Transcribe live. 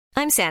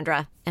I'm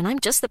Sandra, and I'm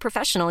just the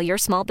professional your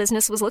small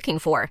business was looking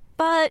for.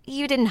 But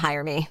you didn't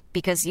hire me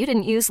because you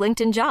didn't use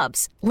LinkedIn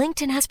Jobs.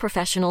 LinkedIn has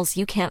professionals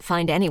you can't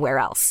find anywhere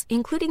else,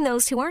 including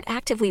those who aren't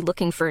actively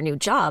looking for a new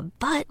job,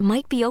 but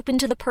might be open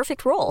to the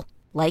perfect role,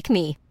 like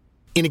me.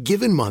 In a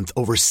given month,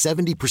 over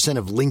 70%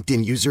 of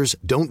LinkedIn users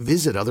don't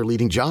visit other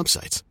leading job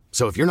sites.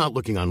 So if you're not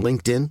looking on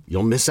LinkedIn,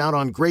 you'll miss out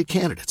on great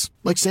candidates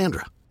like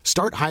Sandra.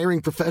 Start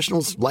hiring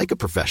professionals like a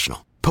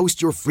professional.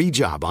 Post your free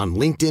job on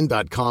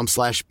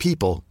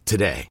linkedin.com/people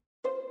today.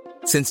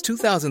 Since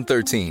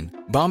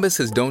 2013, Bombas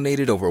has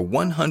donated over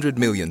 100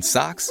 million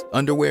socks,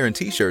 underwear, and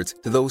T-shirts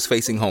to those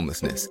facing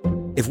homelessness.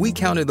 If we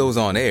counted those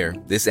on air,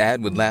 this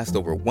ad would last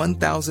over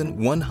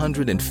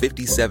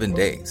 1,157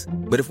 days.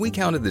 But if we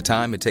counted the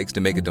time it takes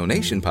to make a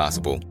donation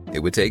possible, it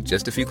would take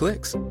just a few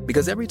clicks.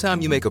 Because every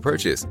time you make a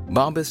purchase,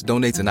 Bombas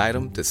donates an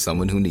item to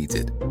someone who needs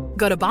it.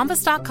 Go to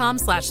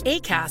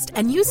bombas.com/ACAST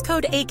and use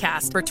code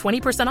ACAST for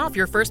 20% off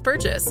your first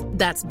purchase.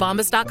 That's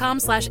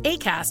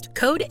bombas.com/ACAST,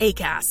 code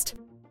ACAST.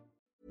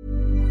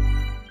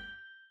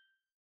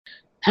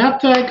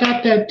 After I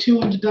got that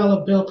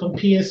 $200 bill from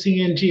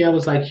PSCNG, I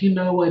was like, you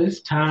know what?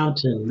 It's time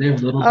to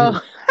live a little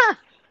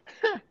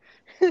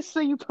bit.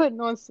 So you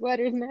putting on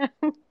sweaters now?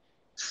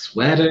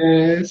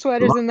 Sweaters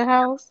in the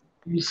house?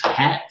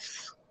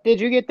 Hats. Did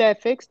you get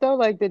that fixed though?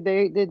 Like, are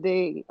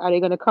they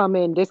gonna come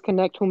and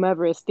disconnect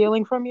whomever is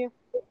stealing from you?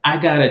 I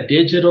got a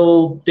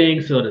digital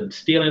thing, so the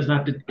stealing is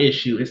not the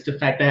issue. It's the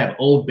fact that I have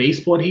old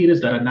baseboard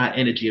heaters that are not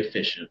energy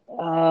efficient.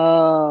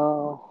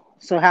 Oh.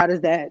 So how does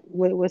that?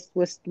 What's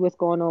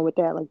going on with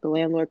that? Like the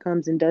landlord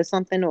comes and does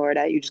something, or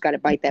that you just got to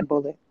bite that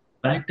bullet?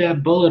 Bite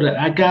that bullet.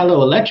 I got a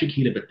little electric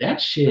heater, but that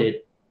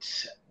shit,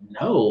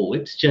 no,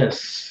 it's good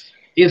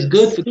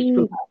for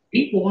keeping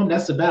people warm.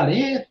 That's about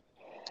it.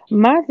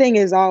 My thing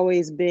has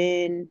always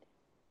been,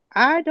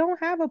 I don't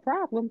have a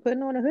problem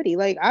putting on a hoodie.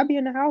 Like I'll be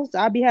in the house,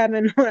 I'll be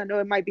having. I know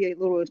it might be a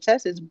little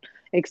excessive,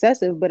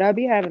 but I'll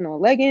be having on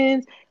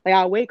leggings. Like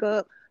I'll wake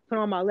up, put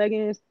on my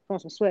leggings, put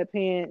on some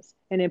sweatpants,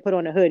 and then put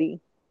on a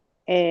hoodie.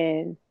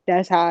 And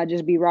that's how I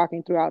just be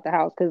rocking throughout the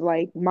house. Cause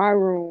like my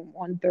room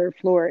on the third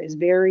floor is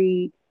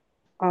very,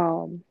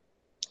 the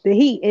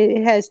heat,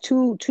 it has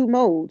two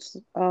modes,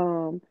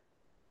 a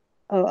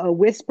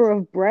whisper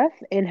of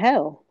breath and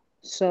hell.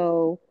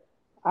 So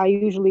I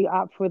usually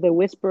opt for the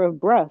whisper of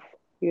breath,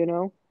 you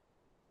know?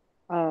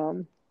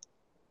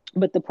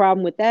 But the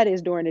problem with that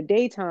is during the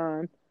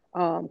daytime,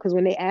 cause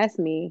when they asked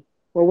me,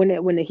 or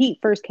when the heat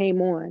first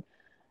came on,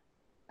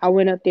 I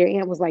went up there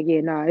and was like,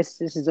 yeah, nah, this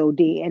is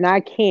OD. And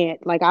I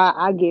can't, like,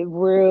 I get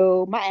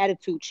real, my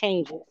attitude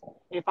changes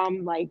if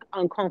I'm like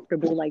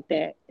uncomfortable like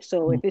that.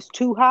 So if it's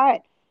too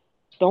hot,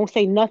 don't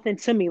say nothing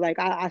to me. Like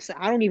I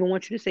don't even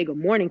want you to say good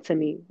morning to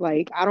me.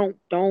 Like I don't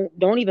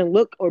even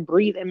look or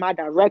breathe in my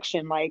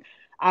direction. Like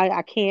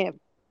I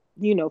can't,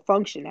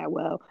 function that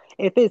well.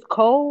 If it's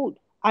cold,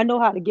 I know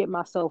how to get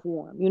myself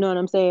warm. You know what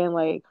I'm saying?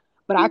 Like,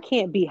 but I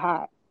can't be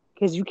hot.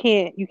 Because you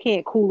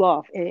can't cool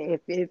off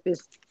if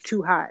it's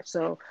too hot.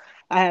 So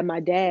I had my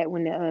dad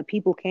when the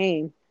people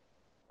came,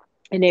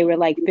 and they were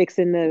like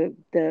fixing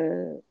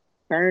the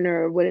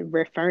burner,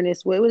 whatever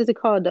furnace, what is it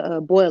called,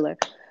 the boiler.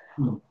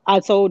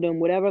 I told them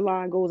whatever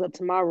line goes up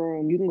to my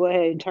room, you can go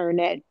ahead and turn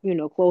that,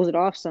 close it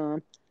off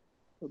some.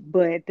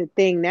 But the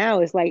thing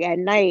now is like at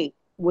night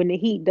when the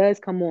heat does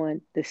come on,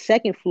 the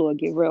second floor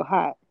get real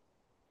hot.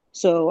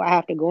 So I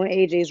have to go in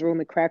AJ's room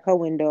and crack her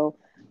window.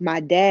 My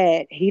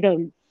dad, he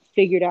done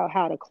figured out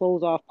how to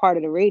close off part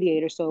of the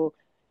radiator. So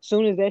as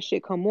soon as that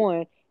shit come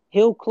on,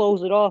 he'll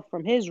close it off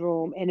from his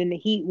room, and then the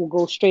heat will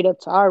go straight up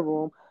to our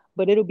room.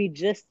 But it'll be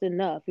just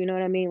enough. You know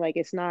what I mean? Like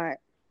it's not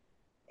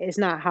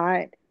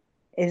hot.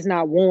 It's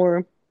not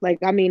warm.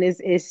 Like, I mean,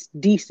 it's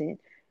decent.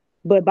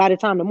 But by the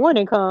time the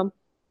morning come,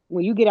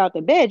 when you get out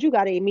the bed, you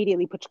got to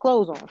immediately put your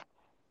clothes on.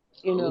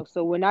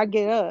 So when I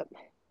get up,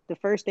 the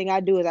first thing I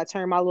do is I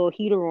turn my little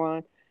heater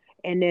on,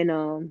 and then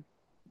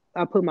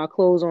I put my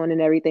clothes on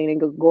and everything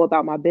and go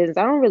about my business.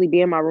 I don't really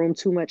be in my room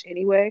too much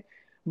anyway,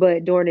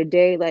 but during the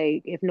day,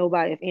 like if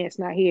Aunt's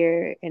not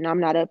here and I'm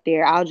not up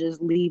there, I'll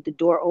just leave the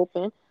door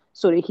open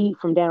so the heat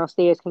from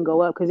downstairs can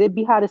go up, because it'd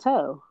be hot as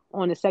hell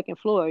on the second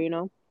floor,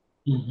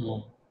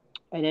 Mm-hmm.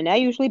 And then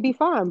that usually be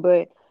fine.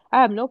 But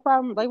I have no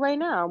problem. Like right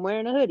now, I'm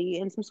wearing a hoodie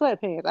and some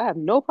sweatpants. I have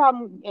no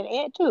problem. And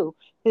Aunt too.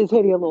 His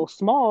hoodie a little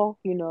small,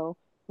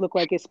 look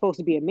like it's supposed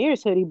to be a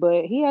Mirror's hoodie,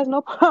 but he has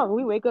no problem.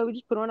 We wake up, we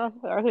just put on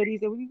our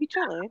hoodies and we be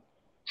chilling.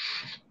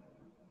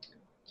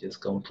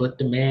 Just gonna put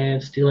the man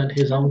stealing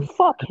his own.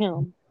 Fuck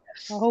him.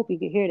 I hope he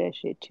can hear that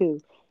shit too.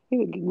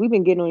 We've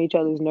been getting on each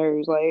other's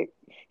nerves. Like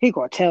he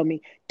gonna tell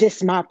me this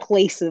is my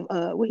place of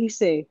what he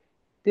say.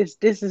 This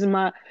is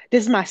my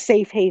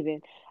safe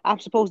haven. I'm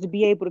supposed to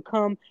be able to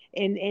come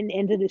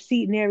into the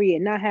seating area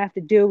and not have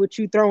to deal with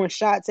you throwing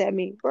shots at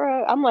me,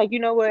 bro. I'm like, you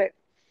know what?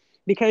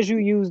 Because you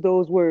use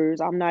those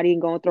words, I'm not even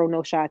gonna throw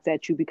no shots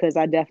at you, because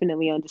I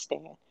definitely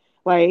understand.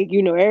 Like,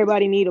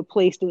 everybody need a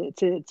place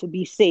to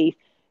be safe.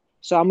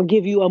 So I'm gonna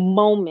give you a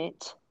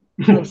moment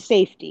of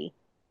safety,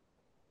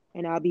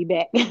 and I'll be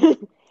back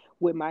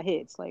with my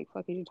hits. Like,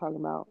 fuck are you talking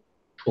about?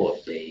 Poor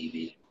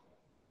baby.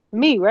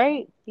 Me,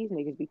 right? These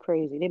niggas be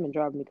crazy. They've been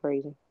driving me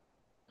crazy.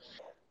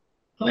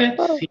 Let's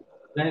Oh. see.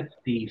 Let's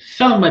see.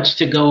 So much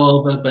to go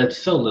over, but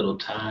so little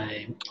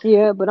time.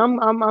 Yeah, but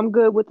I'm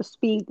good with the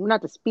speed,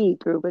 not the speed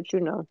through, but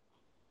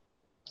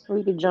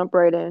we could jump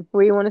right in.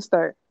 Where you want to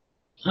start?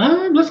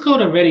 Let's go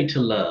to Ready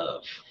to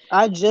Love.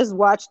 I just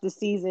watched the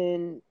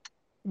season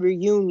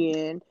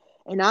reunion,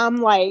 and I'm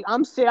like,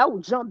 I'm serious. I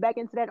would jump back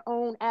into that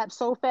own app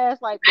so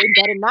fast. Like, they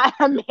better not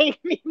have made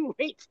me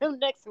wait till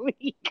next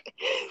week.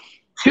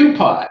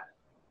 Two-part.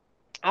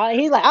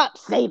 He's like, I'll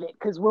save it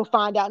because we'll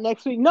find out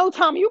next week. No,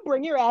 Tom, you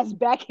bring your ass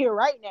back here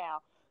right now.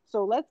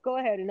 So let's go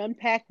ahead and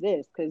unpack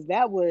this because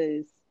that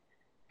was.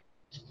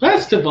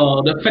 First of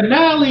all, the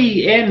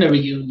finale and the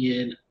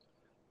reunion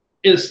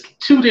is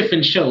two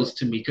different shows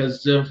to me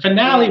because the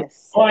finale Yes.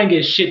 was boring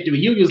as shit. The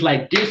reunion was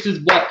like, this is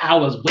what I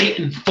was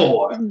waiting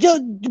for.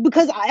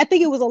 Because I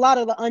think it was a lot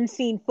of the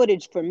unseen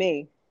footage for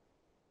me.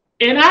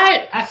 And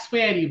I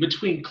swear to you,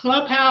 between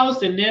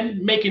Clubhouse and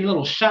them making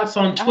little shots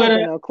on I Twitter,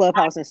 haven't been on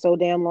Clubhouse in so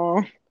damn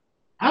long.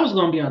 I was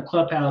going to be on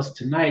Clubhouse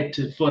tonight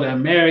for the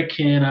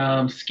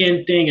American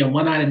skin thing and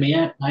One Night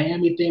in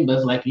Miami thing, but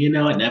it's like, you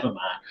know what, never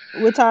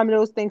mind. What time do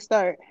those things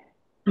start?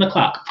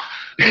 1:00.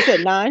 You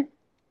said 9?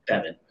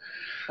 7.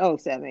 Oh,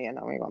 7. Yeah,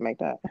 no, we ain't gonna make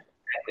that.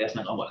 That's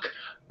not going to work.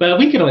 But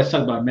we can always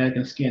talk about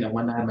American Skin and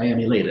One Night in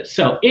Miami later.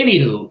 So,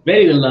 anywho,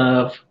 Ready to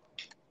Love.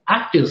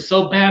 I feel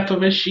so bad for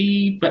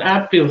Rashid, but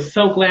I feel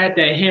so glad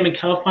that him and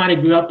California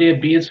grew up their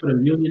beards for the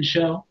reunion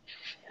show.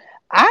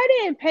 I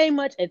didn't pay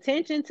much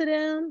attention to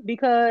them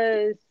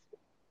because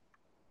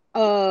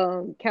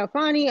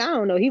Calfani, I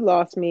don't know, he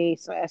lost me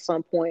at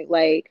some point.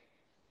 Like,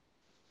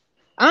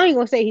 I ain't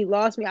gonna say he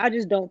lost me. I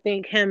just don't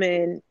think him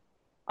and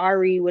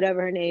Ari,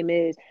 whatever her name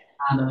is,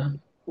 Anna.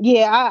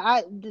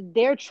 yeah,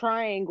 their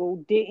triangle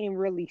didn't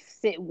really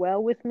sit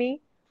well with me.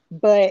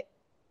 But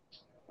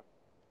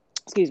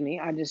excuse me,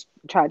 I just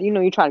tried.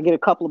 You try to get a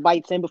couple of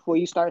bites in before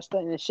you start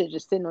studying and shit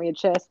just sitting on your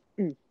chest.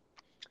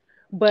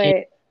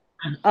 But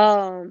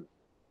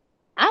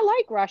I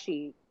like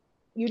Rashid.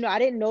 I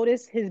didn't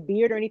notice his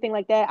beard or anything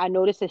like that. I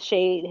noticed his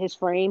shade, his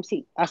frames.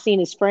 I seen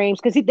his frames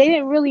because they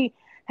didn't really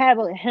have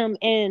him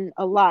in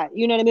a lot.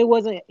 You know what I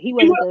mean? He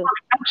wasn't the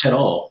at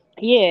all.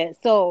 Yeah.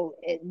 So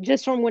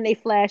just from when they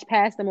flashed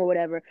past him or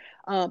whatever,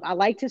 I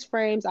liked his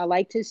frames. I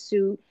liked his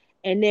suit.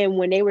 And then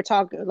when they were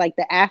talking like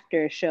the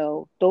after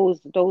show,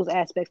 those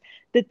aspects,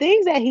 the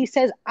things that he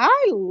says,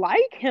 I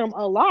like him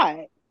a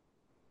lot.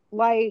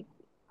 Like,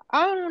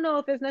 I don't know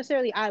if it's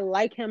necessarily I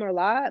like him a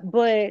lot,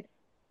 but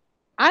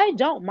I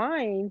don't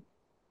mind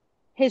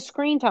his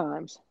screen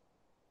times.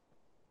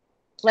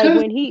 Like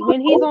when he's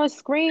on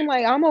screen,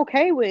 like I'm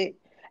okay with.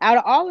 Out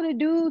of all of the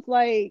dudes,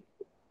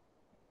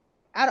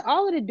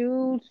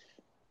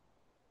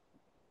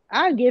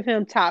 I'd give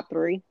him top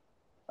 3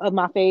 of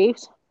my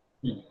faves.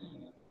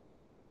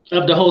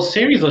 Of the whole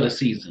series or the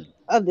season?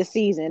 Of the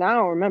season. I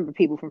don't remember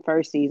people from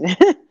first season.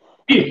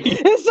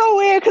 It's so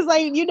weird because,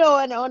 like,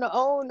 on the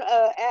own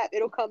app,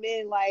 it'll come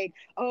in like,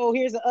 oh,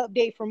 here's an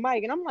update from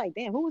Mike. And I'm like,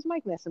 damn, who was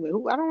Mike messing with?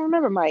 I don't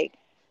remember Mike.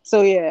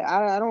 So, yeah,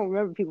 I don't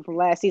remember people from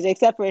last season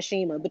except for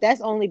Ashima. But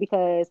that's only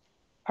because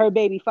her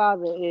baby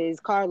father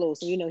is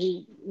Carlos. And,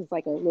 he was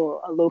like a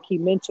low-key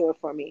mentor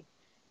for me.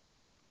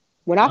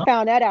 When I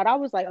found that out, I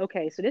was like,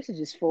 okay, so this is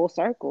just full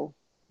circle.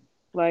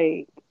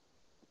 Like,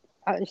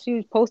 she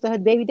was posting her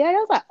baby daddy. I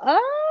was like,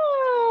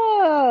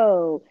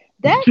 oh,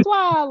 that's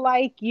why I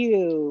like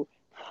you.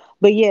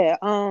 But yeah,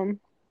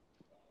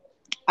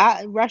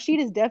 Rashid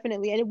is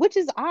definitely, and which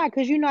is odd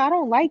because I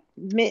don't like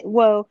men.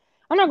 Well,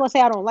 I'm not gonna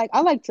say I don't like.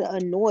 I like to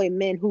annoy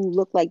men who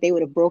look like they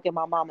would have broken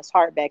my mama's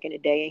heart back in the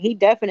day, and he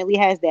definitely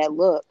has that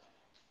look.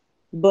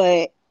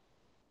 But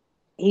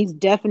he's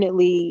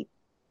definitely,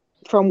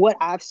 from what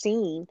I've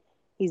seen,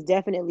 he's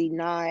definitely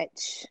not.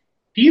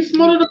 He's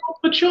one of the most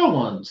mature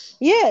ones.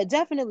 Yeah,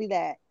 definitely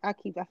that. I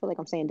feel like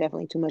I'm saying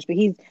definitely too much, but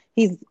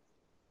he's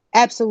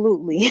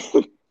absolutely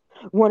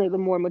one of the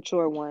more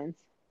mature ones.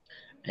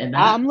 And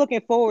I'm looking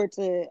forward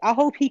to. I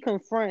hope he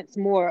confronts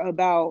more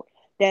about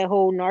that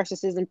whole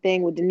narcissism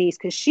thing with Denise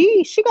because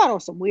she got on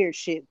some weird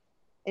shit,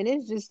 and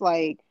it's just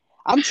like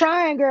I'm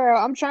trying, girl.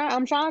 I'm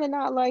trying to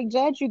not like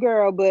judge you,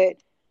 girl, but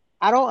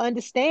I don't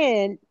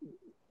understand.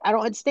 I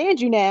don't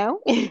understand you now.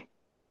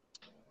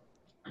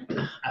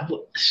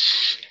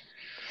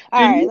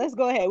 All right, let's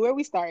go ahead. Where are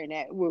we starting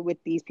at with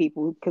these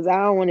people? Because I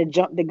don't want to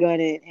jump the gun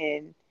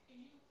and.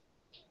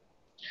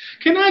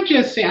 Can I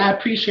just say I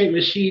appreciate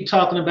Rashid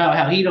talking about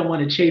how he don't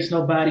want to chase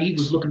nobody. He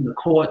was looking to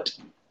court.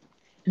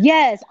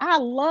 Yes, I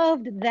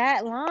loved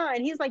that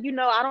line. He's like,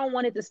 I don't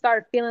want it to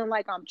start feeling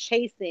like I'm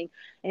chasing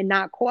and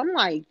not court. I'm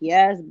like,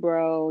 yes,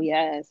 bro,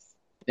 yes.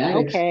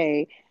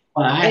 Okay.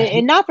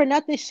 And not for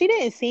nothing, she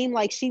didn't seem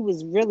like she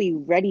was really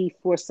ready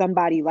for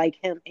somebody like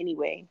him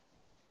anyway.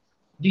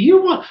 Do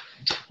you want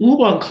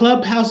who on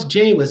Clubhouse?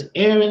 Jay was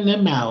airing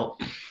them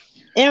out.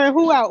 Airing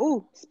who out?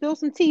 Ooh, spill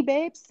some tea,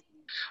 babes.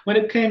 When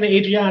it came to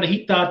Adriana,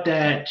 he thought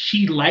that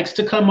she likes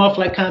to come off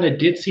like kind of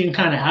ditzy and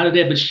kind of out of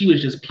there, but she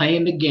was just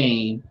playing the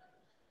game.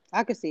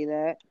 I could see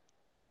that.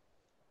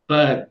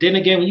 But then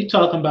again, when you're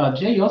talking about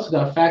Jay, you also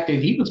got to factor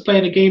he was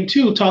playing the game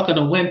too, talking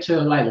to when to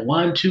like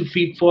 1, 2,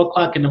 3, 4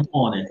 o'clock in the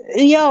morning.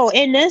 Yo,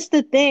 and that's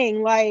the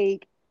thing.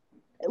 Like,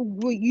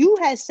 you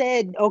had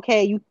said,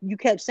 okay, you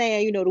kept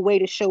saying, the way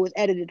the show is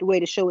edited, the way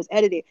the show is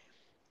edited.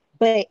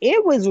 But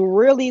it was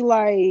really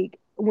like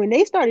when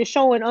they started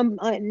showing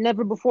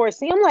never before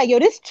seen. I'm like, yo,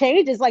 this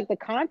changes like the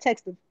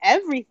context of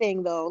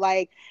everything though.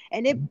 Like,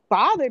 and it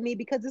bothered me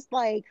because it's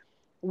like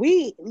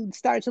we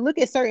start to look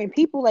at certain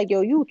people like,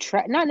 yo, you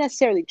not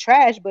necessarily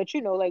trash, but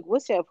like,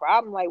 what's your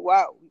problem? Like,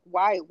 why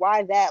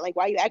that? Like,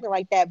 why you acting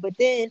like that? But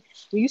then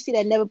when you see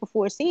that never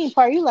before seen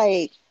part, you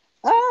like,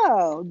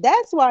 oh,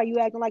 that's why you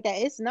acting like that.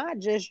 It's not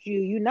just you.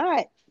 You're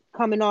not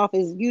coming off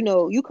as,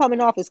 you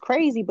coming off as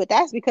crazy, but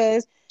that's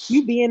because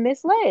you being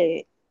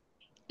misled.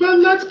 But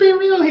let's be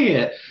real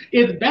here.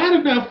 It's bad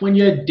enough when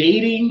you're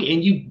dating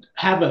and you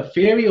have a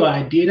theory or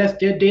idea that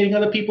they're dating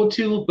other people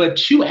too,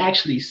 but you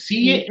actually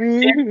see it,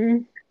 Mm-hmm.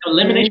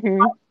 elimination,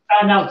 Mm-hmm.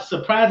 find out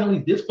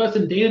surprisingly this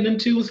person dated them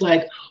too. It's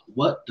like,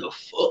 what the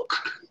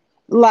fuck?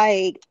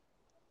 Like,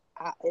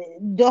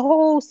 the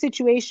whole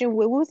situation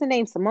with, what was the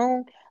name,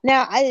 Simone.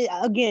 Now, I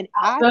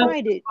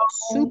find it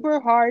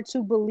super hard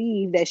to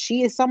believe that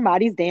she is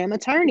somebody's damn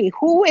attorney.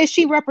 Who is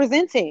she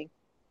representing?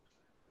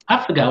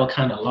 I forgot what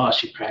kind of law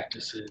she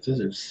practices. Is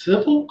it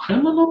civil,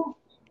 criminal?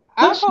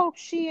 I What's hope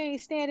she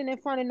ain't standing in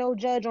front of no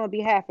judge on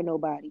behalf of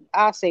nobody.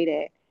 I'll say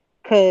that.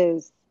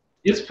 Cause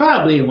It's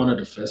probably in one of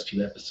the first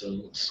few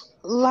episodes.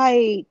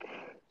 like,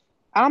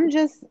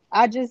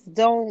 I just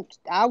don't,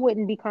 I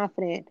wouldn't be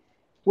confident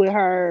with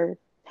her.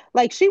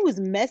 Like, she was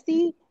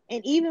messy.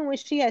 And even when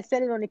she had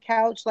said it on the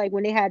couch, like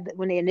when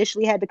they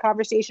initially had the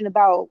conversation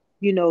about,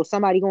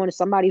 somebody going to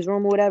somebody's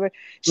room or whatever,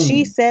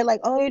 she Hmm. said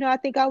like, oh, I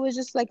think I was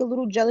just like a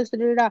little jealous. Da,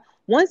 da, da.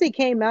 Once it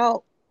came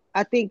out,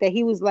 I think that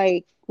he was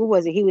like, what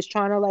was it? He was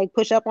trying to like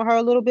push up on her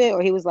a little bit,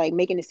 or he was like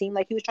making it seem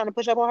like he was trying to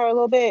push up on her a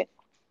little bit.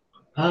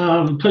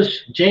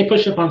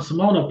 Push up on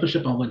Simone or push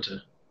up on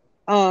Winter.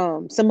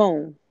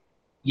 Simone.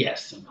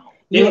 Yes, Simone.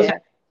 It was Yeah.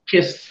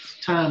 kiss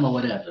time or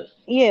whatever.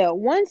 Yeah,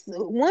 once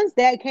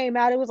that came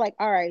out, it was like,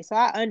 all right, so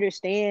I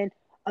understand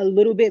a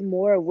little bit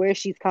more of where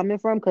she's coming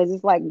from, because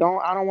it's like, I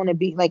don't want to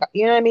be like,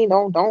 you know what I mean?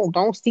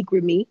 Don't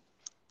secret me.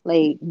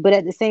 Like, but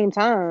at the same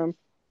time,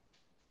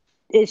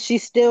 she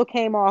still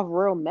came off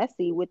real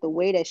messy with the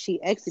way that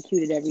she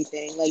executed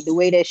everything, like the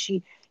way that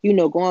she,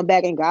 going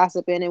back and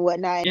gossiping and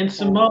whatnot. And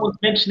Simone was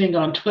mentioning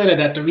on Twitter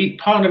that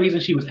part of the reason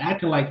she was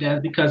acting like that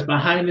is because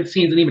behind the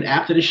scenes and even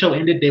after the show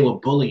ended, they were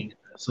bullying her.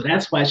 So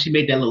that's why she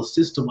made that little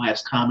sister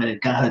wives comment and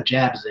got her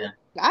jabs in.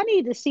 I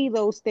need to see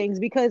those things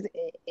because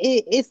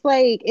it's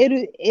like,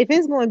 if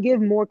it's going to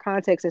give more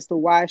context as to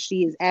why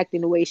she is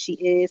acting the way she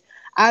is,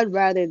 I'd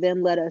rather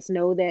them let us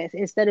know that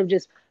instead of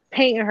just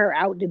painting her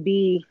out to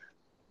be,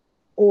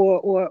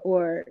 or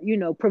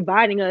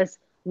providing us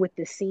with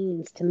the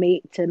scenes to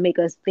make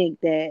us think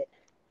that,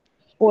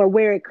 or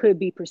where it could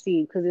be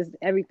perceived, because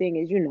everything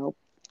is,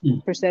 Hmm.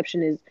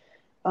 perception is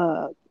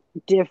uh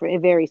different, it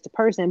varies to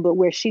person, but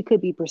where she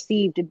could be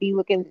perceived to be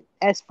looking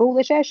as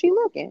foolish as she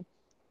looking.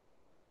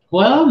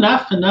 Well,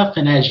 not for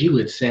nothing, as you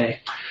would say.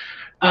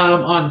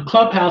 On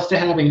Clubhouse, they're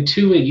having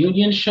two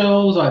reunion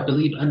shows, I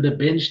believe, under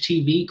Binge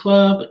TV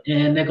Club,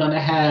 and they're going to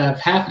have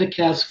half of the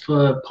cast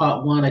for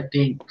part one, I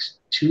think,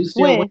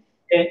 Tuesday or When?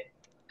 Wednesday.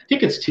 I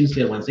think it's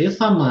Tuesday or Wednesday. It's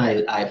on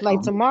my Like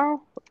iPhone.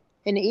 tomorrow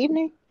in the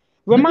evening?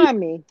 Let me. Remind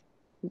me.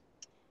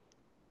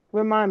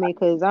 Remind me,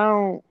 because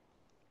I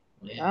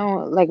Yeah.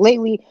 don't like,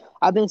 lately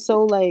I've been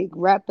so like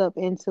wrapped up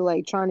into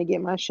like trying to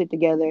get my shit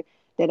together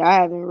that I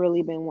haven't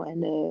really been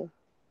wanting to,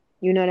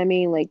 you know what I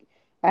mean? Like,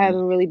 I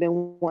haven't really been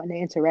wanting to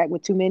interact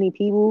with too many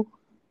people.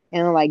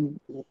 And like,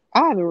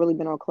 I haven't really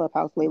been on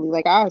Clubhouse lately.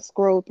 Like, I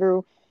scroll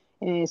through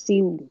and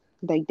see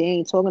like they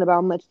ain't talking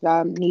about much that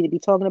I need to be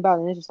talking about,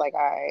 and it's just like, all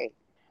right,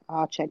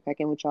 I'll check back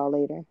in with y'all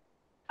later.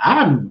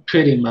 I'm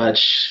pretty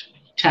much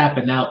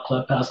tapping out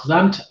Clubhouse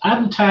because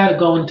I'm tired of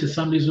going to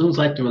some of these rooms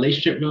like the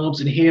relationship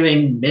rooms and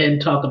hearing men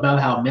talk about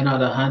how men are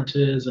the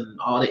hunters and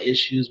all the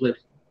issues with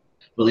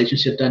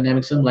relationship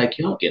dynamics. I'm like,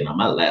 y'all getting on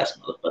my last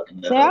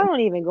motherfucking See, I nerve.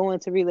 don't even go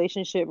into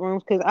relationship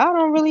rooms because I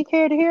don't really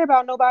care to hear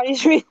about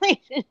nobody's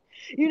relation.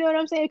 You know what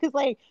I'm saying? Because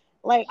like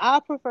I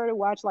prefer to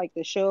watch like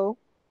the show.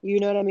 You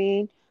know what I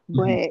mean? Mhm.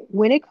 But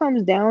when it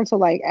comes down to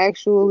like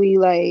actually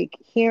like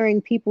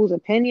hearing people's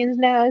opinions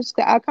now,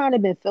 I kind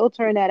of been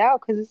filtering that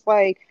out, because it's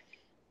like,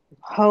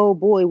 oh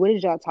boy, what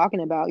is y'all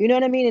talking about? You know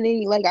what I mean? And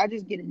then like I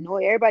just get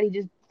annoyed. Everybody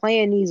just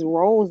playing these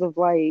roles of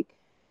like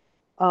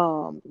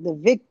the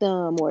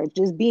victim, or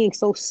just being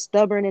so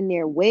stubborn in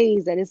their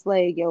ways that it's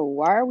like, yo,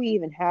 why are we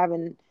even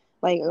having,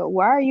 like,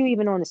 why are you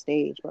even on the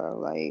stage, bro?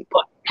 Like,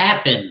 What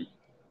happened?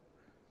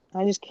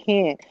 I just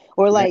can't.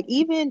 Or Yeah. like,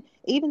 even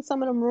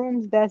some of them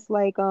rooms that's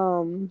like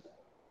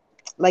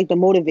the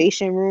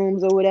motivation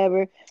rooms or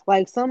whatever,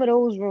 like some of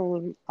those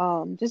rooms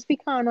just be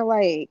kind of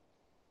like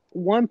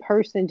one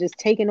person just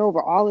taking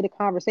over all of the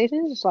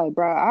conversations. It's just like,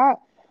 bro,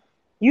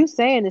 you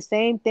saying the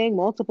same thing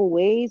multiple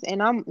ways,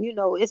 and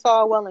it's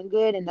all well and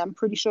good, and I'm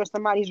pretty sure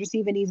somebody's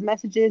receiving these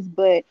messages,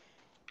 but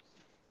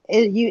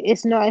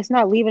it's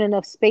not leaving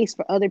enough space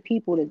for other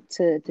people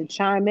to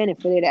chime in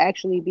and for there to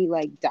actually be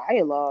like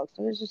dialogue.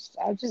 So it's just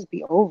I'll just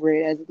be over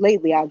it. As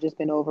lately, I've just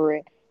been over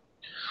it.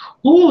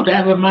 Ooh,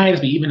 that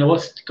reminds me, even though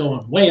it's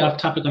going way off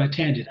topic on a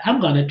tangent,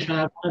 I'm gonna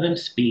try one of them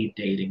speed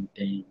dating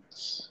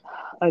things.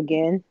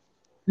 Again.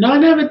 No, I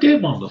never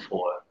did one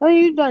before. Oh,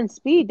 you've done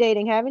speed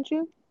dating, haven't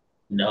you?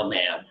 No,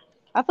 ma'am.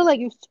 I feel like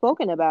you've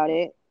spoken about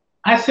it.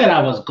 I said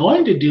I was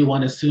going to do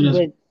one as soon as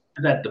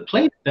But at the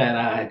place that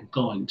I'm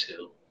going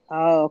to.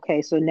 oh,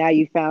 okay. So now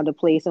you found a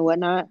place and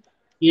whatnot.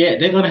 Yeah,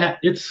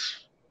 it's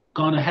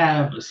gonna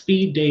have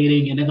speed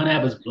dating and they're gonna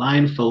have us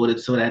blindfolded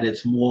so that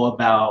it's more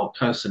about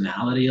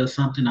personality or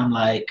something. I'm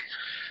like,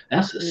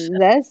 that's a step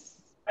That's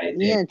right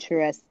there.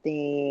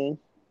 interesting.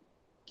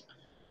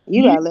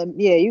 Yeah,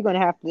 You're gonna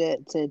have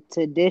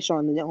to dish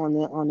on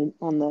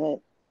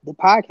the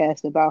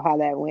podcast about how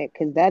that went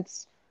because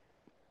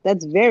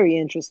that's very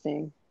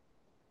interesting.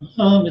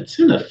 it's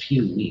in a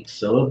few weeks,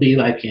 so it'll be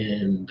like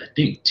in I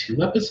think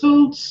 2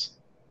 episodes.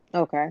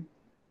 Okay.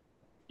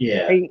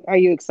 Yeah, Are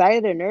you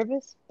excited or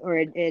nervous or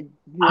you don't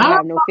I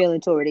have no feeling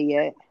toward it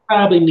yet?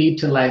 probably need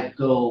to like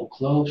go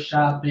clothes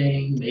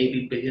shopping,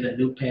 maybe get a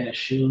new pair of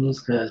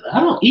shoes, because I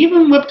don't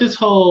even with this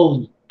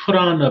whole put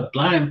on the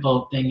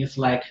blindfold thing. It's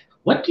like,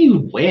 what do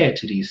you wear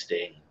to these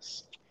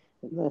things?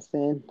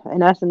 Listen,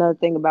 and that's another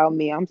thing about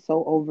me. I'm just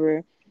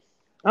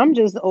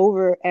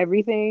over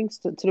everything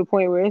to the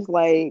point where it's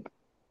like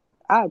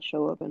I'd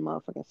show up in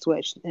motherfucking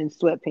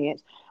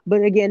sweatpants.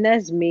 But again,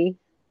 that's me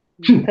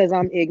because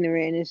I'm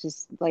ignorant. And it's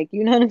just like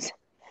you know what I'm saying.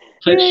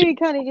 You know, Plus, you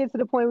kind of get to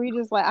the point where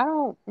you're just like, I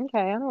don't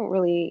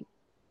really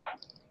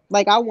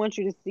like. I want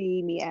you to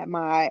see me at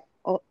my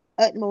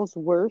utmost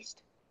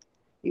worst.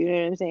 You know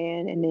what I'm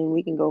saying, and then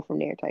we can go from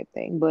there, type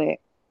thing. But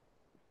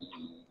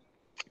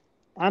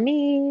I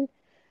mean,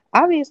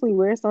 obviously,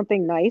 wear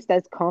something nice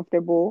that's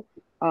comfortable.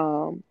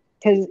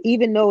 Because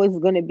even though it's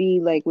gonna be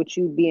like with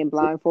you being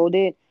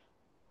blindfolded,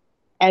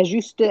 as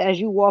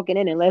you walking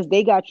in, unless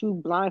they got you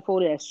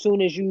blindfolded as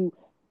soon as you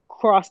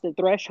cross the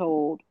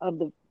threshold of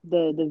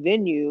the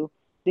venue,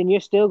 then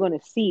you're still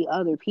gonna see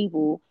other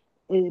people.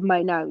 It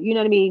might not, you know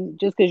what I mean?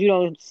 Just because you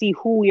don't see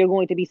who you're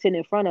going to be sitting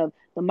in front of,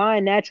 the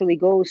mind naturally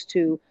goes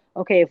to,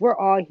 okay, if we're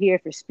all here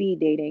for speed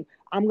dating,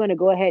 I'm gonna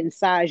go ahead and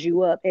size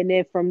you up, and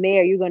then from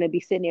there, you're gonna be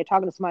sitting there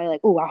talking to somebody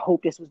like, oh, I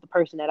hope this was the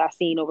person that I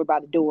seen over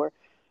by the door.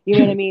 You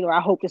know what I mean? Or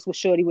I hope this was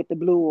Shorty with the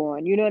blue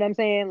on. You know what I'm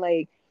saying?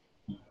 Like,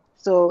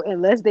 so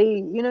unless they,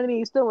 you know what I mean,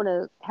 you still want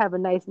to have a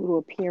nice little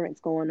appearance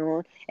going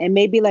on, and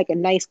maybe like a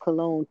nice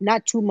cologne,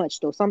 not too much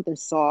though, something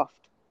soft,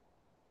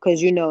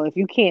 because you know if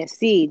you can't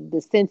see,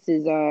 the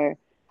senses are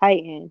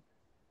heightened.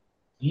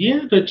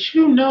 yeah, but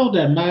you know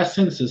that my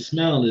sense of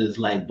smell is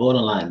like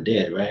borderline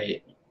dead,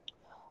 right?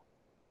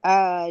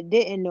 I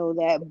didn't know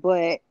that,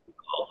 but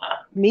Oh,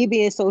 me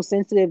being so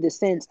sensitive to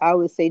scents, I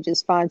would say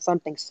just find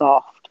something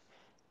soft,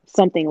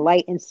 something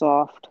light and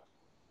soft.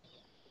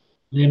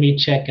 let me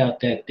check out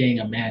that thing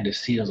Amanda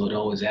Seals would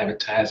always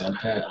advertise on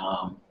her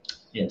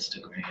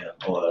Instagram.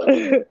 Or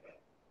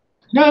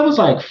no, it was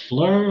like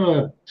Fleur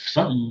or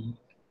something.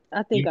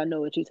 I think I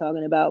know what you're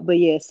talking about, but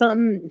yeah,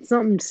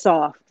 something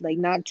soft, like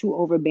not too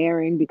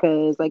overbearing,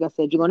 because like I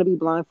said, you're gonna be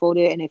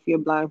blindfolded, and if you're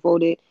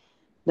blindfolded,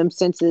 that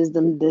sense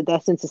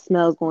of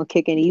smell is going to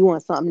kick in. And you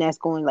want something that's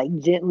going like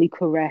gently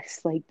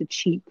caress, like the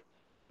cheek,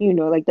 you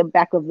know, like the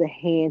back of the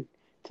hand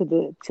to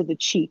the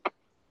cheek.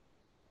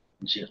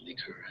 Gently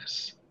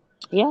caress.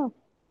 Yeah,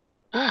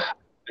 yeah. I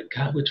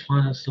forgot which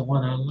one is the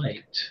one I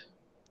liked.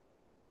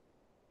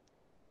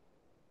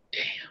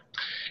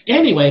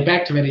 Anyway,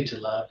 back to Ready to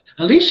Love.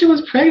 Alicia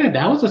was pregnant.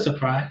 That was a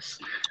surprise.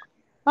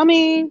 I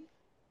mean,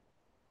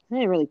 I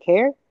didn't really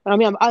care. I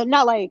mean, I'm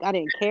not like I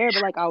didn't care,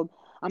 but like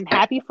I'm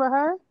happy for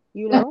her,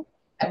 you know.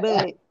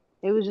 But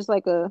it was just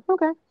like a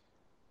okay.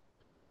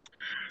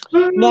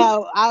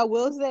 Now I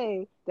will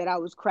say that I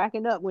was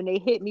cracking up when they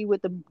hit me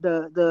with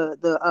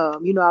the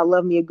you know I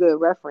love me a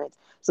good reference.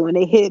 So when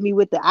they hit me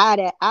with the eye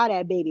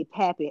that baby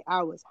pappy,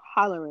 I was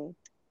hollering.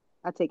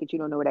 I take it you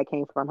don't know where that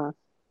came from, huh?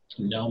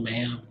 No,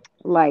 ma'am.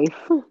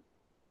 Life.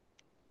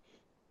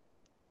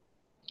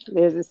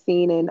 There's a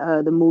scene in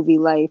the movie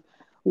Life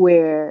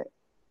where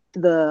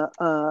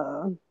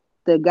the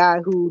guy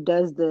who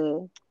does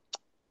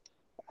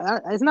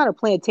it's not a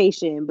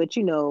plantation, but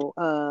you know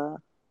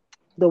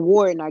the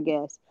warden, I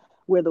guess,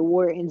 where the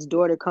warden's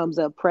daughter comes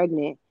up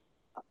pregnant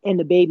and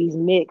the baby's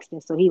mixed,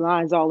 and so he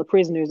lines all the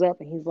prisoners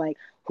up and he's like,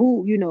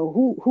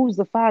 who's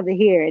the father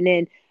here? And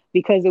then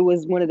because it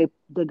was one of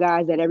the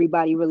guys that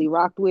everybody really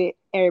rocked with,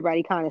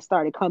 everybody kind of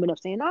started coming up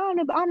saying, I'm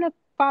the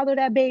father of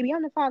that baby,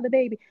 I'm the father of the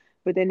baby.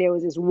 But then there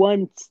was this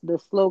one, the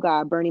slow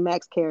guy, Bernie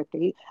Mac's character.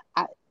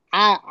 I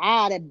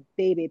that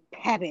baby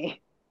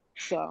Pepe.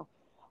 So,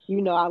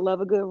 you know, I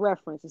love a good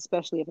reference,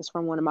 especially if it's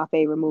from one of my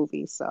favorite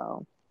movies.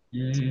 So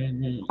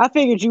I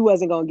figured you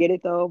wasn't gonna get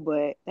it though,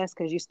 but that's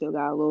because you still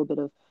got a little bit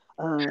of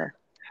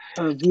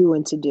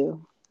viewing to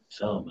do.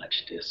 So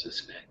much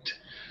disrespect.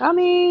 I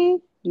mean,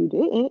 you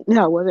didn't.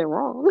 No, I wasn't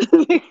wrong.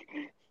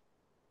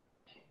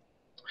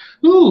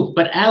 Ooh,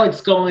 but Alex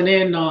going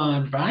in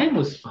on Brian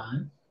was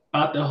fun.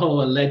 about the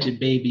whole alleged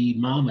baby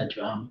mama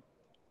drama.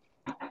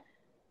 Yeah,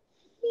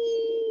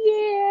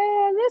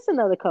 there's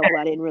another couple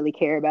I didn't really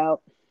care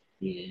about.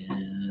 Yeah.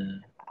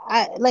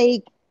 I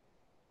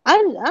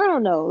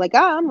don't know. Like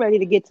I'm ready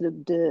to get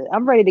to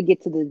I'm ready to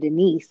get to the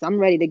Denise. I'm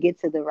ready to get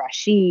to the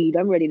Rashid.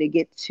 I'm ready to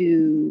get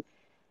to,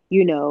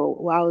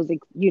 well, I was,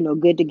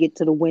 good to get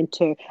to the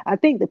Winter. I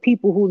think the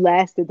people who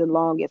lasted the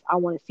longest, I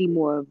want to see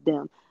more of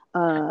them.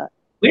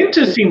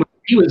 Winter seemed like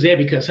he was there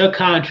because her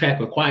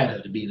contract required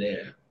her to be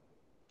there.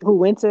 Who,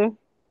 Winter?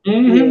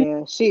 Mm-hmm.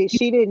 Yeah,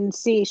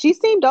 she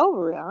seemed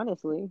over it,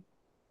 honestly.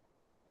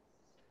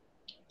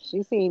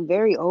 She seemed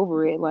very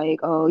over it. Like,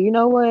 oh, you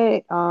know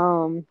what?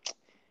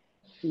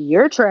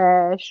 You're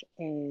trash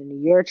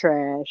and you're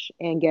trash.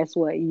 And guess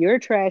what? You're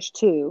trash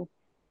too.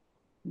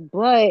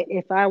 But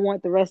if I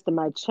want the rest of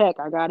my check,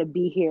 I gotta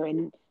be here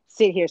and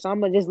sit here. So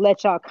I'm gonna just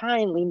let y'all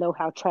kindly know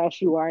how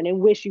trash you are and then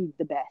wish you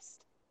the best.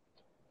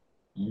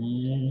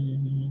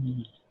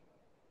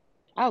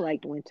 I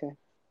liked Winter.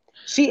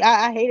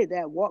 I hated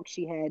that walk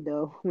she had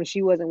though when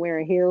she wasn't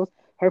wearing heels.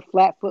 Her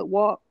flat foot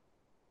walk.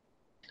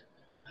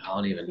 I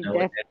don't even know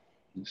what that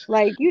means.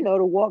 Like,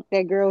 the walk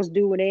that girls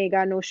do when they ain't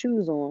got no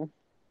shoes on.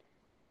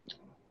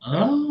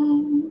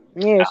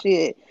 Yeah,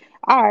 shit.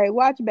 All right,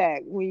 watch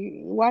back.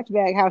 Watch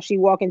back how she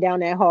walking down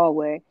that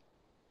hallway.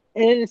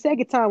 And then the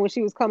second time when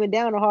she was coming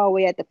down the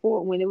hallway at the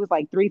fort when it was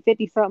like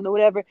 350 something or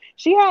whatever,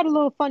 she had a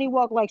little funny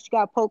walk like she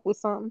got poked with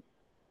something.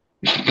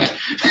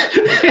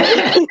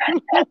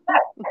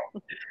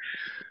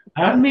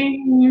 I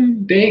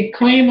mean, they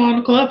claim on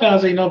the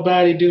clubhouse ain't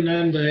nobody do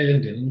nothing, but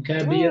it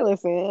can't be.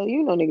 Listen,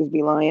 niggas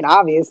be lying,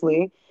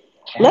 obviously.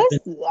 All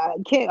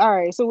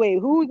right. So wait,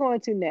 who are we going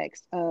to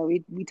next?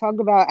 We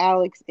talked about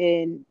Alex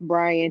and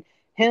Brian,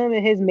 him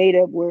and his made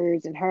up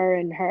words, and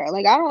her.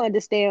 Like I don't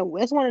understand.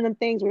 It's one of them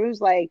things where it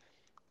was like,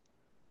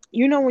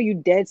 when you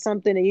dead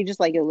something and you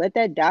just like, yo, let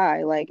that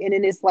die. Like, and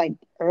then it's like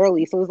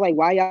early, so it's like,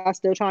 why y'all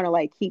still trying to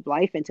like keep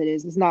life into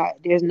this? It's not.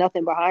 There's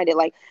nothing behind it.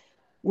 Like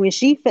when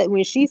she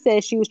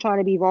said she was trying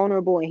to be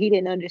vulnerable and he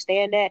didn't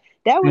understand that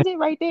was it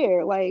right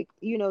there. Like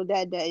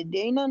that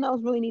there ain't nothing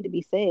else really need to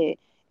be said.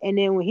 And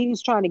then when he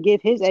was trying to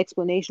give his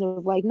explanation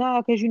of like,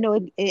 nah, because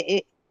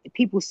it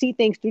people see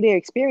things through their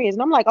experience,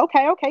 and I'm like,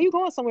 okay, you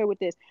going somewhere with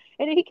this.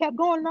 And then he kept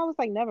going, and I was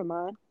like, never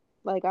mind.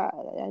 Like I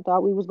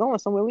thought we was going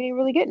somewhere. We didn't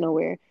really get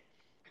nowhere.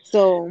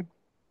 So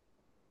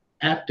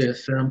after a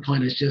certain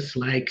point, it's just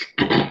like,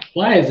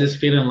 why is this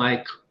feeling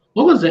like?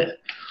 What was it?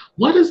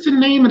 What is the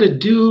name of the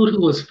dude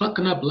who was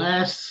fucking up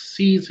last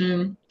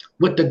season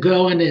with the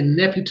girl and then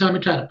nephew Tommy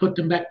tried to put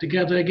them back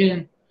together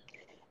again?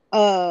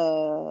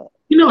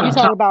 You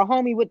talking about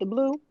homie with the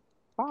blue?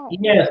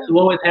 Yes, who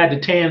always had the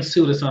tan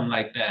suit or something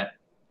like that.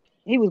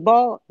 He was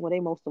bald. Well,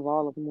 most of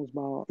all of them was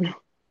bald.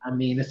 I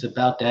mean, it's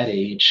about that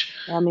age.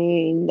 I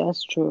mean,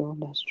 that's true.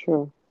 That's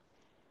true.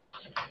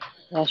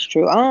 I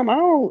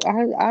can't.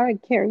 I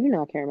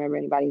can't remember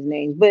anybody's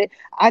names, but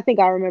I think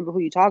I remember who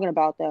you're talking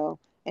about though.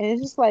 And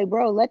it's just like,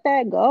 bro, let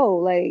that go.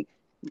 Like,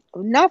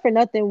 not for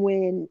nothing.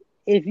 When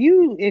if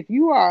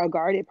you are a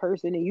guarded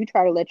person and you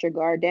try to let your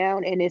guard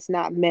down and it's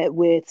not met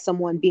with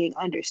someone being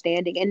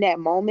understanding in that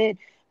moment,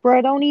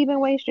 bro, don't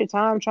even waste your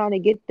time trying to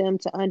get them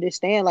to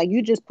understand. Like,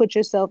 you just put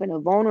yourself in a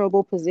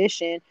vulnerable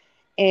position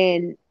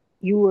and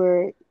you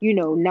were,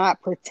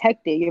 not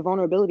protected. Your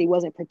vulnerability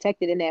wasn't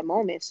protected in that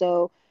moment.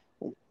 So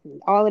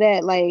all of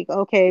that, like,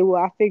 okay,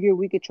 well, I figured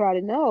we could try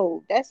to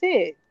know. That's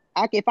it.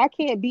 If I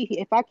can't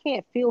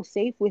feel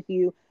safe with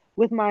you,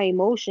 with my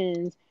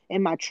emotions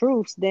and my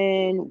truths,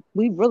 then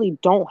we really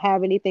don't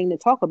have anything to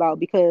talk about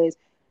because,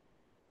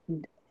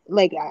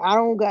 like, I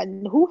don't got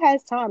who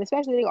has time,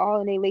 especially they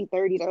all in their late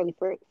 30s, early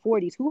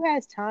 40s. Who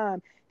has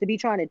time to be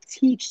trying to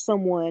teach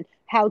someone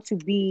how to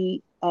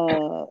be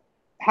how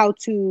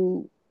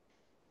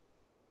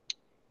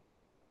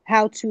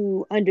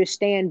to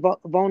understand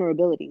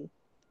vulnerability?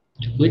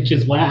 Which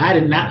is why I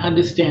did not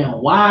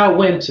understand why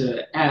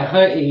Winter, at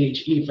her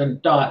age, even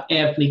thought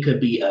Anthony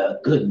could be a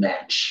good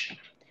match.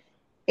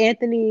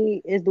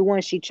 Anthony is the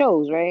one she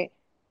chose, right?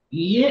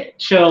 Yeah,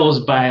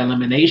 chose by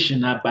elimination,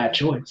 not by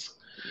choice.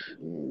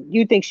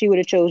 You think she would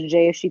have chose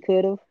Jay if she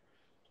could have?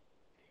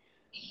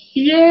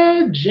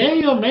 Yeah,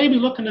 Jay, or maybe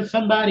looking at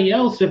somebody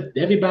else if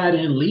everybody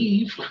didn't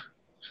leave.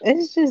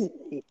 It's just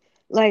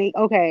like,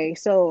 okay,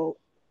 so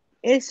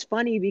it's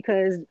funny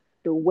because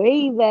the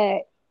way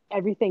that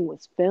everything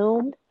was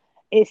filmed,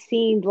 it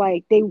seemed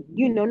like they,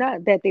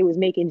 not that they was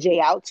making Jay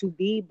out to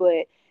be,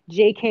 but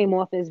Jay came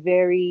off as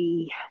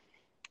very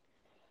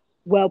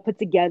well put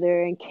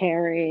together and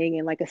caring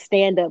and like a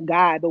stand-up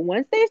guy. But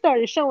once they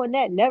started showing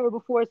that never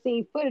before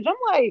seen footage, I'm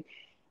like,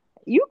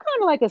 you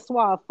kind of like a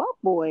suave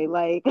fuckboy.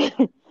 Like,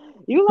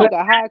 you like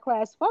a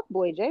high-class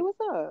fuckboy, Jay. What's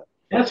up?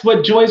 That's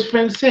what Joy's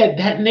friend said.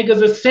 That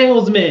nigga's a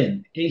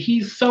salesman. And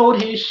he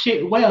sold his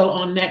shit well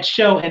on that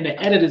show, and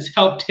the editors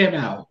helped him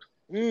out.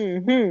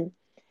 Mm-hmm.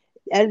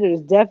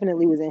 Editors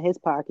definitely was in his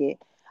pocket.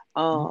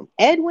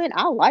 Edwin,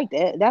 I liked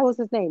it. That was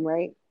his name,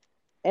 right?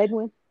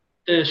 Edwin?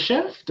 The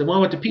chef? The one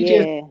with the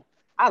PTSD? Yeah,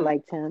 I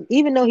liked him.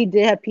 Even though he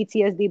did have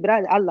PTSD, but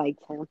I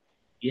liked him.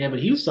 Yeah, but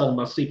he was talking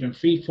about sleeping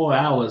 3, 4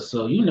 hours,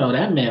 so you know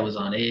that man was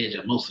on edge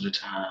most of the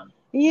time.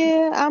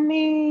 Yeah, I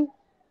mean,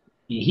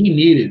 He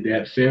needed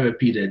that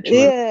therapy, that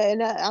drug. yeah,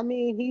 and I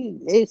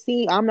mean, it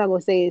seems, I'm not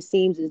gonna say it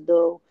seems as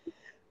though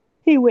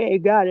he went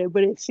and got it,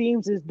 but it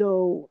seems as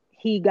though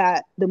he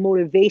got the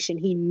motivation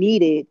he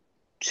needed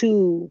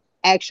to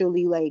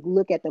actually like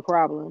look at the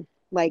problem,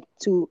 like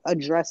to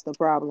address the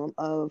problem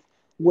of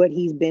what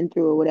he's been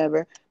through or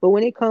whatever. But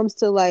when it comes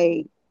to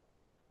like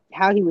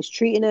how he was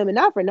treating him, and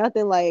not for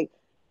nothing, like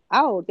I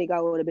don't think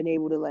I would have been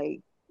able to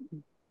like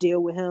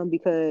deal with him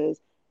because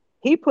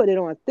he put it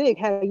on thick.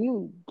 How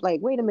you like,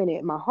 wait a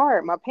minute, my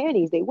heart, my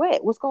panties, they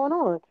wet. What's going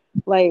on?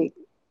 Like,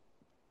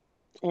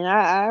 and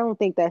I don't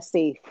think that's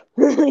safe.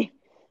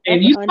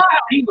 And That's you an saw how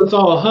he was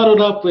all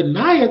huddled up with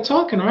Naya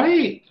talking,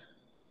 right?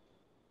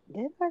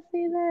 did I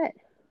say that?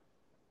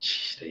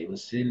 They were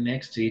sitting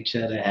next to each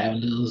other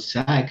having a little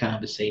side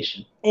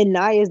conversation. And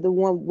Naya's the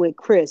one with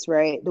Chris,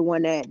 right? The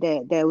one that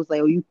was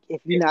like, oh, you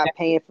if you're not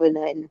paying for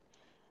nothing.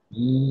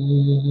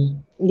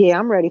 Mm, Yeah,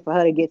 I'm ready for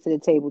her to get to the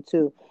table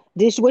too.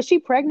 Was she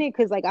pregnant?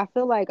 Because like I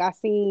feel like I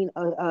seen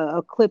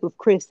a clip of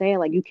Chris saying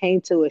like you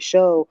came to a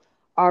show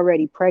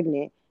already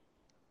pregnant.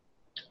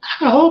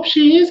 I hope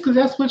she is, because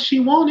that's what she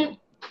wanted.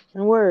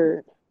 And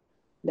word.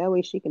 That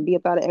way she can be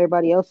up out of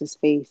everybody else's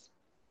face.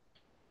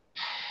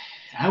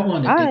 I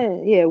wanted to.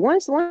 I yeah,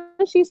 once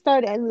she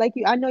started and like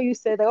you I know you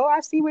said like, oh,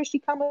 I see where she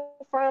coming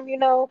from,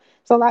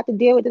 it's a lot to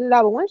deal with, da, da,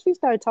 da. But once she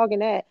started talking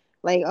that,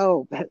 like,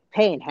 oh,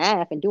 paying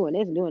half and doing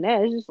this and doing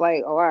that, it's just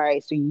like, oh, all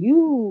right, so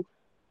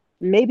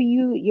maybe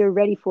you're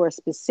ready for a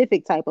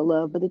specific type of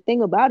love. But the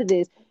thing about it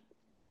is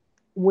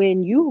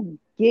when you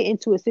get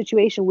into a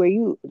situation where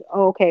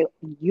okay,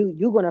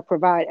 you're gonna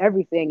provide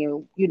everything,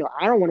 and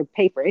I don't want to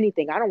pay for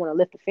anything, I don't want to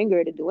lift a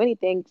finger to do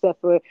anything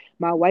except for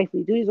my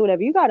wifely duties or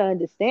whatever, you got to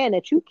understand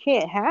that you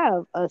can't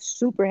have a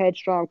super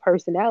headstrong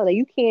personality.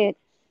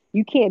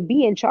 You can't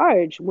be in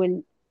charge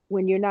when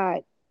you're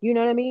not, you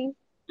know what I mean?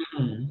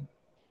 Mm,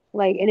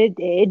 Like, and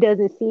it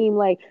doesn't seem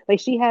like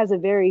she has a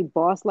very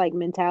boss like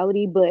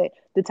mentality, but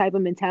the type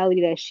of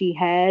mentality that she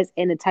has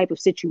and the type of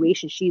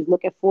situation she's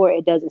looking for,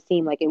 it doesn't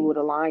seem like it would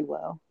align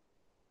well.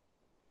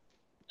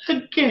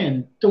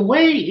 again, the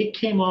way it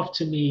came off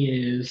to me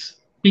is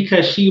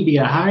because she'd be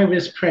a high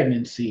risk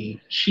pregnancy,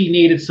 she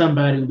needed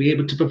somebody to be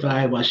able to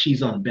provide while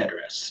she's on bed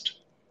rest.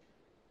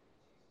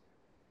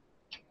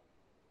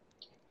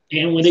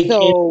 And when it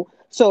came,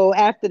 So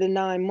after the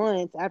 9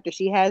 months, after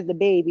she has the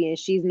baby and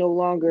she's no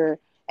longer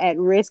at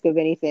risk of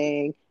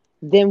anything,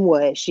 then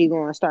what? She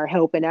gonna start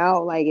helping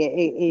out? Like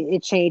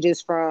it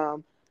changes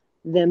from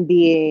them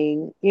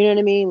being, you know what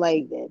I mean?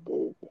 Like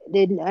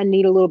I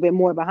need a little bit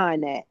more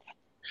behind that.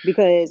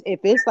 Because if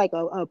it's like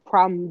a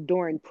problem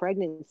during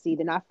pregnancy, then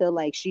I feel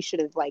like she should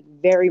have like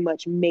very much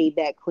made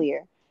that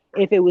clear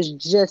if it was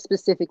just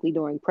specifically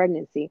during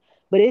pregnancy.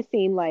 But it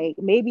seemed like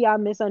maybe I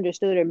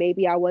misunderstood, or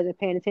maybe I wasn't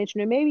paying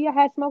attention, or maybe I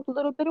had smoked a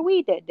little bit of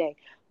weed that day.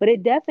 But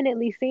it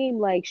definitely seemed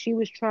like she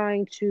was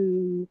trying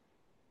to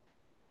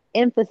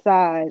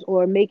emphasize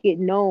or make it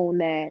known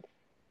that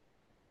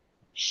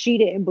she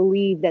didn't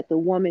believe that the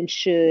woman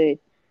should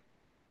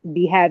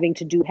be having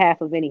to do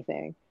half of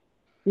anything.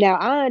 Now,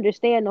 I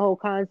understand the whole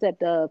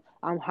concept of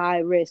I'm high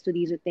risk, so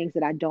these are things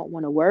that I don't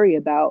want to worry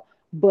about.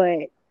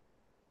 But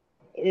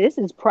this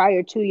is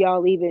prior to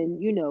y'all even,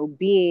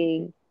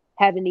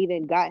 haven't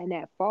even gotten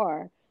that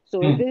far. So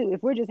mm,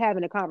 if we're just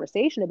having a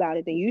conversation about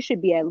it, then you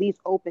should be at least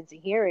open to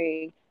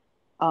hearing.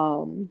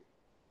 Um,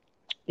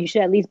 you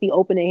should at least be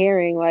open to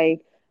hearing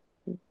like,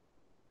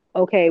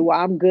 okay, well,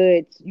 I'm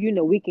good.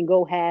 We can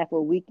go half,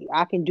 or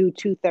I can do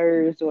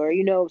 2/3,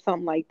 or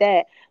something like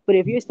that. But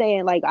if you're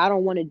saying like I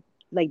don't want to,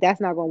 like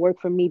that's not going to work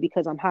for me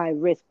because I'm high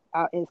risk,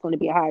 and it's going to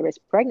be a high risk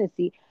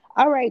pregnancy.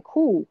 All right,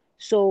 cool.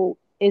 So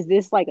is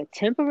this like a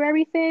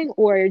temporary thing,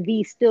 or are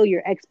these still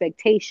your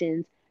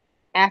expectations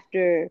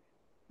after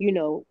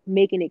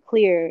making it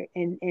clear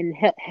and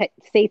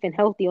safe and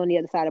healthy on the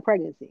other side of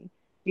pregnancy?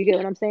 You get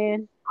what I'm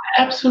saying?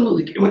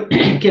 absolutely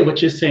get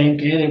what you're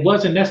saying. And it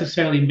wasn't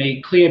necessarily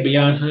made clear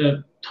beyond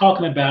her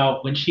talking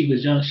about when she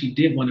was young, she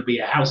did want to be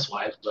a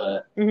housewife,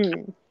 but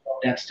Hmm.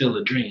 that's still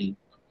a dream.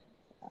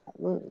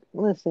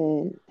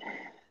 Listen,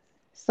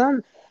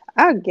 some,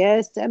 I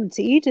guess, to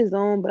each his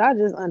own, but I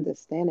just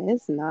understand it.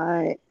 It's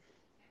not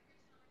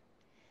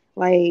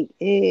like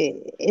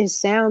it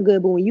sound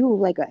good, but when you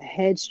like a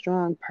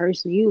headstrong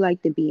person, you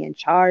like to be in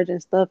charge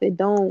and stuff, it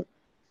don't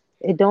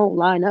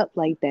line up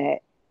like that.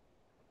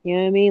 You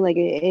know what I mean? Like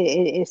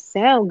it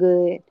sound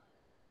good,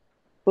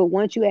 but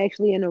once you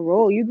actually in a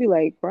role, you be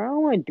like, bro, I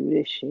don't want to do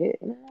this shit.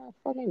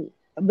 Fucking,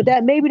 but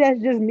that maybe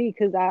that's just me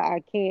because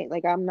I can't,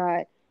 like, I'm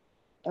not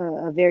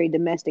a very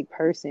domestic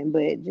person,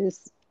 but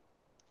just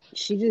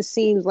she just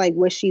seems like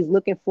what she's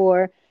looking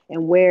for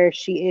and where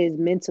she is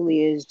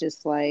mentally is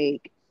just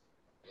like,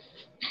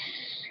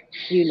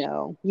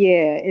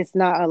 yeah, it's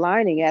not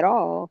aligning at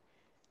all.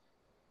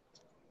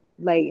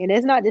 Like, and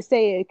it's not to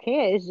say it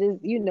can't, it's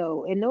just,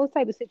 in those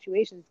type of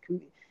situations,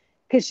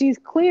 because she's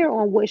clear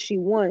on what she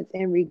wants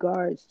in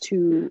regards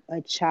to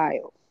a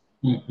child.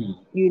 Mm-hmm.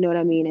 You know what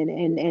I mean?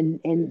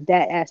 And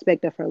that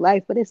aspect of her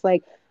life. But it's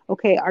like,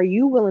 okay, are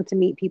you willing to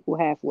meet people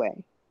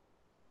halfway?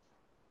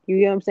 You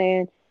know what I'm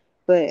saying?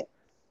 But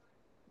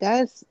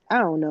that's I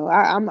don't know.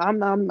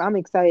 I'm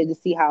excited to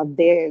see how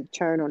their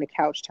turn on the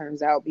couch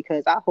turns out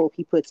because I hope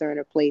he puts her in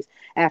her place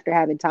after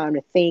having time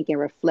to think and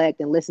reflect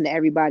and listen to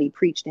everybody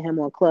preach to him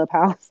on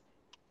Clubhouse.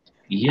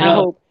 I Yeah.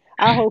 hope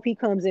I hope he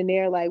comes in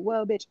there like,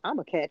 well, bitch, I'm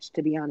a catch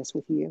to be honest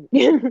with you.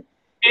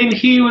 And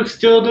he was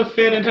still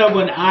defending her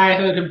when I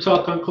heard him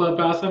talk on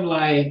Clubhouse. I'm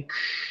like,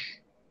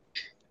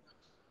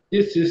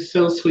 this is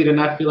so sweet, and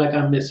I feel like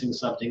I'm missing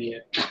something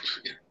here.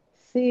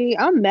 See,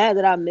 I'm mad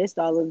that I missed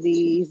all of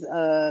these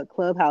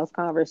Clubhouse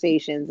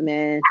conversations,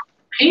 man.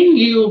 Ping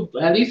you,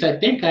 at least I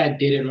think I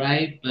did it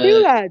right,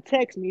 You but gotta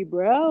text me,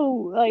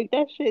 bro. Like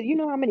that shit. You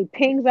know how many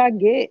pings I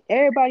get?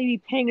 Everybody be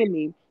pinging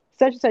me.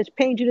 Such and such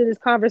pinged you to this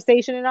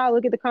conversation, and I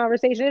look at the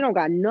conversation. It don't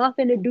got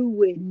nothing to do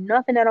with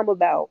nothing that I'm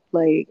about.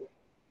 Like,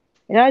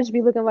 and I just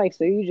be looking like,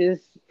 so you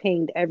just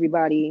pinged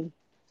everybody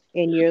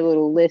in your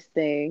little list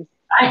thing.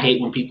 I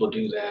hate when people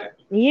do that.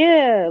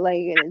 Yeah,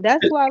 like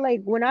that's why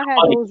like when I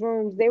had those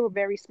rooms, they were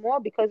very small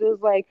because it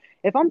was like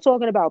if I'm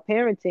talking about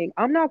parenting,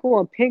 I'm not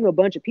going to ping a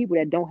bunch of people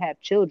that don't have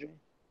children.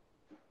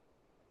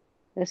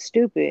 That's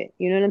stupid.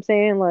 You know what I'm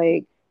saying?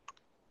 Like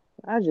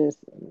I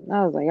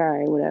was like, all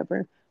right,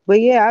 whatever.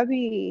 But yeah, I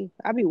be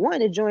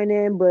wanting to join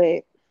in,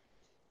 but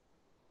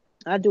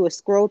I do a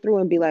scroll through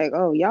and be like,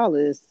 oh, y'all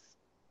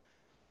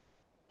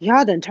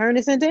done turn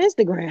this into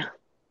Instagram.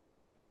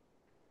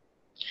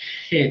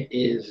 It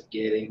is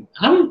getting.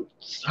 I'm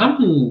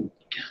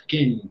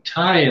getting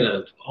tired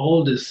of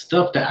all this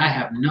stuff that I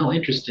have no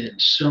interest in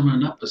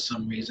showing up for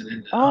some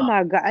reason, Oh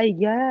my God,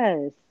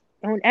 yes.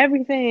 On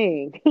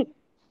everything.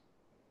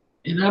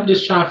 and I'm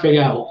just trying to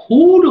figure out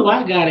who do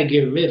I gotta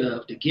get rid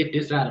of to get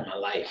this out of my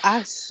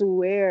I life.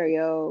 swear,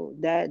 yo,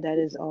 that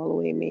is all the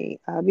way me.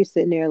 I'll be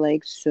sitting there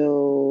like,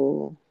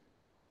 so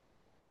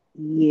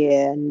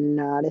yeah,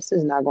 nah, this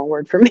is not gonna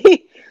work for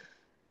me.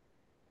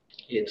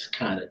 It's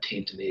kind of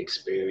tainting the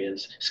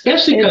experience,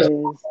 especially It because,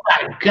 is. oh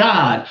my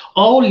God,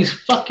 all these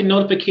fucking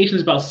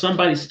notifications about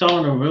somebody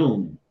stalling a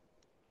room.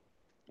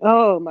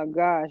 Oh my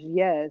gosh,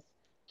 yes.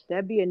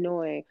 That'd be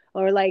annoying.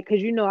 Or like, cause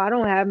I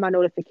don't have my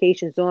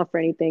notifications on for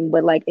anything,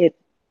 but like if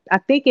I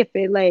think if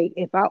it like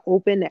if I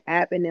open the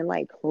app and then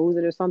like close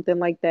it or something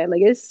like that,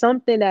 like it's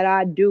something that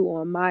I do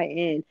on my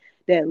end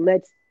that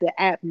lets the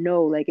app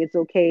know like it's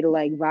okay to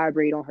like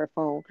vibrate on her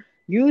phone.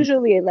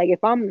 Usually like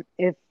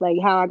if like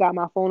how I got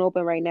my phone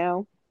open right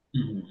now,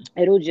 Mhm.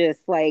 it'll just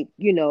like,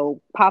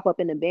 pop up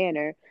in the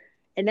banner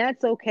and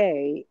that's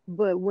okay.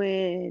 But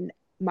when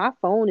my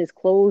phone is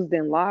closed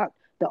and locked,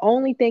 the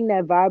only thing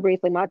that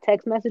vibrates, like my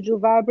text message will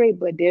vibrate,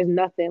 but there's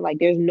nothing, like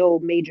there's no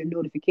major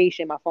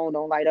notification. My phone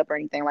don't light up or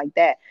anything like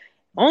that.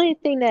 Only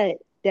thing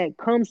that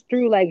comes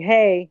through, like,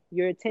 hey,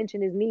 your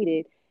attention is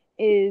needed,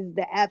 is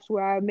the apps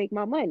where I make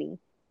my money.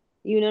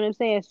 You know what I'm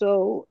saying?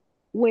 So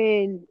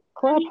when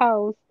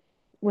Clubhouse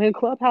when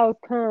Clubhouse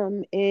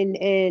come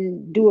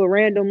and do a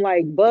random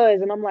like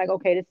buzz and I'm like,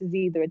 okay, this is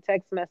either a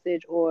text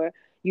message or,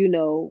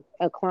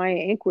 a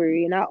client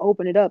inquiry, and I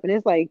open it up and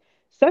it's like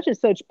such and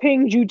such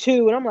pinged you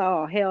too. And I'm like,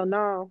 oh hell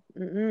no.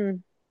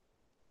 Mm-mm.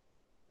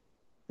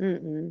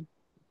 Mm-mm.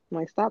 I'm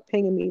like, stop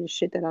pinging me the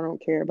shit that I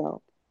don't care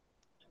about.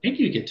 I think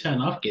you can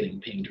turn off getting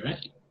pinged,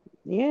 right?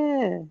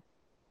 Yeah,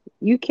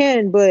 you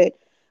can, but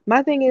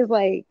my thing is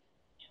like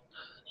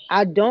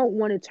I don't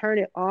want to turn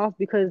it off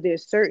because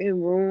there's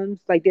certain rooms,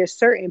 like there's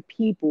certain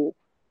people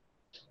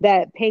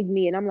that ping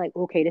me and I'm like,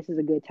 okay, this is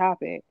a good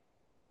topic.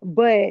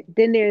 But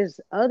then there's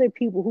other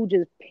people who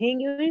just ping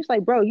you. And it's like,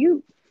 bro,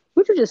 you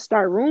would you just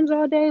start rooms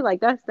all day? Like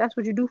that's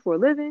what you do for a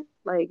living?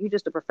 Like you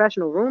just a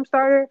professional room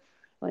starter?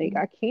 Like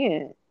I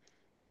can't.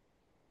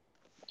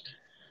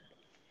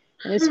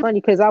 And it's funny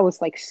because I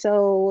was like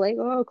so like,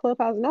 oh,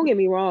 Clubhouse. Don't get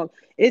me wrong,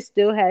 it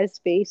still has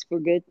space for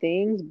good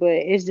things, but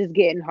it's just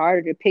getting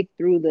harder to pick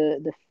through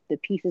the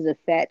pieces of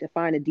fat to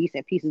find the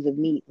decent pieces of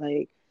meat.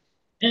 Like,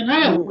 And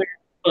I mm, wish,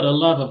 for the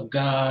love of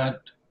God,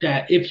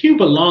 that if you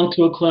belong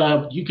to a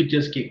club, you could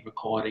just get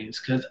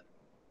recordings. Because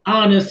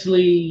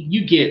honestly,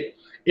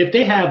 if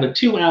they have a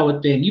 2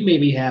 hour thing, you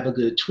maybe have a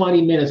good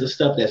 20 minutes of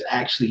stuff that's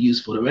actually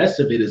useful. The rest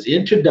of it is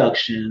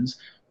introductions,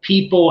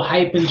 people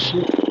hyping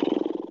shit,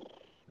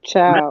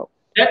 child.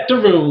 set the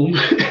room.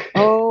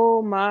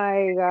 Oh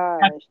my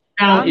gosh.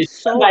 Now, I'm it's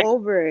so like,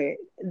 over it.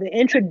 The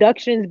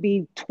introductions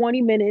be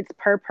 20 minutes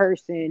per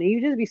person. And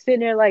you just be sitting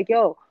there like,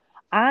 yo,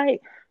 I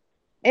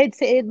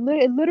it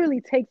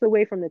literally takes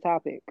away from the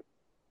topic.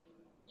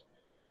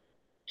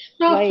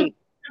 no, Like,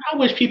 I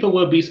wish people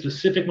would be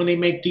specific when they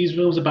make these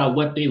rooms about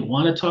what they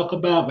want to talk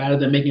about rather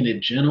than making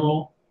it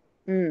general.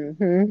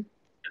 hmm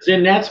 'Cause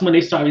then that's when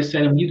they started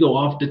saying you go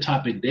off the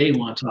topic they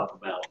want to talk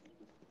about.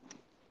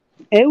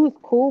 it was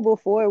cool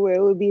before where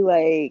it would be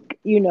like,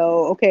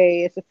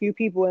 okay, it's a few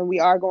people and we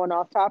are going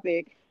off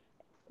topic.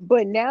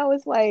 But now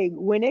it's like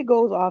when it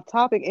goes off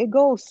topic, it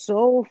goes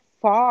so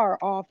far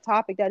off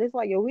topic that it's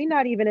like, yo, we're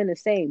not even in the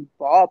same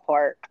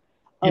ballpark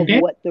And of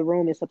then what the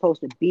room is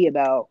supposed to be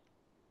about.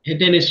 And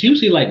then it's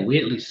usually like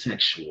weirdly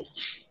sexual.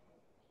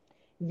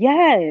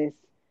 Yes.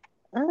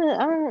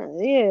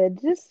 Yeah,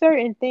 just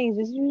certain things.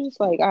 It's you just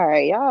like, all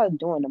right, y'all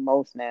doing the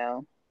most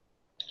now.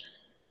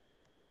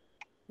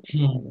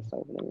 Hmm. It's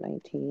over the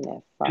 19 at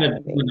And 5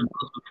 a.m.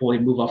 before we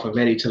move off of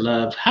Ready to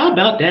Love, how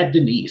about that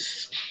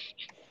Denise?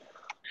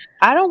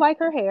 I don't like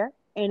her hair,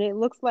 and it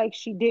looks like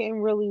she didn't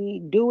really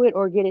do it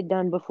or get it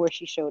done before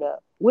she showed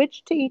up,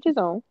 which to each his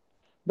own.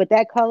 But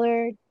that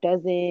color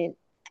doesn't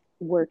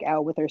work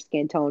out with her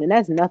skin tone, and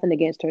that's nothing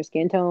against her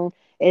skin tone.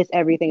 It's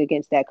everything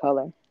against that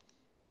color.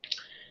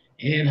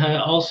 And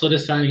her also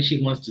deciding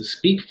she wants to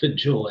speak for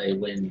Joy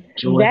when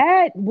Joy.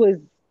 That was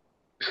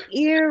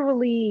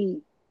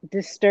eerily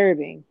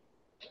disturbing.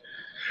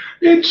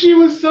 And she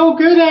was so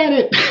good at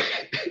it.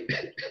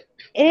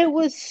 It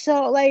was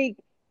so like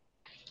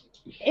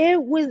it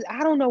was.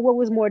 I don't know what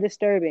was more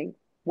disturbing,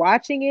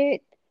 watching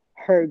it,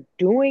 her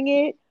doing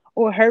it,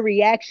 or her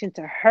reaction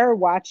to her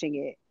watching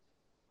it.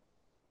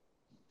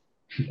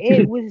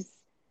 It was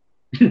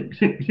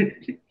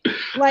I,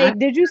 like,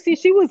 did you see?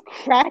 She was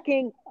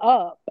cracking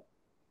up,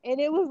 and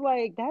it was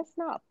like, that's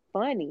not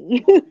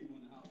funny.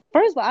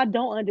 First of all, I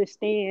don't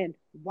understand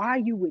why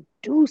you would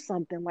do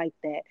something like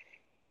that.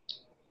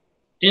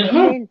 and And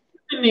her then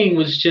reasoning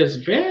was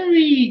just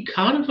very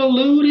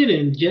convoluted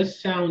and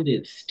just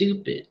sounded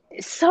stupid.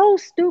 it's so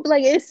stupid.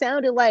 Like it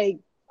sounded like,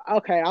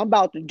 okay, I'm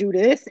about to do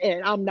this,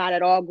 and I'm not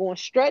at all going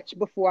to stretch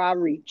before I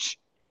reach.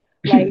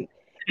 Like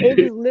it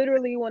was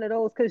literally one of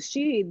those because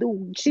she's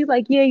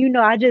like, yeah,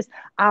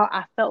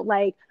 I felt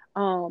like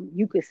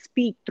you could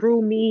speak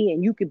through me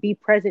and you could be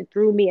present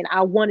through me, and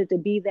I wanted to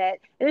be that.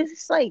 And it's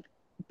just like,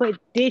 but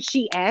did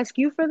she ask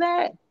you for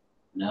that?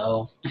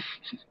 No.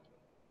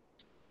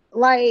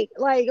 Like,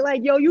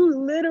 yo, you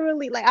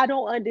literally like I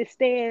don't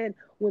understand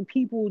when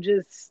people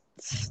just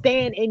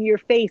stand in your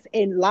face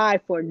and lie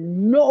for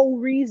no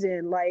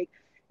reason. Like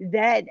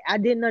that, I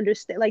didn't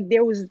understand. Like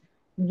there was,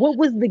 what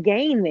was the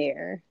gain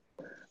there?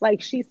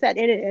 Like she said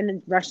in it,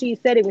 and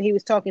Rashid said it when he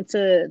was talking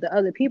to the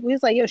other people.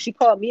 He's like, yo, she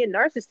called me a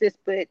narcissist,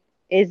 but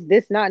is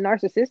this not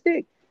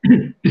narcissistic?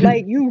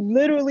 Like you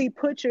literally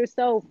put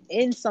yourself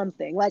in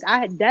something. Like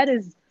that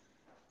is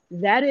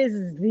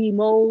the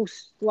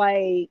most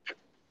like,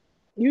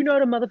 the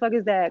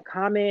motherfuckers that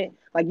comment,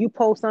 like you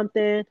post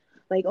something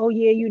like, oh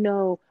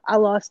yeah, I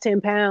lost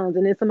 10 pounds,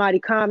 and then somebody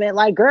comment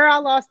like, girl, I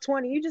lost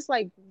 20. You just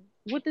like,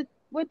 what did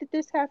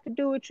this have to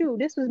do with you?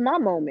 This was my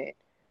moment.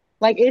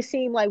 Like it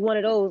seemed like one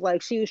of those,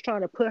 like she was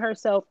trying to put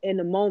herself in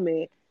the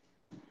moment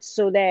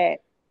so that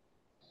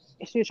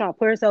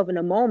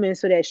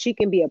she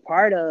can be a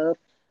part of,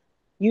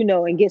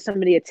 and get some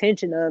of the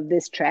attention of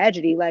this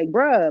tragedy. Like,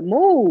 bruh,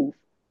 move.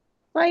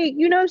 Like,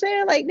 you know what I'm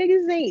saying? Like,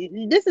 niggas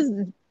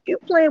ain't, you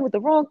playing with the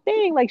wrong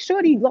thing. Like,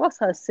 Shorty lost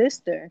her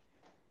sister.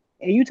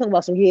 And you talking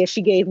about some, yeah,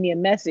 she gave me a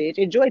message.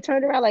 And Joy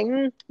turned around like,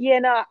 yeah,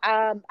 no,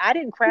 I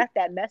didn't craft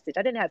that message.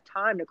 I didn't have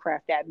time to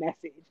craft that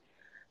message.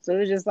 So it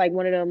was just like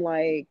one of them,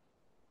 like,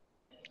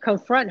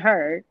 confront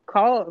her,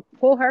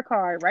 pull her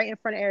card right in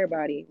front of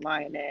everybody,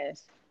 lying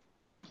ass.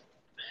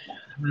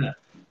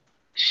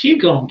 She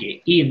gonna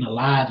get eaten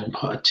alive in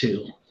part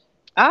two.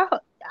 I,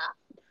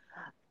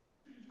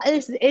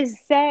 it's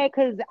sad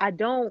because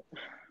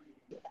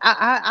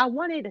I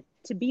wanted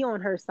to be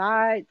on her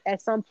side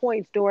at some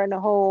points during the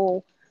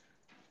whole,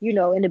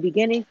 in the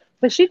beginning,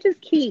 but she just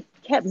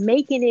kept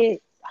making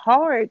it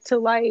hard to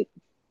like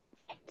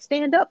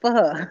stand up for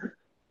her.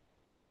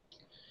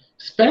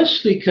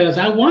 Especially because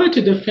I wanted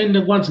to defend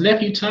her once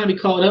nephew Tommy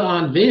called her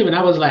Aunt Viv, and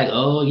I was like,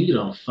 oh, you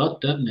done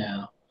fucked up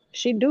now.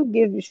 She do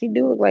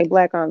look like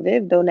Black on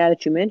Viv though. Now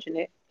that you mention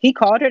it, he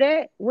called her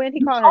that. When he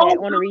called her that,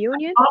 on a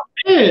reunion Aunt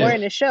or Viv.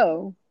 in the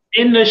show?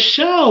 In the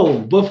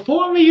show,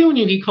 before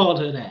reunion, he called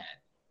her that.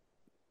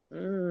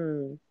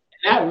 Mm.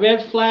 That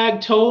red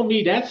flag told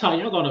me that's how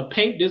y'all gonna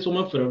paint this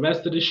woman for the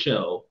rest of the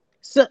show.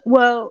 So,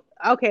 well,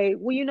 okay.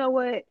 Well, you know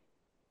what?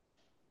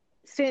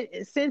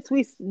 Since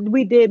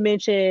we did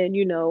mention,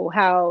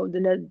 how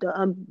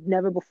the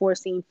never before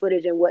seen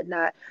footage and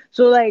whatnot.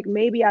 So, like,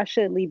 maybe I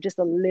should leave just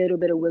a little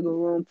bit of wiggle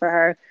room for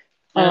her.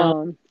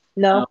 Now,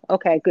 No,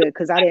 okay, good,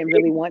 because I didn't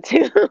really want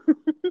to.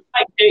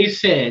 like they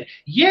said,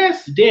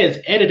 yes, there's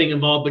editing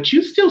involved, but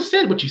you still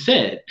said what you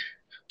said.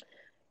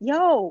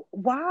 Yo,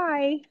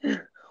 why?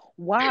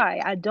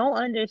 Why? I don't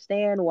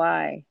understand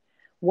why.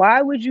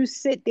 Why would you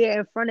sit there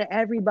in front of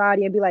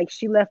everybody and be like,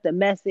 she left a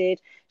message,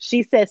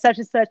 she said such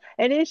and such,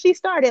 and then she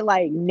started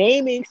like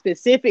naming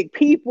specific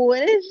people,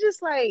 and it's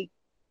just like,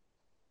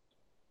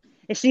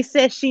 and she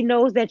says she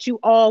knows that you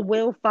all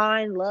will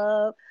find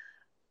love.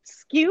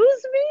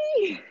 Excuse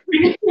me?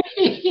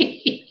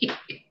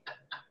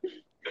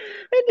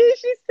 And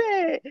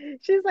then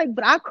she's like,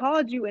 but I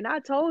called you and I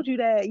told you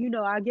that,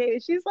 I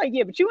gave. She's like,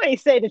 yeah, but you ain't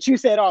say that you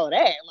said all of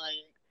that. Like,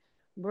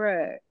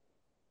 bruh,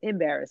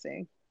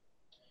 embarrassing.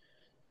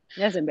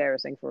 That's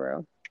embarrassing for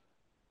real.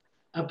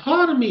 A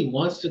part of me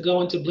wants to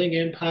go into Bling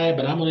Empire,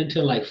 but I'm on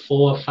until like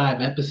 4 or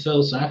 5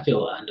 episodes, so I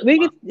feel under.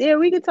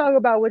 We could talk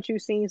about what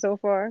you've seen so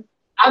far.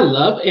 I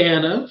love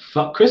Anna.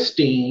 Fuck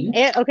Christine.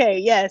 And okay,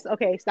 yes,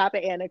 okay, stop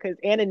it, Anna, because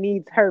Anna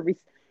needs her.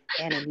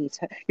 Anna needs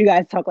her. You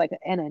guys talk like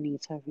Anna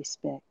needs her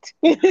respect.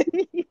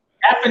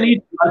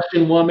 Japanese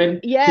Russian woman.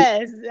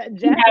 Yes, She has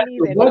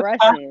Japanese the and worst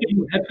posture Russian.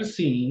 you've ever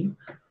seen.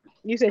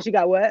 You said she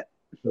got what?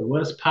 The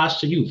worst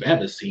posture you've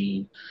ever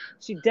seen.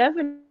 She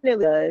definitely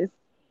does,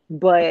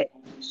 but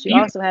she She's,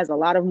 also has a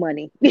lot of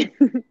money.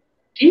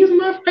 she's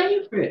my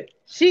favorite.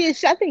 She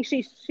is. I think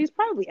she's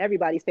probably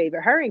everybody's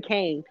favorite. Her,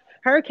 Kane,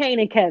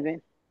 and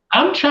Kevin.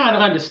 I'm trying to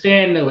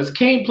understand though. Is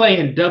Kane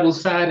playing double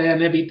sided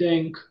and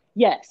everything?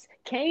 Yes,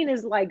 Kane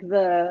is like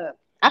the.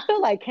 I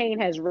feel like Kane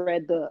has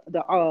read the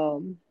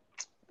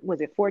was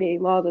it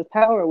 48 Laws of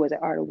Power or was it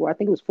Art of War? I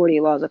think it was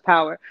 48 Laws of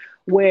Power,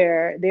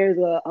 where there's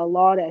a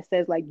law that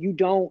says like you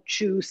don't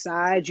choose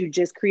sides, you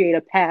just create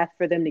a path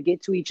for them to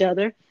get to each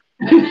other.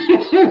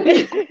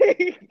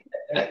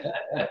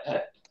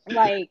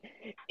 Like,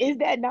 is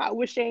that not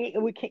what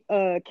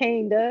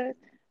Kane does?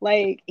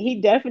 Like, he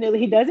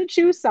doesn't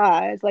choose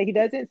sides. Like, he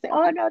doesn't say,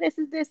 "Oh no, this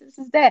is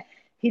that."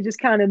 He just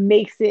kind of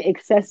makes it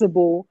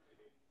accessible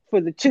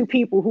for the two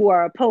people who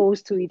are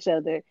opposed to each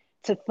other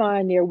to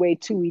find their way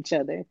to each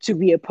other, to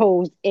be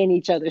opposed in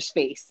each other's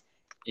face.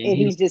 And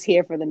he's just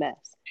here for the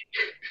mess.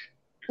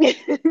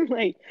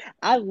 Like,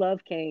 I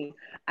love Kane.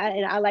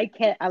 I like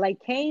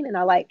Kane and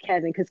I like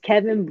Kevin because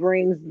Kevin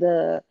brings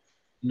the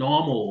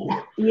normal.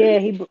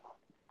 Yeah,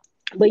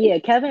 but yeah,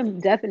 Kevin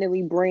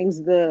definitely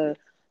brings the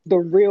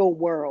real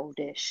world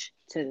ish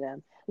to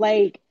them.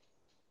 Like,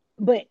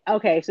 but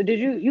okay, so did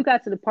you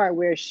got to the part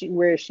where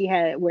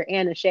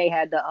Anna Shay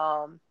had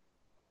the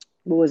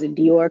what was it,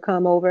 Dior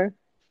come over?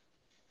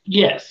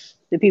 Yes.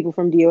 The people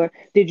from Dior.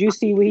 Did you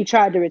see where he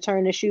tried to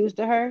return the shoes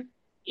to her?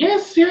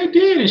 Yes, yeah, I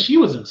did, and she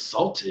was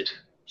insulted.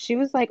 She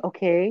was like,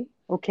 okay,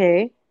 but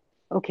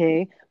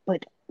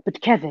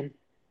Kevin,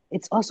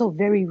 it's also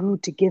very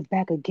rude to give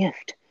back a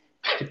gift.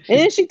 And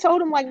then she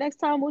told him, like, next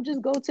time we'll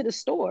just go to the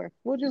store.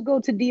 We'll just go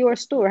to Dior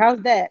store.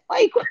 How's that?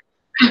 Like,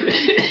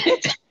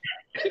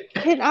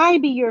 can I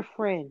be your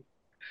friend?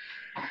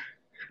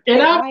 And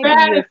I'm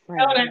mad at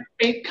that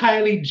fake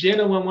Kylie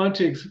Jenner one wanted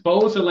to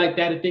expose her like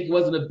that and think it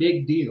wasn't a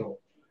big deal.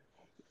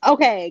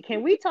 Okay,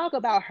 can we talk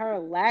about her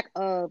lack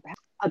of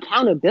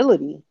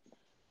accountability?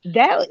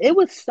 I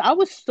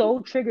was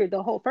so triggered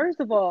the whole first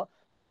of all,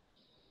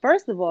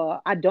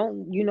 I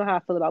don't, you know how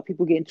I feel about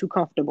people getting too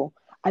comfortable.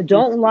 I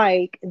don't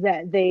like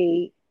that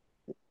they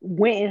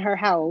went in her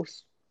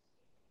house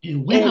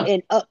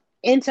and up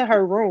into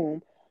her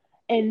room.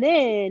 And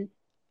then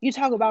you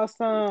talk about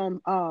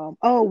some,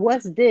 oh,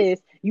 what's this?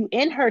 You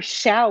in her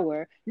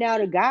shower. Now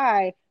the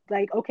guy,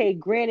 like, okay,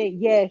 granted,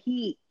 yeah,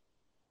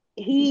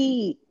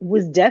 he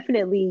was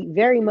definitely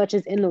very much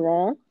is in the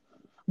wrong,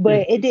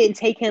 but it didn't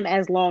take him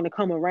as long to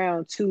come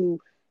around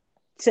to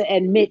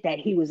admit that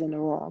he was in the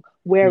wrong.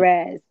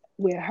 Whereas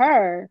with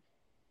her,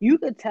 you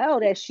could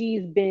tell that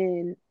she's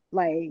been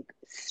like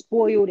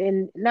spoiled,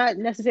 and not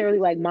necessarily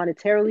like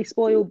monetarily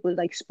spoiled, but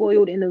like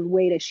spoiled in a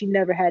way that she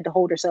never had to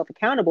hold herself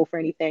accountable for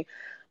anything.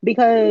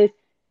 Because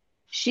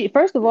she,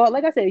 first of all,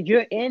 like I said,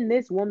 you're in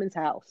this woman's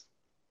house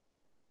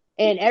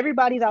and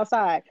everybody's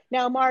outside.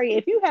 Now, Mari,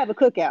 if you have a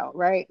cookout,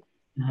 right?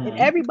 And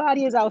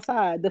everybody is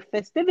outside, the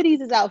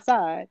festivities is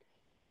outside.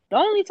 The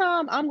only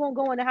time I'm gonna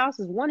go in the house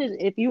is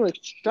if you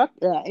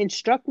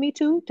instruct me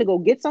to go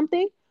get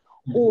something,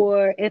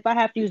 or if I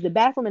have to use the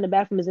bathroom and the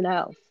bathroom is in the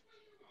house.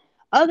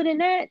 Other than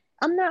that,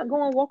 I'm not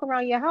going to walk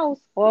around your house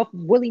off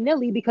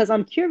willy-nilly because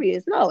I'm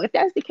curious. No, if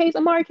that's the case,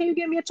 Amari, can you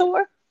give me a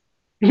tour?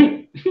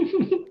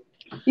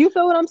 You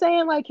feel what I'm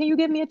saying? Like, can you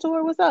give me a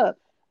tour? What's up?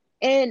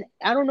 And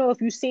I don't know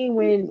if you've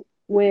seen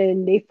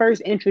when they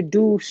first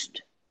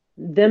introduced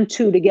them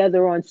two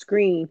together on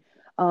screen,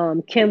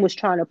 Kim was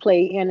trying to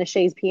play Anna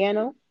Shay's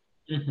piano.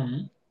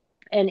 And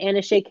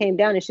Anna Shay came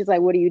down and she's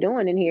like, "What are you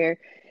doing in here?"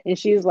 And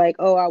she was like,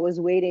 "Oh, I was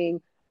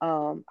waiting.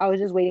 I was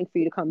just waiting for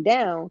you to come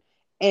down."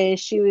 And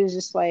she was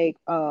just like,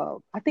 I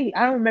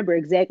don't remember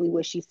exactly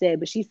what she said,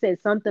 but she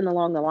said something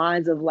along the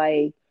lines of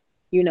like,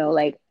 you know,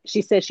 like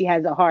she said she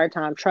has a hard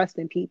time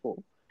trusting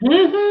people.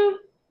 And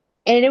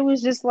it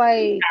was just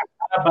like,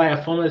 by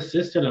a phone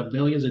assistant of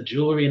millions of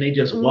jewelry, and they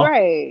just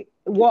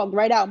walk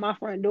right out my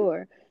front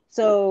door.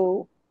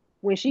 So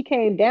when she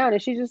came down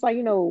and she's just like,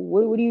 you know,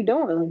 what are you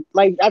doing?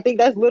 Like, I think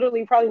that's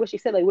literally probably what she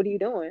said. Like, what are you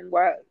doing?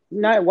 Why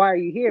are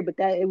you here? But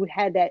that it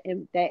had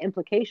that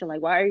implication.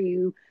 Like, why are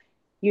you,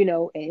 you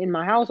know, in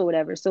my house or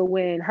whatever? So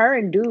when her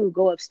and Dude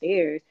go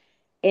upstairs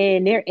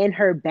and they're in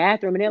her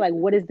bathroom and they're like,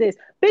 what is this?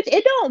 Bitch,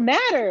 it don't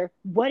matter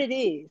what it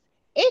is.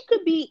 It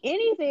could be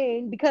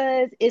anything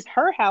because it's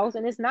her house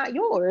and it's not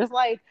yours.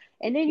 Like,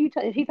 and then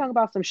if he talking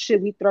about some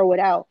shit, we throw it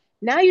out.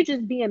 Now you're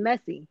just being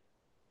messy.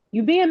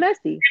 You being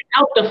messy.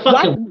 Out the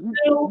fucking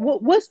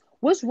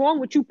what's wrong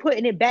with you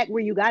putting it back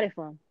where you got it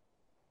from?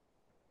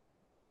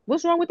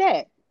 What's wrong with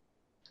that?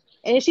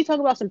 And then she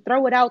talking about some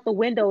throw it out the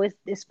window.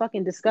 It's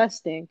fucking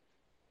disgusting.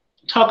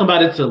 Talking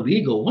about it's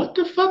illegal. What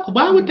the fuck?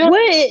 Why would that?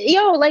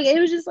 Like it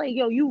was just like,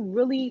 yo, you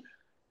really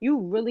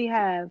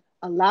have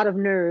a lot of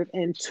nerve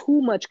and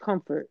too much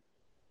comfort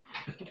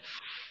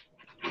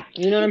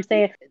You know what I'm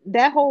saying?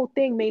 That whole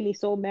thing made me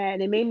so mad.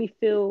 And it made me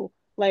feel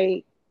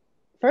like,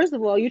 first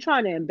of all, you're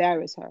trying to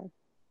embarrass her.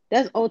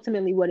 That's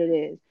ultimately what it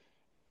is.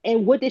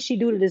 And what did she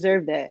do to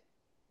deserve that?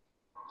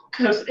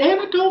 Because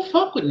Anna don't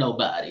fuck with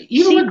nobody.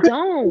 Even She with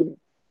don't.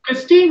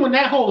 Christine, when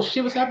that whole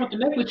shit was happening with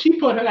the necklace, she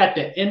put her at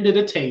the end of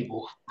the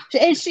table.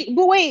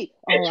 But wait,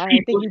 And oh, I she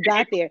don't think was you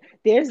got there.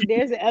 There's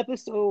an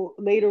episode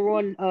later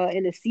on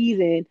in the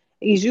season.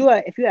 If you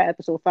at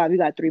episode 5, you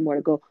got 3 more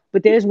to go.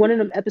 But there's one of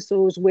them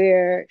episodes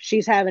where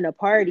she's having a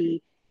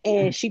party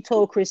and she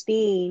told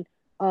Christine,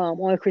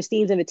 on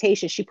Christine's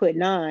invitation, she put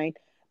 9,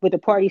 but the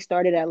party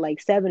started at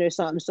like 7 or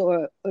something.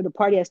 So or the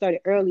party had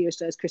started earlier.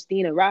 So as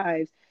Christine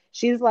arrives,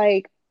 she's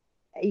like,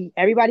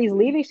 everybody's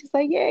leaving. She's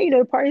like, yeah,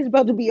 the party's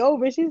about to be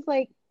over. She's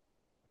like,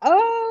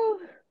 oh.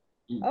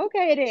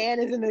 Okay, then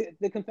Anna's in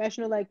the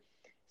confessional, like,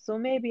 so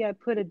maybe I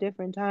put a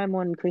different time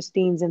on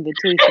Christine's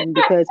invitation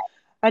because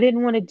I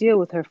didn't want to deal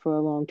with her for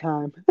a long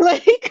time.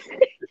 Like,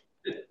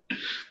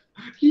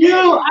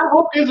 Yo, I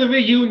hope there's a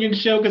reunion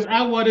show because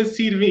I want to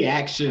see the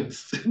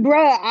reactions.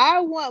 bruh,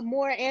 I want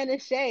more Anna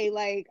Shay.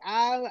 Like,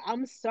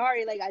 I'm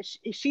sorry, like,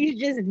 she's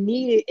just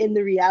needed in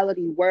the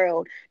reality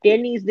world. There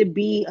needs to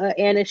be a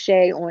Anna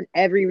Shay on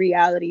every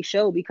reality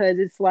show because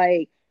it's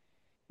like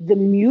the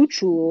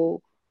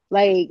mutual.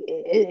 Like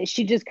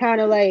she just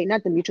kind of like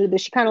not the mutual, but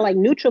she kind of like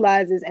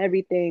neutralizes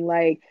everything.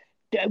 Like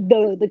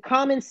the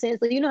common sense.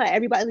 Like, you know how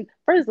everybody. Like,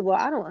 first of all,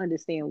 I don't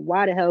understand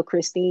why the hell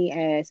Christine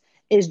ass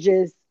is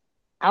just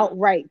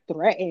outright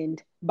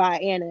threatened by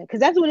Anna, because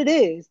that's what it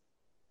is.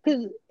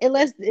 Because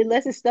unless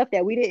it's stuff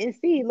that we didn't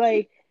see,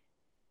 like,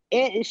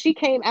 and she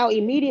came out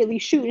immediately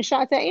shooting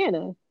shots at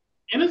Anna.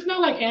 And it's not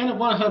like Anna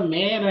want her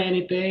man or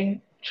anything.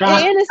 And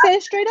Try. Anna said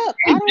straight up,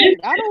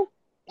 I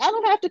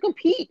don't have to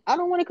compete. I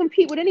don't want to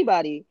compete with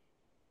anybody.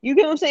 You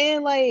get what I'm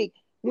saying? Like,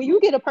 when you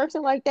get a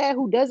person like that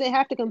who doesn't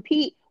have to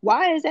compete,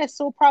 why is that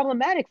so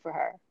problematic for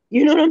her?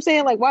 You know what I'm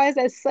saying? Like, why is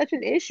that such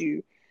an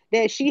issue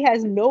that she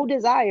has no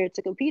desire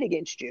to compete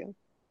against you?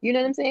 You know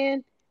what I'm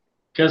saying?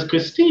 Because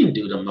Christine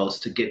do the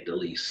most to get the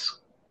lease.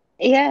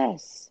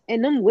 Yes.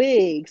 And them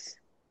wigs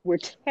were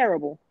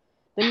terrible.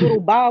 Them little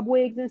bob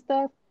wigs and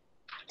stuff,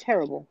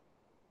 terrible.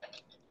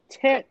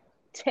 Ter-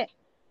 ter-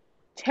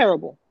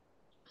 terrible.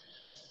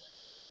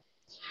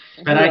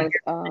 But Who I else?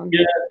 guess if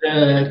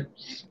you're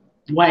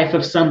the wife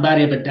of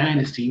somebody of a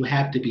dynasty, you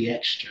have to be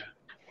extra.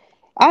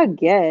 I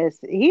guess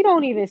he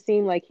don't even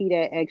seem like he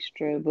that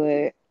extra,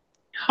 but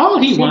All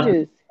he she wants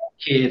is just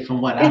a kid,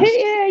 from what I'm saying.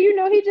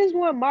 yeah, he just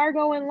want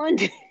Margot in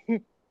London,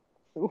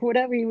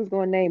 whatever he was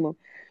gonna name him.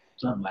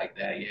 Something like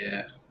that,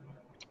 yeah.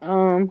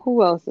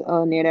 Who else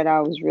on there that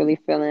I was really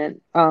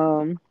feeling?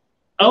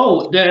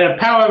 Oh, the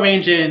Power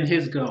Ranger and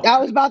his I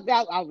girlfriend. was about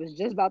that. I was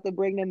just about to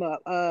bring them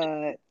up.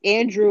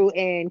 Andrew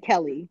and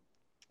Kelly.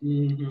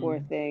 Poor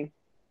Hmm. thing.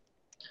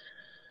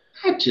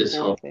 I just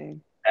Poor hope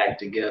thing. they're back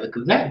together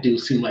because that dude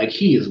seemed like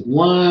he is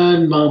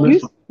one moment You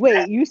from.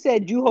 wait. You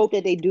said you hope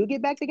that they do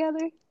get back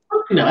together.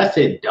 No, I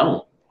said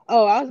don't.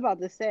 Oh, I was about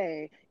to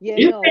say, yeah,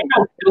 It ain't no,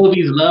 no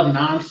Sylvie's love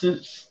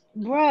nonsense.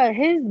 bruh,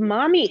 his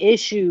mommy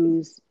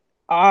issues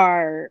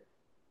are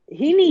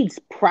he needs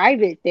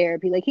private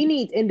therapy. Like, he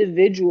needs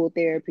individual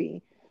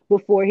therapy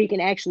before he can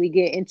actually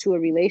get into a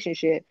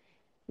relationship.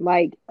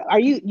 Like,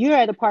 you're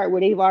at the part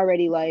where they've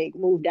already like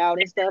moved out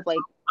and stuff. Like,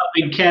 I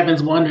think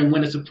Kevin's wondering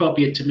when it's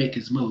appropriate to make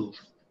his move.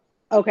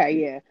 okay,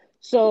 yeah.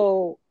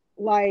 So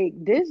like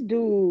this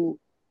dude,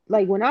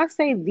 like when I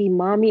say the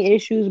mommy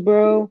issues,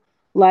 bro,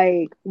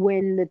 like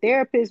when the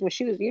therapist, when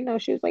she was,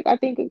 she was like, I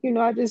think,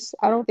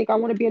 I don't think I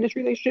want to be in this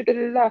relationship. Da,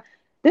 da, da.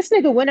 This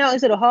nigga went out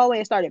into the hallway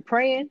and started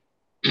praying.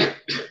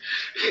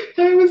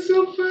 That was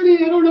so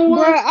funny. I don't know Bruh,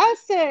 why. I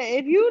said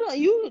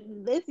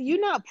if you're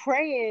not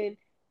praying,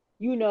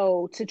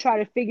 to try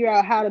to figure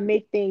out how to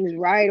make things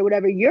right or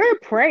whatever, you're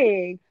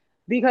praying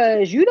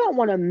because you don't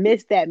want to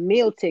miss that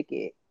meal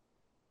ticket.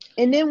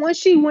 And then once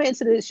she went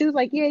into she was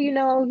like, yeah,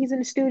 he's in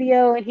the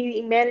studio and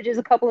he manages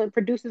a couple and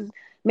produces,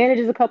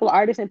 manages a couple of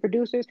artists and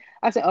producers.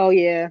 I said, oh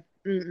yeah,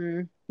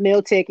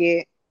 meal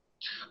ticket,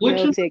 Which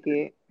meal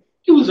ticket.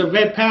 he was a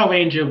Red Power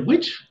Ranger.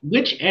 Which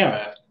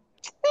era?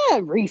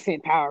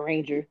 Recent Power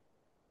Ranger.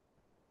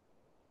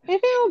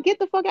 If they don't get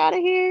the fuck out of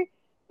here,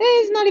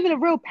 it's not even a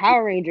real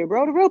Power Ranger,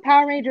 bro. The real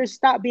Power Rangers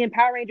stopped being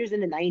Power Rangers in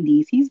the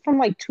 90s. He's from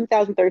like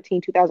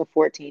 2013,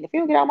 2014. If you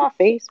don't get out of my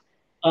face,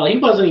 Oh, he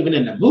wasn't even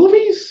in the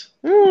movies.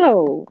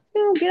 no,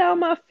 you don't get out of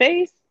my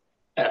face.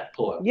 That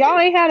poor Y'all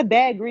ain't had a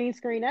bad green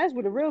screen. That's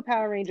what the real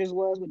Power Rangers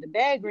was, with the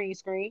bad green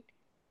screen.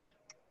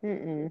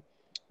 Mm-mm.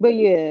 But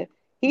yeah,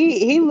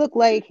 he looked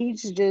like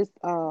he's just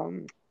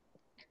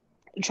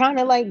trying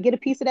to like get a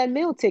piece of that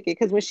meal ticket.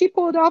 Because when she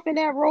pulled off in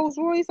that Rolls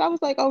Royce, I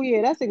was like, oh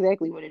yeah, that's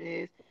exactly what it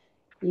is.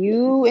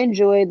 You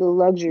enjoy the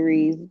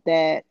luxuries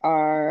that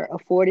are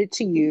afforded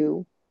to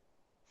you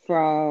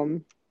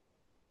from,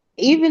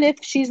 even if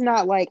she's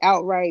not like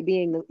outright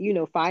being,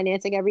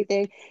 financing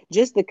everything,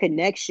 just the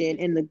connection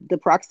and the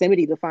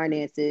proximity to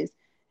finances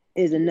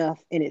is enough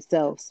in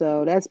itself.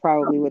 So that's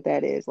probably what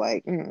that is.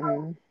 Like,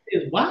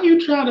 Why are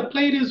you trying to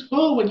play this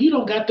role when you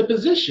don't got the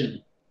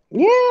position?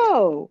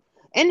 Yeah.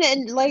 And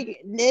then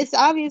like it's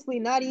obviously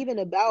not even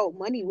about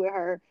money with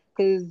her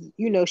because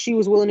she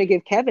was willing to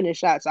give Kevin a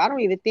shot. So I don't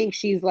even think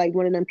she's like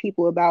one of them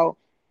people about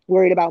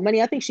worried about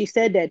money. I think she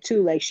said that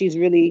too. Like she's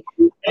really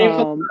Hey,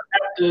 for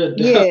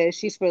yeah,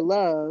 she's for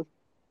love.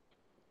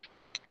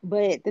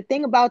 But the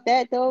thing about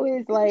that though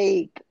is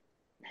like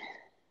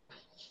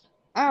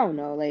I don't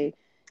know, like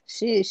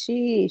she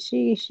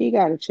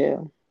gotta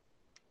chill.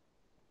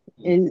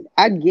 And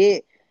I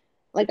get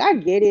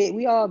it.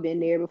 We all been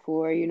there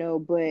before,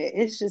 but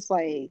it's just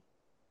like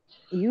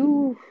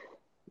you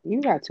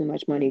you got too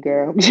much money,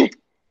 girl.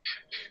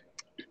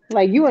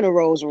 Like you in a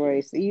Rolls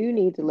Royce. You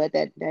need to let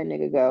that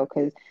nigga go.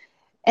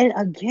 And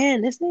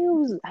again, this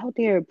nigga was out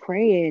there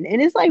praying. And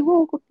it's like,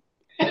 well,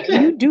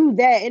 you do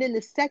that, and then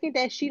the second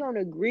that she don't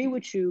agree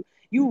with you,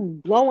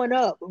 you blowing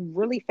up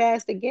really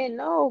fast again.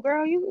 No,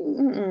 girl,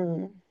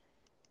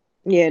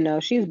 yeah, no,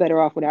 she's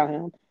better off without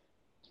him.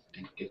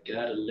 you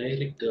gotta let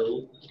it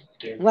go.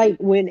 Like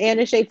when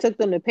Anna Shay took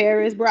them to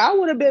Paris, bro, I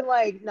would have been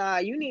like, nah,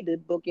 you need to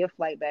book your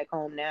flight back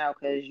home now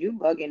because you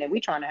bugging and we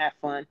trying to have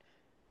fun.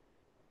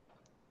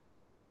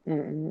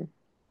 Mm-mm.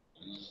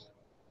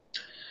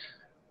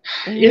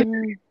 If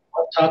we're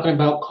talking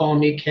about Call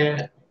Me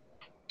Cat,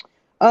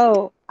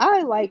 Oh,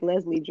 I like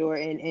Leslie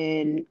Jordan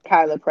and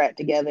Kyla Pratt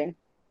together.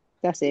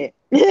 That's it.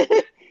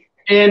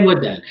 and we're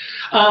done.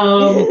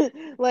 Um,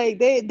 Like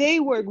they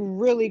work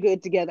really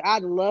good together.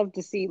 I'd love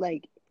to see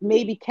like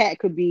maybe Kat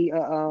could be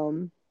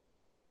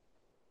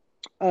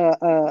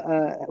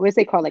what's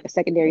they call like a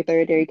secondary,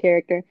 thirdary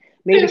character.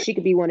 Maybe she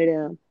could be one of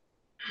them.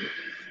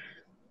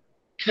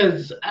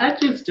 because I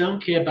just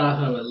don't care about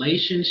her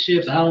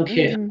relationships. I don't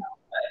care Mm-mm.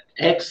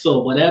 ex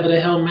or whatever the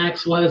hell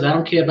Max was. I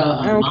don't care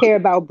about I her don't mom. care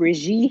about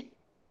Brigitte.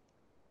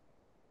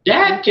 I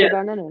That don't care just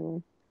about none of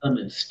them.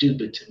 something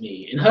stupid to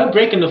me. And her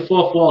breaking the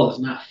fourth wall is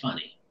not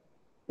funny.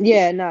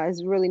 Yeah, no,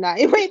 it's really not.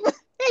 Wait, AJ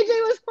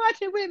was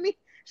watching with me.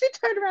 She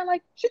turned around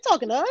like she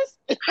talking to us.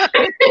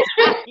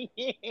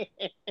 Yeah.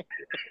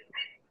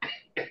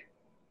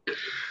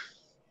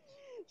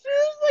 She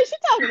was like, she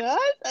talking to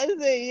us? I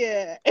said,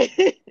 yeah.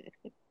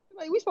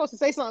 Like, we supposed to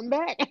say something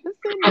back? I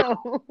said,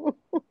 no.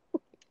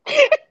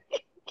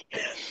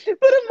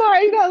 But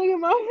Amari, you gotta look at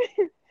my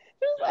face.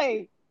 She was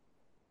like,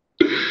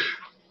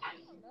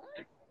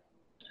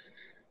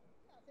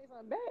 say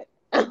something back.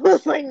 I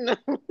was like, no.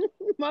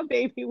 My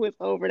baby was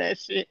over that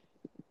shit.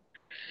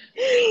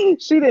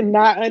 She did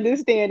not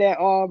understand at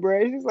all,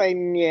 bro. She's like,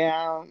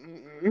 yeah.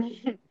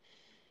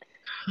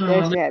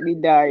 That Um, shit had me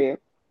dying.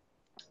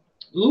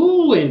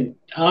 ooh, and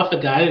I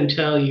forgot, I didn't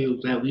tell you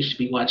that we should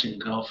be watching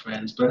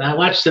Girlfriends, but I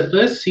watched the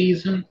first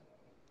season.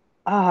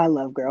 Oh, I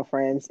love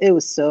Girlfriends. It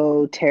was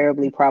so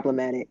terribly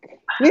problematic.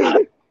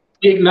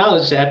 We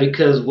acknowledge that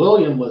because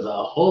William was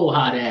a whole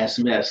hot ass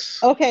mess.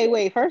 Okay,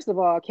 wait. First of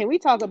all, can we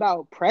talk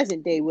about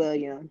present day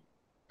William?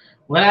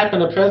 What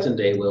happened to present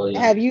day William?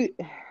 Have you?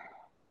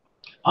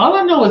 All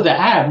I know is that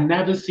I have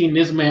never seen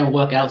this man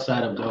work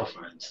outside of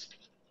Girlfriends.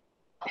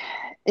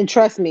 And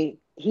trust me,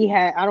 he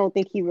had. I don't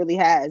think he really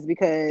has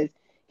because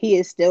he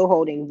is still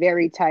holding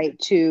very tight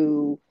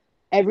to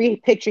every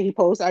picture he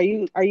posts. Are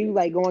you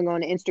like going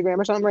on Instagram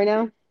or something right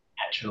now?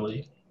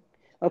 Naturally.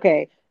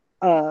 Okay.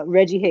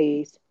 Reggie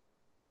Hayes.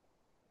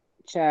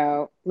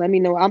 Child, let me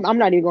know. I'm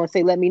not even gonna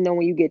say let me know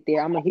when you get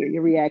there. I'm gonna hear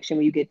your reaction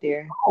when you get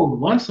there. Oh,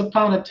 once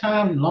upon a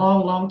time,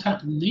 long, long time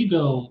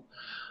ago.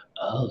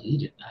 Oh, he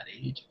did not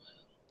age.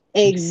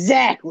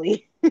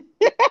 Exactly.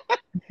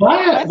 Why?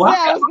 I said Why?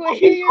 I was gonna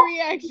hear your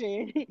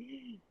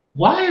reaction.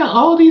 Why are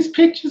all these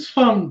pictures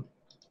from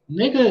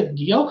nigga?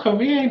 Your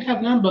career ain't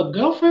have nothing but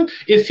girlfriend.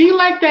 Is he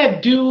like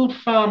that dude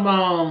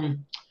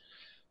from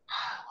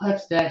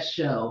what's that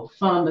show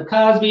from the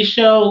Cosby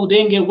Show who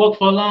didn't get work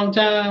for a long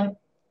time?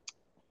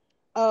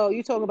 Oh,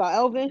 you talking about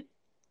Elvin?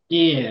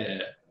 Yeah,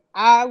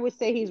 I would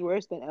say he's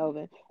worse than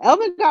Elvin.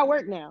 Elvin got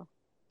work now.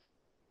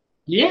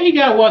 yeah, he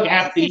got work Since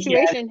that after he got.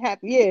 situation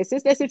happened, yeah,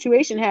 since that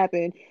situation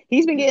happened,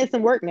 he's been getting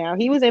some work now.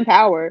 He was in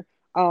Power,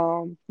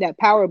 that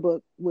Power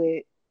book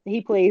with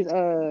he plays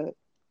the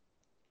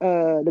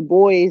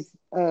boy's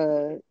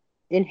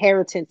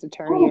inheritance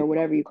attorney or Oh,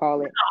 whatever you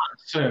call it.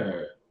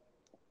 sir,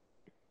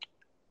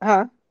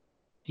 Huh?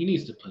 he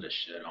needs to put a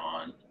shit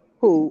on.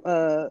 Who?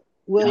 No,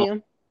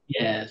 William.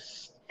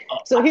 yes.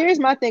 So here's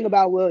my thing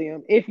about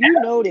William. If you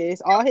notice,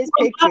 all his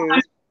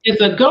pictures,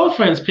 It's a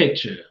girlfriend's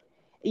picture.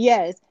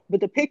 yes, but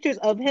the pictures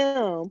of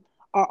him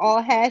are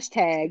all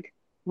hashtagged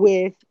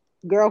with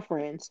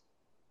girlfriends.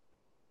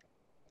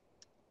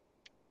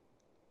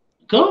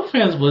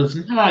 Girlfriends was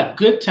not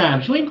good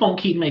times. You ain't gonna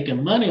keep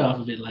making money off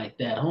of it like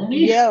that,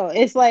 homie. Yo,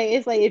 it's like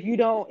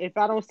if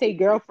I don't say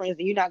girlfriends,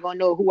 then you're not gonna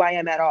know who I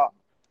am at all.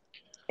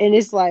 And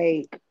it's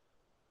like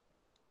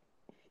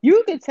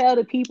you could tell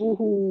the people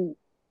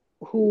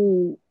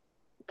who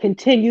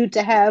continued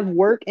to have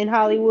work in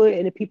Hollywood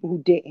and the people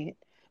who didn't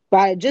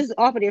by just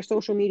off of their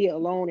social media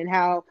alone and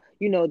how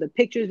the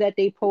pictures that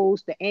they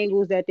post, the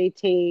angles that they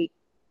take,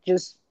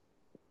 just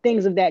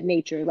things of that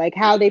nature, like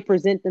how they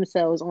present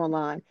themselves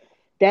online.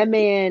 That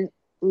man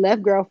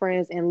left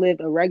girlfriends and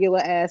lived a regular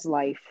ass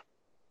life.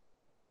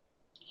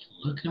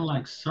 Looking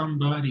like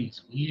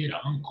somebody's weird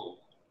uncle.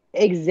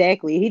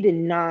 Exactly. He did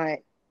not.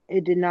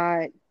 It did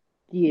not.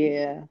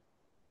 Yeah.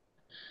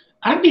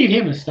 I need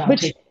him to stop But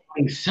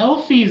taking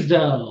selfies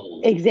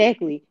though.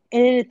 exactly.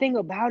 And then the thing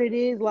about it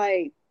is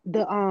like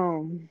the.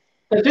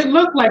 Does it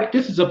look like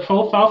this is a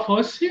profile for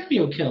a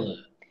serial killer?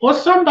 Or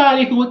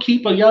somebody who would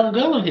keep a young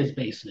girl in his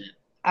basement?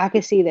 I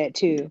could see that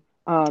too.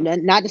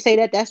 Not to say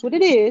that that's what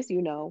it is,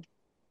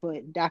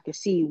 but I can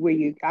see where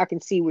you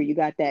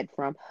got that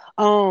from.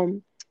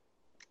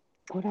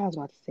 What I was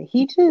about to say,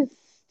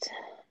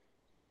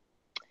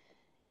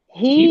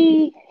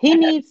 He, he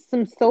needs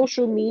some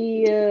social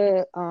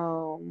media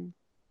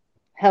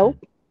help.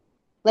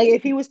 Like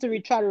if he was to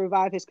try to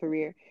revive his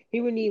career,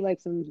 he would need like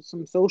some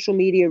social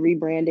media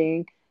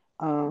rebranding.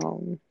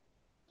 Um,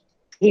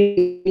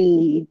 he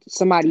need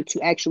somebody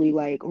to actually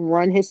like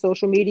run his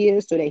social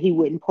media so that he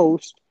wouldn't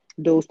post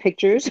those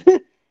pictures.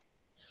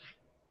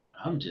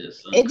 I'm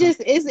just It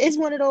uncomfortable. just it's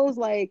one of those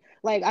like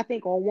I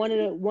think on one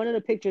of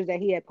the pictures that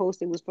he had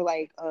posted was for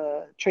like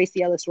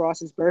Tracy Ellis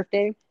Ross's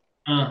birthday.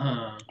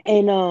 Uh-huh.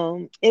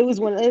 And it was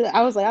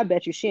I was like, I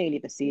bet you she ain't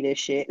even see this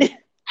shit.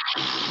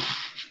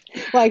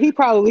 Like he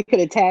probably could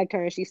have tagged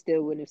her and she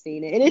still wouldn't have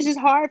seen it. And it's just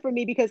hard for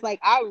me because like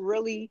I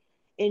really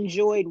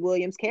enjoyed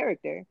William's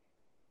character.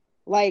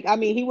 Like, I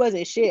mean, he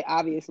wasn't shit,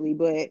 obviously,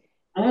 but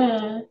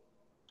Uh,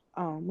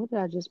 what did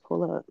I just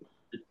pull up?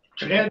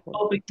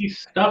 Transphobic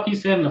stuff he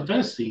said in the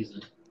first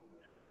season.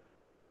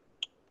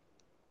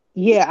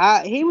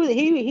 Yeah,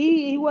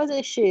 he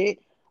wasn't shit.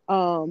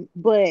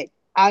 But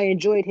I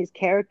enjoyed his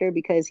character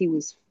because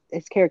his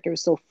character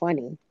was so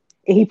funny.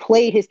 And he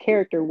played his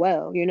character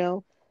well.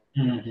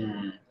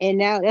 Mm-hmm. And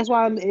now that's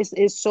why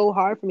it's so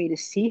hard for me to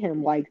see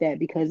him like that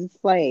because it's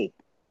like,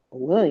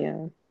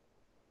 William,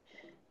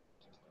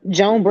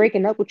 Joan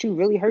breaking up with you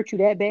really hurt you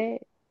that bad?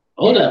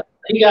 Hold up.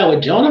 He got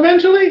with Joan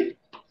eventually?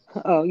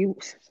 Oh,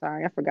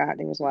 sorry, I forgot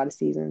there was a lot of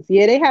seasons.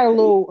 Yeah, they had a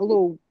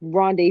little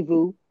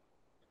rendezvous,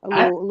 a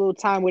I, little a little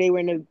time where they were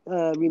in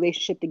a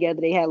relationship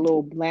together. They had a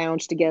little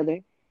lounge together.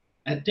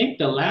 I think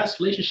the last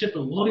relationship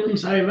of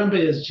Williams I remember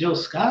is Jill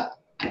Scott.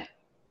 I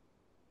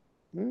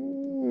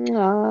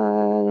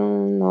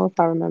don't know if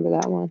I remember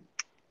that one.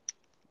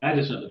 I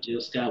just remember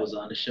Jill Scott was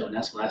on the show, and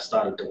that's when I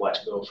started to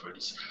watch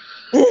Girlfriends.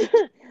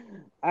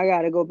 I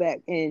gotta go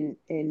back and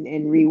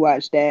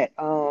rewatch that.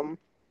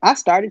 I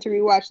started to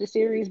rewatch the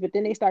series, but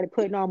then they started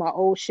putting all my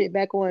old shit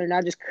back on, and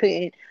I just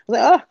couldn't.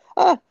 I was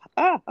like,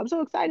 I'm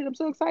so excited, I'm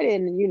so excited,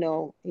 and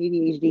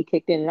ADHD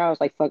kicked in, and I was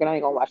like, fuck it, I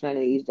ain't gonna watch none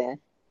of these then.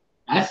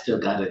 I still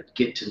gotta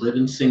get to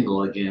living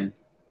single again.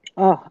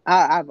 Oh,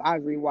 I've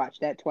rewatched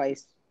that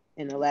twice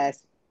in the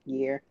last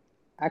year.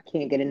 I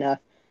can't get enough.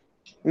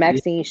 Yeah.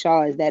 Maxine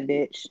Shaw is that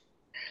bitch.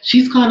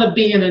 She's gonna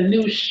be in a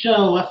new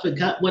show. I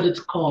forgot what it's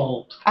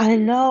called. I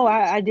know,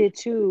 I did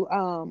too.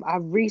 I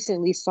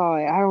recently saw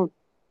it. I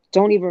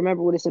don't even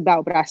remember what it's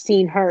about, but I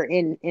seen her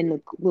in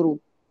the little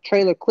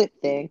trailer clip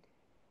thing,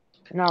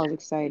 and I was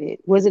excited.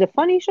 Was it a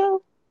funny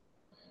show?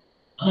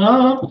 We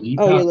Oh,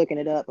 you're talk. looking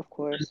it up, of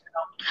course.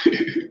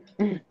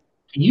 Can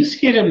you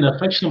see it in the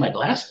reflection of my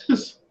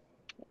glasses?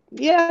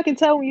 Yeah, I can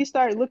tell when you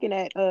start looking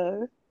at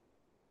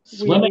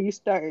Swimming. when you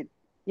start,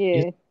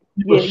 yeah,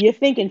 your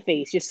thinking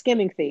face, your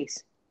skimming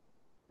face.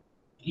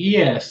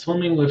 Yeah,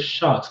 swimming with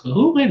sharks. But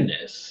who in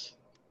this?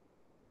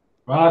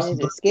 Ross. Is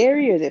it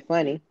scary or is it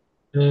funny?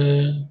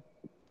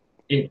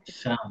 It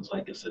sounds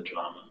like it's a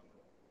drama.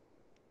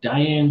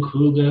 Diane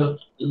Kruger.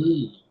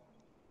 Ooh.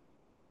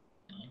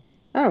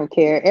 I don't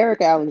care.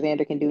 Erica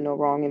Alexander can do no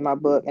wrong in my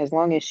book as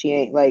long as she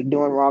ain't like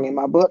doing wrong in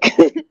my book.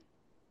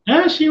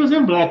 Yeah, she was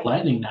in Black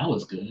Lightning. That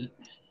was good.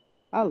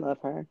 I love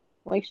her.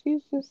 Like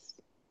she's just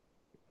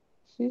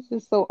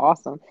so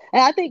awesome.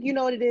 And I think you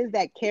know what it is,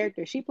 that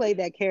character. She played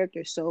that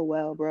character so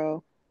well,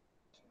 bro.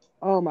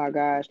 Oh my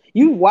gosh.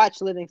 You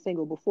watched Living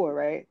Single before,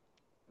 right?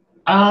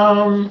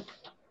 Um,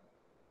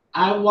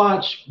 I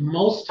watched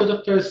most of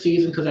the first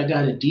season because I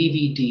got a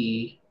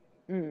DVD.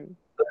 Mm.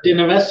 But then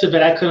the rest of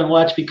it I couldn't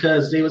watch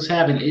because they was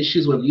having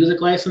issues with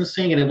music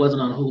licensing and it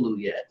wasn't on Hulu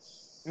yet.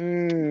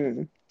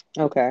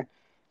 Okay.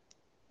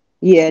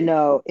 Yeah,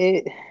 no.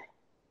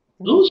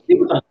 Ooh, she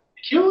was on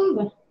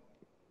Insecure.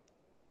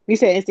 You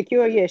said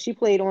Insecure? Yeah, she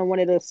played on one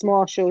of the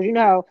small shows. You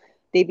know how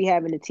they be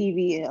having the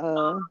TV,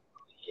 Yeah.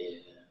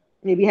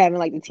 they be having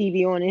like the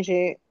TV on and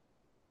shit.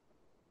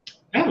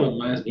 That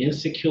reminds me,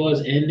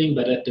 Insecure's ending,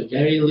 but at the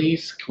very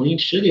least, Queen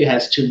Sugar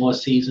has 2 more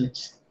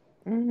seasons.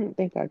 I don't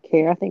think I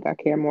care. I think I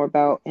care more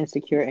about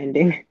Insecure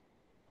ending.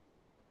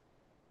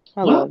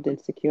 I Well, loved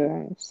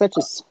Insecure. Such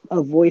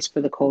a voice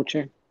for the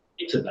culture.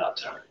 it's about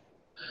time.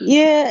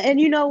 Yeah,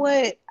 and you know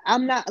what?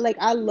 I'm not like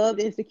I love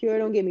Insecure,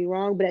 don't get me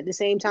wrong, but at the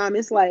same time,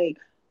 it's like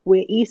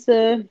with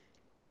Issa,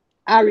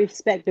 I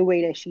respect the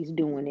way that she's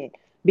doing it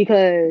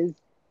because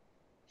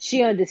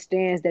she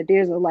understands that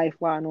there's a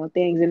lifeline on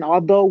things. And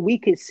although we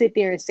could sit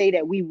there and say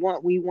that we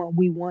want,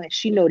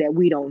 she know that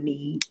we don't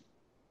need.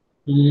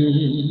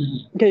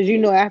 Mm, Because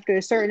after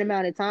a certain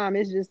amount of time,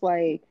 it's just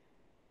like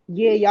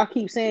yeah, y'all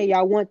keep saying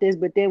y'all want this,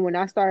 but then when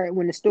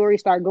the story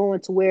start going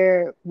to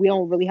where we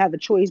don't really have a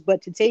choice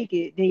but to take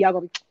it, then y'all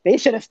go, they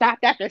should have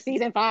stopped after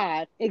season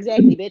 5.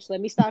 Exactly, bitch.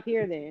 Let me stop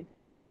here then.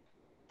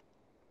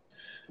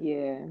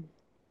 Yeah.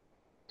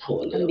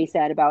 Poor I'm gonna little. be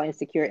sad about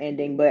Insecure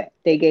ending, but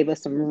they gave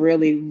us some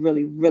really,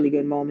 really, really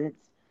good moments.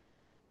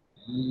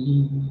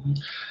 Mm.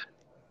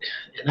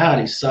 And I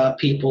already saw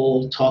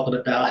people talking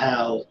about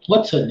how,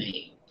 what's her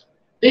name?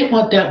 They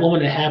want that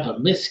woman to have a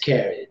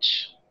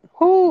miscarriage.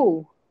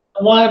 Who?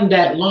 The one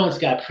that Lawrence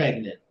got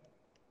pregnant.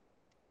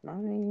 I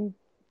mean,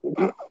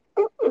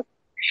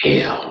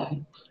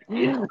 Damn.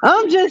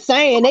 I'm just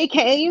saying they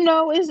can't.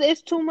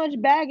 It's too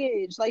much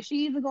baggage. Like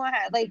she either gonna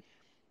have like,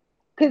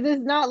 because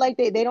it's not like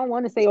they don't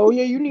want to say, oh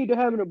yeah, you need to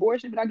have an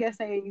abortion, but I guess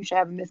saying you should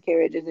have a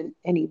miscarriage isn't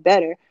any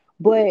better.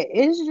 But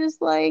it's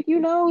just like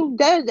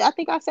that. I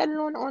think I said it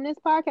on this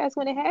podcast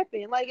when it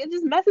happened. Like it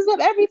just messes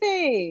up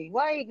everything.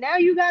 Like now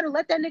you gotta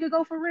let that nigga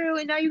go for real,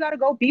 and now you gotta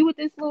go be with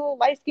this little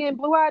light skinned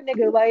blue eyed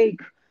nigga.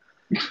 Like,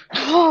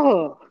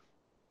 oh.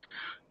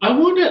 I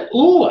wonder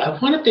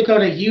if they're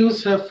gonna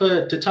use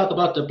her to talk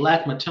about the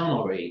black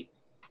maternal rate.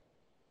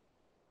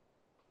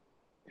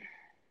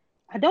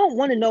 I don't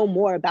want to know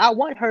more, but I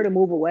want her to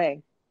move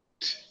away.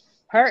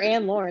 Her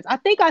and Lawrence. I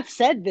think I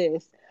said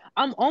this.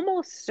 I'm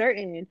almost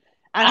certain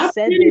I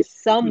said this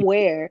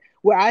somewhere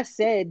where I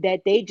said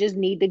that they just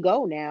need to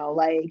go now.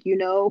 Like,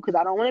 because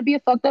I don't want to be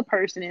a fucked up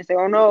person and say,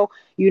 oh no,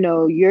 you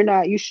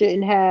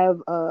shouldn't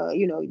have,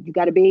 you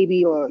got a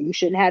baby or you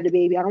shouldn't have the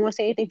baby. I don't want to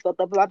say anything fucked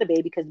up about the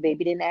baby because the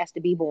baby didn't ask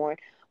to be born.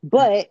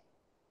 But,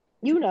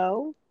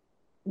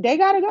 they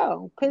gotta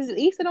go because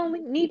Issa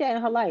don't need that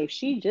in her life.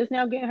 She just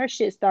now getting her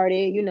shit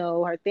started.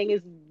 Her thing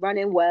is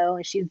running well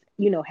and she's,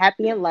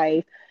 happy in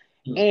life.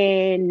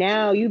 And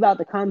now you about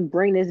to come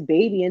bring this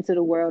baby into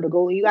the world to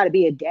go. You got to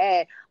be a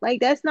dad. Like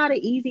that's not an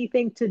easy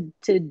thing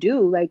to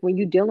do. Like when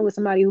you're dealing with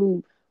somebody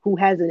who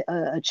has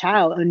a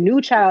child, a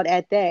new child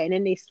at that, and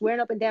then they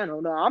swearing up and down, oh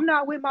no, I'm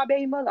not with my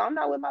baby mother. I'm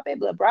not with my baby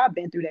mother. Bro, I've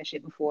been through that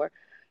shit before.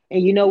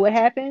 And you know what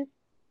happened?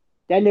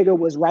 That nigga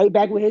was right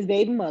back with his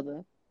baby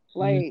mother.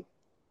 Like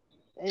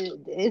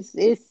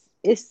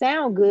it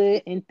sound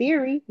good in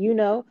theory,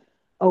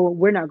 Oh,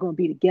 we're not gonna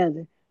be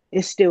together.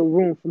 It's still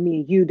room for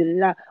me and you. Da, da,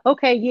 da.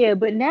 Okay, yeah,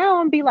 but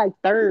now I'm be like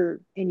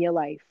third in your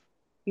life.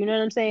 You know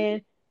what I'm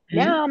saying?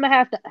 Now I'm gonna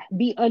have to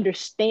be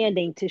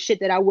understanding to shit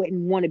that I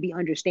wouldn't want to be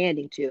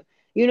understanding to.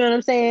 You know what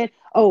I'm saying?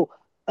 Oh,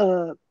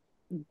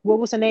 what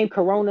was her name?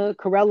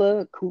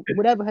 Corella,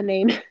 whatever her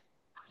name.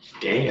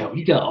 Damn,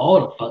 you got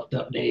all the fucked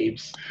up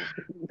names.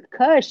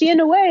 Cause she in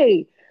the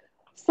way.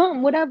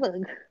 Something, whatever.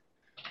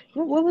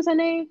 What was her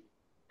name?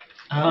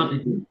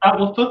 Start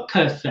with a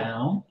cuss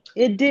sound.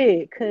 It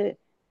did.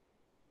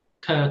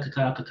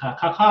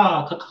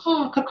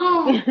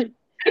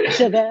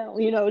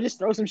 Chevelle, just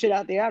throw some shit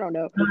out there. I don't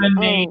know. Her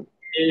name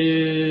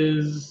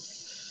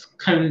is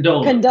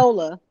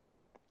Condola.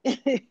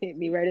 Hit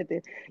me right at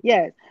there.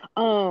 Yes.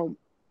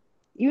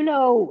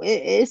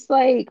 It's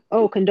like,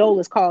 oh,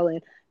 Condola's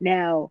calling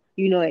now,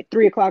 at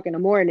 3:00 in the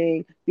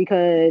morning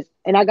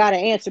and I got to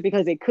answer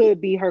because it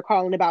could be her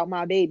calling about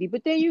my baby.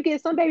 But then you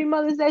get some baby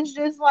mothers that's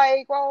just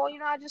like, well,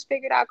 I just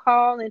figured I'd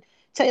call and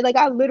tell you, like,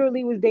 I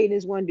literally was dating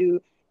this one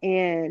dude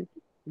and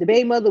the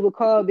baby mother would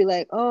call and be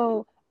like,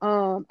 oh,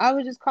 I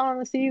was just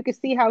calling so you could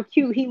see how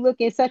cute he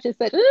looking, such and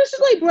such. And it's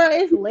just like, bro,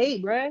 it's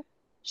late, bro.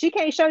 She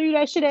can't show you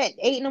that shit at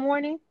 8 in the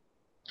morning.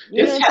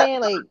 You know what I'm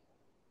saying? Like,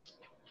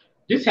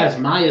 this has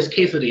Maya's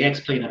Case of the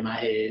X-Plane in my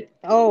head.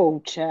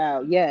 Oh,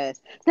 child,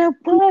 yes. Now,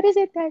 what is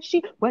it that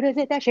she wants? What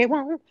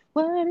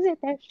is it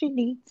that she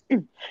needs?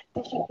 Does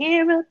she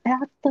hear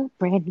about the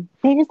brand new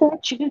things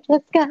that you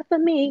just got for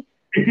me?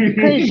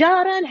 Because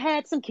y'all done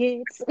had some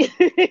kids.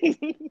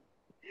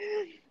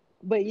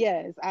 But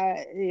yes,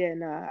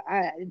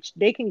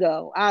 they can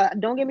go.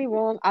 Don't get me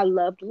wrong, I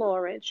loved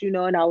Lawrence,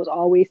 and I was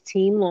always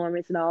team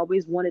Lawrence, and I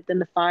always wanted them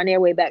to find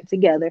their way back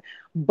together.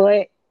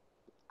 But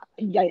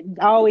I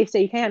always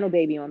say you can't have no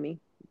baby on me.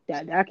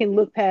 I can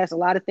look past a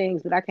lot of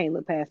things, but I can't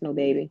look past no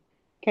baby.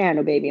 Can't have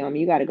no baby on me.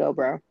 You gotta go,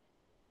 bro.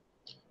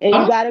 And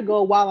you gotta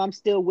go while I'm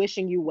still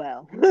wishing you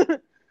well.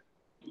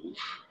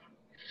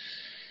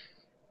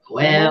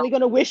 Well, I'm only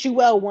gonna wish you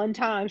well one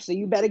time, so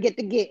you better get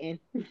to getting.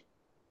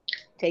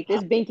 Take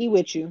this binky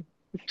with you.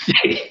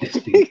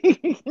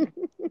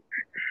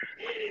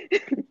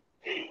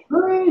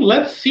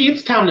 Let's see.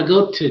 It's time to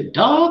go to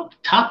dog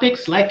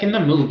topics like in the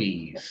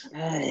movies.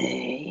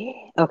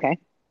 Okay.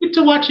 Get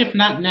to watch If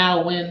Not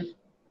Now, When?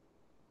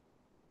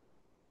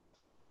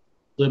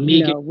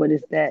 No, what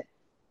is that?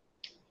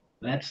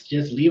 Let's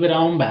just leave it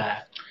on by.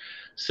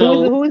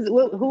 So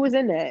who is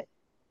in that?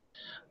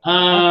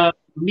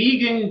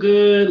 Megan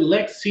Good,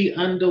 Lexi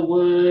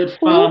Underwood.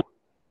 Who?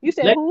 You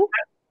said who?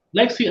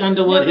 Lexi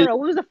Underwood. No.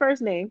 What was the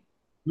first name?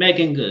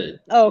 Megan Good.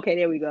 Oh, okay,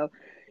 there we go.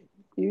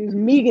 You was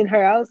Megan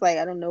her. I was like,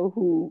 I don't know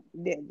who.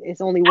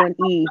 It's only one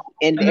E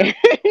in there.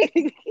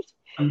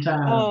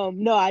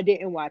 No, I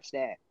didn't watch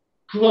that.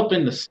 Grew up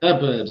in the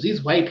suburbs.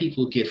 These white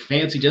people get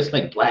fancy just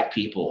like black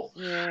people.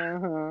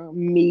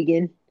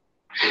 Megan.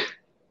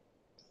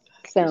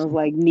 Sounds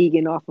like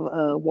Negan off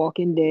of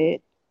Walking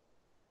Dead.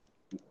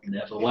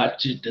 Never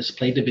watched it. Just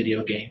played the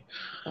video game.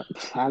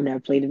 I've never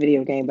played the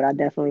video game, but I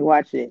definitely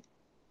watched it.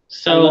 I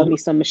So, love me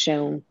some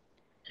Michonne.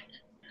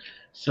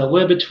 so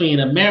we're between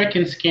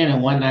American Skin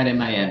and One Night in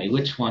Miami.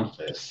 Which one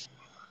first?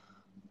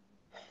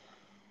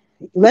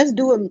 Let's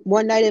do it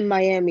One Night in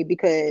Miami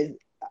because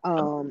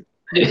the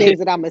things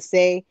that I'm gonna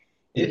say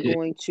is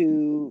going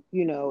to,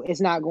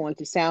 it's not going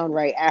to sound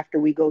right after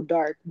we go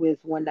dark with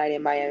One Night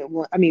in Miami.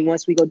 I mean,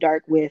 once we go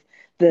dark with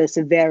the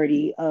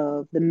severity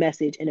of the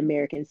message in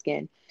American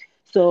Skin.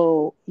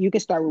 So you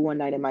can start with One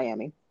Night in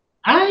Miami.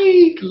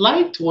 I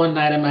liked One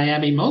Night in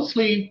Miami.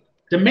 Mostly,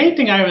 the main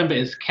thing I remember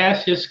is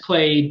Cassius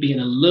Clay being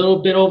a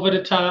little bit over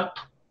the top,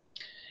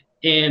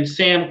 and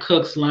Sam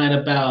Cooke's line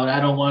about "I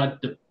don't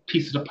want the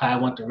piece of the pie, I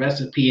want the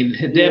recipe."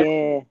 And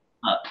then,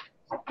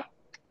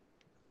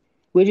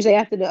 What did you say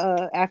after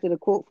the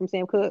quote from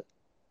Sam Cooke?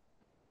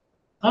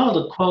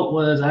 the quote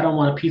was, "I don't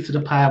want a piece of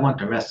the pie, I want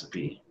the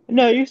recipe."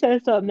 No, you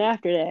said something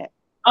after that.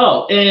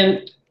 Oh,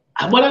 and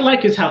what I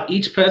like is how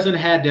each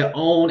president had their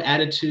own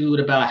attitude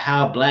about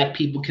how Black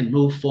people can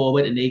move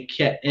forward,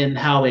 and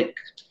how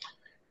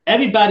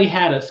everybody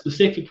had a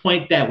specific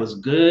point that was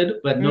good,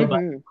 but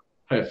nobody was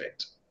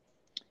perfect.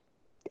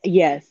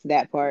 Yes,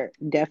 that part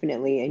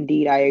definitely,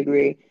 indeed, I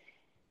agree.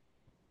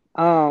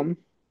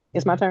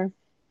 It's my turn.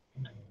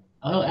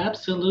 Oh,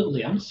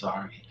 absolutely. I'm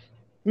sorry.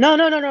 No,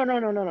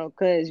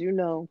 because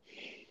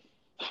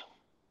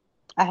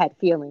I had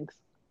feelings.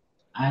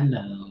 I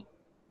know.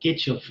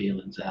 Get your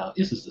feelings out.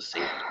 This is the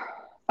same.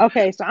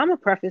 Okay, so I'm gonna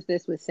preface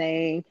this with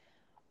saying,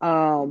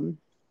 I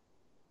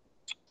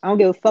don't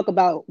give a fuck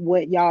about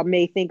what y'all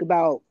may think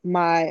about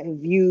my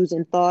views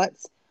and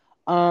thoughts.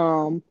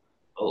 I'm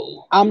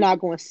not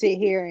gonna sit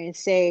here and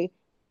say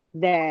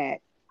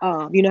that,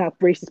 you know how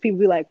racist people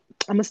be like,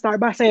 I'm gonna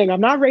start by saying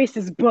I'm not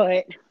racist,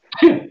 but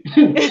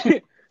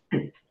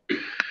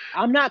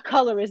I'm not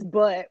colorist,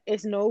 but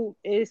it's no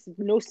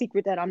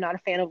secret that I'm not a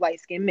fan of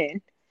light-skinned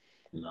men.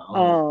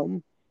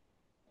 No.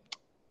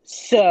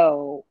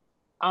 So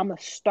I'm gonna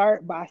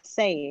start by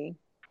saying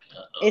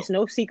it's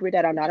no secret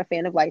that I'm not a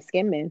fan of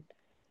light-skinned men,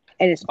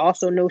 and it's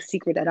also no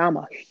secret that I'm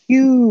a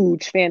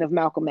huge fan of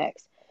Malcolm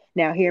X.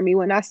 Now, hear me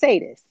when I say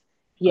this.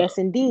 Yes,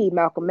 indeed,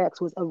 Malcolm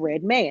X was a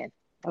red man.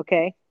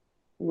 Okay,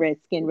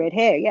 red skin, red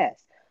hair.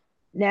 Yes.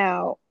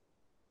 Now,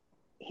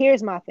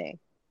 here's my thing.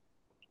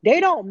 They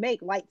don't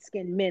make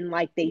light-skinned men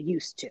like they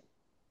used to.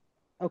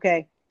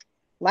 Okay?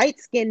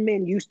 Light-skinned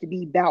men used to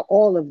be about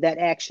all of that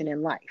action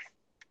in life.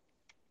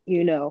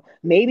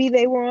 Maybe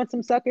they were on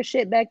some sucker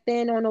shit back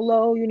then on the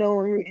low,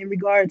 in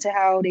regard to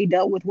how they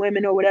dealt with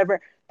women or whatever.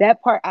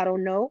 That part, I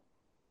don't know,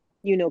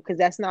 because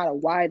that's not a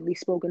widely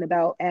spoken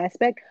about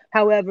aspect.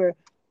 However,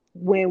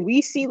 when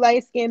we see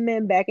light-skinned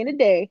men back in the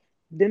day,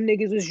 them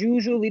niggas was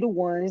usually the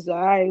ones, all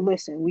right,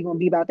 listen, we gonna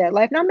be about that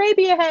life. Now,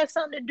 maybe it has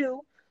something to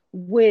do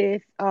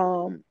with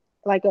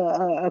like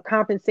a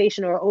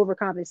compensation or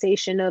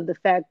overcompensation of the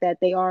fact that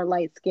they are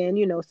light-skinned.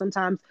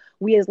 Sometimes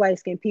we as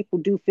light-skinned people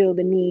do feel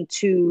the need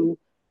to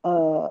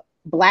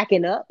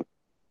blacken up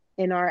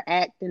in our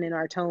act and in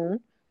our tone.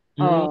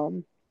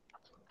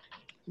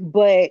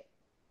 But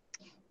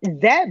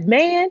that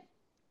man,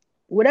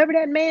 whatever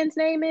that man's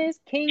name is,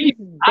 King's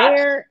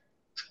Bear,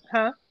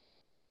 huh?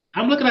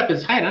 I'm looking up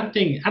his height.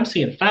 I'm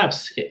seeing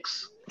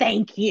 5'6".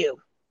 Thank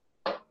you.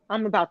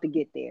 I'm about to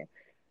get there.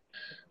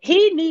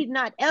 He need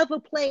not ever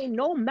play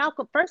no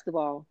Malcolm. First of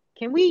all,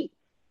 can we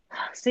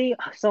see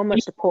so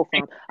much to pull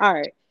from? All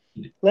right,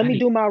 let me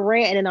do my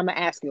rant and then I'm gonna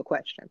ask you a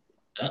question.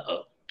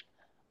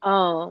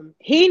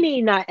 He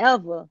need not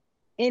ever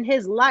in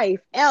his life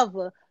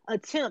ever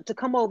attempt to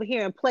come over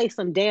here and play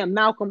some damn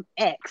Malcolm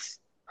X,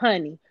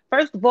 honey.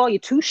 First of all, you're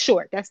too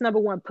short. That's number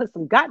one. Put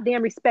some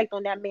goddamn respect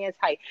on that man's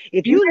height.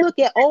 If you look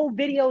at old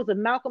videos of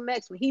Malcolm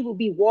X when he would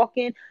be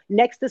walking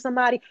next to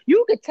somebody,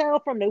 you could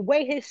tell from the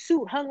way his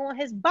suit hung on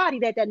his body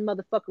that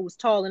motherfucker was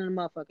taller than the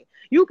motherfucker.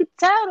 You could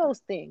tell those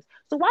things.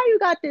 So why you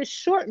got this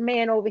short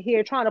man over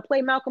here trying to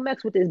play Malcolm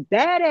X with this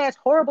badass,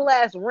 horrible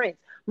ass rinse?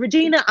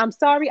 Regina, I'm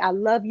sorry. I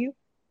love you,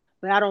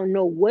 but I don't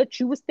know what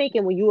you was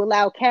thinking when you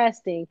allowed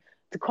casting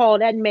to call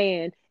that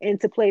man and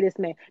to play this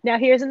man. Now,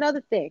 here's another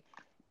thing.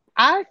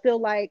 I feel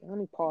like, let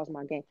me pause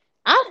my game.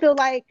 I feel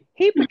like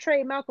he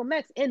portrayed Malcolm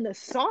X in the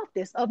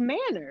softest of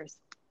manners.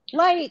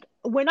 Like,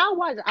 when I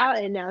watch,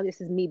 and now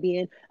this is me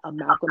being a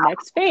Malcolm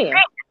X fan.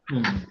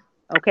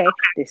 Okay,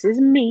 this is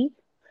me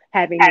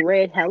having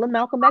read hella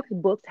Malcolm X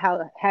books,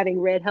 having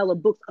read hella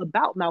books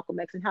about Malcolm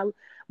X, and how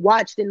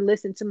watched and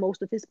listened to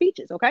most of his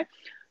speeches. Okay,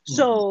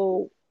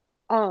 so,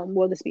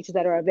 the speeches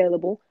that are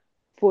available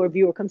for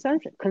viewer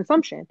consumption.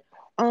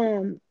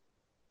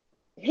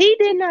 He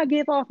did not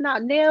give off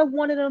not near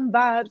one of them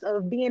vibes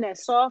of being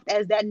as soft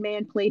as that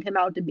man played him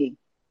out to be.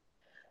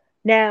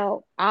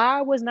 Now,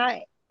 I was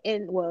not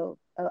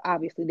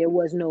obviously there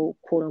was no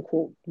quote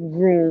unquote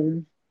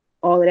room.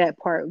 All of that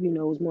part,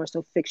 was more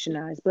so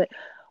fictionized, but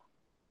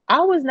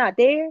I was not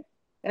there.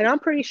 And I'm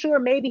pretty sure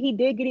maybe he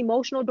did get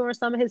emotional during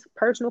some of his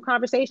personal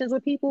conversations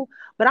with people,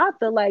 but I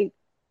feel like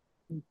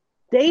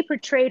they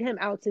portrayed him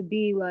out to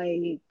be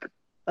like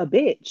a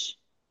bitch.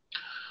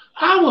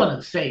 I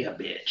wouldn't say a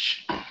bitch.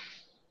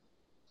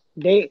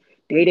 They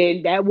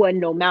didn't. That wasn't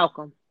no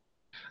Malcolm.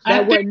 I That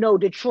think wasn't no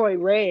Detroit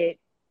Red.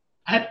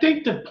 I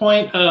think the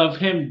point of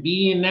him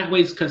being that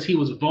way is because he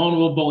was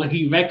vulnerable and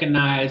he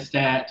recognized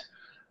that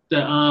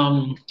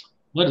the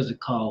what is it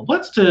called?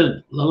 What's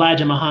the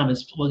Elijah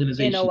Muhammad's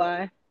organization?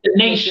 NOI, The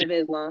Nation nation. of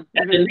Islam.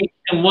 That the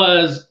nation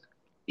was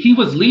he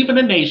was leaving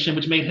the nation,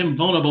 which made him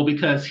vulnerable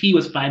because he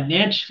was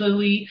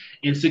financially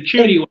and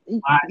security.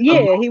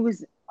 Yeah, he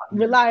was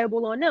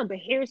reliable on them. But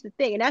here's the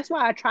thing, and that's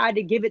why I tried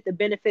to give it the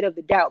benefit of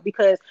the doubt,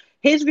 because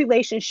his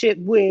relationship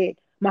with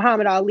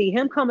Muhammad Ali,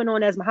 him coming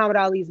on as Muhammad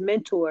Ali's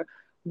mentor,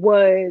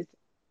 was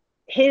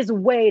his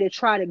way to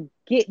try to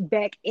get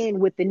back in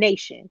with the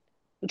nation,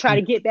 to try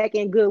to get back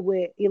in good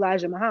with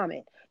Elijah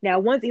Muhammad. Now,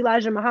 once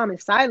Elijah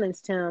Muhammad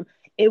silenced him,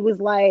 it was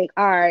like,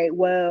 all right,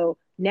 well,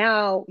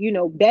 now,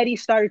 Betty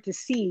started to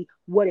see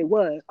what it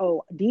was.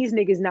 Oh, these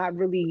niggas not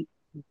really,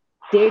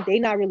 they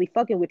not really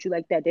fucking with you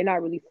like that. They're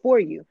not really for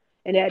you.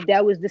 And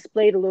that was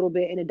displayed a little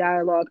bit in the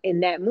dialogue in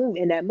that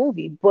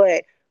movie.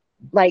 But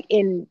like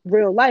in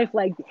real life,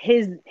 like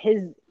his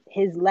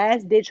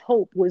last ditch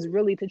hope was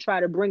really to try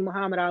to bring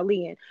Muhammad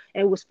Ali in.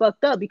 And it was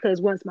fucked up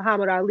because once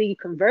Muhammad Ali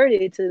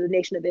converted to the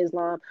Nation of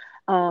Islam,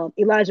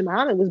 Elijah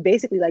Muhammad was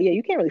basically like, yeah,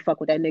 you can't really fuck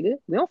with that nigga.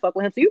 We don't fuck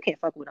with him, so you can't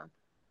fuck with him.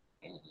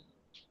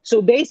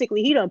 So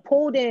basically, he done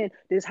pulled in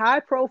this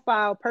high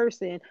profile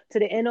person to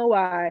the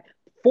NOI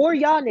for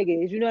y'all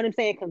niggas, you know what I'm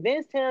saying?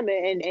 Convinced him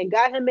and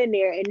got him in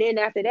there. And then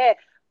after that,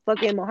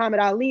 fucking Muhammad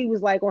Ali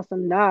was like on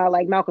some, nah,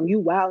 like, Malcolm, you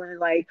wildin'.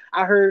 Like,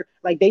 I heard,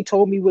 like, they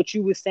told me what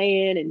you was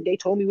saying and they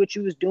told me what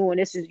you was doing.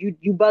 This is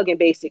you bugging,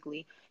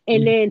 basically.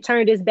 And then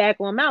turned his back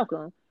on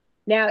Malcolm.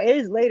 Now, it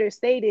is later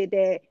stated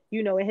that,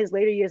 in his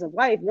later years of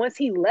life, once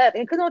he left,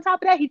 and because on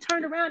top of that, he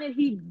turned around and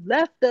he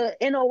left the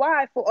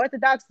NOI for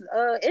Orthodox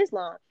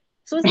Islam.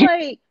 So it's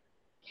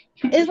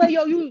like,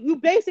 yo, you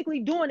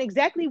basically doing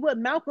exactly what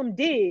Malcolm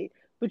did,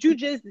 but you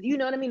just, you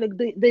know what I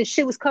mean? The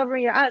shit was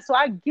covering your eyes. So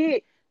I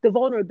get the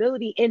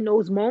vulnerability in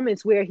those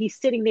moments where he's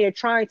sitting there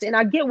trying to, and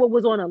I get what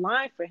was on the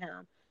line for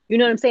him. You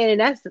know what I'm saying? And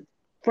that's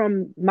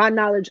from my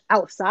knowledge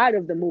outside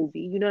of the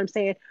movie. You know what I'm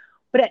saying?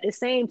 But at the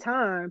same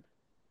time,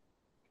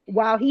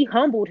 while he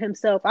humbled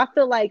himself, I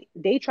feel like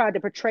they tried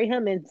to portray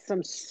him in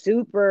some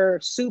super,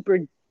 super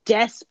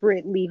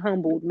desperately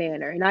humbled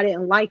manner. And I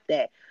didn't like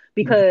that.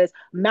 Because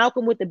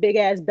Malcolm with the big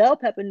ass bell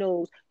pepper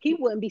nose, he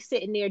wouldn't be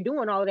sitting there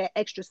doing all of that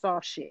extra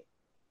soft shit.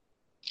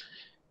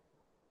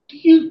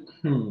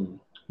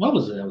 What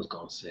was it I was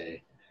gonna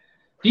say?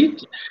 Do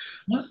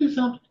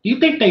you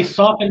think they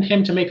softened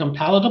him to make him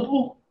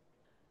palatable?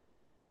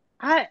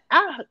 I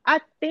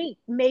think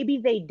maybe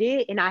they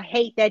did, and I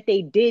hate that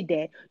they did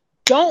that.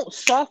 Don't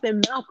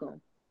soften Malcolm.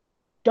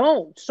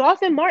 Don't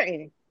soften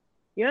Martin.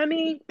 You know what I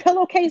mean?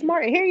 Pillowcase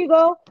Martin. Here you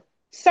go.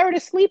 Sir the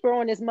sleeper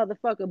on this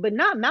motherfucker, but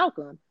not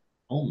Malcolm.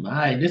 Oh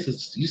my, you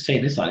say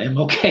this on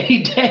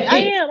MLK Day. I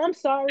am, I'm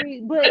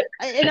sorry.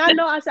 And I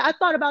know I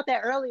thought about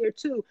that earlier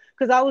too,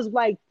 because I was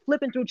like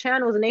flipping through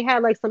channels and they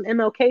had like some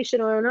MLK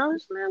shit on, and I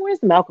was, man, where's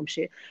the Malcolm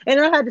shit? And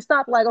I had to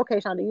stop, like, okay,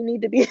 Shonda, you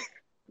need to be.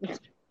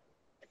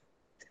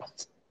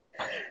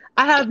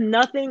 I have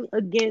nothing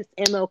against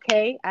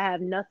MLK. I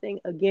have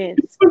nothing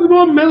against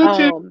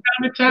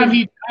the time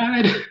he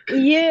died.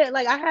 Yeah,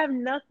 like I have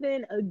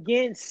nothing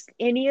against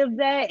any of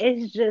that.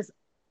 It's just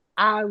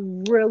I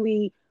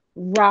really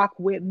rock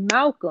with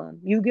Malcolm.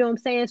 You get what I'm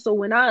saying? So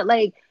when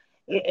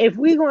if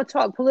we're gonna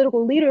talk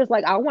political leaders,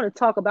 like, I want to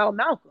talk about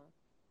Malcolm.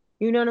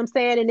 You know what I'm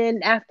saying? And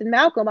then after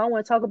Malcolm, I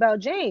want to talk about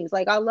James.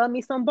 Like, I love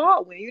me some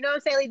Baldwin. You know what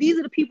I'm saying? Like, these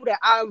are the people that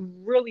I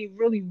really,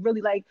 really,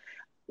 really like.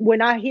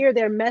 When I hear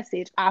their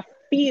message, I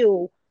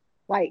feel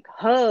like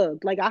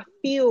hugged. Like, I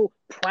feel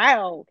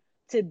proud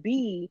to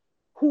be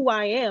who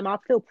I am. I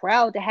feel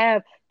proud to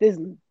have this,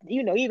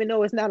 even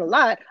though it's not a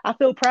lot, I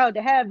feel proud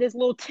to have this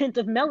little tint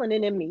of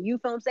melanin in me. You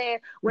feel what I'm saying?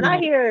 When I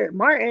hear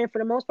Martin, for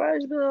the most part, I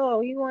just be like,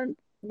 oh, you want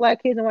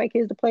black kids and white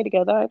kids to play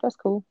together. All right, that's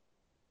cool.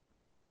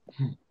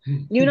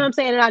 You know what I'm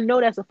saying? And I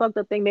know that's a fucked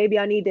up thing. Maybe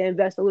I need to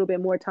invest a little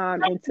bit more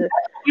time into.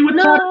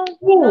 No.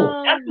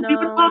 And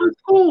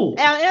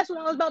that's what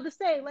I was about to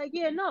say. Like,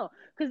 yeah, no,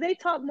 because they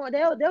talk more.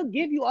 They'll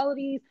give you all of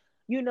these,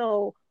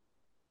 all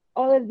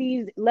of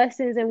these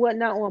lessons and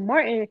whatnot on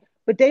Martin,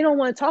 but they don't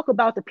want to talk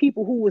about the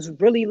people who was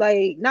really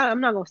like.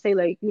 I'm not gonna say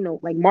like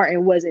like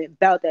Martin wasn't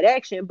about that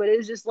action, but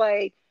it's just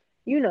like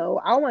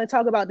I want to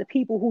talk about the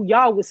people who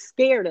y'all was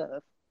scared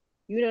of.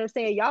 You know what I'm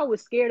saying? Y'all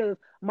was scared of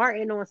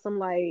Martin on some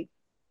like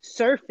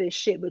surface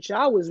shit, but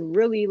y'all was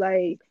really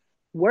like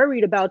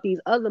worried about these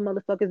other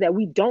motherfuckers that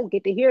we don't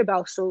get to hear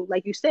about. So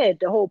like you said,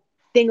 the whole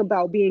thing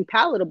about being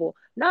palatable,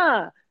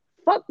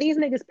 fuck these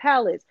niggas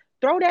palates.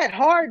 Throw that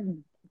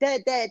hard,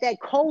 that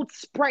cold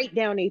Sprite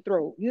down their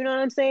throat. You know what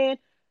I'm saying?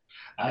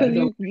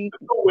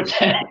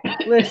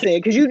 Listen,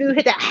 because you do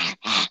hit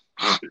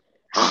that.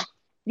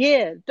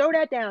 Yeah, throw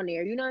that down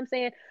there. You know what I'm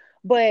saying?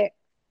 But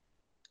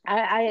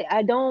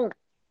I don't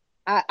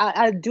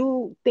I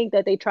do think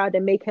that they tried to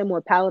make him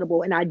more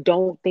palatable, and I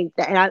don't think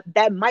that, and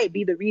that might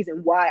be the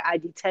reason why I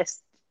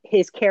detest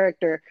his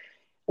character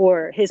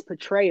or his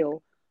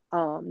portrayal,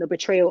 the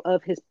portrayal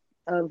of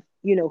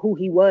who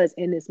he was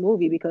in this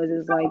movie, because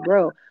it's like,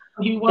 bro,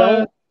 He was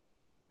don't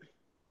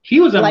he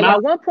was a like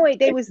Malcolm. at one point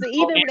they was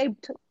even when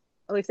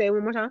they say it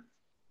one more time.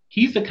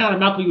 He's the kind of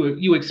Malcolm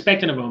you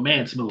expect in a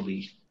romance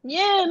movie.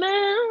 Yeah, man,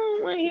 I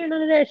don't want to hear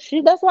none of that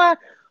shit. That's why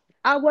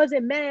I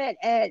wasn't mad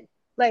at,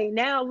 like,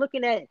 now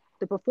looking at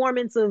the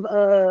performance of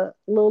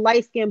little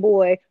light skinned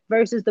boy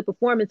versus the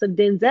performance of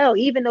Denzel.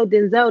 Even though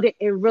Denzel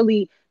didn't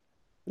really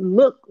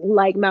look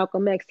like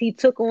Malcolm X, he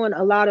took on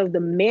a lot of the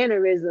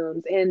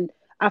mannerisms, and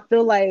I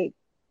feel like,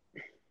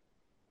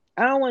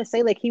 I don't want to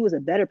say like he was a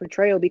better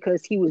portrayal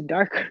because he was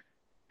darker.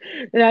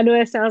 And I know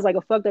that sounds like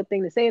a fucked up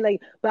thing to say,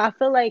 like, but I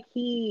feel like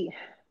He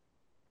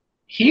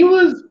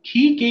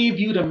gave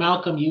you the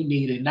Malcolm you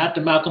needed, not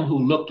the Malcolm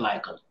who looked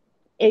like him.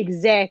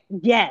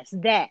 yes,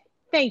 that.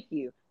 Thank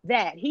you.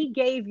 That he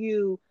gave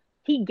you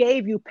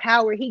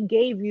power. He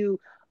gave you,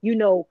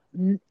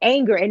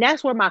 anger. And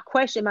that's where my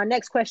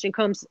next question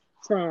comes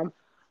from.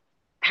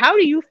 How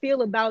do you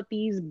feel about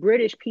these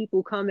British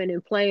people coming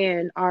and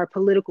playing our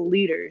political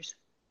leaders,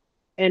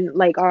 and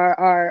like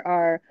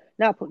our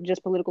not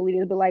just political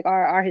leaders, but like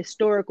our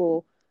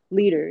historical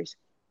leaders,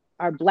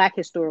 our Black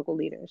historical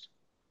leaders?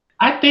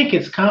 I think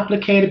it's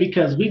complicated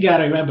because we got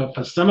to remember,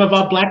 for some of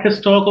our Black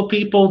historical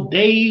people,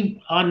 they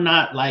are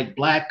not like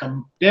Black.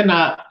 They're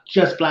not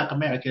just Black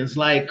Americans.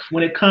 Like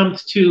when it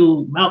comes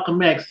to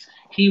Malcolm X,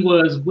 he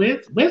was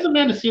with where's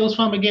Amanda Seals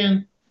from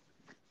again?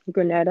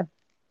 Grenada.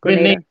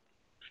 Grenada.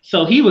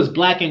 So he was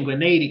Black and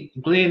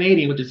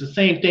Grenadian, which is the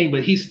same thing,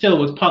 but he still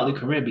was partly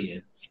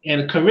Caribbean.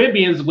 And the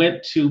Caribbeans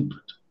went to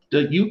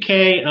the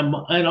UK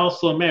and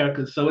also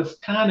America. So it's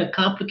kind of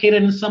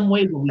complicated in some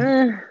ways, but we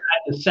have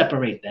to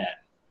separate that.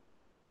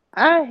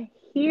 I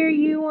hear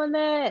you on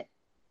that,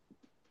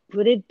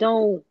 but it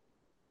don't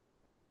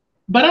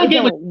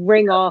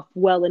ring off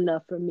well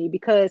enough for me,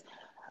 because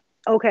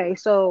okay,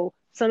 so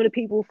some of the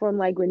people from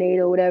like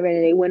Grenada or whatever,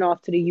 and they went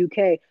off to the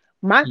UK.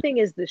 My thing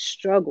is the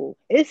struggle.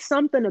 It's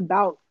something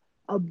about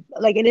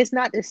like, and it's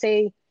not to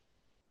say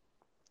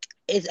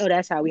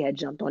that's how we had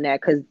jumped on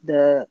that, because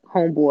the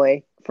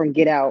homeboy from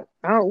Get Out,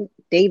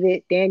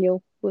 David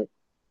Daniel, what's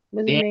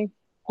his name?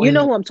 You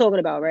know who I'm talking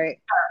about, right?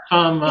 He's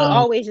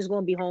always just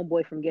gonna be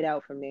homeboy from Get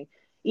Out for me,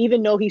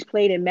 even though he's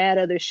played in mad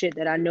other shit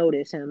that I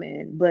noticed him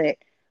in. But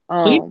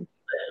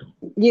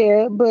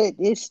yeah, but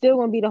it's still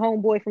gonna be the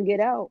homeboy from Get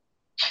Out.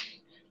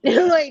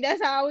 Like,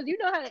 that's how I was.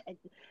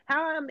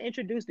 How I'm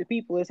introduced to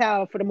people is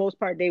how, for the most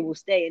part, they will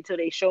stay until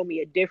they show me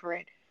a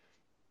different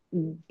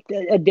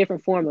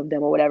form of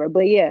them or whatever.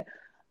 But yeah,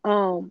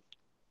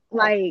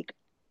 like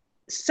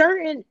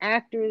certain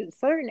actors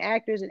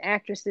and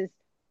actresses,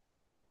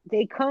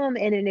 they come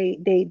in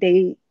and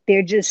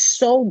they're just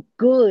so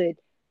good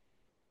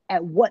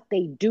at what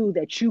they do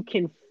that you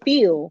can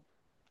feel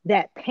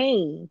that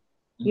pain.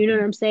 You know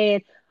what I'm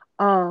saying?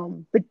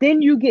 But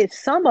then you get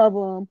some of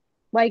them,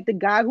 like the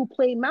guy who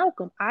played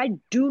Malcolm. I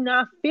do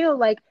not feel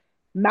like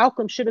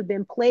Malcolm should have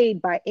been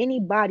played by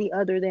anybody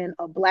other than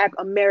a Black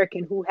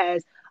American who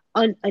has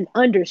an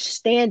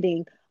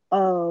understanding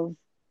of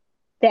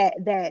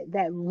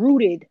that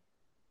rooted,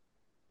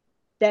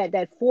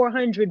 that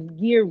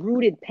 400-year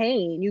rooted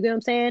pain. You get what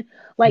I'm saying?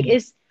 Like,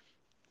 it's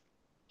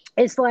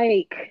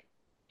like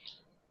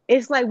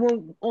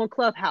when on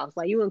Clubhouse,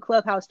 like you in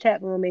Clubhouse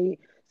chat room, and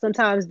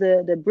sometimes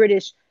the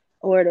British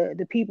or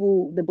the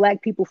people, the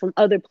Black people from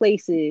other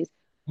places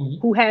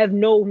who have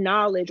no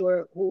knowledge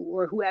or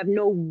who have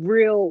no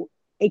real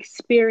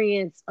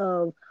experience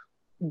of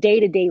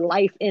day-to-day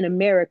life in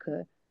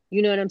America,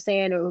 you know what I'm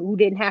saying? Or who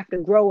didn't have to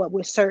grow up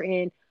with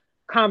certain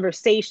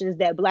conversations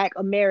that Black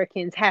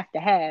Americans have to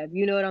have,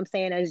 you know what I'm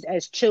saying,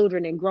 as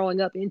children and growing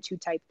up into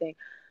type thing.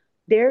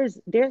 There's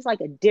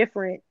like a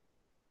different,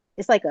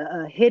 it's like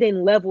a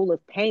hidden level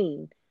of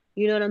pain,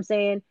 you know what I'm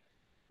saying,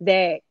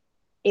 that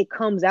it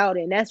comes out.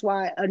 And that's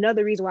why,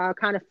 another reason why I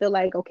kind of feel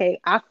like, okay,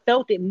 I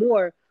felt it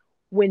more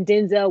when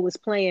Denzel was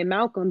playing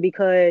Malcolm,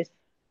 because,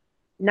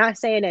 not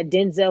saying that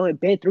Denzel had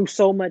been through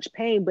so much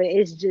pain, but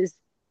it's just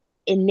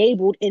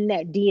enabled in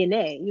that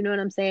DNA. You know what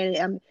I'm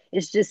saying?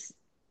 It's just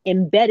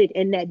embedded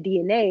in that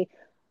DNA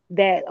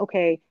that,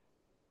 okay,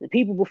 the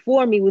people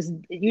before me was,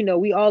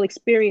 we all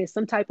experienced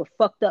some type of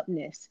fucked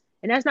upness.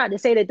 And that's not to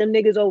say that them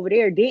niggas over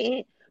there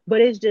didn't, but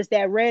it's just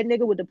that red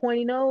nigga with the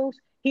pointy nose,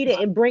 he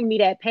didn't bring me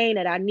that pain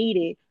that I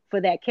needed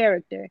for that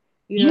character.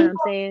 You know what I'm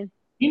saying?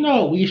 You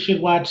know what we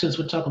should watch, since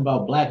we're talking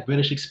about Black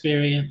British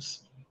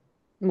experience?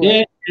 What?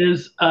 There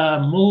is a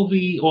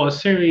movie or a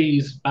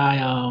series by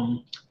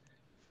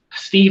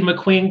Steve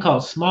McQueen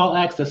called Small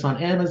Axe that's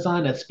on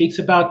Amazon that speaks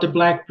about the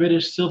Black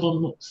British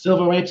civil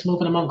rights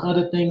movement, among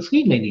other things.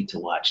 We may need to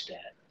watch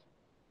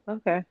that.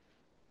 Okay.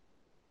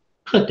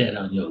 Put that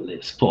on your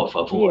list, por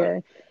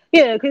favor.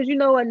 Yeah, because you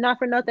know what? Not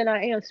for nothing,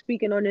 I am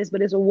speaking on this,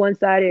 but it's a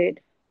one-sided.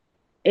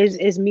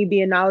 Is me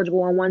being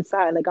knowledgeable on one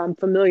side. Like, I'm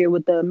familiar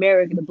with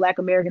the Black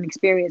American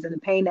experience and the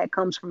pain that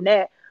comes from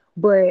that.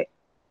 But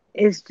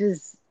It's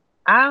just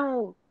I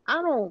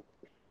don't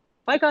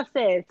like I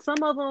said,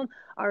 some of them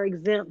are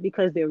exempt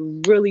because they're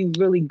really,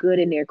 really good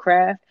in their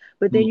craft.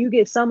 But then Mm. you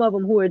get some of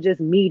them who are just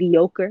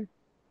mediocre,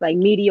 like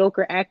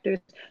mediocre actors.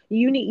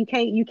 You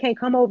can't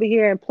come over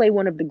here and play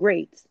one of the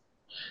greats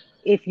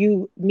if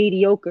you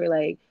mediocre.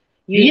 Like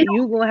You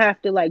you gonna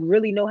have to like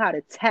really know how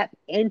to tap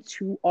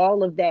into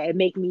all of that and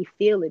make me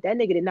feel it. That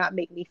nigga did not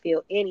make me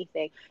feel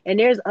anything. And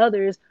there's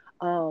others,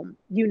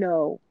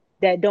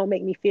 that don't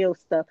make me feel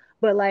stuff.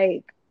 But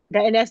like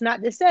that, and that's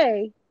not to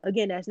say,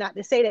 again, that's not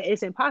to say that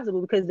it's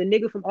impossible because the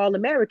nigga from All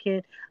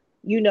American,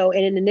 and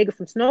then the nigga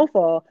from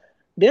Snowfall,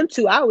 them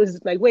two, I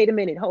was like, wait a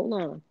minute, hold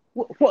on.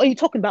 What are you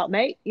talking about,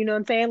 mate? You know what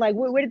I'm saying? Like,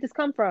 where did this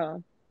come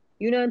from?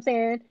 You know what I'm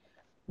saying?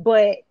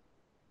 But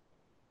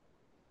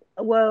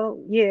well,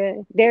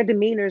 yeah, their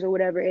demeanors or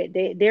whatever,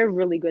 they're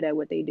really good at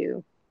what they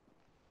do.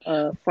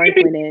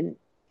 Franklin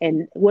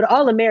and with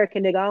All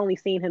American nigga, I only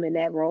seen him in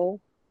that role.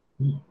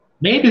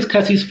 maybe it's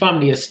because he's from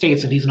the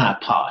estates and he's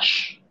not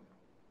posh.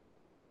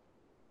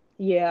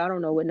 Yeah, I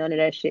don't know what none of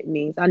that shit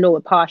means. I know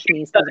what posh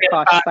means because of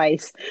Posh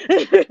Spice.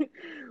 They're,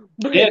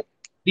 But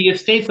the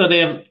estates are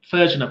their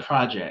version of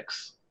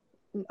projects.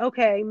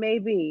 okay,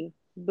 maybe.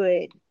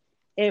 But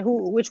and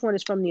which one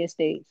is from the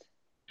estates?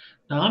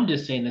 No, I'm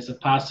just saying it's a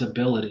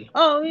possibility.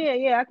 Oh yeah,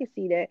 yeah, I can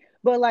see that.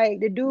 But like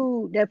the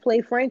dude that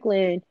played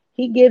Franklin,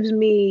 he gives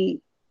me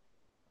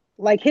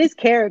like his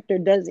character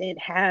doesn't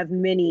have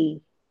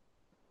many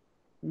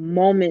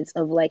moments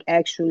of like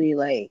actually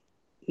like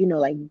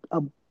like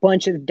a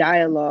bunch of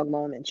dialogue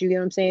moments. You get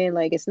what I'm saying?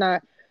 Like it's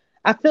not.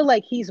 I feel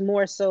like he's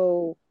more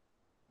so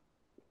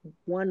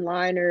one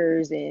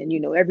liners, and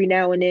every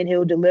now and then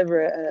he'll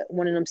deliver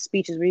one of them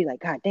speeches where he's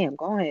like, God damn,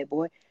 go ahead,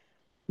 boy.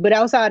 But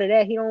outside of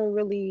that, he don't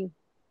really.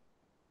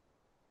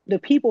 The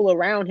people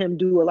around him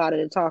do a lot of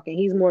the talking.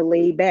 He's more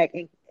laid back,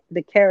 and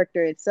the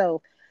character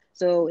itself,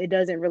 so it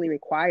doesn't really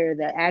require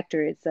the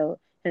actor itself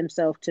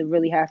himself to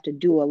really have to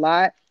do a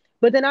lot.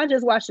 But then I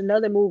just watched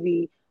another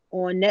movie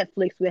on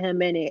Netflix with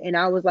him in it, and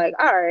I was like,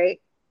 all right,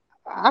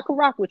 I could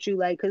rock with you,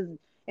 like, cause, and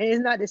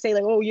it's not to say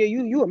like, oh yeah,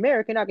 you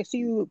American, I can see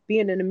you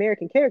being an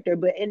American character,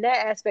 but in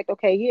that aspect,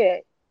 okay, yeah,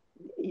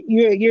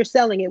 you're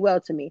selling it well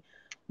to me.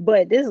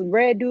 But this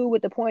red dude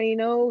with the pointy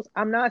nose,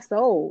 I'm not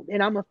sold,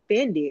 and I'm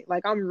offended.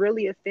 Like I'm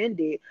really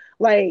offended.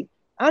 Like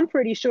I'm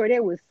pretty sure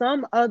there was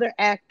some other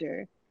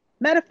actor.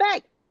 Matter of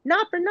fact,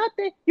 not for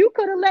nothing, you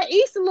could have let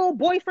Issa little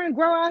boyfriend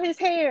grow out his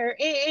hair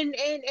and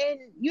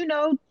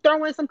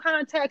throw in some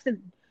contacts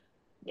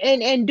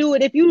and do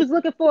it. If you was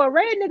looking for a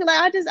red nigga,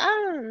 like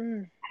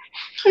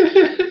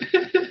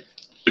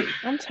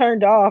I'm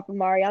turned off,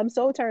 Mari. I'm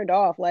so turned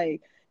off. Like,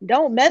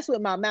 don't mess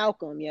with my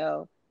Malcolm,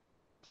 yo.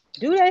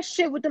 Do that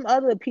shit with them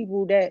other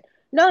people that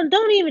no,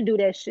 don't even do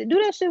that shit.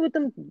 Do that shit with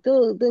them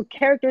the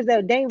characters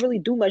that they ain't really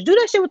do much. Do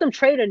that shit with them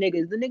traitor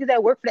niggas, the niggas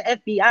that work for the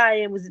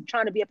FBI and was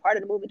trying to be a part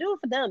of the movie. Do it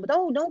for them, but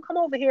don't come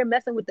over here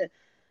messing with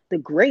the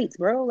greats,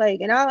 bro. Like,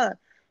 and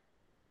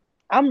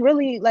I'm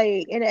really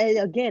like, and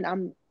again,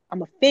 I'm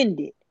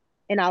offended.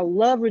 And I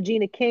love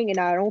Regina King, and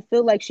I don't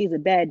feel like she's a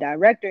bad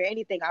director or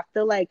anything. I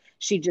feel like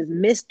she just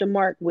missed the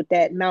mark with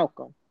that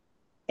Malcolm.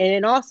 And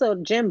then also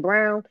Jim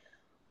Brown.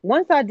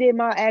 Once I did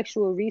my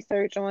actual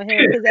research on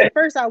him, because at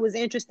first I was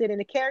interested in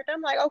the character.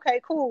 I'm like,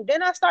 okay, cool.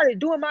 Then I started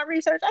doing my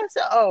research. I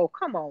said, oh,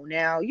 come on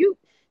now. You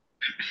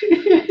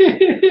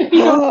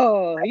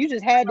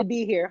just had to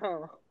be here,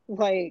 huh?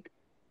 Like,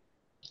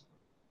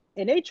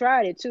 and they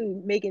tried it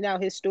too, making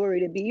out his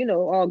story to be,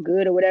 all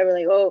good or whatever.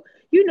 Like, oh,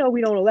 we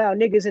don't allow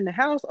niggas in the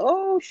house.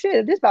 Oh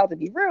shit, this about to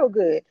be real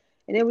good.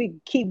 And then we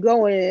keep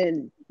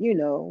going,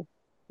 and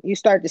you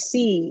start to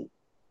see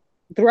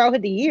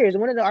throughout the years.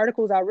 One of the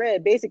articles I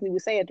read basically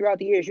was saying throughout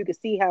the years you could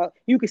see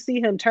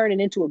him turning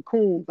into a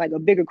coon, like a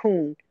bigger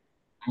coon.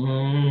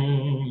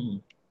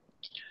 Mm.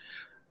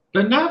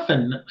 But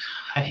nothing.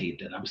 I hate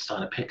that I'm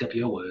starting to pick up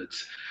your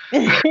words.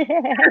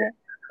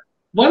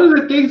 One of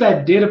the things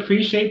I did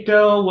appreciate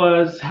though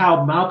was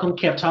how Malcolm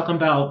kept talking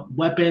about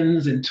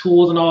weapons and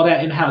tools and all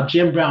that, and how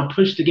Jim Brown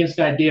pushed against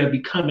the idea of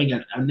becoming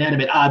an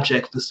inanimate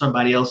object for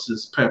somebody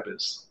else's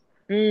purpose.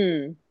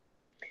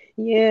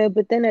 Yeah,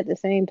 but then at the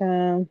same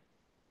time,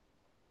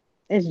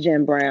 it's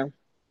Jim Brown.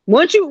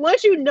 Once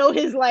you know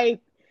his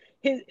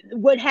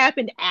what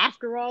happened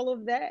after all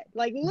of that,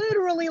 like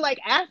literally like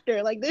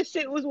after, like this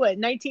shit was what,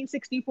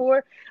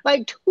 1964,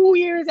 like 2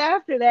 years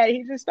after that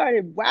he just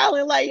started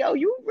wilding like, yo,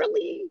 you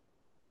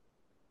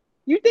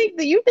think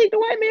the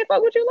white man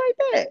fuck with you like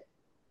that?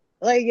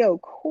 Like, yo,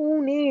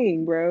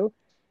 cooning, bro.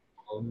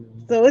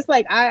 So it's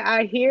like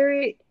I hear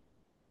it,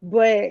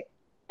 but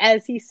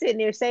as he's sitting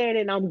there saying it,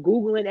 and I'm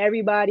Googling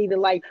everybody to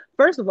like,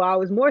 first of all, I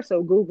was more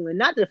so Googling,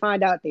 not to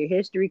find out their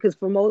history, because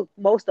for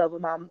most of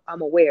them,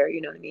 I'm aware, you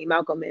know what I mean?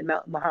 Malcolm and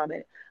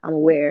Muhammad, I'm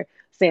aware.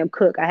 Sam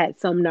Cooke, I had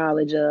some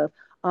knowledge of.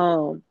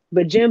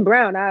 But Jim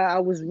Brown, I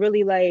was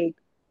really like,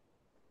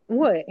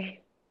 what?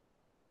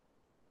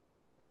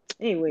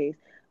 Anyways,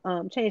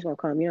 change gonna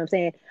come, you know what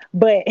I'm saying?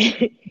 But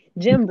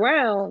Jim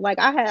Brown, like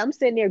I'm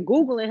sitting there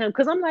Googling him,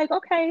 because I'm like,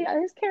 okay,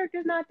 his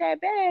character's not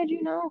that bad,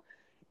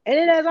 And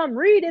then as I'm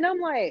reading, I'm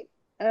like,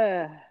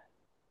 huh.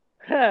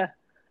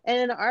 And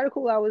then the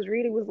article I was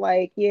reading was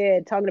like,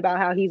 yeah, talking about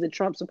how he's a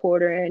Trump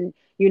supporter and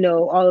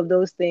all of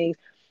those things.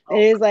 And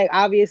it's like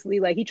obviously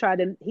like he tried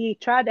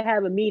to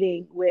have a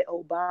meeting with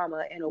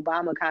Obama, and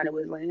Obama kind of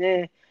was like,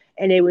 eh.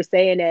 And they were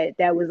saying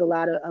that was a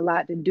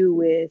lot to do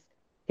with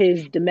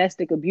his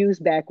domestic abuse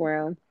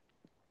background,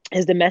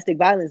 his domestic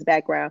violence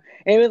background.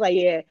 And it was like,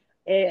 yeah,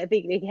 and I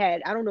think they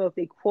had, I don't know if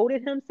they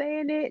quoted him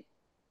saying it,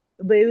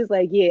 but it was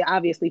like, yeah,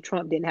 obviously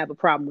Trump didn't have a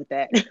problem with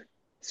that.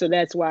 So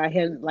that's why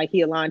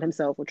he aligned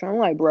himself with Trump. I'm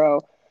like, bro,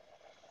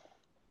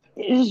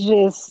 it's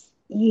just,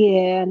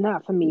 yeah,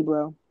 not for me,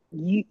 bro.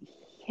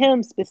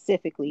 Him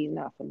specifically is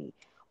not for me.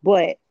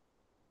 But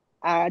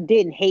I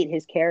didn't hate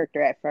his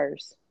character at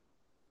first.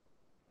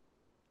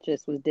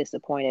 Just was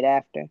disappointed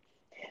after.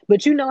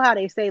 But you know how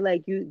they say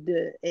like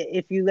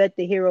if you let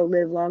the hero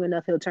live long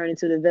enough, he'll turn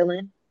into the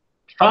villain.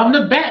 From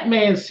the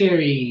Batman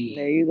series.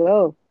 There you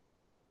go.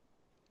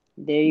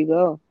 There you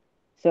go.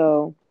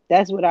 So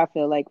that's what I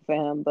feel like for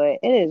him. But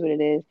it is what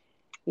it is,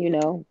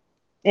 And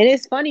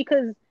it's funny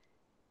because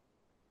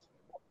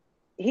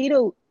he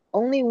the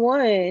only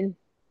one.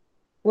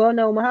 Well,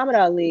 no, Muhammad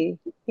Ali,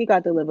 he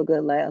got to live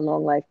a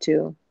long life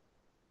too.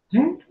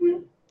 Mm-hmm.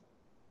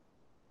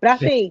 But I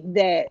think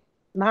that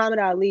Muhammad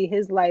Ali,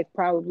 his life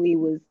probably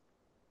was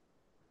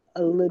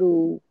a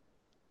little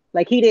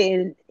like he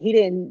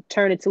didn't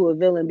turn into a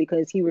villain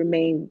because he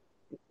remained.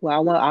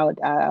 Well,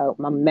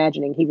 I'm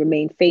imagining he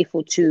remained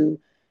faithful to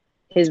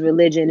his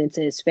religion and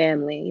to his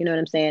family. You know what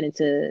I'm saying, and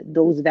to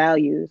those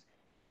values.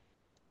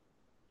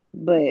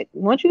 But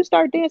once you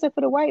start dancing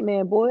for the white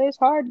man, boy, it's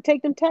hard to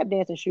take them tap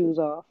dancing shoes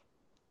off.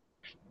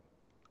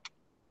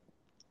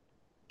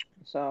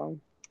 So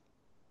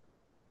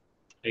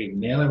they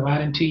nail it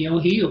right into your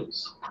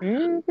heels.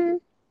 Mm-hmm.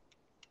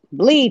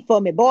 Bleed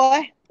for me,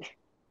 boy.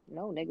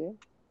 No, nigga.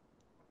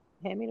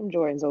 Hand me them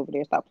Jordans over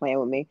there. Stop playing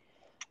with me.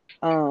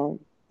 I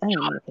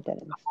didn't want to put that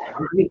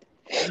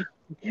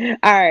in.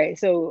 All right,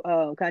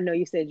 so I know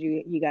you said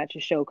you got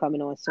your show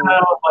coming on soon.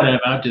 Oh,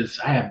 whatever.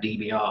 I have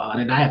DVR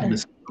and I have them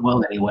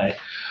well anyway.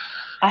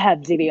 I have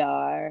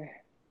DVR.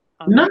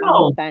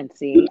 I'm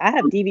fancy. I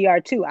have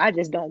DVR too. I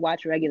just don't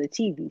watch regular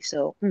TV.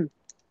 So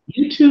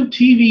YouTube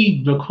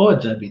TV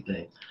records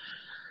everything.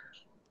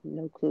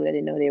 No clue. I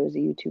didn't know there was a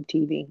YouTube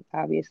TV.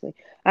 Obviously,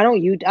 I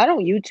don't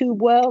YouTube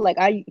well. Like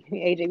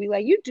AJ be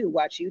like, you do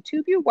watch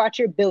YouTube. You watch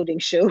your building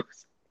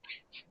shows.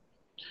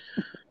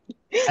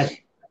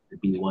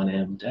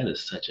 B1M. That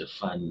is such a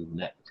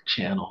fun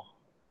channel.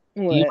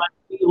 What?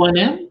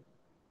 B1M?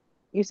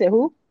 You said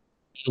who?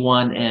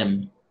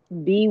 B1M.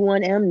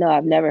 B1M? No,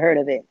 I've never heard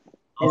of it.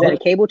 Is that a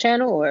cable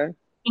channel or?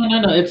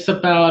 No. It's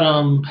about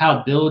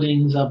how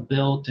buildings are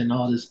built and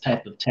all this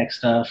type of tech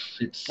stuff.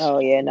 Oh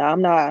yeah, no,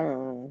 I'm not.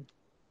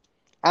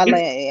 I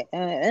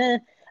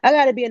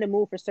gotta be in the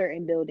mood for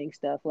certain building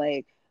stuff.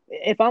 Like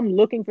if I'm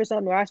looking for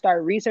something or I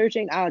start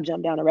researching, I'll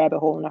jump down a rabbit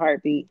hole in a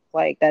heartbeat.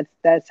 Like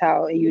that's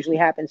how it usually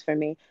happens for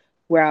me,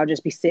 where I'll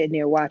just be sitting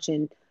there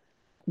watching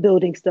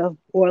building stuff,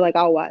 or like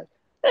I'll watch.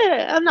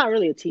 I'm not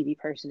really a TV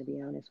person, to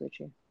be honest with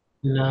you.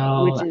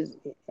 No. Which is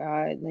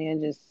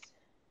man, just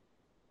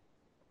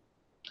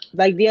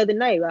like the other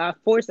night, I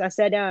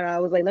sat down and I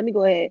was like, let me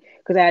go ahead,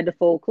 because I had to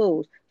fold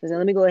clothes. So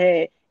let me go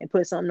ahead and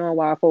put something on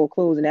while I fold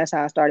clothes, and that's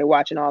how I started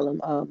watching all them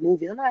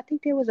movies. I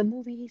think there was a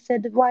movie he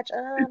said to watch.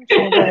 I'm just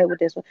gonna go ahead with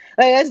this one.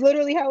 Like that's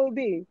literally how it would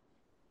be.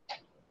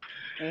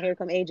 And here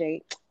come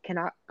AJ.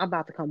 I'm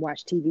about to come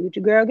watch TV with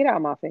you, girl. Get out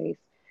of my face.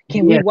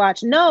 Can we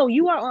watch? No,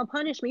 you are on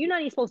punishment. You're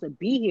not even supposed to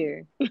be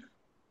here.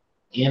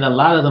 In a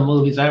lot of the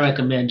movies I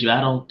recommend you,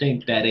 I don't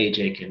think that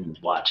AJ can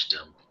watch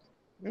them.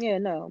 Yeah,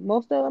 no.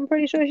 Most of them, I'm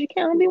pretty sure she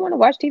can't be want to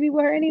watch TV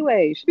with her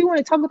anyway. She be want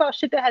to talk about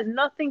shit that has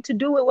nothing to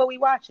do with what we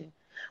watching.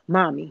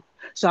 Mommy,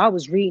 so I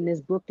was reading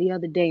this book the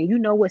other day, and you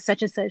know what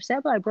such and such said?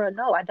 I'm like, bro,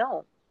 no, I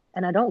don't.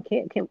 And I don't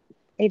care.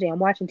 AJ, I'm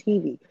watching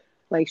TV.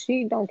 Like,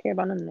 she don't care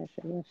about none of that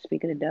shit. Yeah,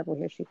 speaking of the devil,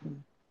 here she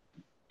comes.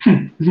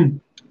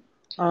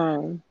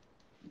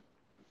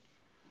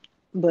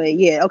 But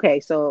yeah, okay,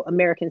 so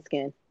American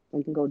Skin.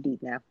 We can go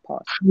deep now.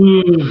 Pause.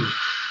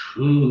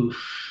 What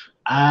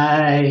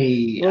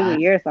were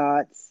your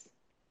thoughts?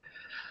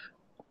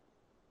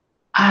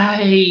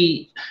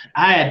 I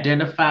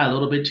identify a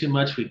little bit too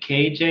much with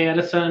KJ at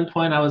a certain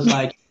point. I was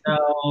like,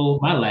 no,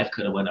 my life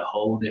could have went a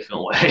whole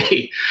different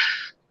way.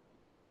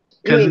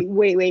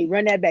 Wait,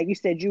 run that back. You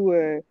said you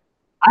were.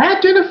 I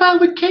identify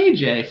with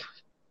KJ.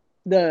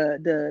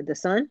 The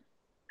son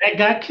that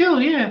got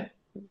killed, yeah.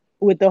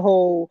 With the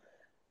whole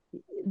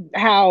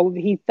how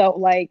he felt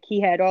like he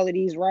had all of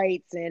these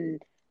rights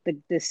and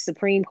the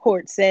Supreme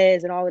Court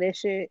says and all of this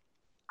shit.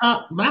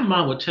 My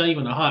mom would tell you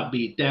in a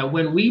heartbeat that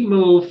when we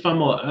moved from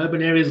more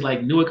urban areas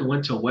like Newark and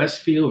went to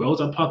Westfield,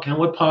 Rosa Park,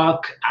 Kenwood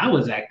Park, I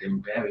was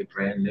acting very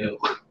brand new.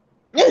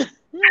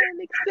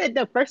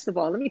 First of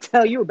all, let me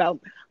tell you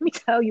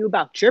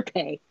about your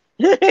pay.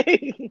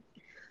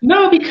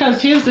 No,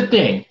 because here's the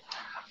thing.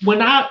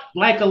 when I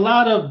like a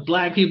lot of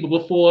black people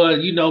before,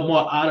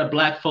 more other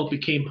black folk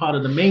became part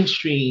of the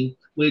mainstream.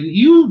 When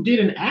you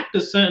didn't act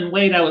a certain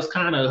way that was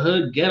kind of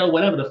hood, ghetto,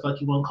 whatever the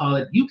fuck you want to call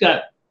it, you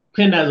got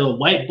pinned as a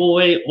white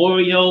boy,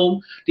 Oreo,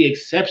 the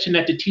exception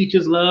that the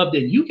teachers loved,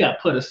 and you got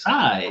put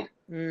aside.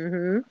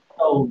 Mm-hmm.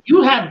 So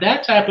you have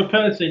that type of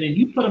person, and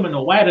you put them in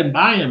a white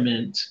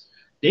environment,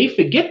 they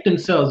forget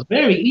themselves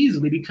very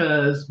easily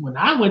because when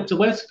I went to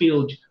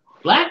Westfield,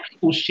 black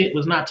people shit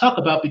was not talked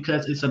about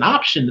because it's an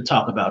option to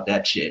talk about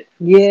that shit.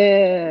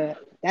 Yeah,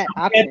 that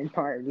Compared, option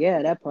part.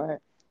 Yeah, that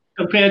part.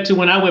 compared to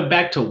when I went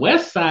back to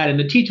West Side and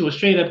the teacher would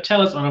straight up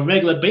tell us on a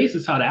regular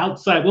basis how the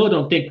outside world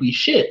don't think we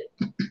shit.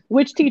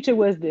 Which teacher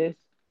was this?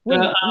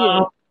 The,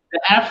 Yeah.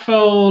 the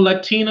Afro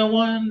Latina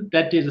one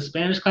that did the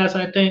Spanish class,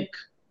 I think.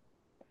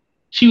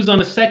 She was on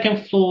the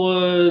second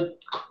floor,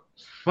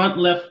 front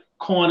left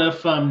corner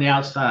from the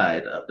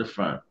outside of the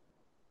front.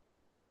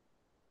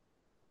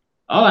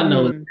 All I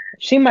know is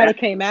She might have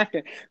came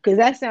after, because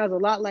that sounds a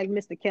lot like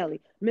Mr.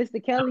 Kelly.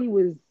 Mr. Kelly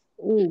was,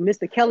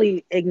 Mr.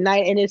 Kelly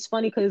ignite, and it's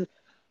funny because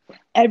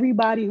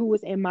everybody who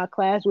was in my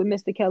class with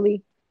Mr.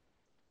 Kelly,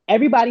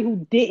 everybody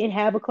who didn't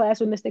have a class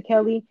with Mr.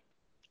 Kelly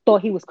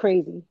thought he was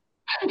crazy.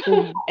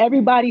 So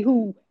everybody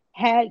who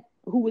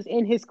was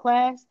in his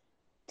class,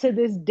 to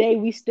this day,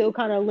 we still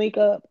kind of link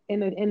up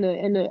in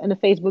the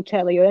Facebook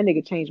chat. Like, yo, that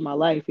nigga changed my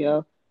life,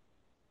 yo.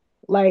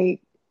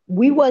 Like,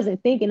 we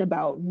wasn't thinking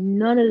about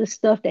none of the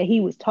stuff that he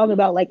was talking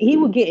about. Like, he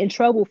would get in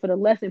trouble for the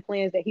lesson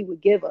plans that he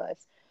would give us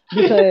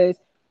because,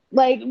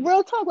 like,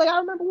 real talk. Like, I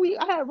remember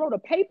I had wrote a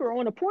paper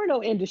on the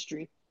porno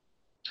industry.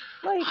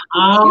 Like,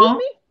 excuse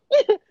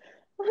me,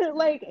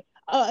 like,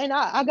 and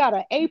I got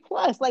an A+.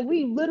 Like,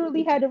 we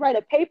literally had to write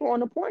a paper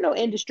on the porno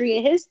industry,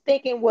 and his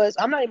thinking was,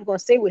 I'm not even going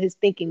to say what his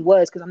thinking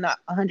was because I'm not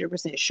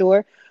 100%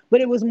 sure, but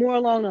it was more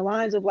along the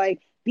lines of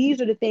like,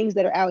 these are the things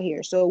that are out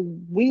here. So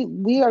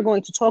we are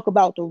going to talk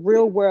about the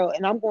real world,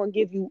 and I'm going to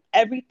give you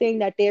everything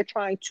that they're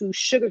trying to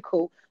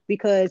sugarcoat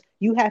because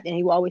you have to, and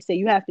he will always say,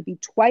 you have to be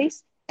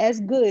twice as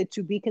good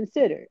to be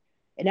considered.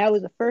 And that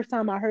was the first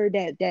time I heard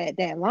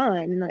that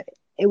line. And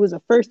it was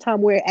the first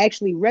time where it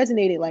actually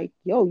resonated. Like,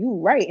 yo, you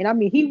right. And I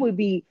mean, he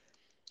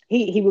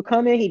would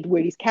come in, he'd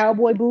wear these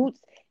cowboy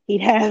boots. He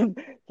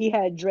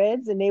had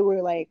dreads, and they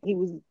were like,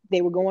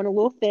 they were going a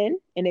little thin,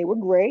 and they were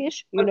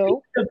grayish,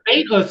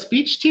 Debate or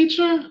speech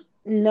teacher?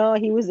 No,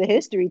 he was a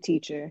history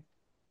teacher.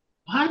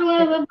 Why do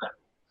I remember?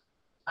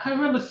 I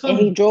remember some. And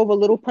he drove a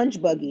little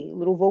punch buggy,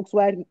 little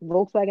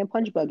Volkswagen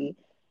punch buggy.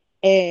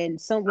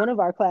 And one of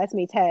our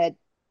classmates had,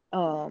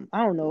 I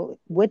don't know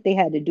what they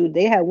had to do.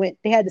 They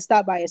had to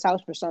stop by his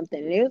house for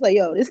something. And it was like,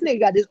 yo, this nigga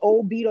got this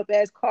old beat up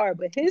ass car,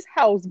 but his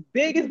house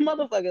big as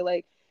motherfucker.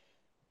 Like,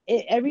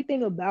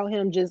 everything about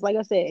him, just like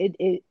I said,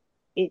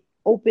 it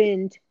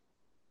opened,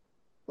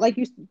 like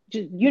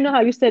you know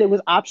how you said it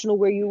was optional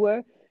where you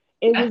were.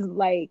 It was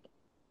like,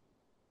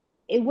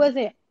 it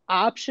wasn't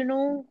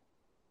optional.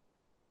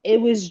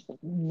 It was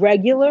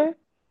regular,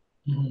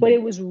 but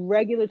it was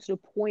regular to the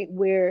point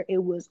where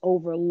it was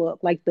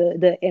overlooked. Like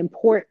the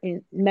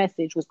important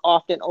message was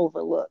often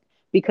overlooked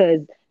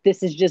because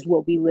this is just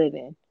what we live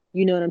in.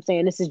 You know what I'm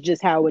saying? This is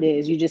just how it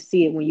is. You just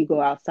see it when you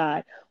go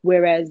outside.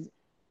 Whereas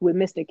with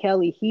Mr.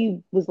 Kelly, he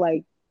was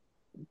like,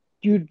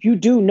 you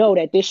do know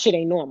that this shit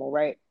ain't normal,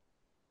 right?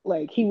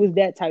 Like, he was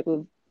that type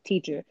of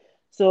teacher.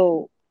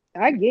 So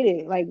I get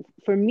it. Like,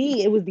 for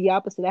me, it was the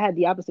opposite. I had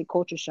the opposite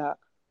culture shock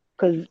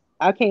because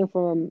I came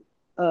from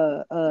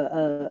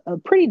a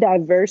pretty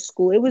diverse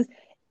school. It was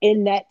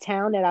in that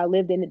town that I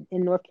lived in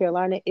North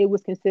Carolina. It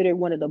was considered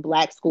one of the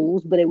black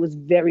schools, but it was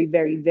very,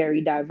 very,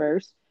 very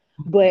diverse.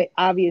 But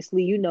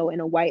obviously, in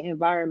a white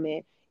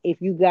environment,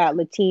 if you got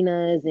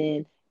Latinas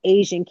and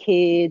Asian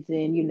kids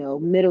and,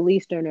 Middle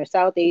Eastern or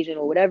South Asian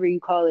or whatever you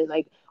call it,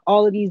 like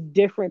all of these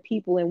different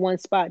people in one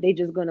spot, they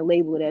just going to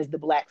label it as the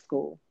black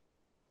school.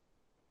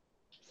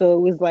 So it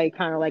was like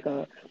kind of like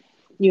a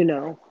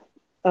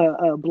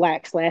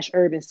black /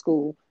 urban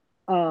school.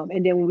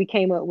 And then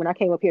when I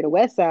came up here to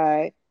West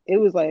Side, it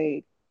was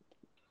like,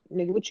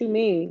 nigga, what you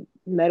mean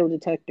metal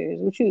detectors?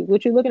 What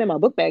you looking at my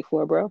book bag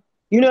for, bro?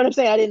 You know what I'm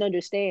saying? I didn't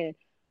understand.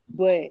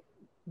 But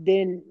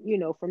then,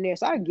 from there,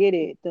 so I get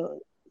it,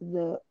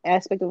 the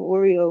aspect of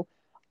Oreo.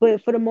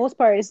 But for the most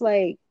part, it's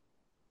like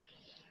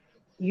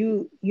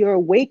you're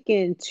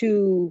awakened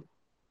to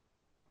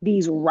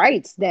these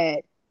rights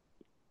that,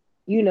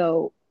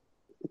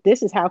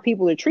 this is how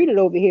people are treated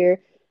over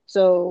here.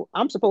 So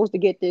I'm supposed to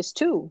get this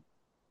too.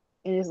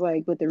 And it's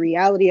like, but the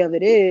reality of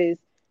it is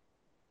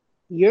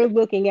you're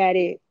looking at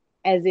it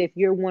as if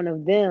you're one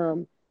of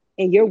them,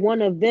 and you're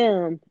one of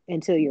them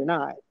until you're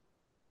not.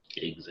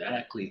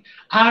 Exactly.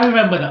 I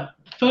remember the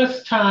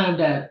first time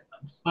that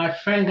my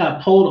friend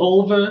got pulled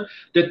over,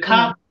 the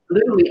cop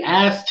literally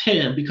asked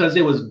him, because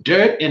there was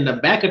dirt in the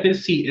back of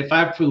his seat, if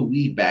I threw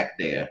weed back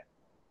there.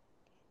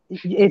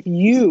 If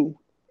you,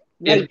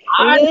 like,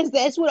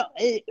 that's what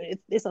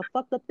it's a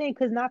fucked up thing,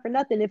 because not for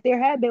nothing, if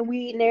there had been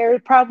weed in there,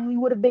 it probably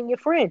would have been your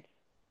friend.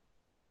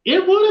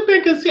 It would have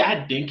been, because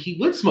I think he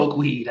would smoke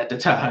weed at the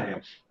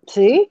time.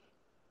 See?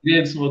 He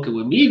didn't smoke it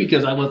with me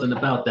because I wasn't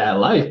about that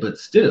life, but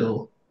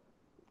still.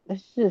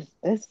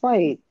 It's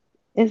like,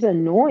 it's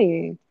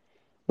annoying.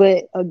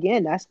 But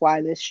again, that's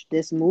why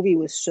this movie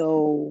was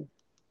so,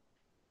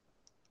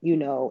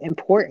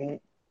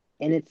 important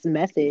in its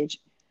message.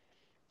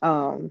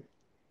 Um,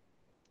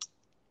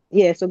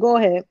 yeah, so go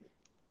ahead.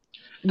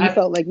 You I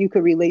felt like you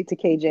could relate to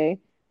KJ.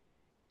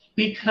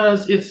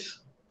 because it's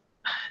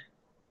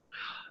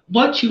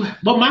what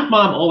my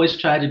mom always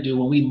tried to do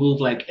when we moved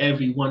like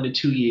every 1 to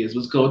 2 years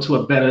was go to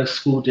a better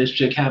school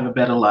district, have a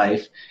better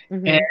life.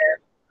 And Hmm.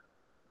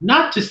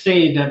 not to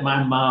say that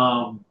my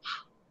mom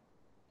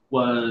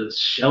was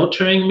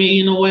sheltering me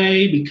in a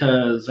way,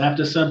 because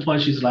after some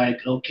point she's like,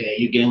 okay,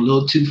 you're getting a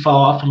little too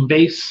far from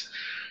base.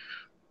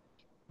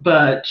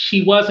 But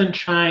she wasn't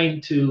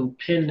trying to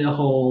pin the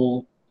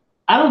whole.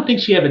 I don't think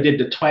she ever did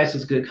the twice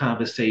as good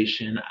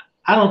conversation.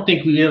 I don't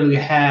think we really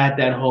had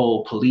that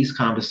whole police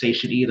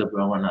conversation either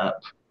growing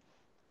up.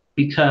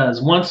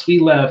 Because once we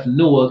left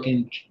Newark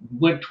and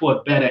went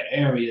toward better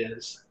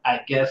areas,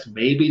 I guess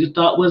maybe the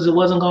thought was it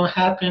wasn't going to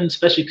happen,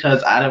 especially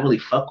because I didn't really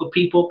fuck with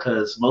people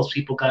because most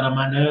people got on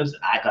my nerves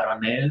and I got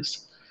on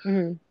theirs.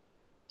 Hmm.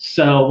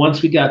 So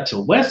once we got to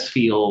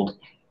Westfield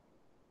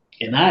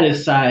and I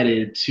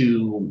decided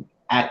to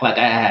act like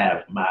I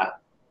have my,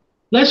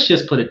 let's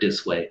just put it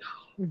this way.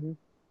 Hmm.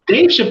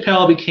 Dave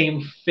Chappelle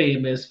became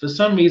famous. For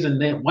some reason,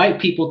 that white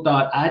people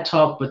thought I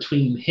talked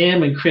between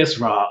him and Chris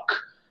Rock.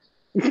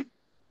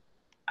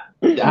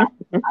 I,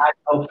 I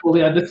don't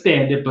fully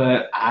understand it,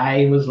 but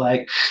I was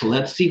like,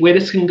 let's see where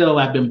this can go.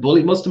 I've been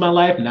bullied most of my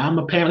life. Now I'm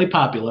apparently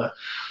popular.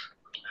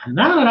 And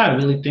now that I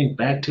really think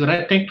back to it,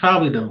 I think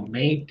probably the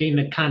main thing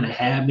that kind of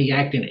had me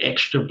acting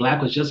extra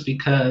black was just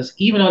because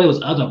even though there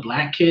was other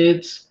black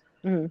kids,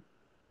 Hmm.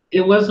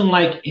 it wasn't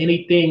like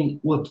anything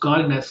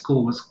regarding that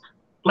school was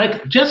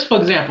like, just for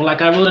example,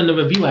 like I wrote in the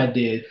review I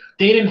did,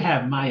 they didn't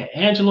have Maya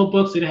Angelou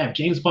books, they didn't have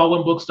James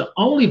Baldwin books. The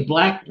only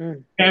black Hmm.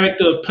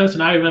 character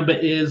person I remember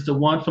is the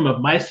one from Of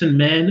Mice and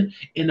Men.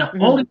 And the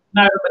only Hmm. reason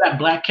I remember that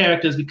black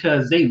character is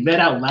because they read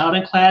out loud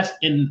in class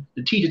and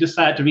the teacher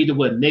decided to read the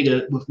word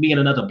nigger with me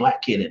and another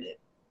black kid in it.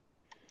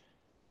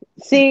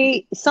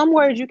 See, some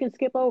words you can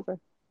skip over.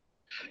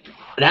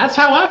 That's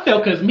how I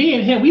felt because me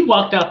and him, we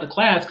walked out the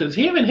class because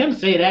him and him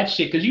say that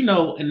shit because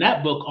in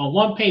that book on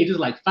one page is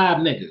like five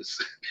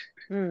niggas.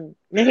 Mm.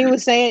 And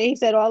he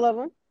said all of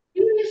them.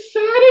 He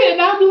said it,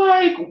 and I'm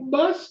like,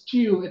 must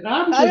you? And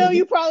I'm I know just,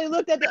 you probably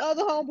looked at the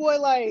other homeboy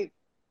like,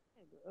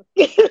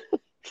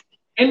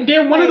 and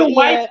then one of like, the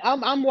white, yeah,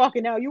 I'm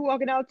walking out. You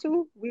walking out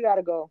too? We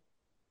gotta go.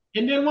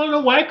 and then one of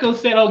the white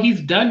girls said, "Oh,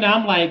 he's done now."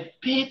 I'm like,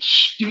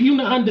 bitch, do you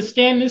not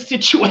understand this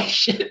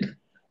situation?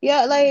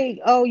 Yeah, like,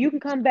 oh, you can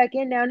come back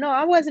in now. No,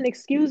 I wasn't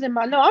excusing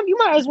my. No, you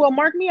might as well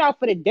mark me out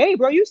for the day,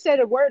 bro. You said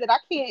a word that I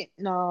can't.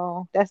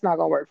 No, that's not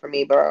gonna work for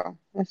me, bro.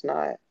 That's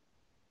not.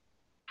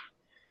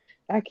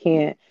 I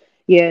can't.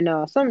 Yeah,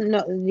 no.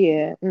 No.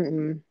 Yeah.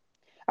 Mm-mm.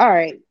 All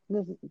right.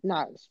 This is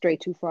not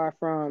straight too far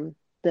from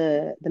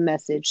the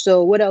message.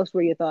 So, what else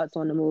were your thoughts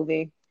on the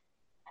movie?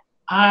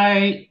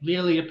 I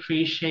really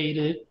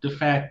appreciated the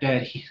fact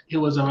that it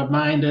was a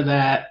reminder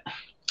that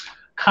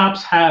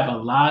cops have a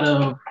lot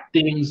of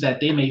things that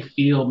they may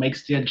feel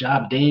makes their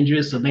job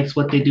dangerous or makes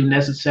what they do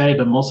necessary,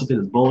 but most of it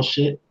is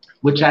bullshit.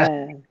 Which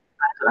Yeah.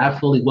 I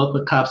fully work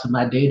with cops in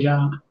my day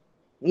job.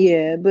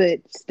 Yeah, but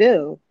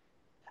still,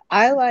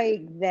 I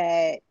like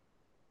that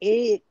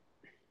it.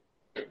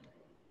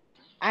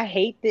 I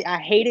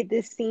hated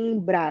this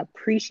scene, but I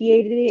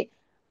appreciated it.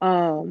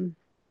 Um,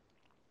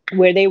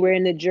 where they were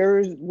in the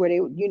jurors, where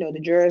the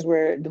jurors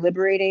were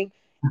deliberating,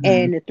 Mhm.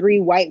 and the three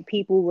white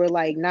people were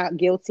like not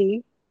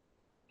guilty,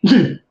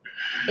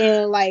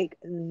 and like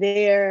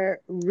their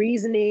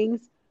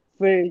reasonings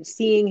for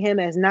seeing him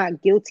as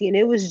not guilty, and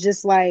it was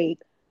just like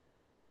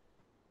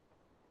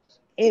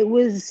it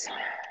was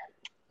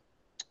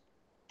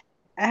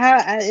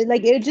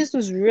like it just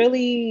was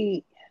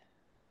really,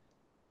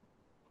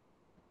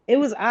 it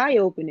was eye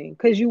opening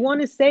because you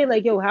want to say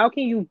like, yo, how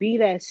can you be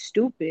that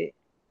stupid?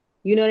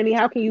 You know what I mean?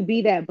 How can you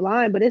be that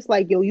blind? But it's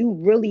like, yo, you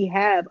really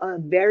have a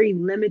very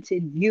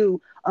limited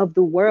view of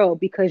the world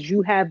because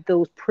you have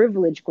those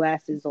privilege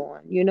glasses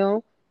on, you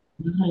know?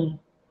 Mhm.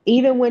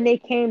 Even when they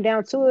came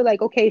down to it,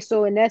 like, okay,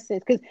 so in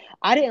essence, because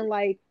I didn't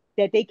like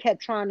that they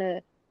kept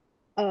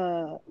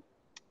uh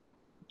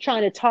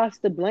trying to toss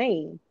the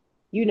blame.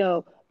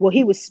 Well,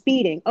 he was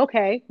speeding.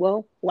 Okay,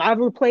 well, I've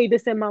replayed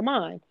this in my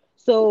mind.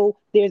 So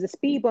there's a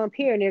speed bump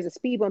here and there's a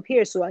speed bump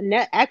here. So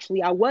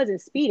actually, I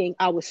wasn't speeding,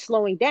 I was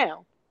slowing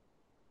down.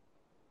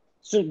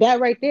 So that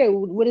right there,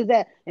 what is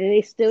that? And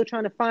they still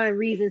trying to find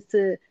reasons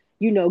to,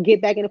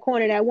 get back in the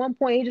corner. And at one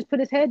point, he just put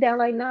his head down,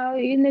 like, no,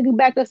 you nigga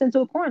backed us into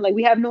a corner. Like,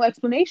 we have no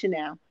explanation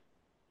now.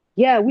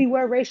 Yeah, we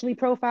were racially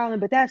profiling,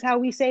 but that's how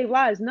we save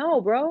lives.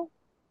 No, bro.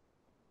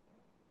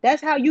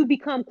 That's how you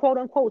become quote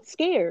unquote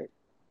scared.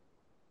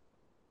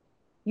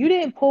 You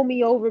didn't pull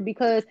me over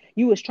because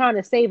you was trying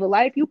to save a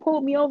life. You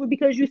pulled me over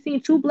because you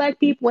seen two black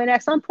people, and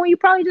at some point, you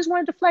probably just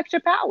wanted to flex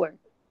your power.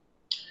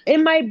 It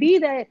might be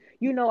that,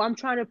 I'm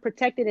trying to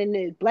protect it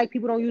and black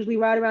people don't usually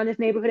ride around this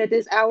neighborhood at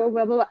this hour,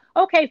 blah, blah,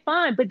 blah. Okay,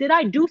 fine. But did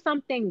I do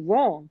something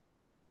wrong?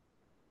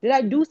 Did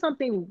I do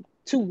something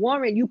to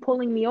warrant you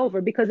pulling me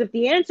over? Because if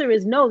the answer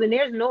is no, then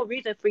there's no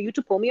reason for you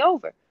to pull me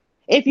over.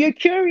 If you're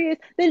curious,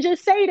 then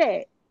just say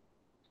that.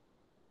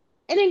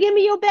 And then give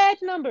me your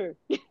badge number.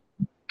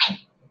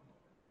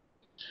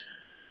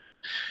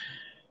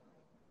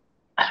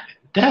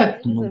 That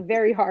It was a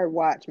very hard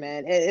watch,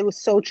 man. It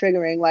was so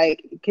triggering,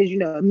 like, because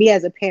me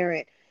as a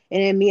parent,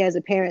 and then me as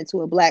a parent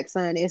to a black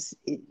son, it's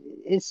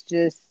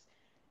just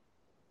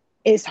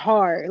it's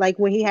hard. Like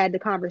when he had the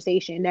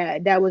conversation,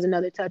 that was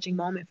another touching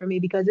moment for me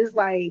because it's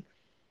like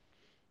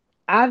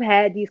I've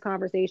had these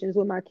conversations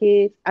with my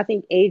kids. I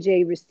think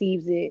AJ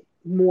receives it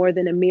more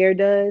than Amir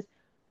does,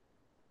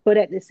 but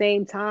at the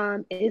same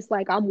time, it's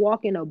like I'm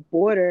walking a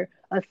border,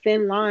 a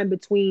thin line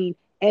between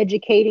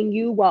educating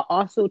you while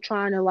also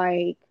trying to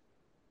like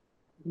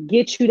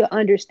get you to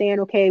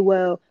understand, okay,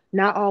 well,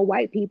 not all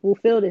white people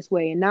feel this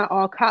way and not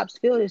all cops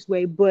feel this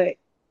way, but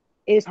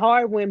it's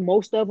hard when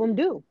most of them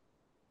do.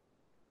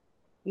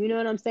 You know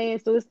what I'm saying?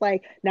 So it's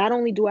like, not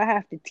only do I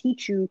have to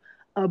teach you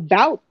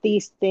about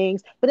these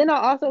things, but then I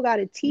also got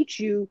to teach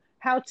you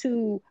how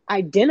to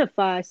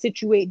identify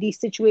these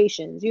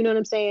situations. You know what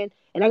I'm saying?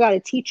 And I got to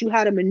teach you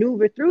how to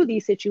maneuver through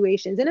these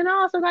situations. And then I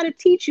also got to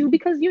teach you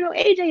because,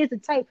 AJ is the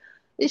type,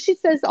 she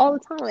says all the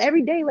time,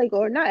 every day, like,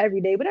 or not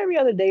every day, but every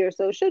other day or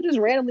so, she'll just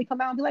randomly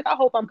come out and be like, I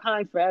hope I'm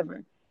kind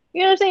forever.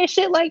 You know what I'm saying?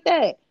 Shit like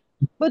that.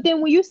 But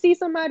then when you see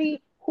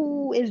somebody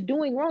who is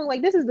doing wrong,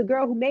 like this is the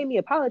girl who made me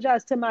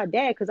apologize to my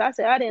dad because I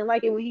said I didn't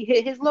like it when he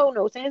hit his low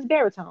notes and his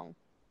baritone.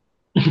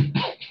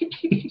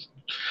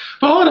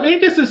 But hold on, ain't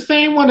this the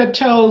same one that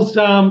tells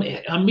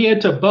Amir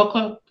to bulk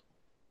up?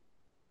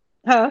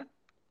 Huh?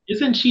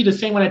 Isn't she the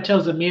same one that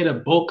tells Amir to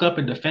bulk up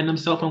and defend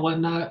himself and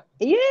whatnot?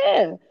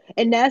 Yeah.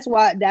 And that's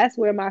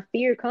where my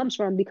fear comes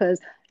from because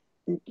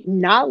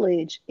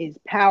knowledge is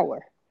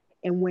power.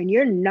 And when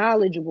you're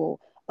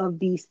knowledgeable of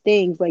these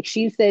things, like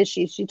she says,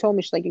 she told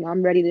me, she's like,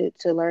 I'm ready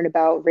to learn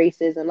about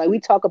racism. Like we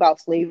talk about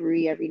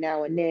slavery every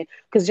now and then,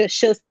 because just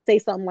she'll say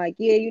something like,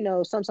 yeah,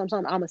 some,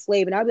 I'm a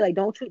slave. And I'll be like,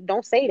 don't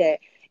say that.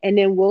 And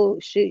then we'll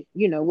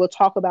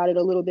talk about it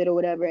a little bit or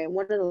whatever. And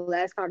one of the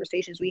last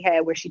conversations we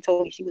had where she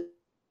told me she was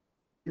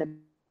in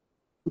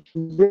the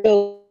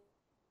real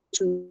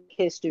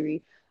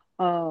history,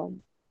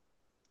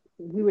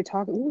 we were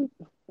talking,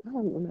 I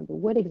don't remember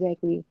what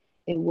exactly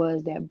it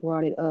was that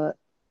brought it up.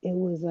 It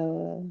was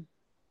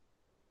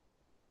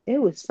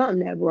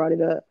something that brought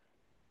it up.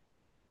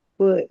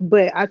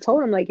 But I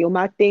told him like, yo,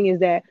 my thing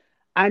is that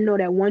I know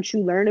that once you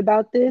learn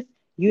about this,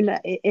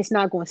 it's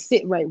not going to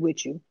sit right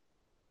with you.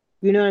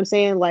 You know what I'm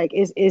saying? Like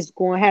it's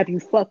going to have you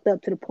fucked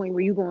up to the point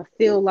where you're going to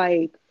feel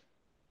like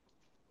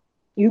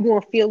you're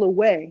going to feel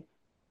away.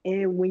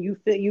 And when you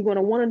feel, you're going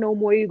to want to know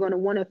more, you're going to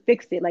want to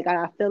fix it. Like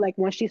I feel like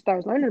once she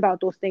starts learning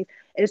about those things,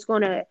 it's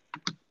going to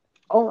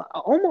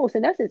almost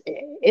in essence,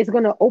 it's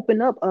going to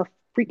open up a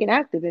freaking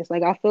activist.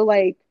 Like I feel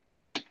like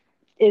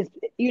it's,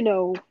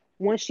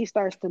 once she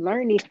starts to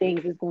learn these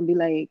things, it's going to be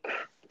like,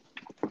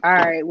 all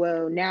right,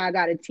 well, now I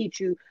got to teach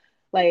you.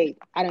 Like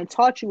I done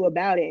taught you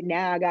about it.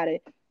 Now I got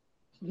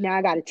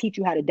to teach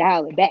you how to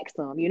dial it back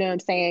some. You know what I'm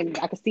saying?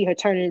 I could see her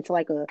turning into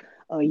like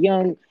a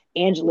young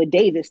Angela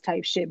Davis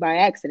type shit by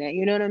accident.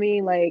 You know what I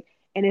mean? Like,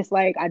 and it's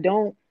like, I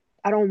don't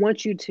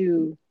want you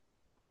to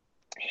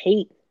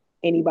hate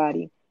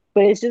anybody,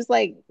 but it's just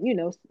like,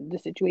 the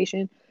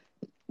situation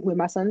with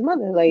my son's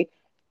mother. Like,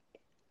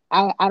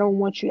 I don't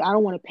want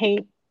to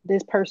paint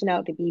this person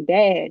out to be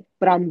bad,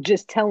 but I'm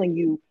just telling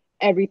you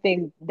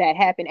everything that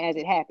happened as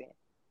it happened.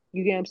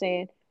 You get what I'm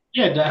saying?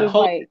 Yeah, that Just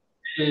whole like,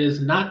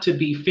 is not to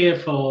be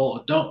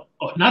fearful,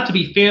 not to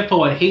be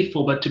fearful or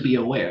hateful, but to be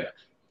aware.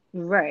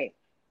 right.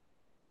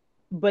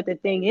 But the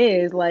thing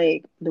is,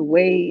 like the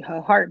way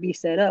her heart be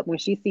set up when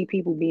she see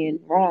people being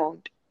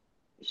wronged,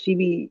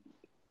 she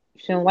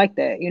don't like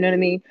that. You know what I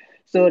mean?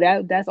 So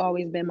that's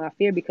always been my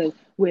fear because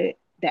with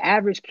the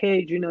average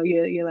kid,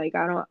 you're like,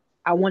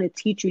 I want to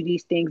teach you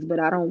these things, but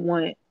I don't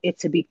want it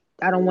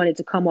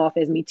to come off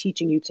as me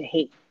teaching you to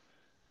hate,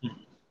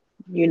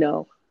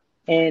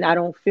 and I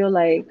don't feel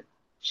like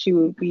she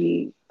would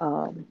be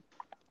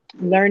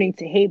learning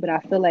to hate, but I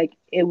feel like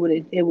it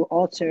would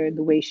alter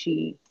the way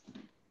she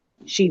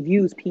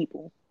views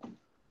people.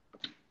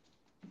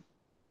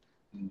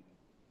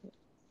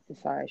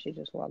 Sorry, she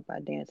just walked by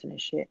dancing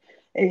and shit.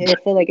 I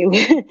feel like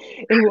it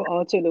will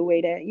alter the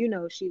way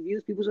that she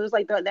views people. So it's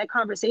like that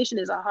conversation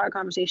is a hard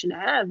conversation to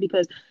have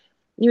because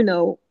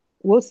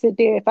we'll sit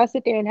there. If I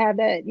sit there and have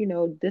that,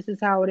 this is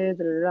how it is.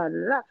 Da, da, da,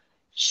 da, da,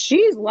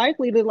 she's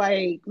likely to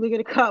like look at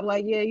a cop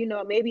like, yeah,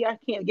 maybe I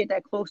can't get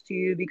that close to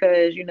you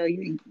because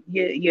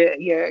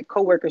your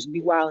coworkers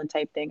be wilding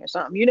type thing or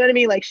something. You know what I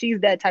mean? Like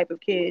she's that type of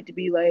kid to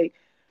be like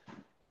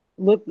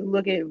look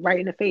it right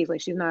in the face.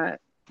 Like she's not.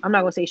 I'm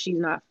not gonna say she's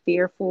not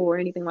fearful or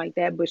anything like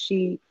that, but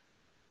she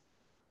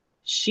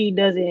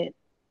doesn't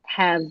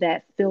have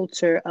that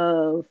filter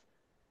of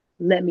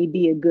let me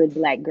be a good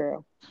black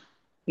girl.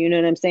 You know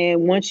what I'm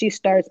saying? Once she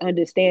starts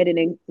understanding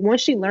and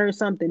once she learns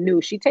something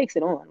new, she takes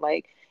it on,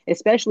 like,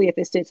 especially if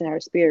it sits in her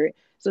spirit.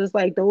 So it's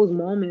like those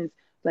moments,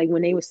 like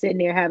when they were sitting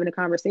there having a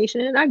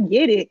conversation, and I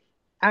get it.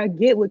 I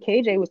get what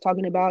KJ was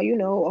talking about,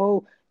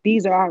 oh,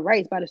 these are our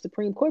rights by the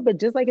Supreme Court. But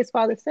just like his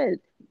father said,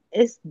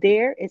 it's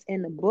there, it's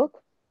in the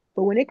book.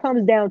 But when it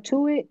comes down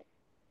to it,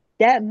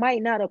 that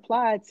might not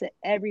apply to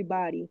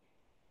everybody.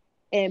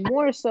 And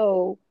more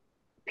so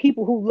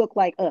people who look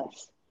like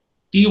us.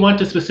 Do you want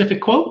the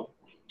specific quote?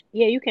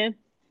 Yeah, you can.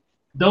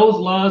 Those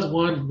laws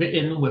weren't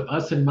written with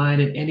us in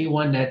mind, and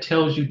anyone that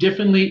tells you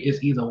differently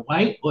is either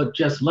white or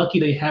just lucky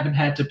they haven't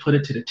had to put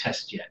it to the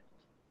test yet.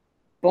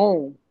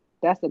 Boom.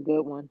 That's a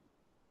good one.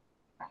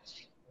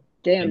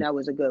 Damn, that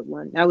was a good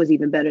one. That was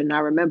even better than I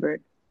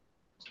remembered.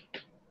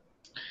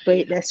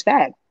 But that's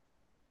fact.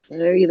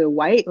 They're either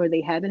white or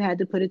they haven't had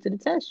to put it to the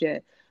test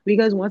yet.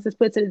 Because once it's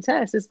put to the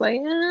test, it's like,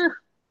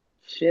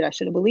 shit, I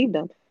should have believed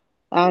them.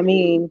 I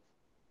mean,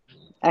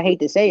 I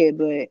hate to say it,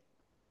 but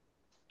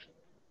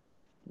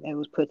it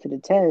was put to the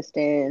test,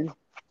 and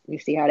you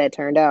see how that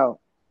turned out.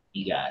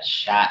 He got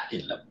shot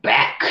in the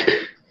back.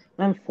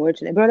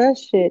 Unfortunate, bro. That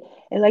shit.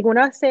 And like when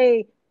I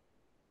say,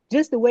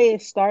 just the way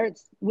it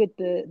starts with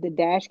the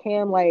dash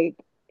cam, like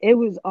it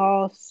was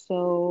all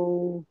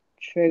so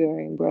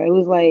triggering, bro. It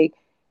was like,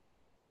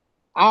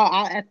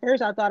 I at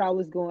first I thought it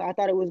was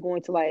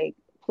going to like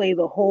play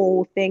the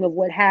whole thing of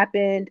what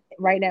happened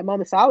right in that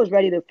moment. So I was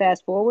ready to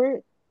fast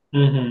forward.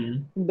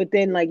 Mm-hmm. But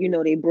then, like,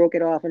 they broke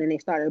it off and then they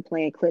started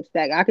playing clips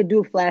back. I could do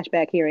a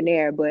flashback here and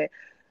there, but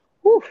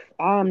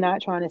I'm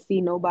not trying to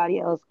see nobody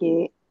else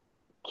get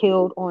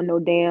killed on no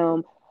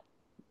damn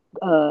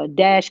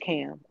dash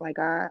cam. Like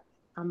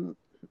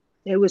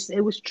it was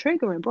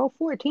triggering, bro.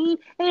 14,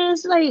 and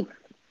it's like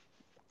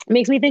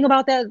makes me think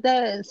about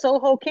that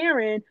Soho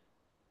Karen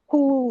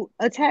who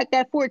attacked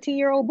that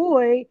 14-year-old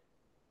boy,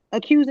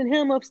 accusing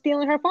him of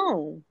stealing her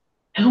phone.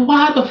 And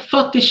why the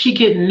fuck did she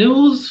get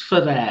news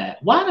for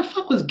that? Why the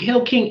fuck was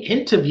Gayle King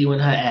interviewing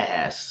her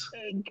ass?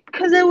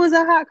 Because it was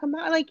a hot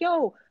commodity. Like,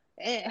 yo,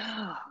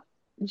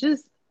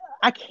 just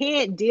I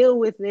can't deal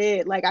with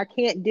it. Like, I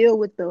can't deal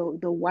with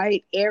the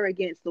white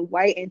arrogance, the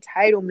white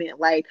entitlement.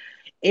 Like,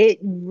 it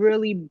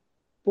really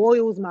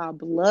boils my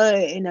blood.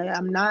 And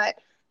I'm not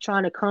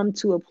trying to come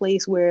to a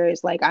place where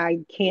it's like I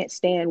can't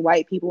stand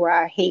white people or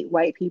I hate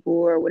white people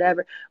or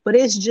whatever. But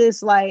it's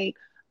just like,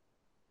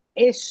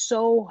 it's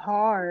so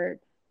hard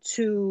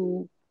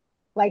to,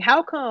 like,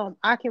 how come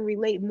I can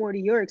relate more to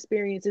your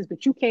experiences,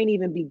 but you can't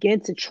even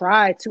begin to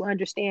try to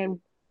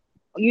understand,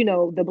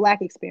 the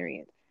Black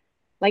experience?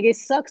 Like, it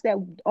sucks that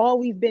all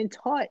we've been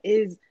taught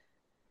is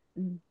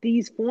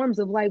these forms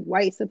of like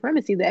white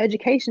supremacy, the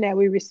education that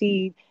we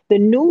receive, the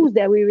news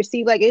that we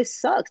receive. Like, it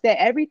sucks that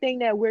everything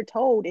that we're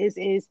told is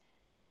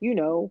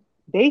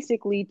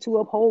basically to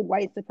uphold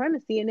white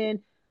supremacy. And then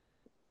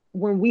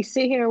when we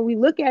sit here and we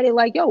look at it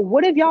like, yo,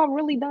 what have y'all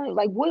really done?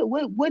 Like,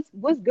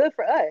 what's good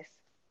for us?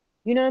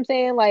 You know what I'm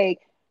saying? Like,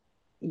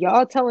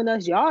 y'all telling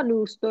us y'all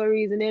news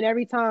stories, and then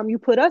every time you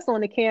put us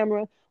on the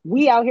camera,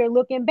 we out here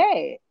looking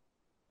bad.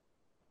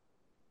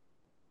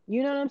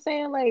 You know what I'm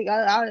saying? Like,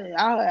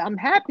 I'm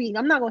happy.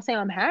 I'm not gonna say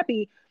I'm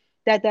happy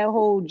that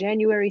whole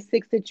January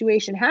 6th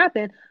situation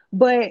happened,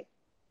 but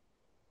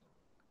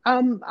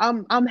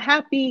I'm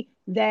happy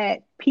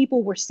that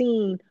people were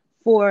seen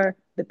for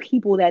the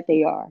people that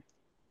they are.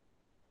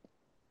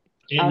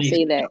 I'll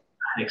say that.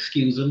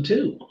 Excuse them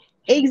too.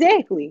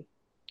 Exactly.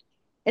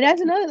 And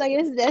that's another, like,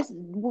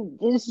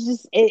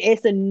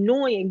 it's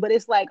annoying, but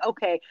it's like,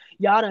 okay,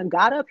 y'all done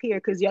got up here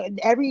because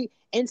every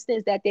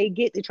instance that they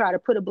get to try to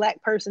put a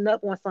Black person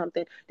up on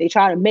something, they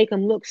try to make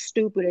them look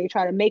stupid, or they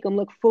try to make them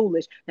look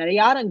foolish. Now,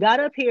 y'all done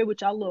got up here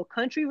with y'all little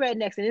country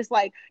rednecks, and it's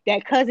like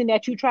that cousin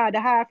that you tried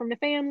to hide from the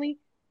family.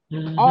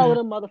 Mm-hmm. All of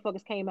them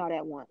motherfuckers came out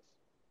at once.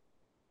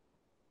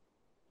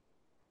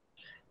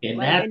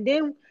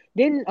 And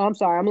then I'm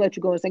sorry, I'm gonna let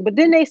you go in a second. But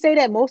then they say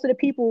that most of the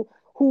people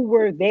who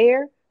were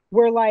there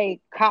were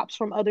like cops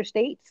from other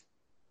states.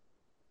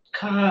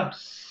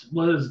 Cops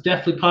was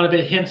definitely part of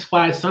it. Hence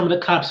why some of the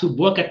cops who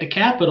work at the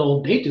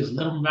Capitol, they just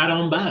let them right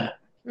on by.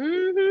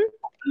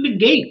 Mm-hmm. The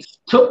gates,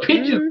 took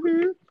pictures.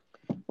 Mm-hmm.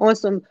 On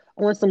some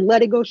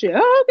let it go shit. Open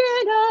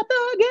up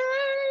the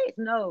gates.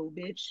 No,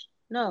 bitch.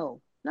 No.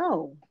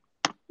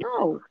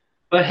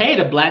 But hey,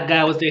 the Black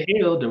guy was the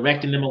hero,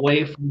 directing them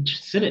away from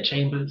Senate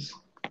chambers.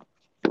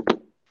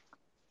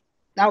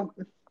 Now,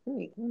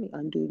 let me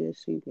undo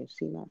this so you can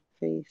see my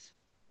face.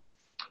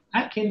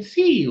 I can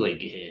see you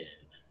again.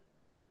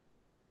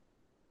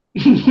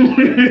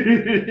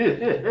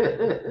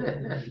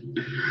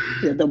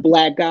 The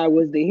Black guy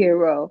was the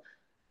hero.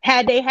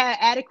 Had they had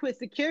adequate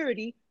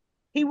security,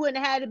 he wouldn't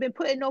have had to been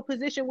put in no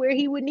position where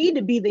he would need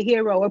to be the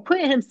hero or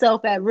putting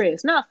himself at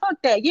risk. Nah,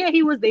 fuck that. Yeah,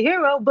 he was the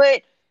hero,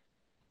 but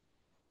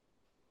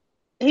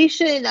he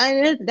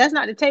shouldn't. That's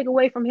not to take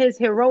away from his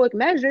heroic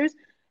measures.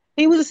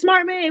 He was a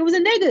smart man. He was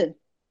a nigga.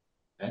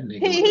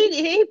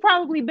 He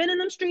probably been in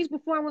them streets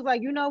before and was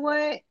like, you know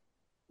what?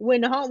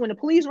 When the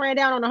police ran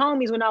down on the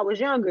homies when I was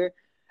younger,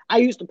 I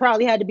used to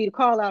probably had to be the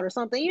call out or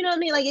something. You know what I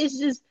mean? Like, it's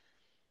just,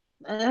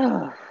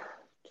 Ugh.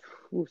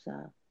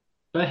 Woosah.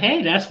 But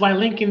hey, that's why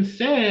Lincoln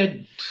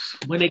said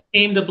when it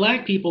came to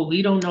black people,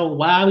 we don't know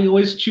why we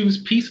always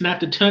choose peace and have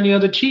to turn the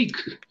other cheek.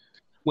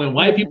 When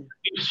white people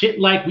Listen, do shit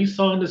like we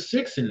saw in the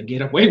six and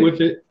get away with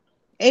it.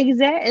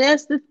 exactly.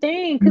 That's the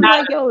thing. Cause Not,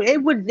 like, yo,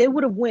 it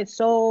would have went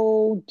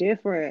so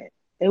different.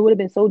 It would have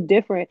been so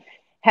different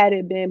had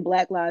it been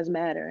Black Lives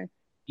Matter.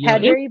 yo,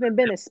 Had there even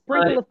been a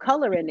sprinkle blood, of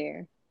color in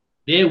there,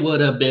 it would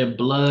have been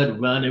blood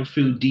running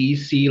through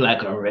DC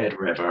like a red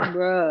river.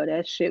 bro,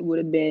 that shit would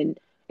have been.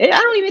 I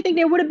don't even think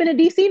there would have been a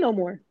DC no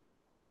more.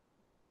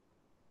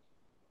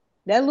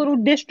 That little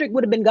district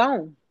would have been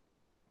gone,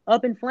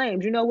 up in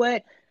flames. You know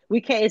what?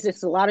 We can't. It's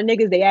just a lot of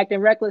niggas. They acting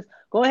reckless.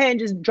 Go ahead and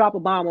just drop a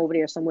bomb over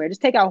there somewhere.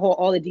 Just take out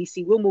all the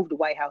DC. We'll move the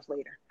White House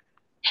later.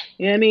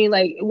 You know what I mean?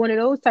 Like one of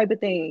those type of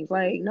things.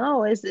 Like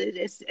no,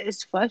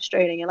 it's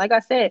frustrating. And like I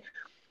said,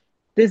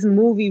 this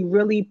movie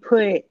really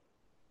put.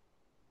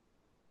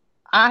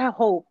 I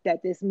hope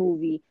that this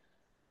movie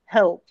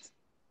helped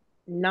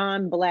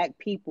non-black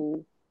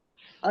people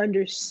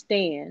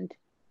understand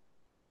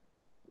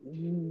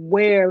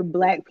where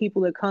black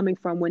people are coming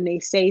from when they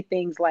say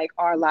things like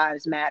 "our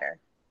lives matter."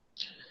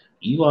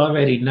 You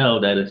already know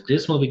that if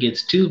this movie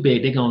gets too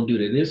big, they're gonna do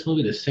to this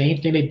movie the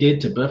same thing they did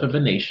to Birth of a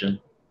Nation.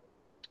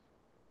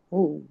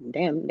 Oh,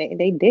 damn,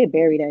 they did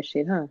bury that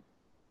shit, huh?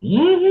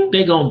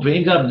 They're gonna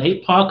bring up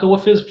Nate Parker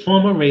with his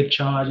former rape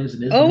charges,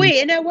 and it's Oh gonna be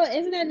wait, and that what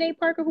isn't that Nate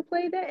Parker who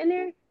played that in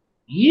there?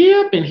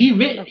 yep. And he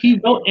Okay.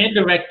 wrote and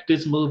directed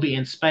this movie,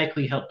 and Spike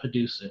Lee helped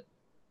produce it.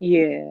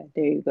 Yeah,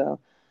 there you go.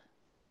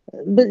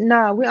 But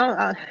nah, we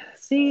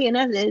see, and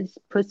that it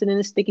puts it in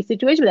a sticky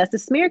situation. But that's the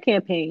smear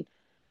campaign.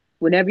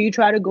 Whenever you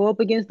try to go up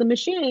against the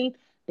machine,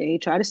 they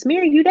try to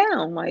smear you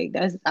down. Like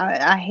that's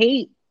I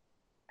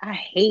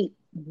hate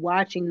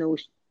watching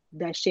those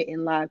that shit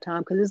in live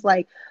time because it's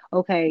like,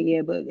 okay,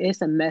 yeah, but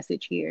it's a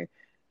message here.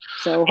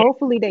 So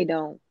hopefully they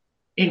don't.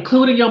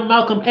 Including your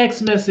Malcolm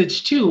X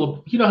message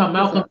too. You know how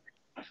What's up?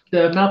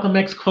 the Malcolm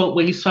X quote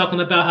where he's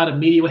talking about how the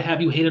media would have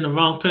you hating the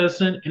wrong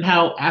person, and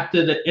how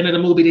after the end of the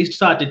movie they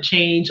started to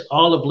change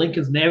all of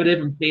Lincoln's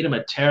narrative and made him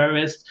a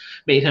terrorist,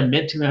 made him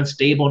mentally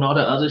unstable, and all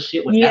the other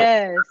shit was that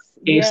Yes,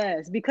 case.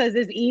 yes, because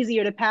it's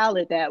easier to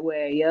palate that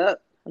way.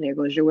 Yep. There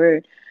goes your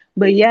word.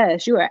 But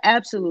yes, you are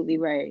absolutely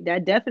right.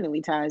 That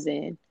definitely ties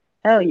in.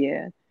 Hell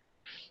yeah.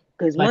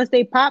 Because Like, once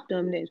they popped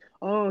him, then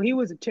oh, he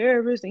was a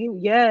terrorist.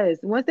 And yes.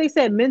 Once they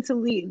said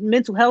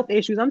mental health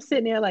issues, I'm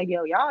sitting there like,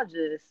 yo, y'all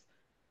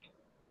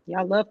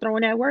love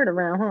throwing that word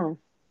around, huh?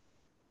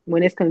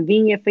 When it's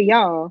convenient for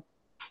y'all.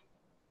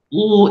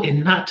 ooh,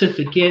 and not to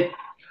forget,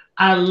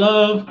 I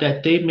love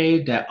that they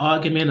made that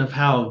argument of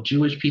how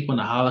Jewish people in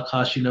the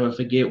Holocaust you never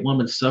forget,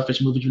 women's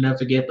suffrage movement you never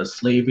forget, but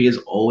slavery is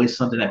always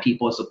something that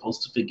people are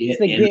supposed to forget.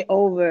 To And get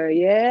over.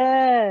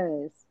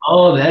 Yes.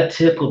 oh, that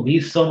tickled me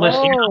so much.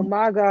 Oh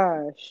my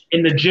gosh.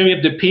 In the jury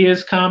of the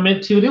peers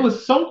comment too, there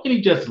was so many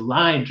just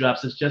line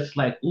drops. It's just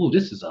like, ooh,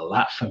 this is a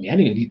lot for me. I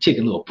need to take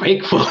a little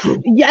break for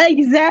Yeah,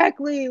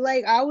 exactly.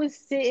 Like I was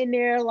sitting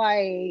there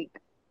like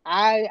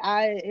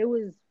it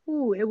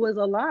was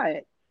a lot.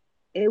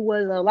 It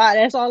was a lot.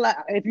 That's all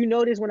if you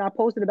notice when I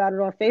posted about it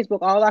on Facebook,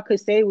 all I could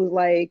say was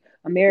like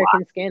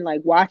American Skin,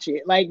 like watch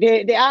it. Like there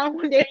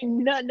ain't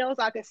nothing else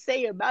I could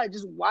say about it.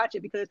 Just watch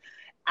it because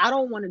I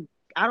don't want to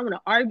I don't want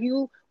to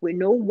argue with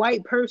no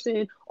white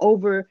person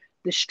over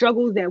the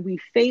struggles that we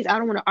face. I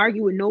don't want to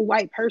argue with no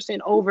white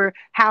person over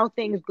how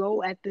things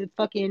go at the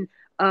fucking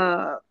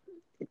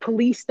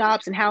police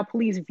stops and how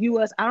police view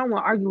us. I don't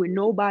want to argue with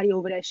nobody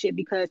over that shit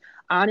because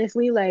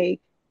honestly, like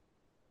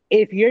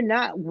if you're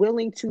not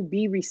willing to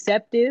be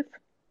receptive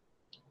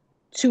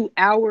to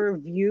our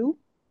view,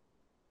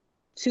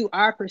 to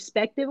our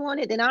perspective on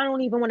it, then I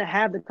don't even want to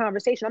have the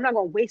conversation. I'm not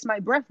going to waste my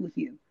breath with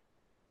you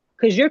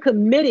because you're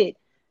committed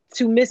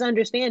to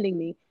misunderstanding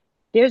me.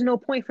 There's no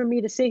point for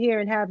me to sit here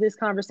and have this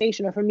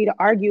conversation or for me to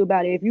argue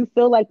about it. If you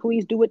feel like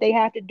police do what they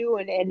have to do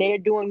and they're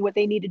doing what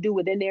they need to do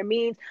within their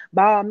means,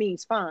 by all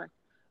means, fine.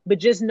 But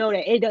just know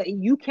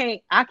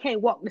that I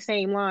can't walk the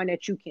same line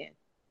that you can.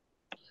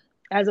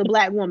 As a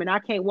black woman, I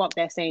can't walk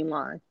that same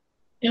line.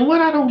 And what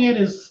I don't get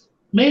is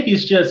maybe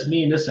it's just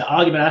me, and this is an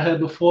argument I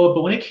heard before,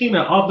 but when it came to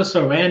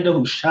Officer Randall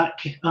who shot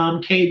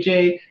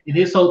KJ and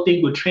his whole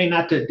thing with train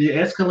not to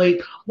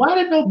de-escalate, why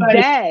did nobody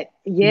not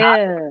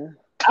Yeah.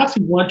 cops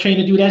weren't trained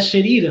to do that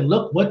shit either? And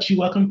look what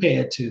you are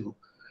compared to.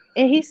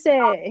 And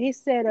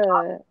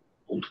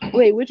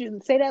wait, would you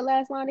say that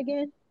last line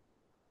again?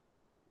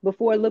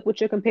 Before look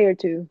what you're compared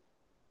to.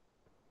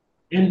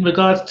 In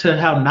regards to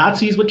how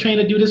Nazis were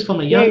trained to do this from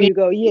a There young age. you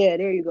go. Yeah,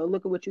 there you go.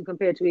 Look at what you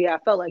compared to. Yeah, I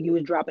felt like you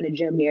was dropping a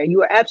gem there. You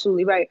were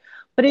absolutely right.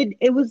 But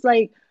it was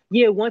like,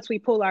 yeah, once we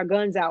pull our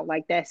guns out,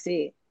 like that's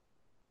it.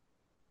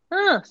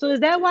 Huh. So is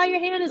that why your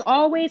hand is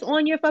always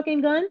on your fucking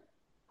gun?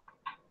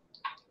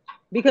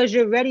 Because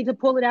you're ready to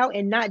pull it out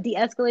and not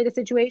de-escalate a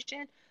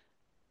situation?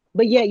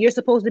 But yeah, you're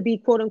supposed to be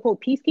quote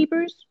unquote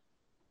peacekeepers.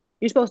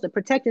 You're supposed to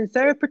protect and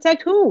serve.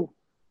 Protect who?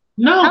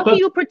 No, How can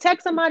you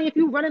protect somebody if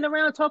you're running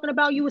around talking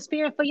about you was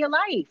fearing for your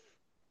life?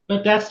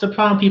 but that's the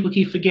problem people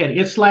keep forgetting.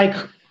 It's like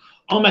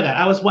Oh my God,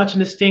 I was watching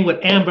this thing with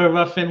Amber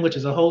Ruffin, which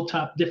is a whole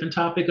different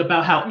topic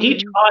about how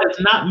HR is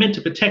not meant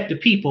to protect the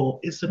people,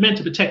 it's meant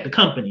to protect the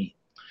company.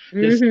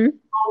 This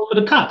all for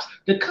the cops.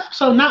 The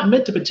cops are not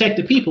meant to protect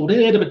the people, they're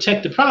there to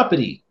protect the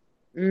property.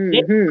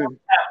 They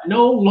have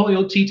no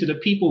loyalty to the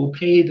people who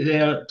pay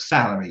their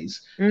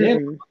salaries. Their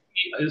loyalty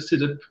is to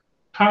the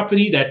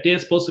property that they're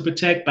supposed to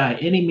protect by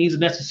any means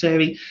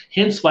necessary,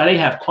 hence why they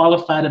have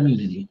qualified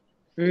immunity.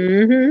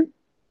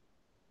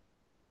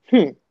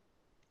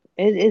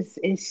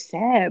 It's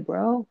sad,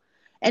 bro.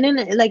 And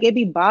then like it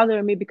be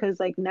bothering me because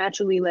like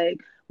naturally like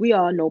we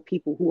all know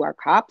people who are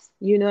cops,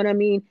 you know what I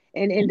mean?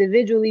 And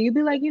individually you'd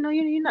be like, you know,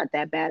 you're not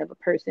that bad of a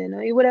person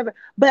or whatever.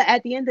 But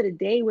at the end of the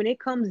day, when it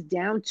comes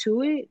down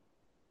to it,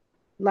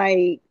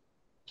 like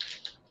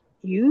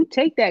you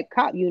take that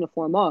cop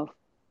uniform off.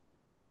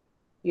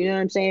 You know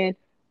what I'm saying?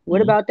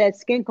 What about that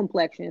skin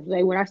complexion? It's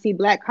like when I see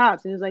black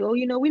cops and it's like, oh,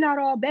 you know, we're not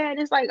all bad.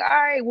 And it's like, all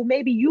right, well,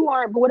 maybe you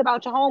aren't, but what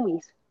about your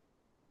homies?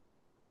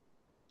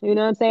 You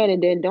know what I'm saying?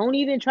 And then don't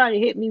even try to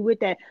hit me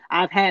with that.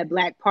 I've had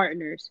black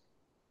partners.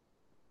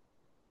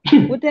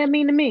 What that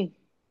mean to me?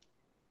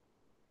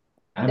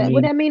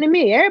 What that mean to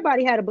me?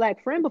 Everybody had a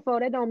black friend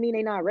before. That don't mean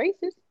they not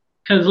racist.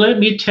 Because let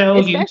me tell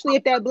you, especially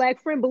if that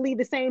black friend believe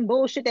the same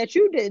bullshit that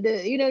you did.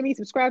 You know what I mean?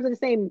 Subscribe to the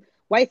same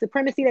white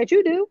supremacy that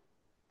you do.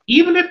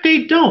 Even if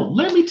they don't,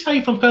 let me tell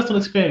you from personal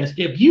experience,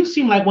 if you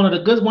seem like one of the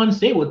good ones,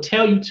 they will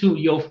tell you to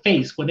your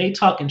face when they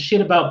talking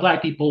shit about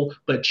black people,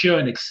 but you're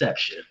an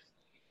exception.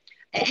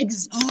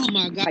 Oh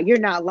my God, you're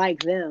not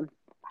like them.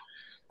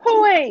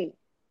 Wait.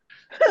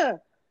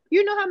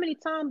 You know how many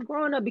times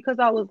growing up, because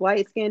I was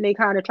light skinned, they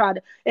kind of tried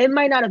to, it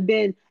might not have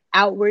been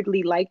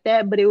outwardly like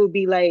that, but it would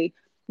be like,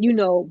 you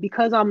know,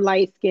 because I'm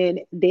light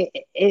skinned,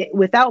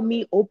 without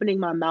me opening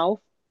my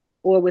mouth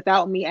or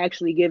without me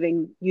actually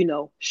giving, you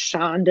know,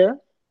 Shonda,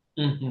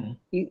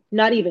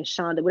 not even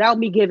Shonda, without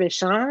me giving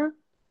Sean,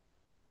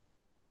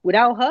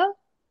 without her,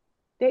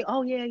 they,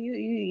 oh yeah,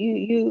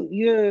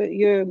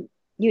 you're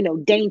you know,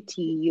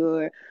 dainty,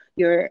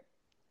 you're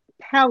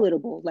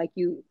palatable, like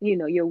you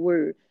know, your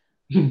word.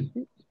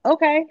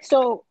 Okay,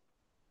 so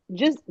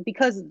just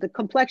because the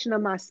complexion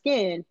of my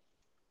skin,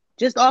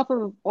 just off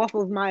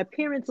of my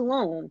appearance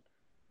alone,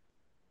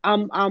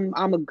 I'm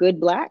a good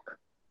black.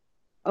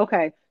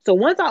 Okay, so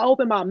once I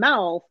open my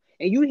mouth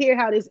and you hear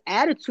how this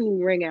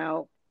attitude ring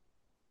out,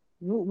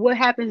 what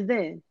happens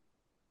then?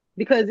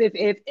 Because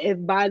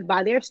if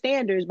by their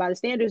standards, by the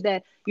standards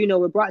that, you know,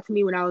 were brought to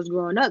me when I was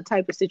growing up,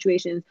 type of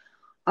situations,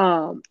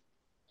 I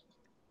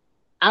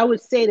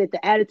would say that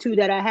the attitude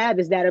that I have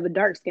is that of a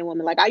dark skinned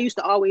woman. Like I used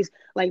to always,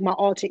 like my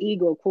alter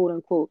ego, quote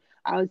unquote,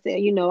 I would say,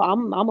 you know,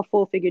 I'm a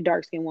full figure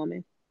dark skinned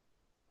woman.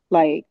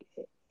 Like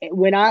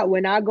when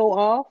I go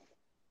off,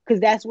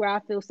 because that's where I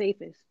feel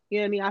safest. You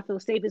know what I mean? I feel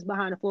safest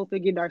behind a full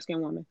figure dark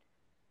skinned woman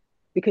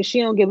because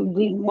she don't give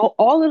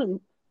all of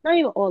them, not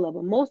even all of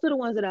them. Most of the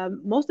ones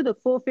most of the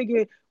full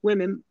figure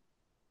women,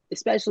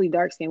 especially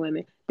dark skinned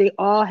women, they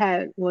all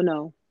had, well,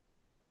 no,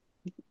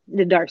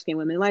 the dark skinned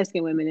women, light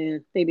skinned women,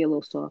 and they be a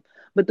little soft.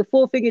 But the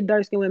full figured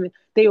dark skinned women,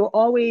 they were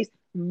always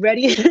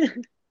ready.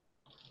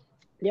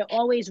 They're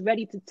always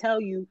ready to tell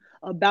you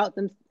about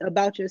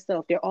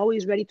yourself. They're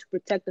always ready to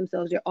protect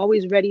themselves. They're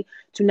always ready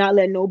to not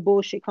let no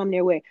bullshit come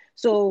their way.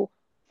 So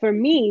for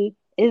me,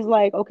 it's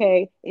like,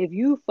 okay, if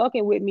you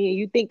fucking with me and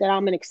you think that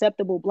I'm an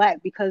acceptable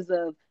black because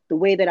of the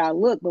way that I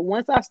look, but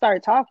once I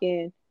start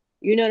talking,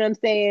 you know what I'm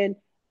saying?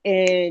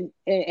 And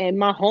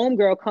my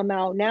homegirl come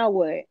out, now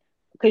what?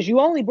 Because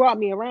you only brought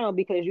me around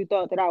because you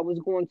thought that I was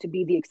going to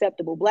be the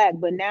acceptable black,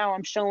 but now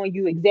I'm showing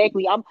you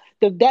exactly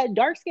that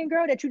dark skinned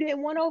girl that you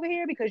didn't want over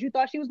here because you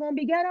thought she was going to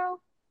be ghetto.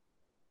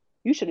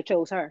 You should have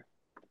chose her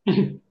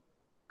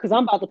because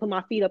I'm about to put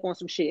my feet up on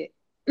some shit,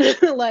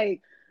 like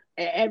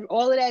and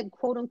all of that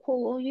quote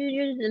unquote. Oh,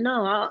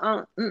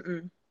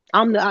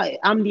 no,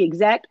 I'm the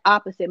exact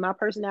opposite. My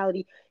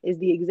personality is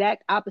the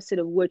exact opposite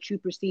of what you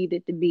perceived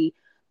it to be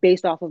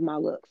based off of my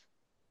looks.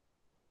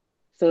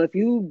 So if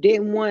you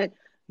didn't want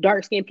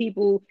dark-skinned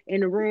people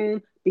in the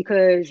room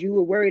because you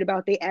were worried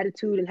about their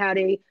attitude and how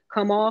they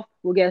come off,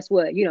 well, guess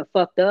what? You know,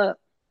 fucked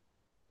up.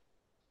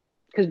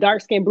 Because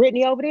dark-skinned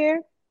Brittany over there,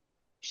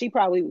 she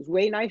probably was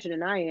way nicer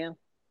than I am.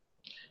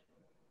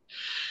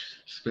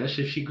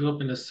 Especially if she grew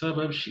up in the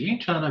suburbs, she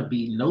ain't trying to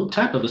be no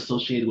type of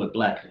associated with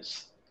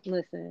blackness.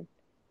 Listen.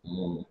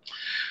 But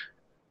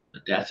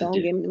that's don't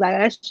get me, like,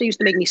 that shit used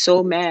to make me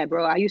so mad,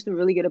 bro. I used to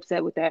really get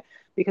upset with that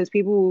because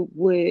people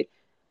would,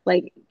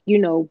 like, you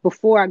know,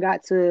 before I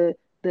got to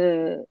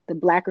the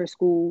blacker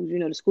schools, you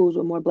know, the schools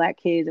with more black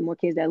kids and more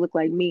kids that look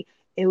like me,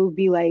 it would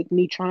be like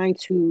me trying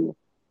to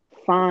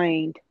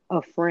find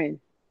a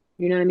friend.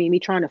 You know what I mean? Me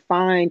trying to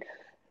find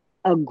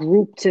a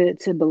group to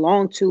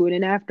belong to. And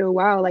then after a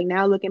while, like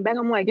now looking back,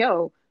 I'm like,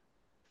 yo,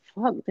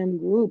 fuck them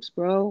groups,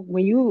 bro.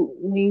 When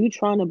you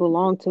trying to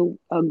belong to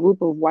a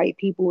group of white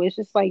people, it's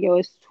just like, yo,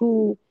 it's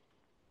too,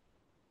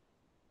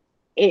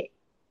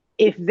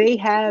 if they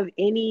have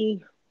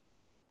any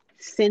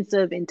sense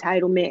of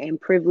entitlement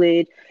and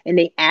privilege and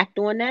they act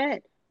on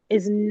that,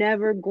 you're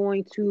never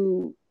going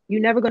to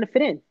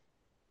fit in.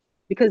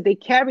 because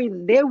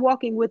they're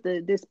walking with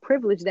this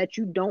privilege that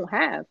you don't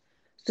have.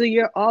 So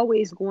you're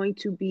always going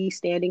to be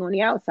standing on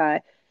the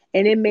outside,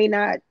 and it may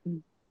not,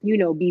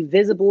 be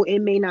visible. It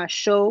may not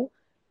show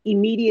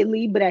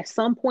immediately, but at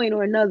some point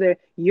or another,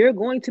 you're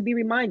going to be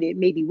reminded,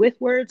 maybe with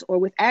words or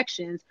with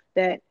actions,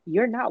 that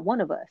you're not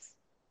one of us.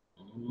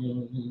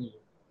 Mm-hmm.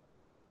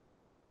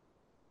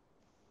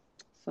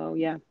 So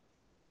yeah,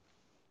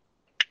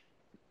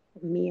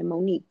 me and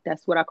Monique,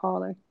 that's what I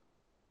call her.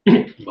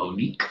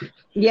 Monique.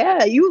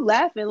 Yeah, you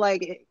laughing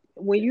like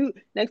when you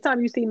next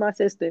time you see my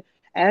sister,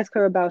 ask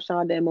her about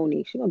Shonda and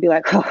Monique. She's gonna be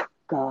like, oh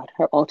God,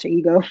 her alter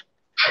ego.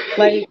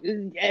 Like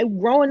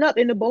growing up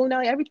in the bowling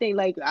alley, everything.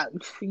 Like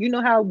you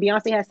know how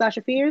Beyonce had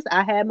Sasha Fierce,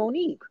 I had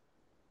Monique.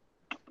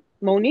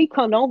 Monique,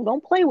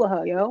 don't play with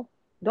her, yo.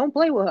 Don't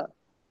play with her.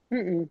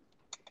 Mm-mm.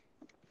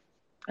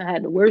 I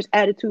had the worst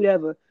attitude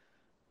ever,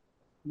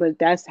 but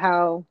that's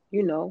how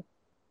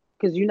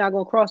because you're not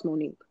gonna cross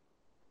Monique.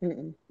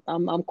 Mm-mm.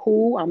 I'm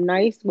cool. I'm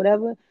nice,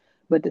 whatever.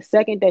 But the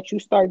second that you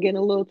start getting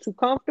a little too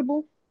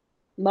comfortable,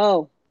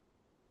 Mo,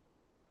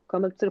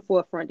 come up to the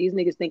forefront. These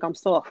niggas think I'm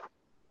soft.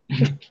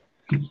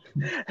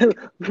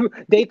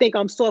 They think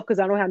I'm soft because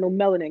I don't have no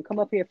melanin. Come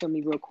up here for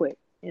me real quick.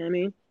 You know what I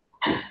mean?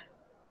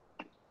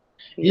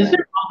 Yeah. Is there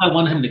wrong I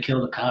wanted him to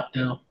kill the cop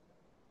though?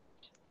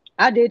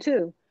 I did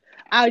too.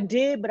 I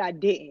did, but I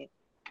didn't.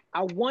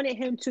 I wanted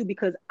him to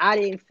because I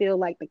didn't feel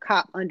like the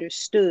cop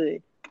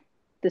understood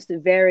the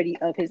severity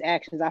of his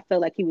actions. I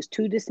felt like he was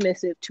too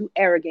dismissive, too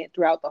arrogant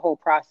throughout the whole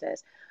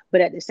process. But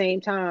at the same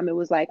time, it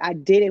was like I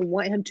didn't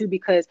want him to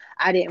because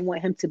I didn't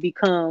want him to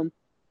become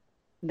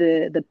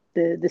the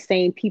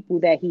same people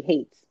that he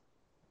hates.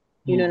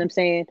 You know what I'm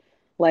saying?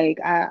 Like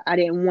I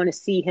didn't want to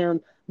see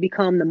him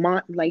become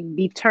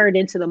be turned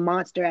into the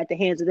monster at the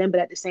hands of them.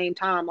 But at the same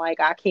time, like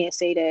I can't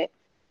say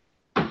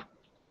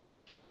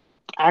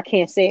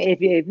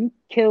if you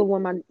kill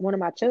one of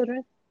my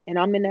children and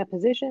I'm in that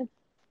position,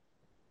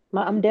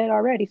 I'm dead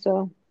already.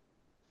 So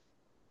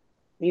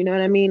you know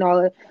what I mean?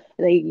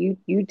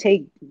 You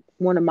take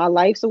one of my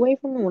lives away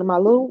from me, one of my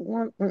little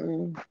one.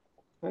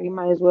 You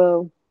might as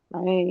well. I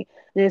ain't.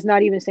 And it's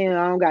not even saying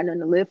I don't got nothing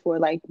to live for.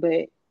 Like,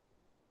 but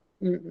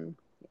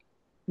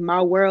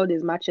my world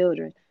is my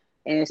children,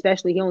 and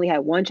especially he only had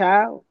one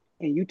child,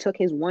 and you took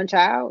his one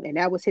child, and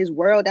that was his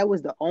world. That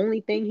was the only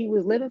thing he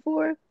was living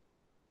for.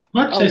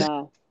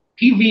 No.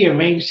 He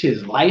rearranged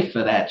his life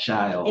for that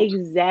child.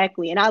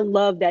 Exactly, and I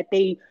love that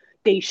they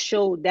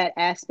showed that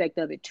aspect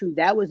of it too.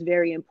 That was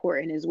very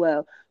important as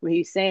well. When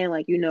he's saying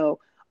like,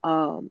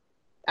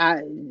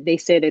 they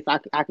said if I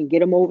can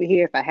get him over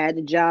here, if I had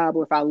the job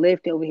or if I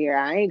lived over here,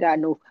 I ain't got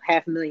no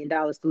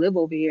 $500,000 to live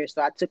over here.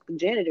 So I took the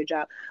janitor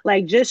job.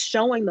 Like just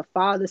showing the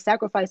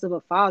sacrifice of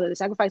a father, the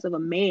sacrifice of a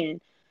man,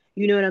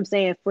 you know what I'm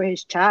saying, for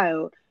his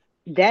child.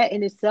 That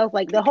in itself,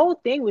 like the whole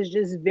thing was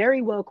just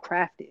very well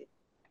crafted.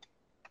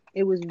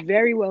 It was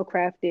very well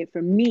crafted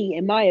for me,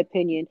 in my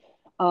opinion.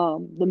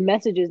 The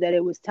messages that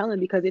it was telling,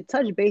 because it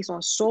touched base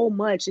on so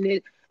much,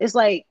 and it's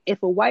like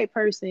if a white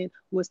person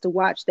was to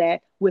watch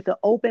that with an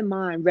open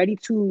mind, ready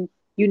to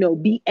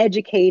be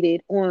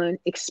educated on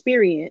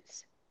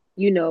experience,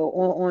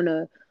 on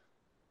an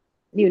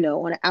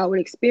outward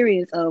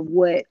experience of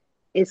what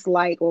it's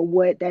like or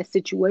what that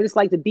situation it's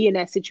like to be in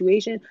that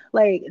situation,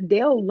 like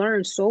they'll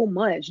learn so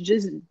much.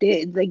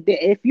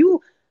 If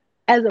you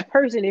as a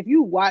person, if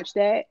you watch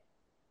that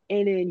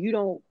and then you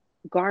don't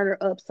garner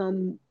up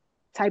some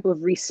type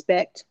of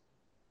respect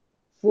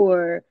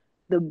for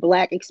the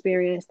Black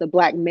experience, the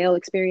Black male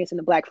experience, and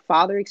the Black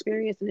father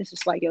experience, and it's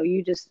just like, yo,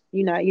 you're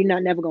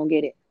not never gonna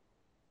get it.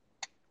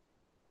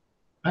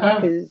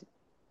 Because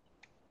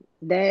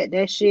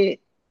that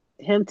shit,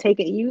 him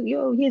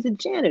taking he's a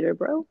janitor,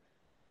 bro,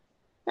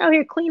 out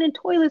here cleaning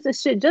toilets and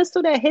shit just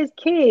so that his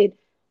kid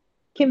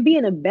can be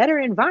in a better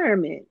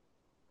environment.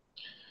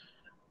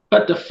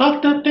 But the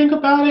fucked up thing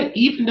about it,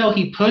 even though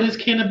he put his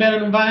kid in a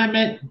better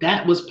environment,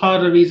 that was part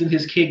of the reason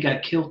his kid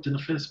got killed in the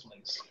first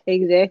place.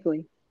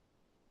 Exactly.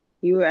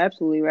 You were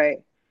absolutely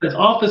right. Because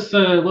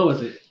Officer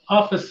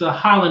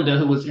Hollander,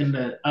 who was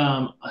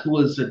who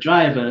was the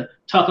driver,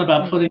 talking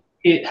about putting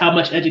how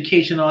much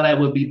education, all that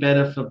would be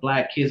better for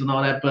Black kids and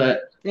all that.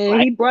 But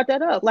he brought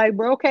that up, like,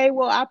 bro, okay,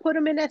 well, I put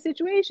him in that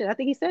situation. I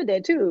think he said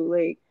that too.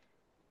 Like,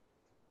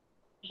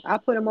 I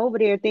put him over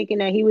there thinking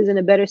that he was in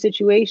a better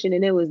situation,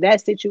 and it was that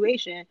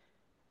situation,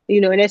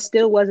 and that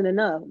still wasn't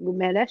enough.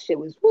 Man, that shit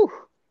was, whew.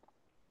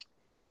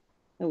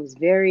 It was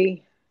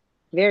very,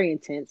 very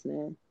intense,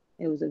 man.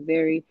 It was a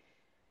very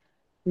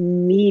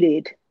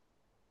needed.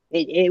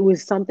 It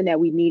was something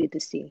that we needed to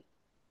see.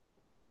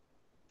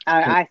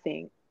 I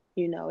think,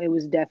 it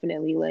was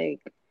definitely like,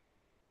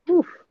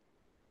 whew,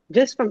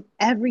 just from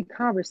every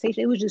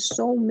conversation, it was just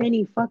so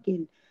many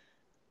fucking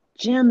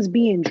gems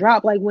being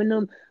dropped. Like when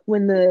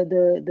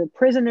the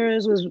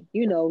prisoners was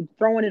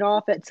throwing it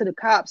off to the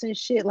cops and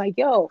shit, like,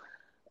 yo,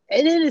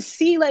 and then to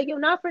see, like, yo,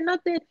 not for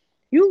nothing,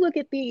 you look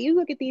at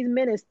these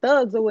men as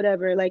thugs or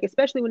whatever, like,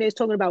 especially when they're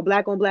talking about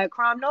Black on Black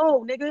crime.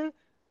 No, nigga,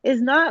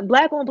 it's not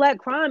Black on Black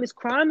crime. It's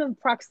crime in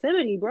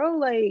proximity, bro.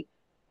 Like,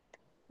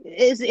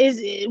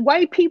 Is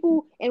white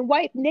people and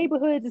white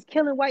neighborhoods is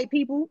killing white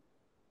people.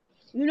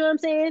 You know what I'm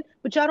saying?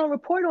 But y'all don't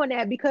report on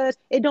that because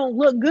it don't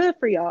look good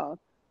for y'all.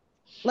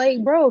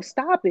 Like, bro,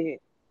 stop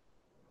it.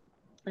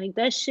 Like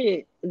that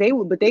shit. They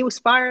was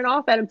firing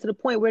off at him to the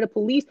point where the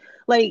police,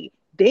 like,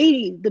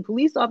 the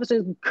police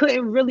officers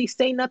couldn't really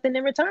say nothing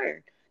in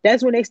return.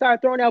 That's when they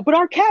started throwing out, but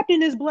our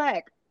captain is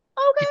black.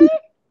 Okay,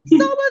 so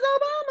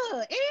was Obama.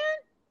 And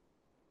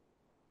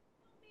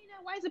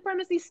white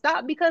supremacy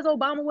stopped because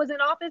Obama was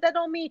in office. That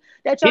don't mean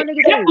that y'all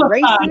niggas ain't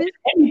racist.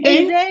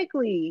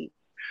 Exactly.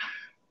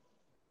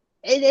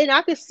 And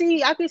I could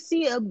see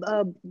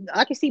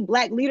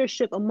black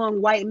leadership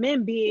among white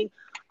men being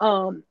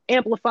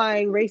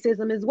amplifying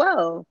racism as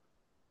well,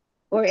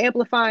 or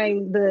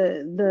amplifying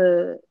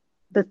the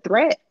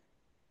threat.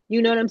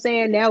 You know what I'm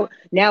saying? Now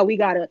we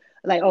gotta,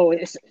 like, oh,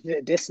 this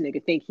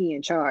nigga think he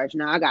in charge.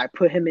 Now I gotta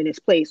put him in his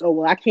place. Oh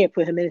well, I can't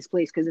put him in his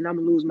place because then I'm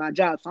gonna lose my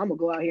job. So I'm gonna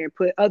go out here and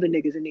put other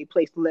niggas in their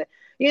place to let,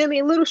 you know what I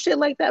mean? Little shit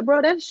like that,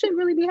 bro. That shit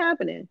really be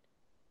happening.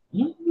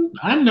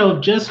 I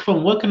know just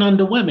from working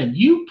under women.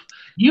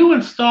 You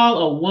install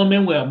a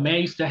woman where a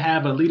man used to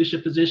have a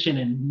leadership position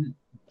and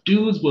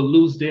dudes will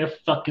lose their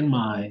fucking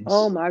minds.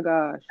 Oh my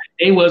gosh.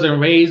 They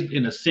wasn't raised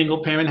in a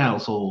single parent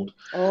household.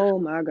 Oh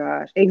my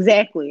gosh.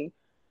 Exactly.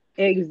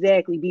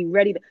 Be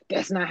ready.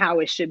 That's not how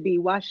it should be.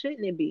 Why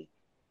shouldn't it be?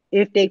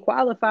 If they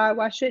qualify,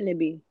 why shouldn't it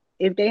be?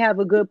 If they have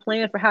a good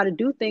plan for how to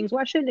do things,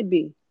 why shouldn't it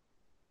be?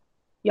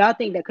 Y'all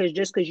think that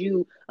just because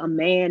you a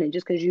man and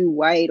just because you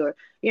white, or,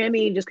 you know what I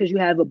mean, just because you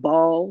have a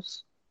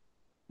balls,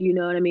 you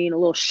know what I mean, a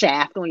little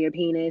shaft on your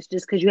penis,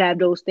 just because you have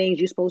those things,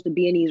 you're supposed to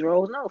be in these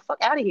roles? No, fuck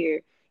out of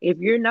here. If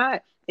you're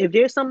not, if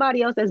there's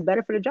somebody else that's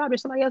better for the job,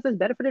 there's somebody else that's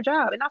better for the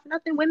job. And not for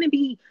nothing, women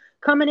be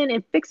coming in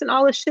and fixing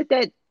all the shit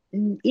that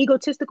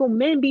egotistical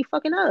men be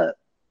fucking up.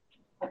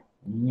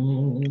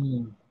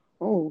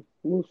 Oh,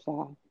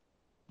 Musa.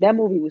 That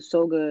movie was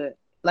so good.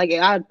 Like,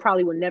 I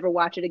probably would never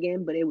watch it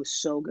again, but it was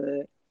so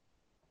good.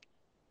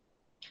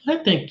 I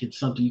think it's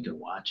something you can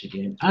watch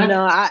again.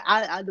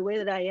 I the way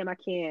that I am, I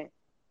can't.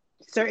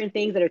 Certain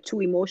things that are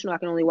too emotional, I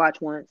can only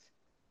watch once.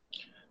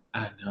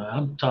 I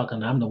know.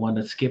 I'm the one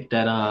that skipped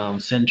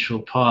that Central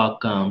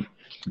Park.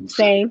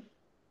 Same.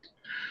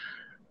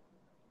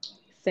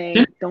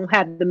 Don't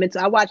have the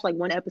mental. I watched like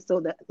one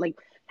episode, that like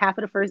half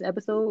of the first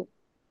episode.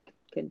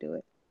 Couldn't do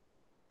it.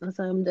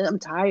 I'm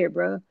tired,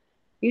 bro.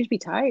 You just be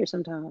tired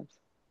sometimes.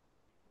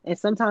 And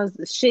sometimes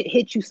the shit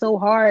hits you so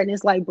hard, and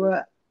it's like,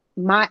 bro,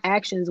 my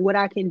actions, what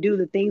I can do,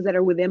 the things that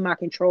are within my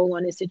control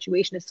on this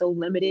situation is so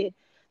limited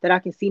that I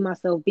can see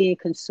myself being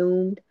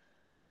consumed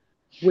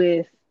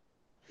with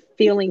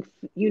feeling,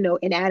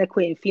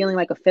 inadequate and feeling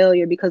like a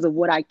failure because of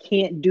what I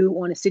can't do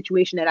on a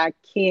situation that I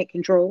can't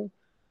control.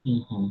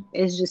 Mm-hmm.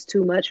 It's just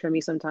too much for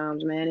me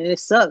sometimes, man. And it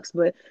sucks.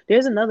 But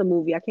there's another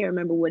movie, I can't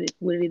remember what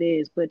it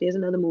is, but there's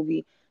another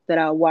movie that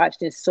I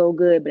watched and it's so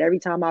good. But every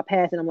time I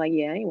pass it, I'm like,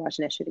 yeah, I ain't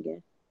watching that shit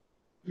again.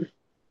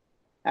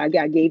 I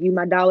gave you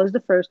my dollars the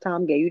first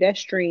time, gave you that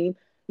stream,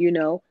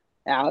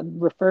 I'll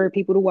refer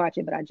people to watch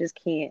it, but I just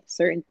can't.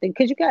 Certain things,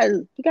 because you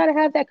gotta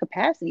have that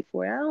capacity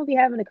for it. I don't be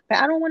having the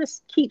capacity. I don't want to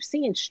keep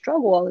seeing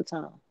struggle all the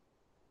time.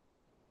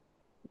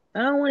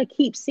 I don't want to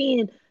keep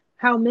seeing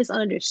how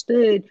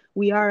misunderstood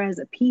we are as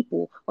a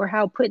people, or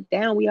how put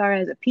down we are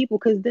as a people,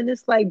 because then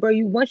it's like, bro,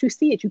 once you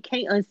see it, you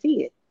can't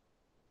unsee it.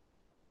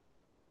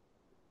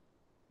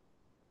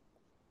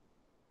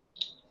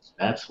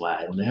 That's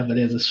why whenever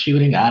there's a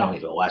shooting, I don't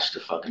even watch the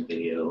fucking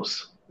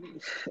videos.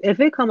 If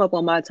it come up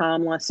on my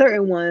timeline,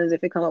 certain ones,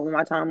 if it come up on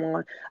my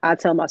timeline, I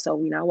tell myself,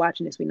 we're not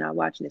watching this, we're not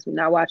watching this, we're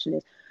not watching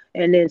this.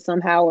 And then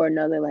somehow or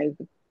another, like,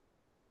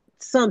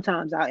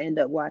 sometimes I'll end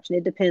up watching.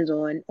 It depends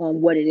on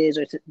what it is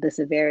or the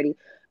severity.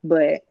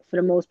 But for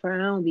the most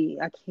part,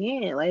 I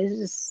can't. Like, it's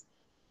just,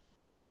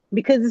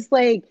 because it's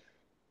like,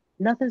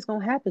 nothing's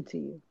going to happen to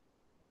you.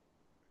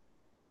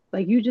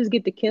 Like, you just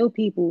get to kill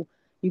people,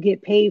 you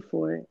get paid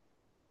for it.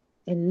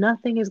 And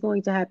nothing is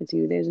going to happen to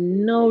you. There's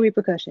no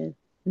repercussion.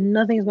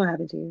 Nothing is going to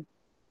happen to you.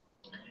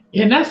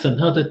 And that's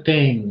another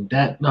thing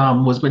that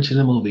was mentioned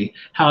in the movie.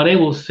 How they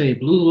will say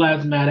Blue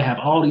Lives Matter, have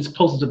all these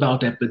posters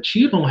about that, but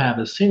you don't have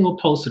a single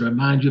poster to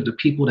remind you of the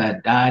people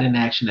that died in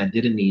action that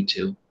didn't need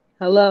to.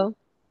 Hello.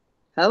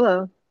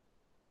 Huh.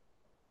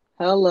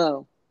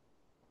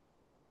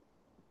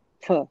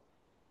 The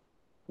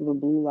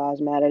Blue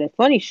Lives Matter. The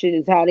funny shit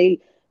is how they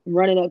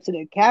running up to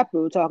the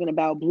Capitol talking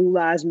about Blue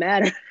Lives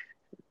Matter.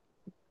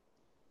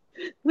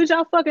 Which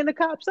y'all fucking the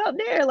cops up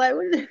there. Like,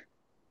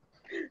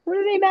 what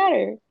do they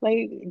matter?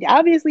 Like,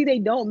 obviously they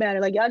don't matter.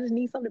 Like, y'all just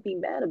need something to be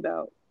mad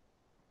about.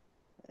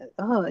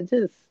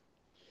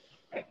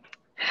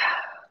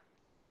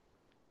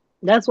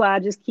 That's why I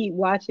just keep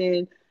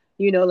watching,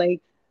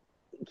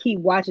 keep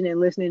watching and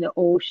listening to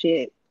old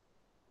shit.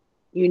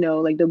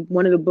 Like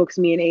one of the books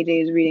me and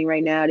AJ is reading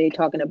right now, they're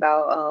talking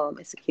about,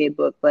 it's a kid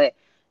book, but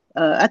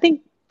I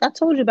think I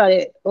told you about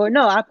it, or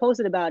no, I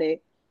posted about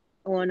it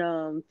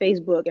on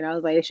Facebook, and I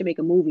was like, they should make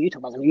a movie. You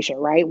talking about something, you should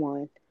write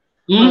one.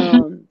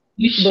 Mm-hmm.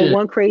 But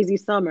One Crazy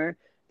Summer,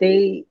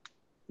 they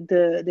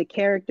the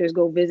characters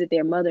go visit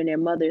their mother, and their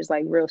mother's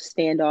like real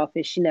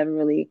standoffish. She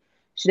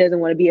doesn't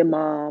want to be a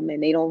mom,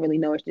 and they don't really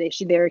know her.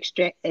 They're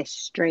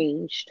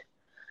estranged,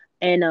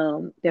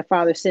 and their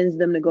father sends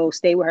them to go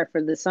stay with her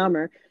for the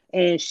summer,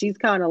 and she's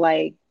kind of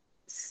like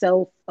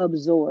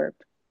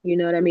self-absorbed. You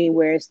know what I mean?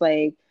 Where it's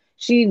like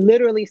she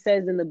literally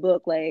says in the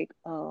book, like,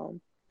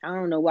 I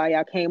don't know why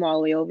y'all came all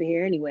the way over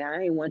here anyway.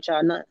 I ain't want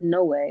y'all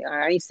no way.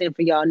 I ain't sent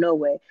for y'all no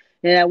way.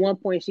 And at one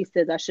point she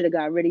says, I should have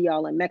got rid of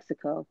y'all in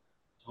Mexico.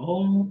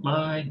 Oh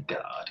my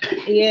God.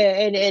 Yeah,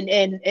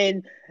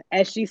 and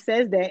as she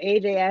says that,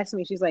 AJ asked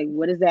me, she's like,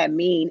 what does that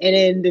mean? And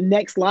then the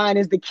next line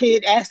is the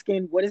kid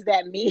asking, what does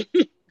that mean?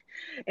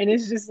 And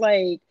it's just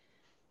like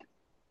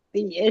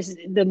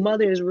the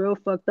mother is real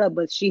fucked up,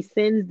 but she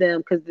sends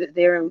them because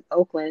they're in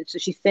Oakland, so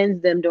she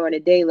sends them during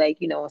the day,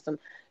 like, you know,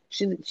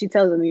 she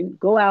tells them, you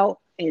go out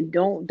and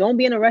don't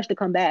be in a rush to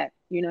come back.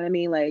 You know what I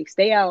mean? Like,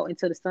 stay out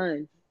until the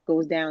sun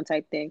goes down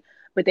type thing.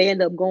 But they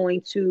end up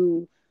going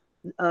to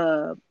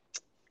a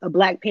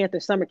Black Panther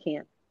summer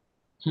camp.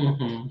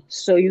 Mm-hmm.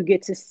 So you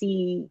get to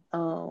see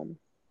the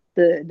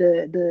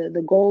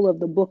goal of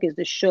the book is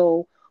to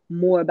show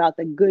more about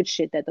the good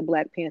shit that the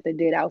Black Panther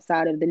did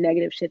outside of the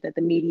negative shit that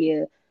the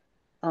media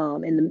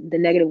and the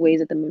negative ways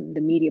that the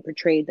media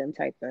portrayed them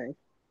type thing.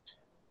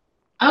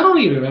 I don't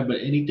even remember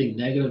anything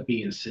negative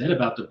being said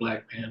about the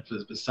Black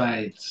Panthers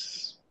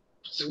besides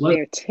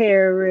they're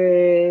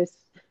terrorists.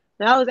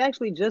 Now, I was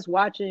actually just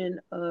watching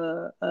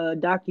a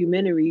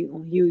documentary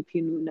on Huey P.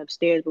 Newton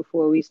upstairs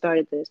before we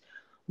started this.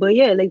 But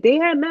yeah, like, they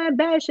had mad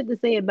bad shit to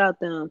say about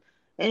them.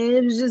 And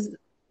it was just,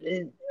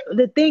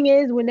 the thing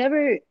is,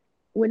 whenever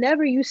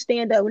you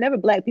stand up, whenever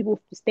Black people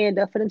stand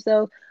up for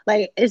themselves,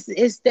 like, it's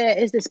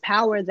this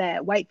power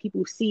that white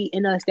people see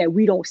in us that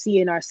we don't see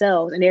in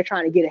ourselves, and they're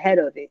trying to get ahead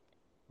of it.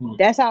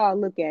 That's how I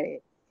look at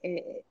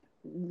it.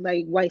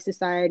 Like, white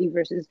society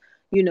versus,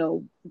 you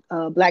know,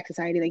 Black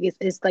society. Like,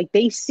 it's like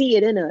they see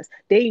it in us.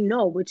 They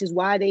know, which is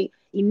why they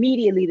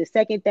immediately, the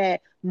second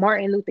that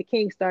Martin Luther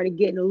King started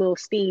getting a little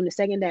steam, the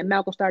second that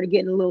Malcolm started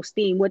getting a little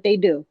steam, what they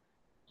do?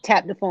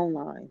 Tap the phone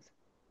lines.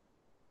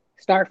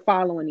 Start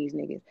following these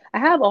niggas. I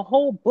have a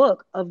whole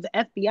book of the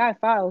FBI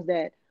files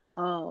that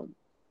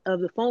of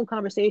the phone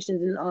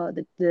conversations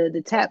and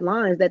the tap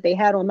lines that they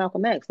had on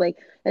Malcolm X. Like,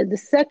 the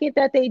second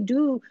that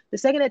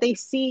they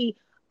see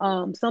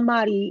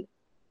somebody,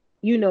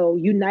 you know,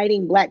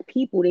 uniting Black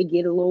people, they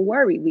get a little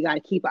worried. We got to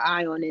keep an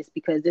eye on this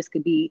because this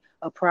could be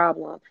a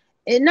problem.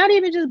 And not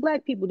even just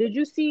Black people. Did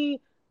you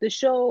see the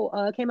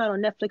show came out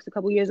on Netflix a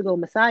couple years ago,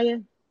 Messiah?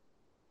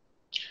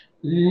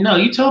 No,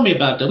 you told me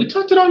about that. We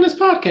talked it on this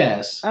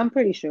podcast. I'm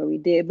pretty sure we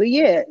did. But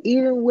yeah,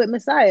 even with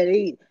Messiah,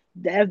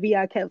 the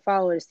FBI kept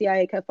following, the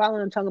CIA kept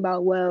following him, talking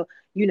about, well,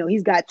 you know,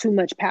 he's got too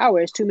much power.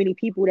 It's too many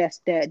people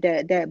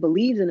that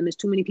believes in him. It's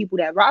too many people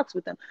that rocks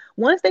with him.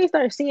 Once they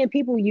start seeing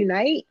people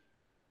unite,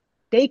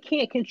 they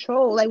can't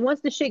control. Like,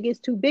 once the shit gets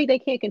too big, they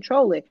can't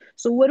control it.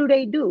 So what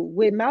do?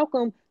 With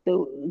Malcolm,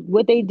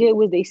 what they did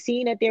was they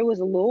seen that there was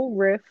a little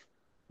rift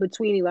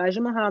between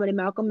Elijah Muhammad and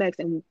Malcolm X,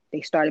 and they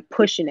started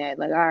pushing that.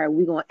 Like, all right,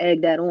 we're going to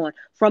egg that on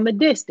from a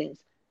distance.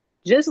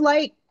 Just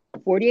like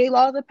 48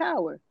 Laws of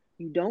Power.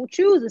 You don't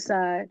choose a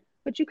side,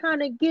 but you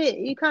kind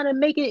of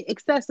make it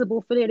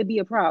accessible for there to be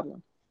a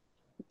problem.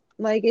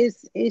 Like, people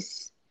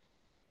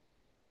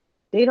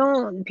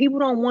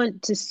don't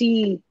want to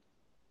see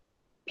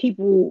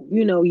people,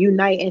 you know,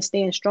 unite and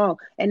stand strong.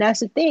 And that's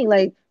the thing.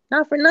 Like,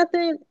 not for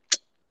nothing,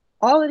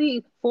 all of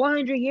these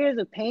 400 years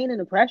of pain and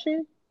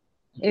oppression,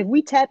 if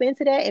we tap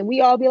into that and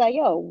we all be like,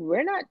 yo,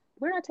 we're not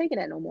taking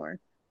that no more.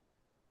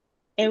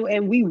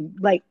 And we,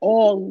 like,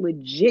 all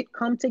legit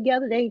come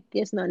together,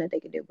 it's nothing that they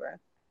could do, bro.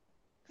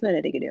 It's nothing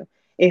that they could do.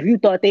 If you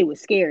thought they were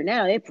scared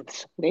now, they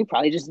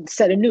probably just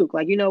set a nuke.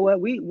 Like, you know what?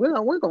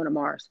 We're going to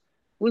Mars.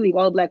 We leave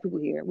all the Black people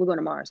here. We're going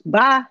to Mars.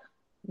 Bye,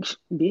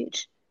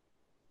 bitch.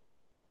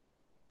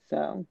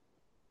 So,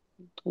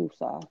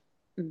 woosah.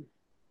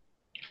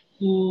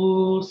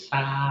 Woosah.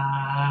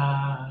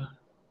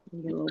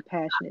 You get a little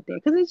passionate there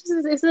because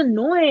it's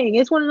annoying.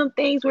 It's one of them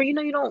things where, you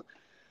know,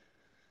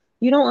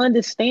 you don't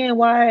understand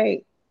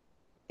why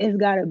it's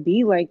gotta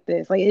be like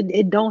this. Like,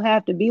 it don't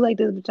have to be like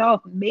this, but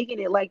y'all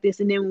making it like this.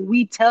 And then when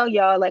we tell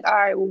y'all, like, all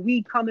right, well,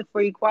 we coming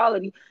for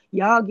equality,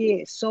 y'all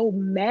get so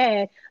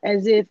mad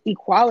as if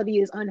equality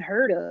is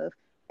unheard of,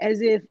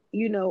 as if,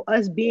 you know,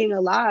 us being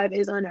alive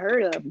is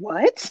unheard of.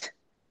 What?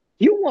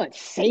 You want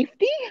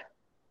safety?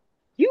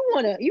 You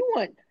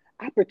want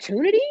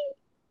opportunity?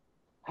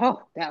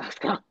 Oh,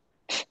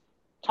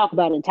 talk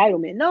about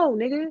entitlement. No,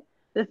 nigga.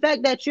 The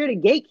fact that you're the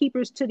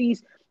gatekeepers to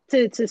these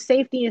to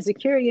safety and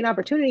security and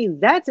opportunity,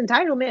 that's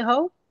entitlement,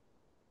 ho.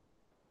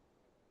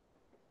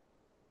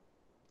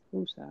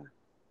 Woosah.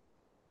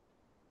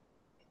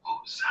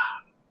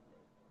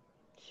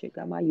 Shit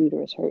got my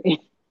uterus hurting.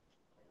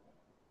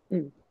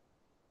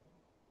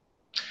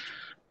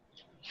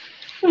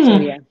 So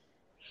yeah.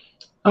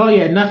 Oh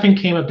yeah, nothing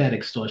came of that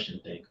extortion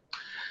thing.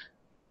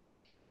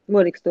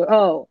 What extortion?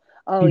 Oh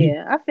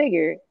yeah. I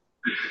figured.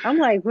 I'm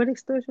like, what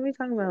extortion are we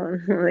talking about?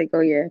 Like,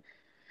 oh yeah.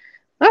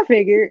 I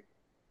figured.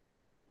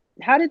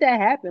 How did that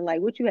happen?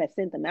 Like, what, you had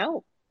sent them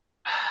out?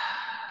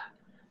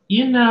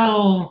 You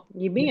know,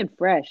 You're being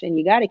fresh, and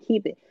you got to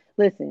keep it.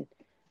 Listen,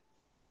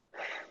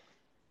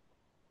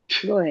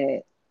 go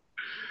ahead.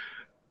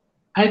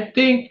 I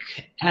think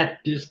at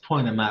this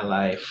point in my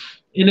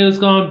life, and it was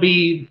gonna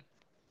be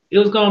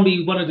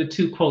one of the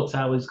two quotes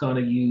I was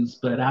gonna use,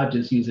 but I'll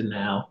just use it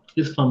now.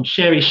 It's from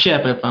Sherry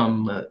Shepherd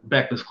from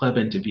Breakfast Club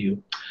interview.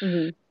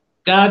 Hmm.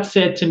 God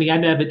said to me, I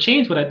never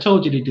changed what I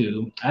told you to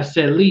do. I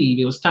said, leave.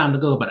 It was time to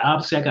go, but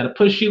obviously I got to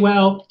push you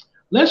out.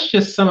 Let's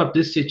just sum up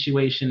this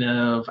situation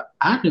of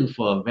I knew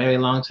for a very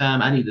long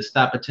time I need to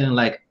stop pretending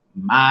like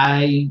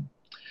my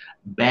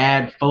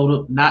bad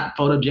not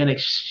photogenic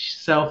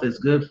self is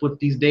good with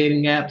these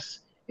dating apps.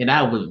 And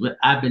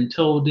I've been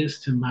told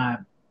this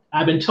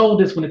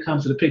when it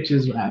comes to the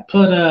pictures I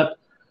put up,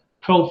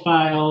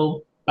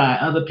 profile by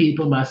other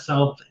people,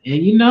 myself.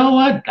 And you know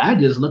what? I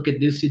just look at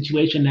this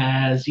situation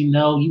as, you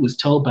was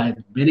told by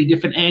many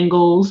different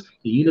angles.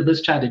 The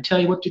universe tried to tell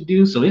you what to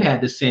do, so it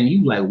had to send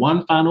you like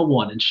one final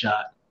warning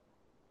shot.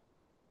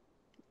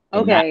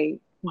 Okay,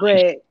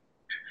 but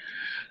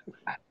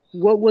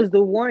what was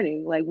the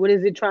warning? Like, what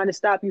is it trying to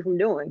stop you from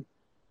doing?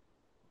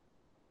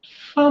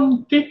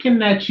 I'm thinking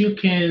that you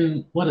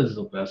can, what is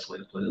the best way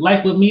to put it?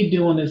 Like with me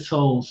doing this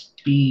whole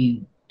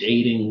speed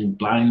dating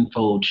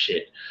blindfold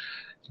shit,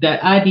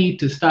 that I need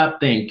to stop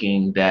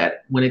thinking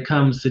that when it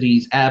comes to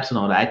these apps and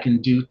all that, I can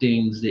do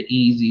things the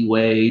easy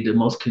way, the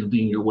most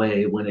convenient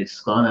way, when it's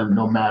gonna,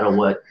 no matter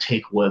what,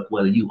 take work,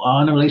 whether you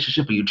are in a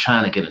relationship or you're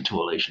trying to get into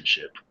a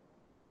relationship.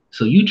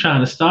 So you trying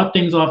to start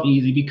things off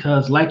easy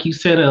because, like you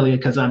said earlier,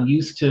 because I'm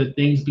used to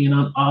things being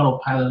on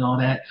autopilot and all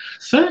that,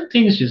 certain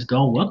things just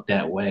don't work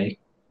that way.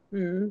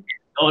 Hmm. In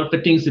order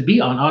for things to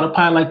be on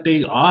autopilot like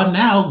they are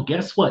now,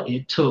 guess what?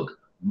 It took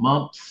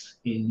months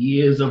and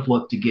years of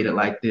work to get it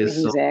like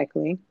this. So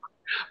Exactly.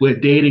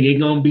 with dating, ain't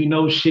gonna be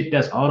no shit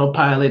that's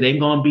autopilot. Ain't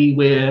gonna be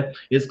where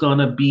it's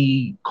gonna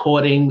be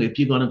courting if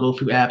you're gonna go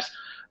through apps.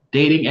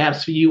 Dating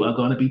apps for you are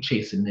gonna be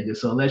chasing niggas.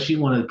 So unless you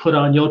want to put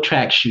on your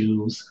track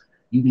shoes,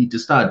 you need to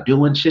start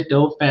doing shit the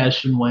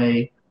old-fashioned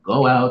way.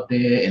 Go out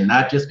there, and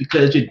not just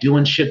because you're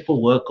doing shit for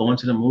work, going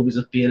to the movies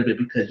or theater, but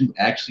because you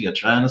actually are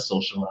trying to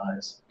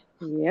socialize.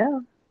 Yeah.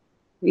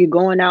 You're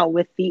going out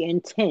with the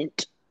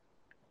intent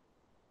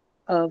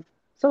of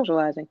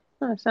socializing.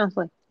 Oh, it sounds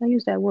like I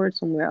used that word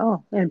somewhere.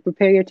 Oh, and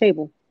prepare your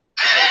table.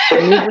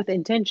 Move with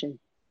intention.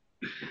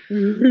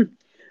 Move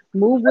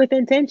with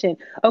intention.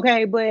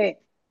 Okay,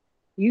 but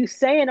you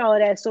saying all of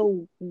that,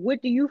 so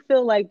what do you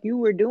feel like you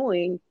were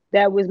doing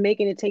that was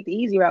making it take the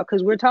easy route?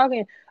 Because we're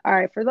talking, all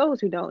right, for those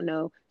who don't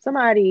know,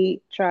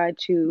 somebody tried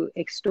to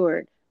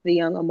extort the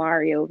young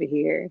Amari over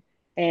here.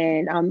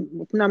 And if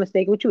I'm not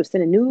mistaken, what, you were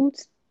sending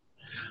nudes?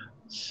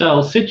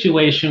 So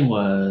situation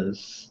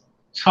was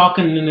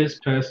talking to this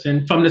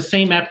person from the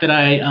same app that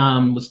I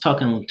was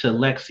talking to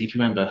Lexi, if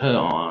you remember her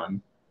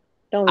on.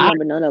 Don't I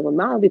remember none of them.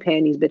 I don't be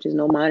paying these bitches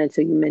no mind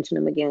until you mention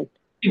them again.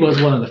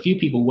 was one of the few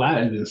people who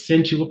I even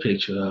sent you a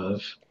picture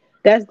of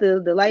That's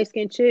the light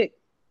skinned chick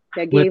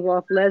that with gave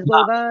off lesbo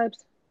vibes.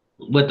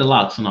 with the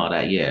locks and all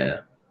that. Yeah.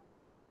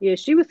 Yeah,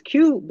 she was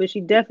cute, but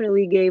she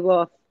definitely gave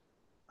off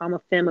I'm a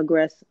femme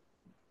aggressive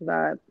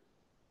vibe.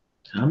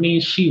 I mean,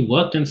 she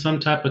worked in some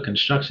type of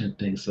construction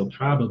thing, so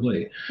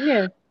probably.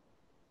 Yeah.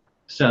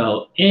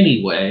 So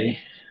anyway,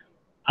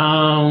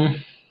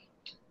 um,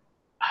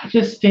 I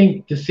just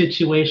think the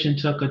situation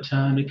took a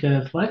turn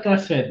because, like I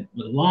said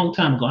a long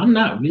time ago, I'm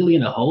not really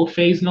in a whole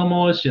phase no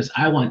more. It's just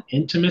I want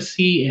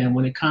intimacy, and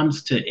when it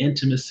comes to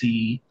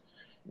intimacy,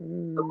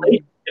 Mm.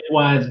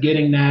 relationship-wise,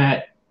 getting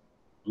that,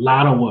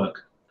 lot of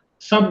work.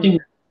 Something Mm.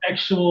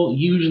 sexual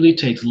usually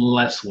takes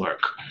less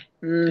work.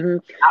 Hmm.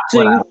 That's So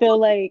what I you feel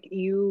like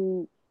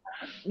you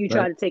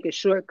try want. to take a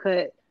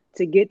shortcut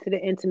to get to the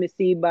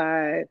intimacy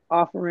by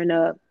offering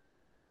up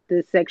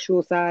the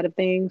sexual side of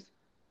things?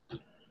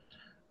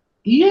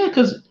 Yeah,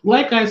 because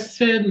like I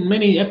said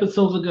many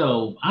episodes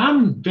ago,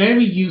 I'm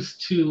very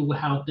used to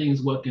how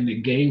things work in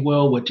the gay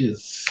world, which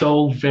is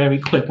so very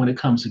quick when it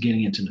comes to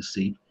getting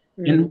intimacy.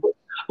 Mm. And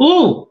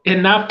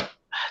and not,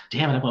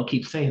 damn it, I'm gonna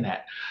keep saying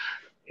that.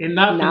 And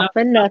not for Not nothing,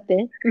 for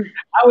nothing.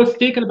 I was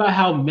thinking about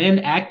how men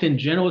act in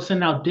general,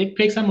 sending out dick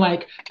pics. I'm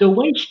like, the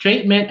way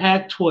straight men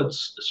act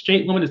towards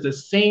straight women is the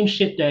same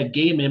shit that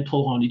gay men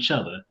pull on each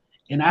other.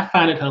 And I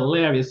find it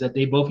hilarious that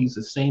they both use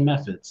the same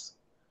methods.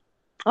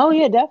 Oh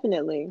yeah,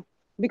 definitely.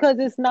 Because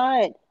it's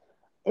not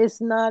it's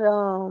not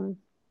a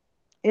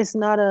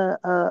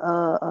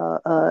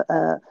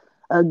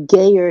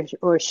gay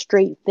or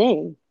straight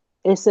thing.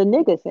 It's a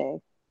nigga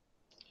thing.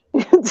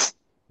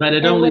 But it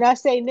And only when I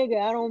say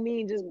nigga, I don't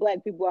mean just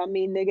black people. I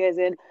mean nigga as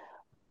in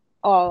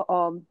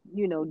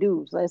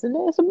dudes. Like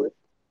it's a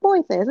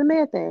boy thing, it's a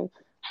man thing.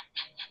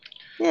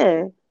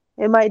 Yeah.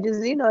 It might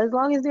just, as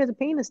long as there's a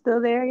penis still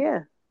there,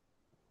 yeah.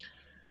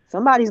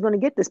 Somebody's gonna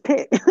get this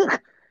pic.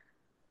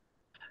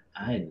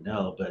 I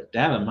know, but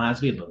that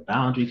reminds me of a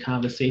boundary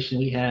conversation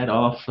we had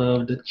off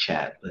of the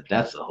chat, but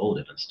that's a whole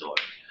different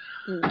story.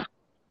 Mm.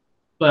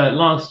 But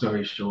long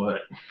story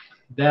short,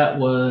 that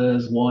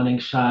was warning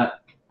shot.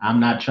 I'm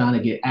not trying to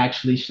get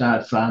actually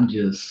shot, so I'm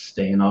just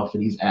staying off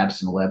of these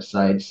apps and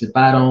websites. If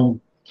I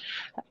don't,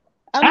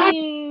 I I,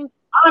 mean,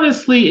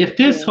 honestly, if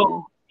this yeah.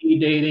 whole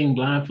dating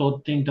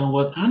blindfold thing don't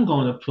work, I'm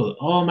going to put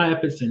all my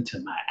efforts into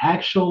my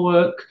actual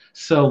work.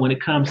 So when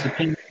it comes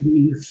to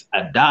these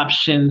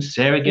adoption,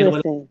 surrogate, or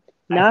whatever, Listen,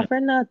 I not can. for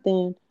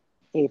nothing.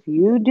 If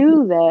you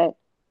do that,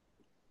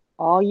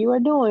 all you are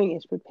doing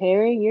is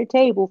preparing your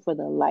table for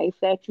the life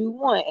that you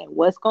want. And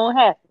what's going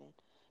to happen?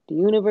 The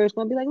universe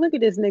going to be like, look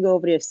at this nigga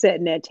over there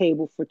setting that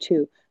table for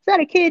two. Is that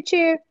a kid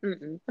chair?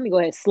 Mm-mm. Let me go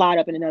ahead and slide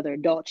up in another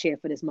adult chair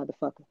for this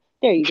motherfucker.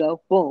 There you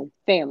go. Boom.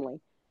 Family.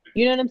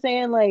 You know what I'm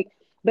saying? Like,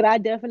 but I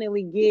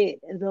definitely get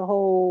the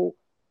whole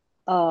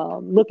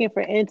looking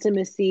for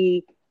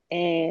intimacy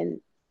and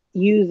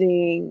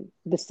using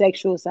the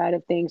sexual side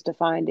of things to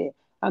find it.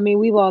 I mean,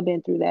 we've all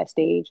been through that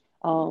stage.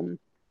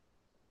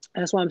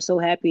 That's why I'm so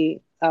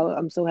happy.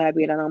 I'm so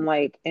happy that I'm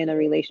like in a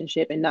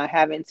relationship and not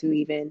having to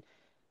even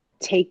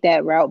take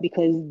that route,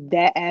 because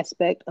that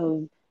aspect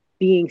of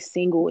being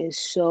single is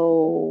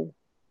so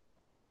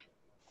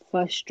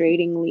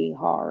frustratingly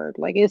hard.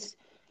 Like it's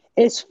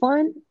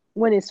fun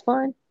when it's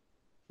fun,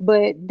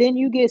 but then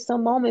you get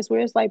some moments where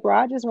it's like, bro,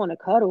 I just want to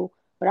cuddle,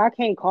 but I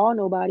can't call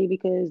nobody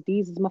because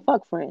these is my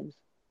fuck friends.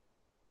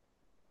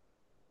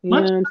 You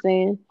know Much what I'm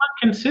saying?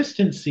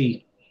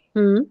 consistency.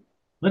 Hmm.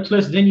 Much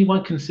less then you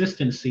want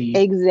consistency.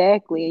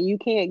 Exactly. And you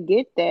can't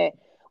get that.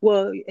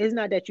 Well, it's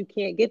not that you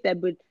can't get that,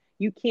 but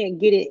you can't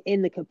get it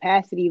in the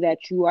capacity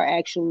that you are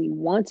actually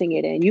wanting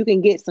it in. You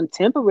can get some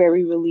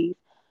temporary relief,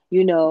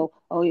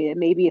 oh yeah,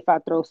 maybe if I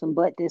throw some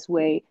butt this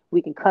way,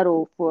 we can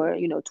cuddle for,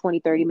 20,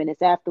 30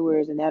 minutes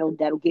afterwards, and that'll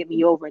get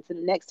me over into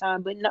the next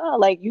time. But no,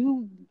 like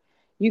you're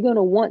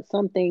gonna want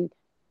something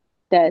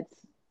that's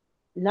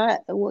not,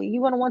 well,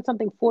 you're gonna want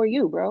something for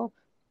you, bro.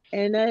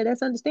 And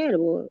that's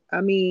understandable.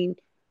 I mean,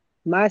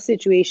 my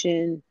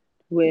situation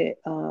with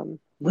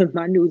when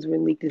my news were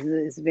leaked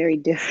is very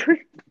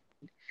different.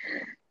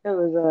 It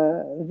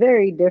was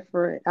very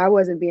different. I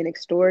wasn't being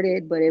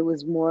extorted, but it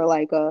was more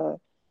like a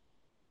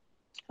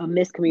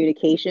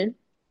miscommunication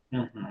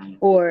Mhm.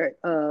 or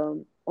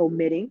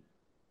omitting.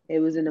 It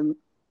was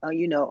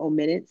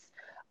omittance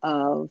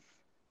of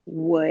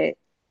what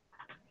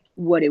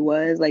what it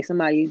was. Like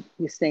somebody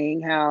was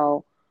saying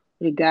how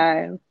the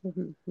guy.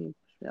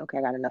 Okay,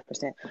 I got enough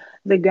percent.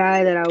 The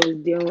guy that I was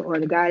dealing, or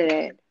the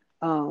guy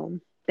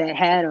that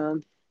had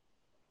him,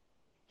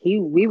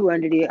 we were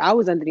I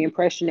was under the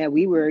impression that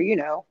we were,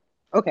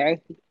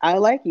 okay, I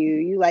like you,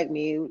 you like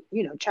me,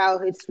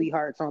 childhood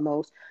sweethearts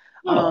almost.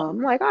 Oh,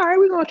 I'm like, all right,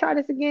 we're gonna try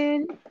this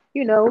again.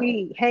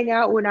 We hang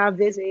out when I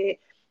visit,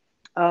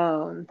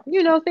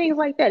 things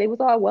like that. It was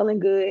all well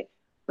and good.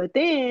 But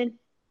then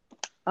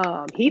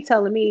he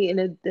telling me,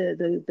 and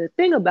the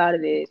thing about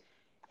it is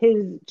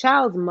his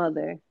child's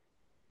mother,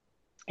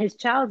 his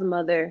child's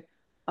mother,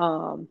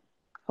 um,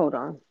 hold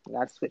on, I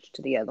gotta switch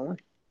to the other one.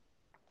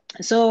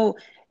 So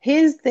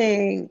his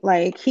thing,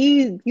 like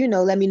he,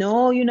 let me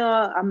know,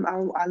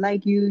 I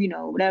like you,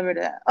 whatever.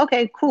 That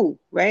okay, cool,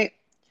 right?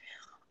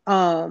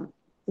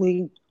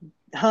 We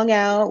hung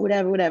out,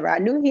 whatever, whatever. I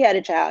knew he had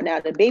a child. Now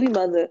the baby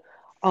mother,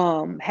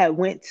 we had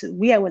went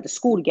to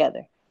school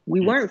together. We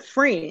weren't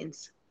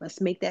friends. Let's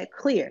make that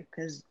clear,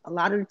 because a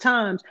lot of the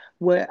times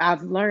what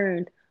I've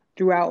learned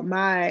throughout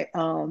my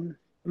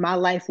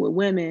life with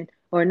women,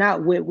 or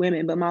not with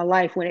women, but my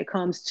life when it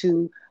comes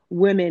to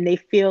women, they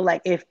feel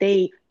like if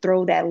they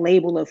throw that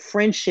label of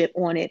friendship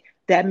on it,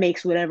 that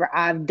makes whatever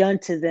I've done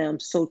to them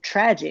so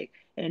tragic.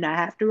 And I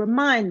have to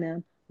remind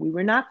them, we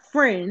were not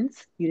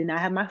friends. You did not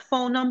have my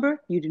phone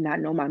number. You did not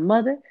know my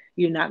mother.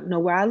 You did not know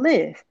where I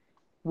live.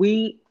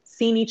 We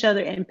seen each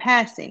other in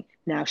passing.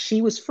 Now,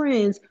 she was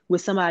friends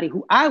with somebody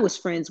who I was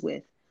friends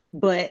with,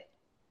 but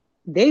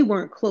they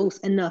weren't close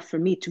enough for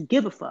me to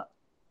give a fuck.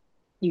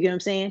 You get what I'm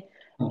saying?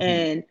 mhm.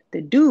 And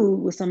the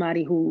dude was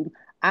somebody who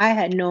I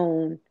had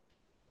known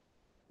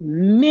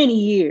many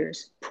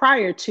years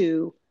prior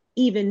to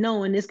even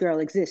knowing this girl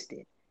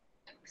existed.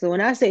 So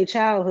when I say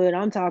childhood,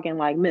 I'm talking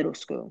like middle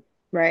school,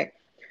 right?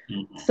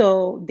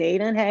 So they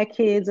done had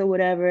kids or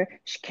whatever.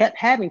 She kept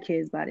having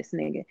kids by this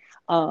nigga.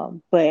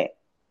 But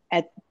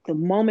at the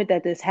moment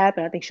that this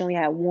happened, I think she only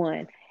had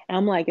one. And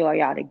I'm like, yo, are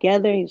y'all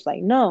together? He's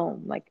like, no.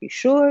 I'm like, you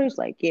sure? He's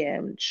like, yeah,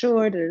 I'm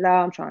sure. Da, da,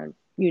 da. I'm trying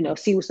to,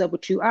 see what's up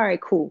with you. All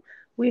right, cool.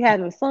 We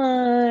having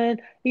fun.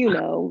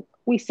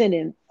 We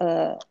sending,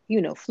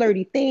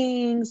 flirty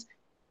things.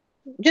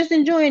 Just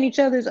enjoying each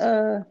other's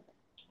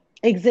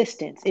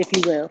existence, if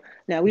you will.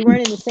 Now we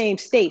weren't in the same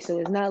state, so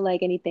it's not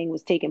like anything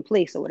was taking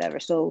place or whatever.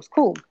 So it was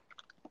cool.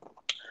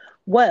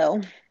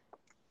 Well,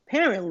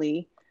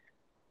 apparently,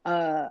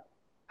 uh,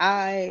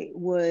 I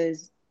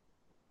was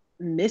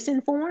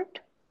misinformed,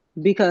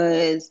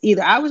 because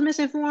either I was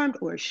misinformed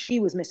or she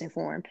was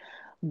misinformed.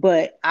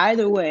 But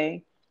either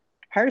way,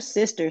 her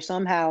sister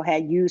somehow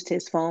had used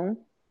his phone.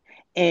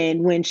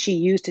 And when she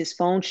used his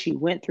phone, she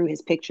went through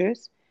his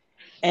pictures.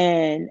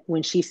 And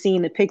when she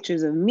seen the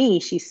pictures of me,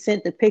 she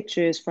sent the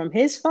pictures from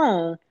his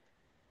phone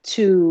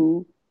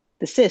to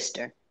the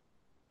sister.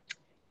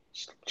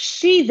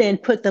 She then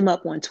put them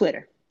up on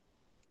Twitter.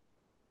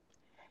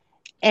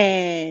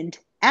 And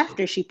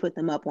after she put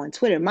them up on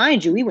Twitter,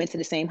 mind you, we went to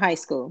the same high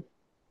school.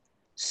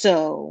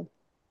 So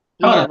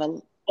we Hold have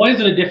on. Boy's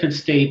in a different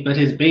state, but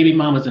his baby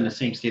mama's in the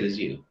same state as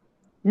you.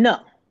 No.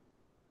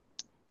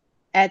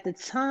 At the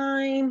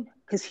time,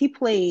 because he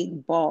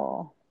played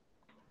ball.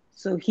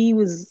 So he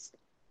was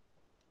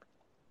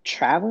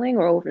traveling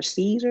or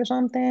overseas or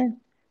something.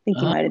 I think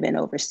he might have been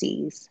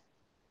overseas.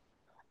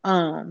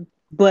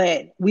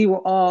 But we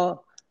were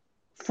all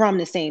from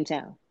the same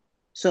town.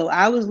 So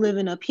I was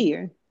living up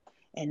here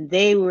and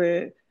they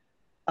were,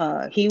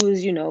 he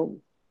was,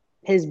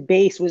 his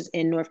base was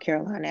in North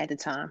Carolina at the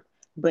time,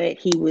 but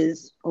he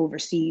was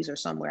overseas or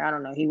somewhere. I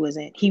don't know. He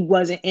wasn't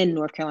in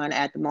North Carolina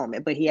at the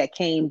moment, but he had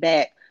came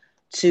back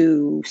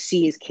to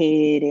see his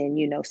kid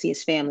and, see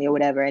his family or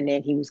whatever. And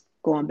then he was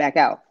going back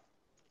out.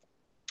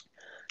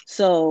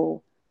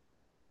 So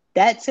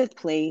that took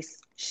place.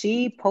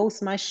 She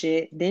posts my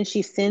shit. Then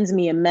she sends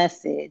me a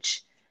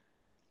message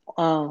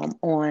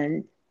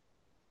on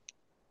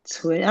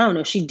Twitter. I don't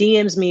know. She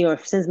DMs me or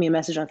sends me a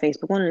message on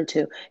Facebook, one of the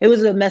two. It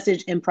was a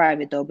message in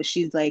private though, but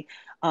she's like,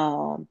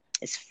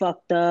 it's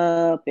fucked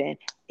up. And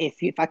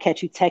if I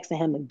catch you texting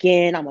him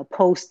again, I'm gonna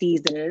post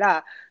these, da da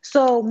da.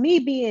 So me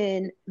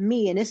being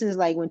me, and this is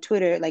like when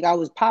Twitter, like I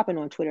was popping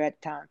on Twitter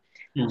at the time.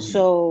 Mm-hmm.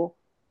 So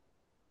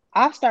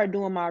I started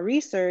doing my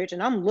research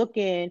and I'm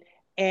looking,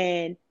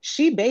 and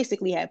she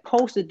basically had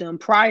posted them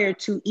prior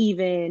to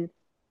even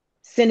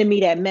sending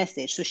me that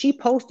message. So she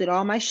posted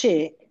all my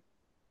shit.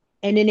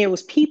 And then there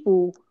was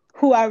people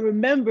who I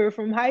remember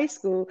from high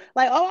school,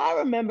 like, oh, I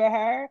remember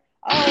her.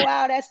 Oh,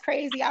 wow, that's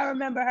crazy. I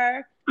remember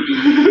her.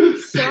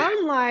 So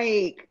I'm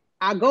like,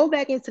 I go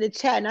back into the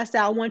chat and I say,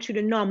 I want you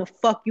to know I'm going to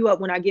fuck you up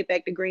when I get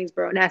back to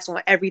Greensboro. And that's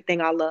on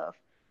everything I love.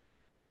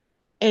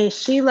 And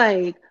she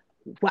like,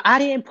 well, I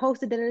didn't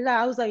post it. Da, da,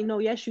 da. I was like, no,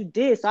 yes, you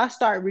did. So I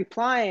started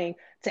replying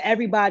to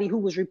everybody who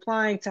was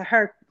replying to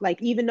her.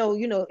 Like, even though,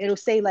 it'll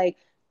say like,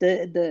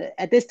 the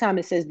at this time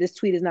it says this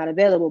tweet is not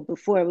available.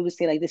 Before it would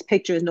say like this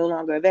picture is no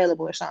longer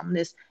available or something.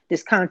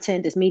 This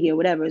content, this media,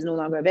 whatever is no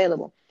longer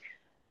available.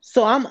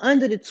 So I'm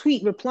under the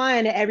tweet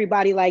replying to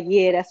everybody like,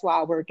 yeah, that's why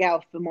I work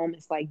out for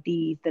moments like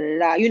these, da,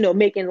 da, da,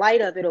 making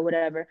light of it or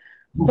whatever.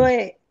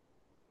 But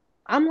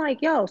I'm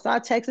like, yo, so I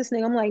text this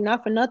nigga. I'm like,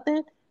 not for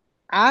nothing,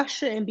 I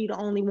shouldn't be the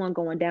only one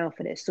going down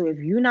for this. So if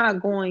you're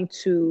not going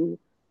to,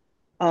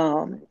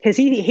 because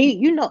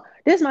he,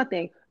 this is my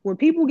thing. When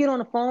people get on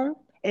the phone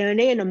and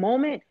they in the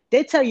moment,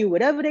 they tell you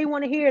whatever they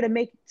want to hear to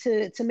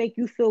make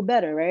you feel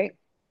better, right?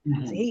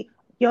 Mm-hmm. So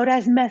yo,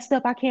 that's messed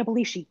up. I can't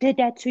believe she did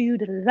that to you.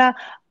 Da, da, da.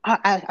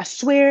 I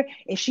swear,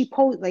 if she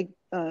posted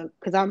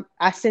because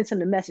I sent him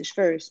the message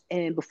first,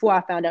 and before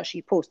I found out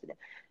she posted it.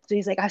 So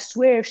he's like, I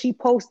swear, if she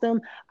posts them,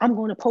 I'm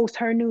going to post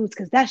her nudes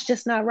because that's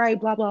just not right.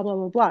 Blah blah blah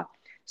blah blah.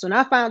 So when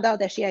I found out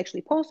that she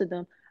actually posted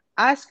them,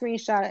 I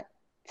screenshot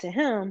to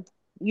him,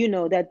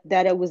 that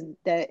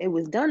it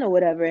was done or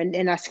whatever,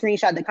 and I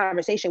screenshot the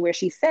conversation where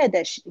she said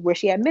that where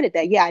she admitted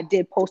that, yeah, I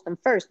did post them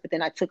first, but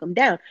then I took them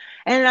down,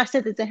 and then I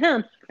sent it to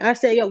him, and I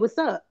said, yo, what's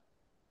up?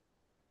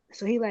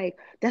 So he like,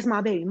 that's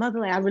my baby mother.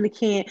 Like, I really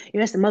can't.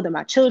 That's the mother of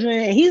my children,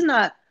 and he's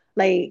not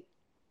like,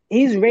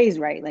 he's raised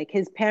right. Like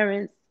his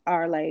parents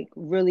are like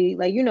really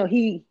like,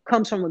 he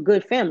comes from a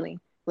good family,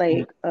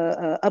 like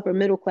upper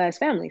middle class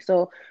family.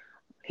 So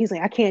he's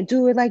like, I can't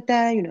do it like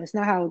that. It's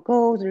not how it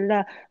goes. Da, da,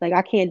 da. Like,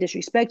 I can't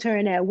disrespect her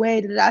in that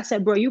way. Da, da, da. I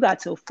said, bro, you got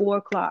till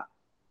 4:00.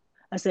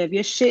 I said, if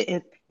your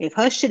shit, if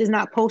her shit is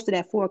not posted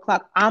at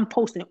 4:00, I'm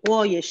posting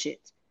all your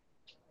shit.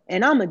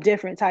 And I'm a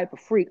different type of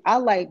freak. I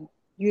like,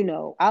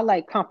 I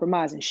like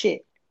compromising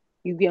shit.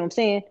 You get what I'm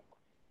saying?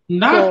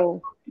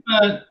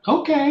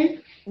 Okay.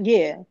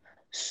 Yeah.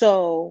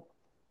 So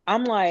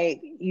I'm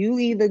like, you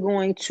either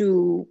going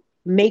to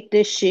make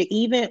this shit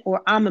even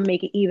or I'm gonna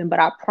make it even, but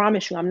I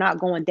promise you I'm not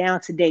going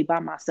down today by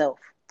myself.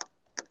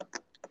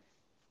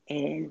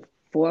 And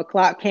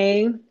 4:00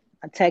 came.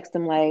 I text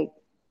him like,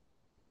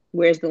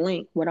 where's the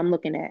link? What I'm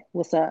looking at?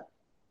 What's up?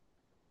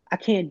 I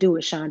can't do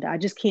it, Shonda. I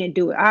just can't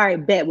do it. All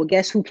right, bet. Well,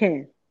 guess who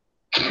can?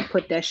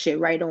 Put that shit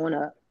right on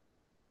up.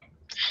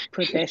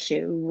 Put that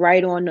shit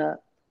right on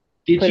up.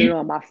 Put it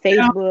on my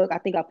Facebook. I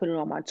think I put it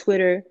on my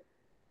Twitter.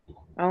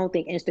 I don't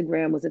think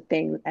Instagram was a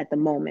thing at the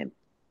moment.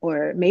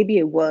 Or maybe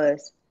it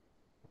was.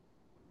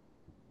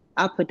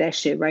 I put that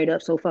shit right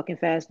up so fucking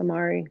fast,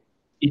 Amari.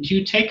 Did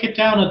you take it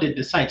down or did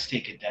the sites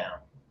take it down?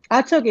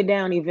 I took it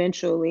down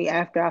eventually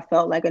after I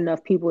felt like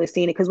enough people had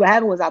seen it. Because what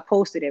happened was I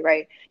posted it,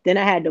 right? Then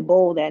I had to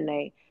bowl that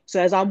night.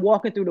 So as I'm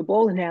walking through the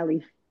bowling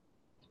alley,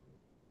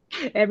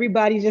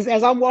 everybody just,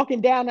 as I'm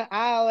walking down the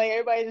aisle, like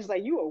everybody's just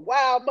like, you a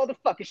wild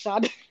motherfucker,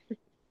 Shonda.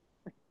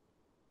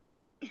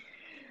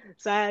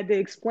 So I had to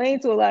explain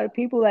to a lot of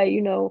people, like,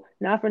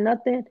 not for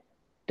nothing,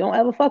 don't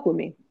ever fuck with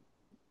me.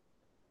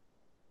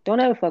 Don't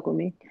ever fuck with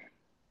me.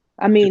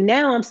 I mean,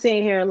 now I'm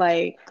sitting here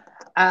like,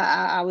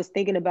 I was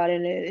thinking about it,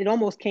 and it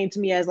almost came to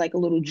me as like a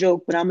little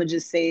joke, but I'm gonna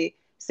just say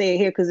it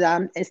here because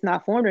it's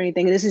not formed or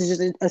anything. This is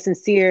just a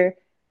sincere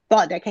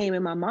thought that came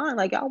in my mind.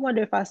 Like, I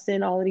wonder if I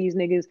send all of these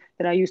niggas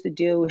that I used to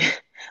deal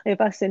with, if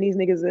I send these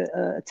niggas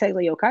a text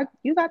like, yo,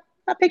 you got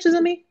pictures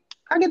of me?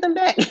 I get them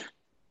back.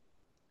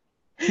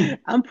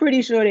 I'm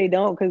pretty sure they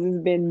don't because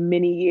it's been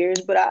many years.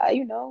 But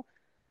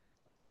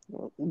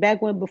back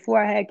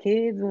before I had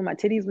kids, when my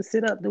titties would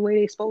sit up the way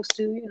they're supposed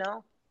to,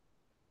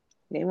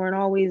 they weren't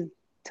always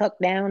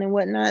tucked down and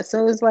whatnot.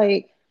 So it's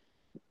like,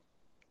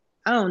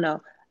 I don't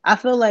know. I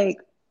feel like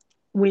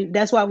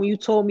that's why when you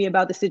told me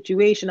about the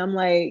situation, I'm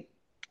like,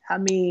 I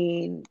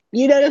mean,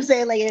 you know what I'm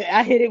saying? Like,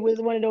 I hit it with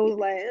one of those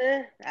like,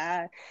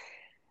 I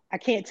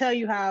can't tell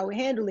you how I would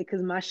handle it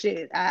because my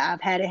shit, I've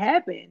had it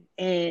happen,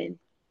 and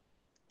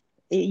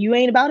you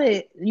ain't about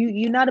it.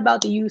 You're not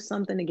about to use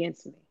something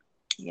against me.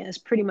 Yeah, that's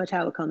pretty much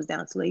how it comes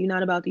down to. Like, you're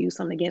not about to use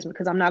something against me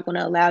because I'm not going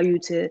to allow you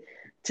to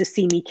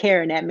see me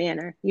care in that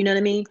manner. You know what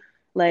I mean?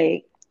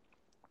 Like,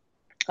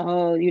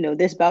 oh,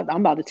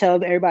 I'm about to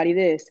tell everybody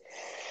this.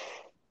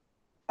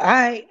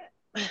 Because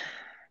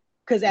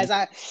as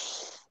I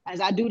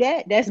do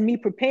that, that's me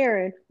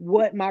preparing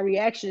what my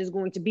reaction is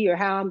going to be or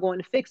how I'm going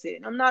to fix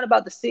it. I'm not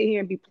about to sit here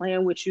and be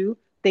playing with you,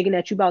 thinking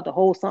that you about to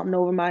hold something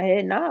over my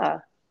head. Nah.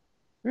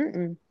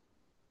 Mm-mm.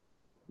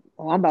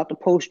 Oh, I'm about to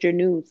post your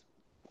nudes.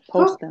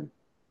 Post them.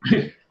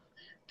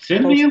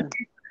 Send me.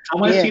 I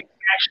want to see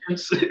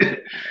reactions.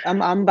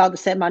 I'm about to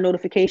set my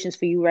notifications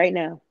for you right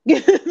now.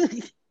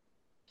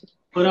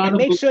 And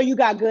make sure you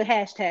got good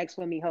hashtags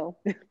for me, ho.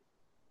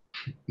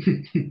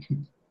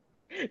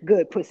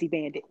 Good pussy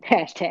bandit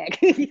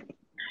hashtag.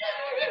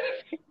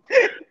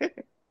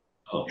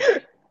 Oh.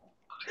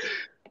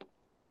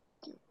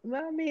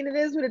 Well, I mean, it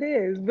is what it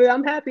is. But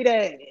I'm happy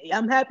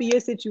your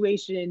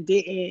situation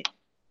didn't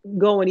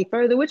go any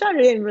further, which I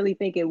didn't really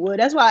think it would.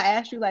 That's why I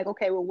asked you, like,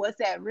 okay, well, what's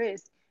that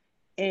risk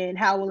and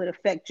how will it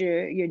affect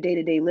your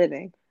day-to-day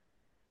living?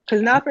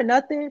 Because not for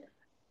nothing,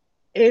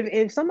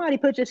 if somebody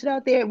puts your shit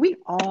out there, we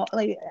all,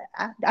 like,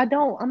 I'm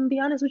gonna be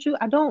honest with you,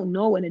 I don't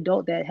know an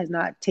adult that has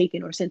not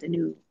taken or sent a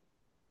nude.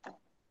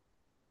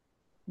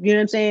 You know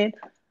what I'm saying?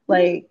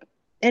 Like,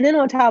 and then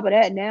on top of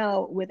that,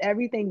 now with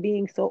everything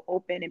being so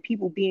open and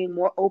people being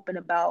more open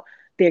about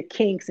their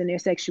kinks and their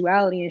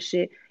sexuality and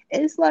shit,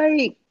 it's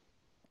like,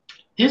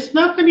 there's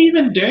nothing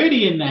even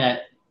dirty in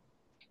that.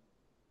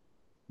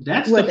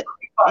 That's what,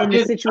 in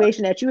the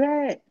situation that you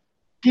had.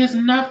 There's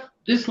nothing.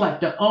 It's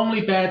like the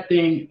only bad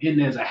thing in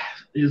there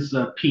is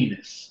a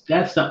penis.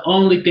 That's the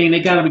only thing they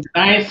gotta be.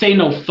 I ain't say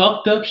no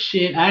fucked up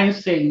shit. I ain't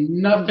say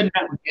nothing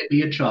that would get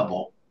me in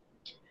trouble.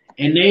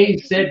 And they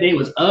said they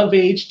was of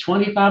age,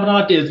 25 and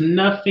all. There's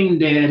nothing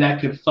there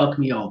that could fuck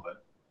me over.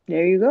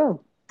 There you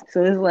go.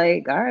 So it's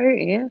like, all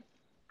right, yeah.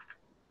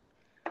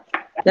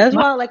 That's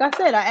why, like I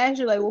said, I asked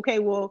you, like, okay,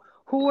 well,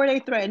 who are they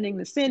threatening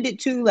to send it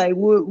to? Like,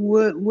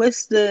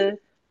 what's the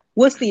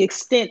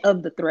extent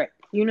of the threat?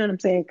 You know what I'm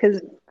saying?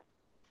 Because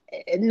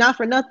not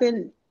for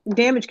nothing,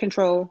 damage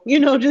control.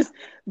 Just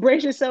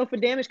brace yourself for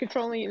damage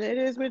control. And it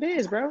is what it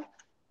is, bro.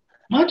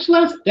 Much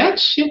less that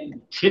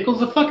shit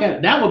tickles the fuck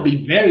out. That would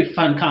be very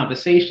fun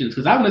conversations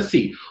because I want to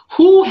see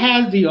who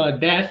has the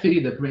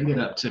audacity to bring it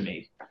up to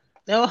me.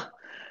 No,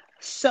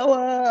 so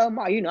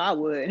I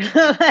would.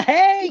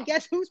 Hey,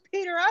 guess whose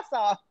Peter I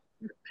saw?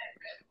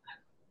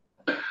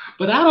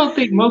 But I don't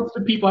think most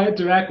of the people I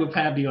interact with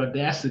have the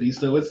audacity.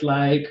 So it's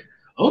like,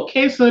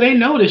 okay, so they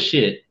know the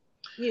shit.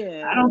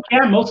 Yeah. I don't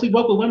care. Mostly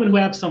work with women who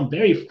have some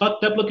very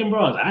fucked up looking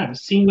bras. I haven't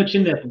seen what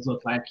your nipples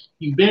look like.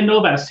 You bend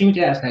over, I've seen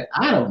your ass like,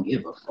 I don't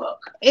give a fuck.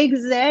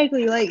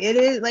 Exactly. Like, it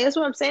is, like, that's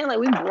what I'm saying. Like,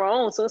 we've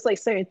grown. So it's like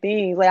certain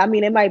things. Like, I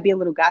mean, it might be a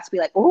little gossipy,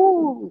 like,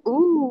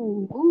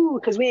 ooh,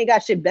 because we ain't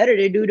got shit better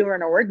to do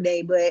during a work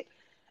day. But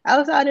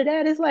outside of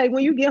that, it's like,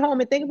 when you get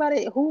home and think about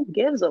it, who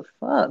gives a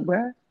fuck,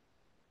 bruh?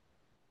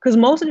 Because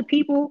most of the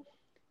people,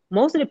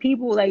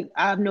 like,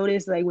 I've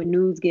noticed, like, when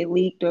news get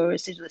leaked or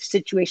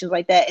situations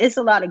like that, it's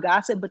a lot of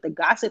gossip, but the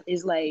gossip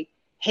is like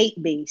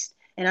hate based.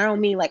 And I don't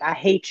mean like I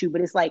hate you,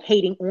 but it's like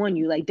hating on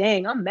you. Like,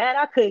 dang, I'm mad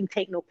I couldn't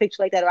take no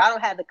picture like that, or I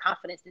don't have the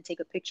confidence to take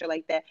a picture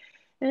like that.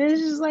 And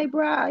it's just like,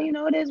 bro,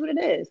 it is what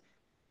it is.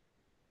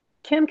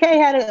 Kim K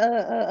had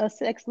a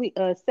sex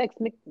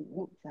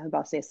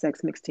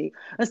mixtape,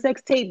 a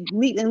sex tape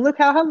leak, and look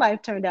how her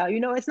life turned out.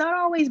 It's not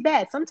always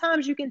bad.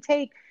 Sometimes you can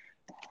take,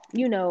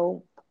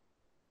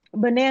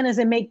 bananas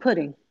and make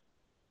pudding.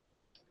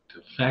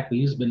 The fact we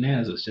use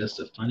bananas is just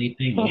a funny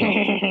thing.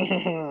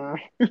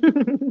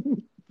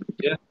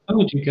 Yeah, I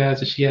told you guys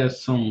that she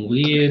has some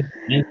weird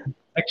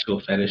sexual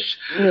fetish.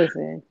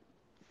 Listen,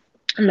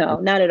 no,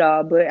 not at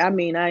all. But I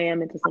mean, I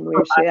am into some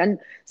weird shit. And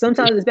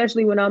sometimes,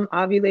 especially when I'm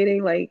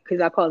ovulating, like, because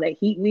I call that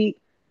heat week,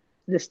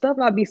 the stuff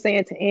I'll be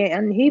saying to Aunt,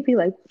 and he'd be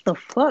like, "What the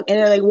fuck?" And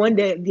then, like, one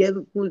day,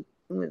 was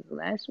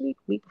last week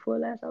before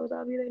last, I was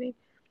ovulating.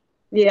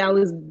 Yeah, I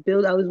was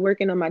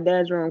working on my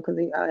dad's room because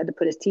I had to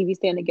put his TV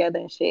stand together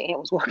and shit. Aunt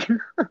was walking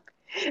up.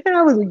 And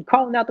I was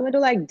calling out the window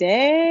like,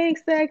 dang,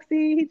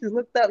 sexy. He just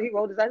looked up. He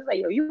rolled his eyes. He's like,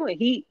 yo, you in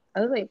heat.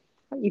 I was like,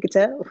 you could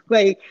tell.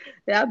 Like,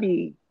 that'd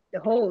be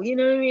the whole, you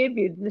know what I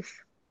mean?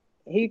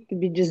 He could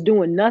be just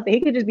doing nothing.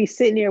 He could just be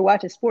sitting there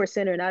watching Sports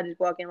Center, and I just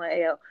walk in like,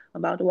 hey, yo,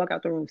 I'm about to walk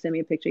out the room. Send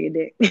me a picture of your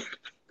dick.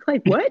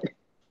 Like, what?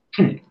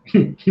 Like,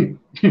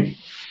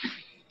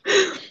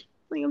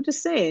 I'm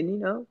just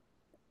saying,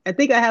 I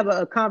think I have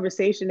a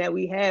conversation that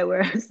we had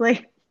where it's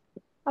like,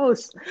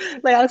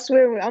 I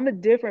swear, I'm a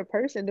different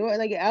person. Doing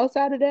like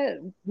outside of that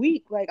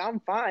week, like I'm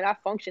fine. I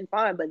function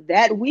fine. But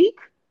that week,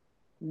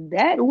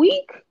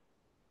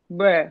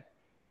 bruh,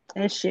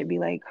 that shit be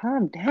like,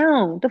 calm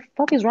down. What the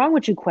fuck is wrong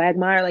with you,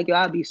 Quagmire? Like, yo,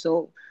 I'll be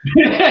so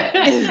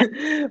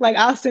like,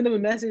 I'll send him a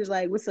message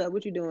like, "What's up?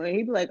 What you doing?"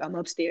 He'd be like, "I'm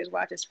upstairs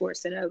watching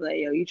Sports Center." I'll be like,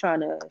 "Yo, you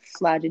trying to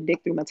slide your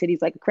dick through my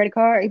titties like a credit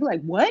card?" He'd be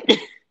like, "What?"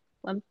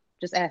 I'm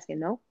just asking.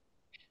 No,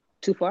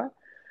 too far.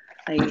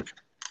 Like,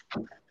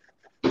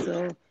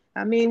 so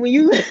I mean, when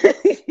you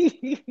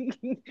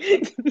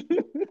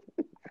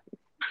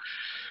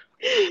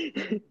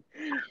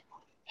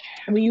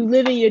when you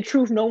live in your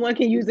truth, no one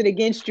can use it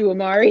against you,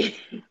 Amari.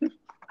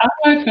 I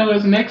might know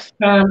is next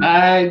time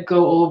I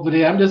go over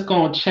there, I'm just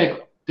gonna check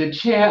the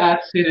chair I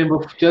sit in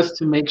just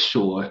to make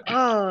sure.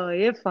 Oh,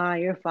 you're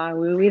fine. You're fine.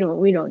 We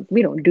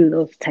don't do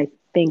those type of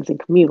things in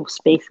communal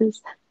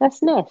spaces.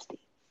 That's nasty.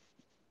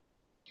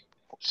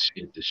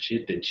 Shit, the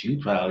shit that you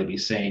probably be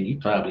saying, you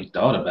probably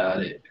thought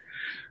about it.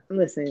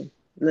 Listen.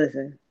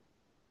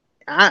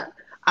 I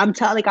I'm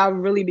telling like I've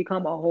really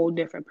become a whole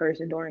different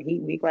person during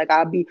heat week. Like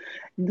I'll be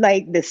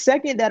like the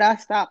second that I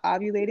stop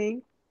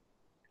ovulating,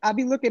 I'll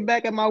be looking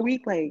back at my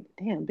week like,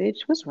 damn, bitch,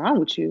 what's wrong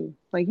with you?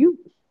 Like you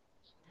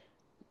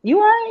all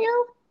right,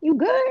 yo? You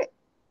good?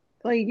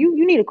 Like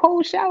you need a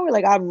cold shower?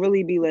 Like I'd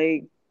really be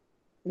like,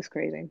 it's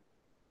crazy.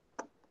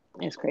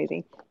 It's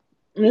crazy.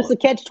 And it's a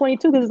catch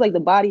 22 because it's like the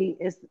body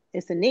is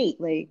it's innate.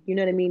 Like, you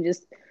know what I mean?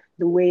 Just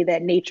the way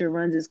that nature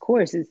runs its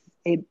course is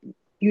it,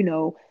 you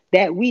know,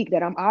 that week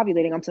that I'm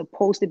ovulating, I'm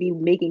supposed to be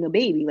making a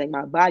baby. Like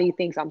my body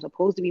thinks I'm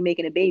supposed to be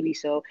making a baby.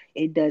 So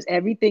it does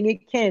everything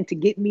it can to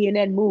get me in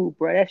that mood,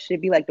 bro. That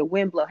should be like the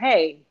wind blow.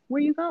 Hey,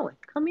 where you going?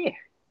 Come here.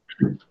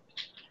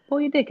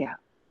 Pull your dick out.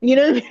 You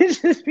know what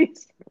I mean?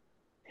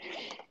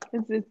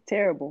 It's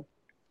terrible.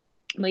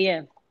 But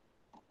yeah,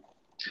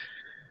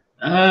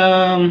 Um,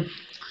 I'm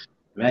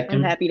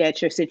reckon happy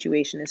that your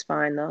situation is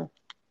fine though.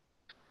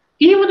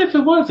 even if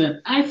it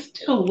wasn't, I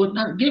still would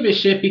not give a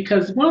shit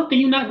because one thing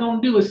you're not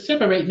gonna do is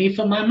separate me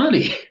from my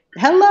money.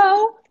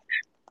 Hello.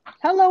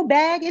 Hello,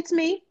 bag. It's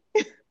me.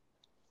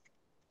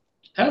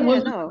 That Yeah,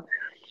 was no.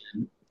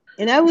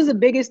 And that was the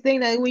biggest thing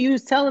that when you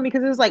was telling me,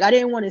 because it was like I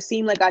didn't want to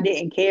seem like I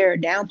didn't care or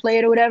downplay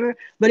it or whatever.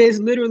 But it's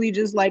literally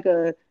just like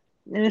and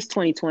it's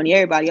 2020.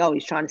 Everybody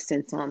always trying to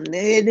send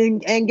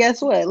something. And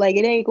guess what? Like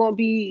it ain't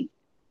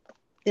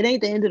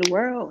the end of the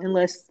world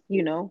unless,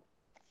 you're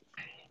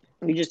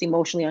just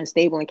emotionally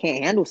unstable and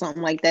can't handle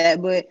something like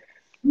that. But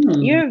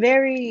hmm, you're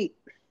very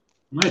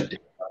my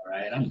dick, all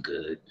right, I'm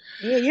good.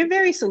 Yeah, you're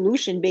very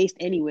solution based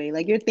anyway.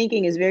 Like your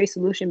thinking is very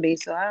solution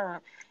based. So I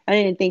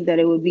didn't think that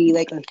it would be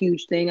like a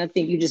huge thing. I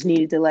think you just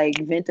needed to like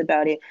vent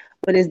about it.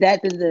 But is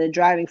that the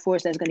driving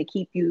force that's going to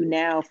keep you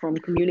now from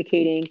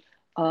communicating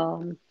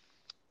um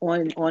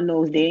on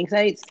those dating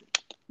sites?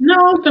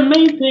 No, the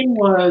main thing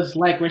was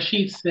like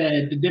Rashid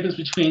said, the difference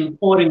between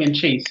courting and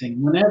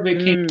chasing. Whenever it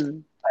came,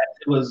 Mm.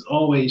 it was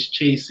always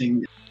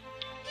chasing.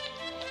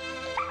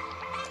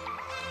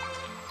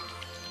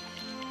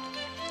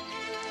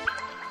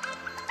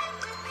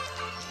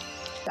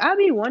 I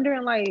be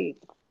wondering like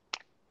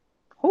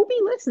who be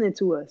listening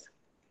to us?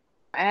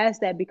 I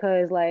ask that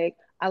because like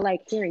I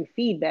like hearing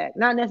feedback,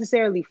 not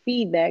necessarily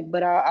feedback,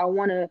 but I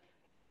want to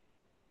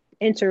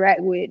interact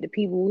with the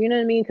people, you know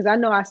what I mean? Because I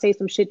know I say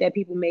some shit that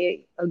people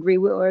may agree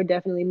with or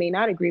definitely may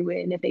not agree with.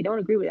 And if they don't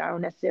agree with it, I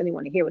don't necessarily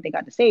want to hear what they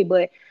got to say.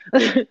 But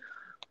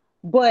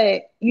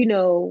but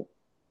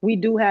we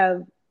do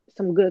have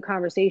some good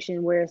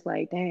conversation where it's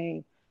like,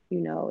 dang,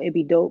 it'd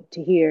be dope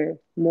to hear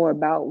more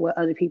about what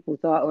other people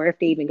thought or if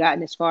they even gotten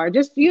this far.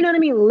 Just you know what I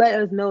mean? Let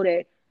us know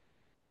that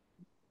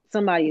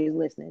somebody is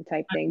listening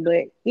type thing.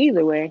 But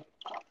either way,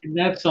 And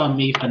that's on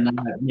me for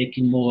not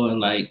making more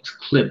like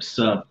clips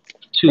of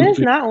two, it's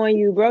three. not on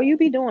you, bro. You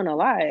be doing a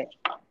lot.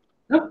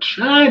 I'm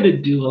trying to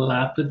do a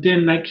lot, but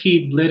then I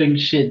keep letting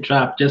shit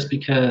drop just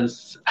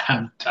because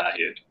I'm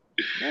tired.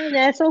 And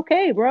that's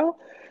okay, bro.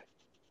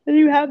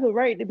 You have the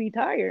right to be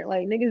tired.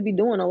 Like niggas be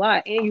doing a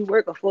lot, and you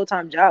work a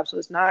full-time job, so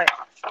it's not.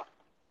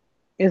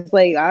 It's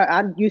like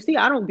you see,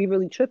 I don't be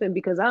really tripping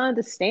because I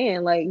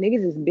understand. Like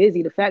niggas is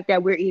busy. The fact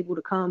that we're able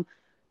to come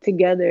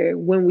together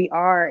when we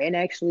are and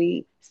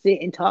actually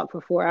sit and talk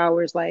for 4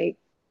 hours, like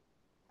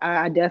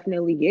I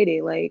definitely get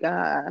it. Like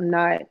I'm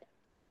not.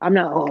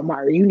 Oh,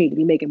 Mario, you need to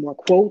be making more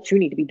quotes. You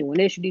need to be doing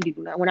this. You need to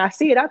do that. When I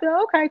see it, I feel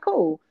okay,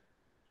 cool.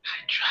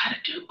 I try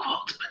to do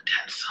quotes, but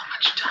that's so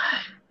much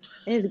time.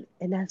 And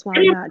that's why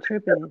I'm not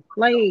tripping.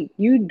 Like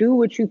you do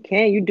what you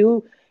can. You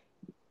do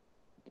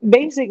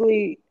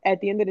basically at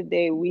the end of the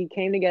day, we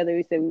came together,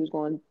 we said we was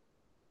going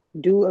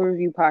to do a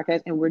review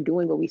podcast and we're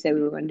doing what we said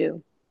we were going to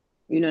do.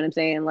 You know what I'm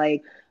saying?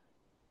 Like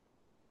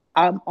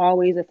I'm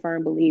always a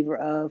firm believer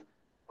of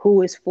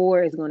who is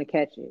for is going to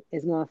catch it.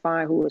 Is going to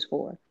find who is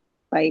for.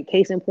 Like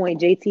case in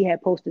point, JT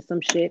had posted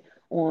some shit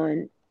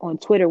on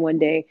Twitter one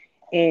day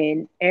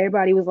and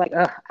everybody was like,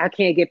 I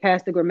can't get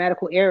past the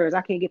grammatical errors.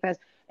 I can't get past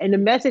and the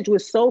message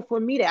was so for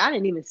me that I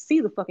didn't even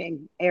see the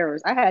fucking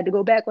errors. I had to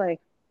go back like,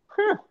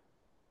 huh.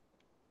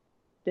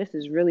 this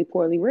is really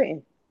poorly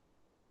written.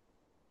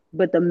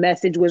 But the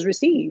message was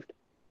received.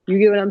 You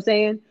get what I'm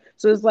saying?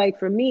 So it's like,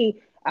 for me,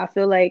 I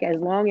feel like as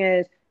long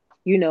as,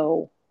 you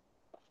know,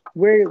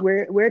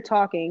 we're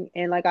talking,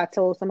 and like I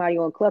told somebody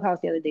on Clubhouse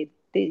the other day,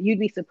 you'd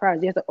be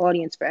surprised. There's an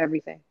audience for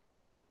everything.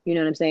 You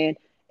know what I'm saying?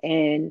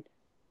 And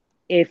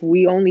if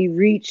we only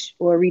reach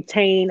or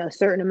retain a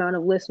certain amount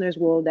of listeners,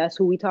 well, that's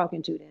who we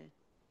talking to then.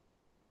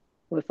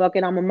 Well, fuck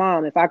it, I'm a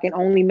mom. If I can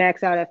only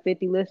max out at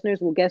 50 listeners,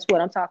 well, guess what?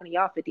 I'm talking to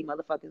y'all 50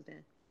 motherfuckers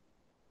then.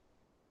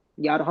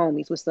 Y'all the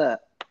homies. What's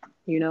up?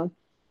 You know?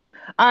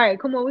 All right,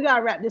 come on. We got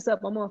to wrap this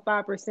up. I'm on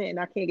 5% and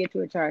I can't get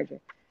to a charger.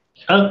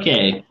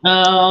 Okay.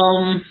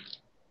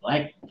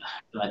 Like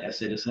I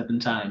said it 7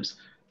 times.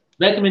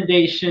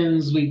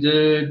 Recommendations, we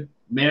good.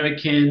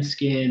 American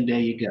Skin, there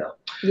you go.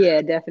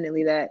 Yeah,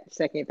 definitely that.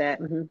 Second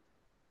that. Mm-hmm.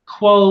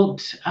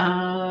 Quote,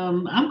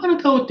 I'm going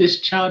to go with this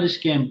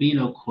Childish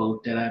Gambino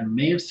quote that I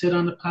may have said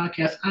on the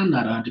podcast. I'm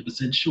not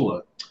 100%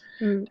 sure.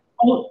 The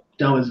quote,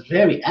 though, is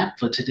very apt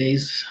for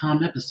today's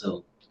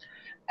episode.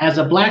 As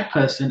a Black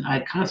person,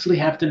 I constantly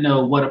have to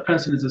know what a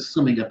person is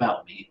assuming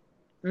about me.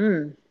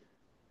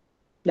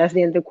 That's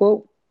the end of the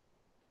quote?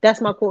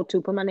 That's my quote,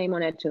 too. Put my name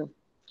on that, too.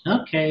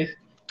 Okay.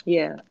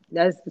 Yeah,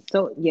 that's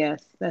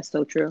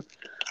so true.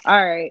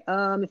 All right.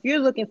 If you're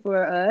looking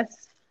for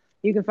us,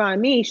 you can find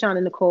me,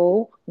 Shauna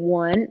Nicole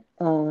 1,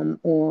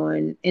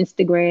 on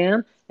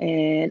Instagram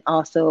and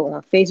also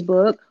on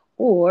Facebook,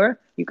 or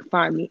you can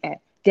find me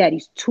at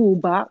Daddy's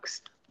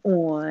Toolbox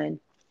on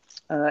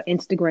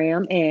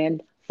Instagram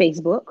and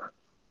Facebook.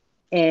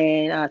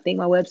 And I think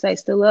my website's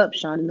still up,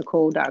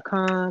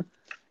 ShaunaNicole.com.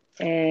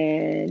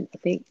 And I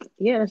think,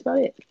 that's about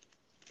it.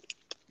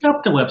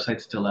 Yep, the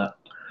website's still up.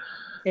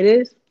 It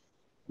is?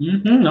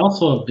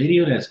 Also a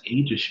video that's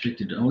age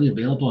restricted, only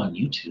available on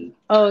YouTube.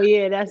 Oh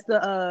yeah, that's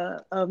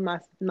the of my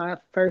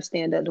first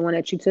stand-up, the one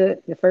that you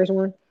took, the first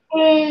one.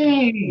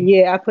 Hey.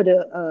 Yeah, I put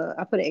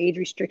an age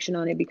restriction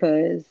on it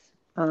because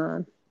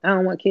I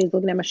don't want kids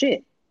looking at my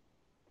shit.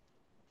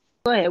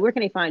 Go ahead, where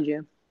can they find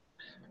you?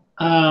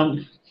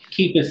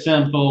 Keep it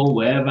simple.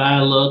 Wherever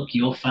I look,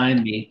 you'll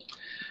find me.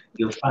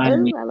 You'll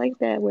find me. I like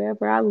that.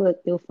 Wherever I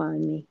look, you'll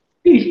find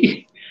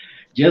me.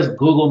 Just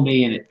Google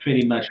me and it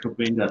pretty much will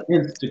bring up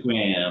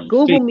Instagram.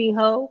 Google me,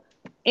 ho.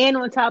 And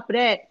on top of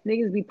that,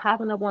 niggas be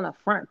popping up on the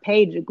front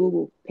page of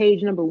Google.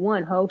 Page number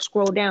 1, ho.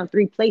 Scroll down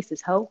 3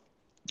 places, ho.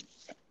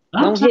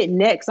 Don't hit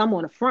next. I'm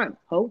on the front,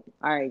 ho.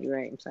 All right, you're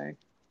right. I'm sorry.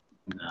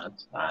 No,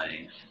 it's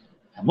fine.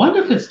 I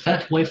wonder if it's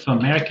that way for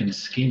American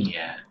Skin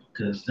yet,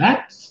 because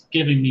that's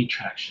giving me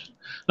traction.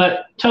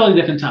 But totally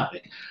different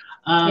topic.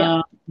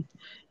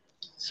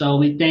 So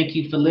we thank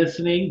you for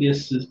listening.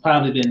 This has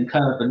probably been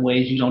cut up in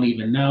ways you don't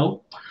even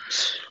know.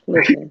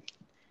 Listen.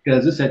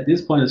 Because this at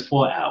this point is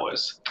 4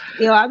 hours.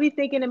 I be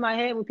thinking in my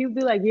head when people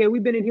be like, yeah,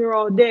 we've been in here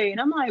all day. And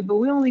I'm like, but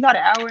we only got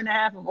an hour and a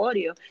half of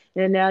audio.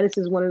 And now this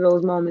is one of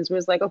those moments where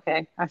it's like,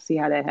 okay, I see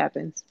how that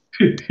happens.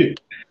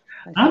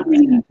 I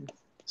mean,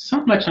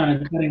 so much on a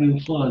cutting room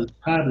floor is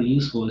probably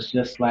useful.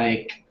 It's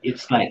like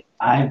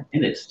 5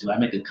 minutes. Do I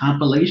make a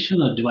compilation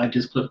or do I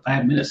just put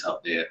 5 minutes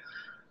out there?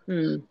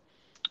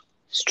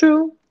 It's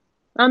true.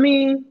 I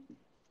mean,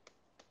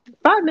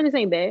 5 minutes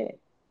ain't bad.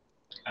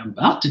 I'm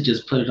about to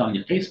just put it on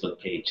your Facebook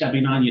page. I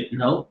mean, on your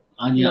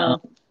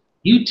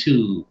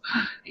YouTube.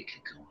 It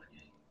could go on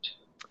your YouTube.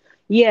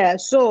 Yeah,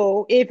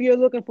 so if you're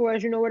looking for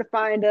us, you know where to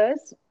find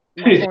us.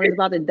 My phone is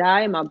about to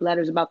die and my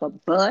bladder's about to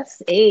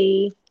bust.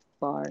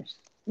 Bars.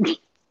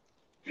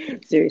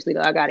 Seriously,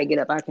 though, I got to get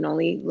up. I can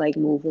only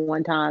move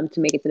one time to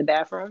make it to the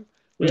bathroom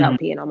without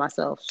peeing on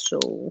myself.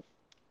 So,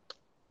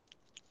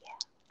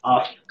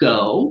 off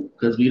go,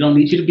 because we don't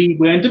need you to be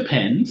wearing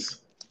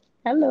Depends.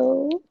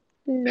 Hello.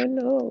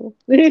 No.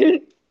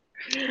 All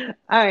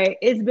right.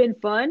 It's been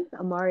fun.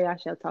 Amari, I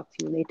shall talk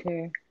to you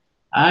later.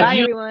 Bye,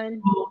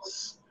 everyone.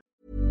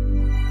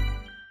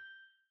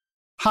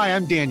 Hi,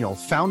 I'm Daniel,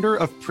 founder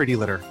of Pretty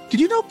Litter.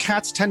 Did you know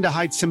cats tend to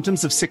hide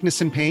symptoms of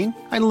sickness and pain?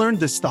 I learned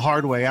this the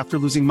hard way after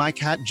losing my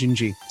cat,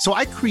 Gingy. So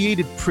I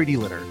created Pretty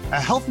Litter, a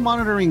health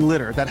monitoring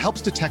litter that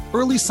helps detect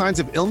early signs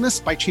of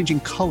illness by changing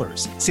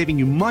colors, saving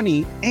you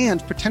money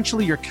and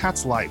potentially your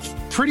cat's life.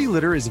 Pretty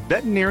Litter is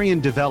veterinarian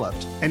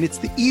developed, and it's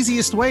the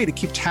easiest way to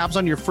keep tabs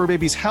on your fur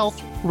baby's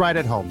health right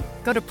at home.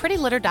 Go to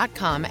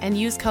prettylitter.com and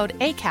use code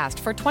ACAST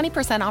for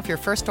 20% off your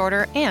first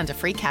order and a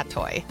free cat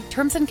toy.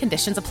 Terms and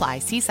conditions apply.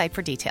 See site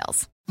for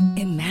details.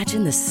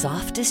 Imagine the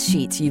softest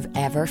sheets you've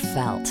ever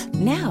felt.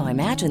 Now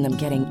imagine them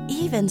getting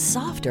even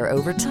softer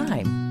over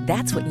time.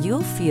 That's what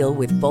you'll feel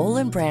with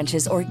Boll &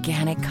 Branch's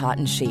organic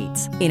cotton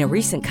sheets. In a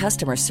recent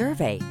customer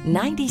survey,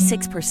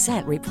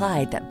 96%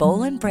 replied that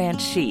Boll &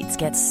 Branch sheets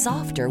get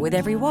softer with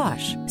every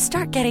wash.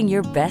 Start getting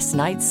your best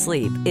night's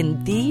sleep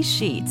in these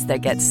sheets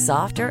that get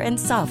softer and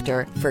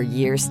softer for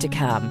years to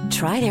come.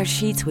 Try their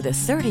sheets with a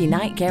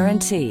 30-night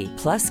guarantee.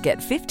 Plus, get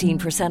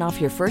 15%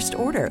 off your first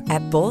order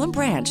at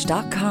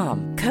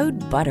bollandbranch.com. Code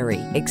BUTTERY.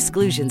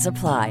 Exclusions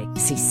apply.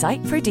 See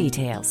site for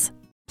details.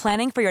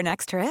 Planning for your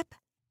next trip?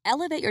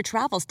 Elevate your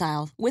travel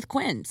style with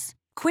Quince.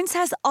 Quince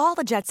has all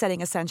the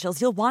jet-setting essentials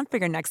you'll want for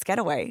your next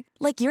getaway,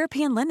 like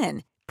European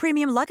linen,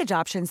 premium luggage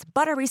options,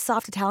 buttery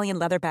soft Italian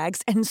leather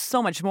bags, and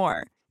so much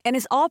more. And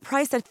is all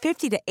priced at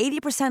 50 to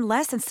 80%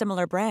 less than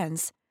similar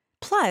brands.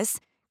 Plus,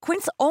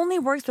 Quince only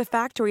works with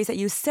factories that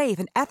use safe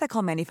and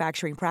ethical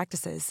manufacturing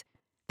practices.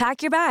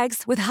 Pack your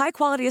bags with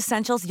high-quality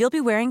essentials you'll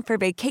be wearing for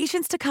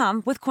vacations to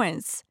come with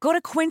Quince. Go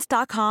to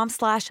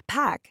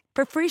quince.com/pack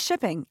for free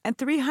shipping and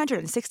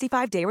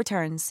 365-day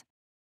returns.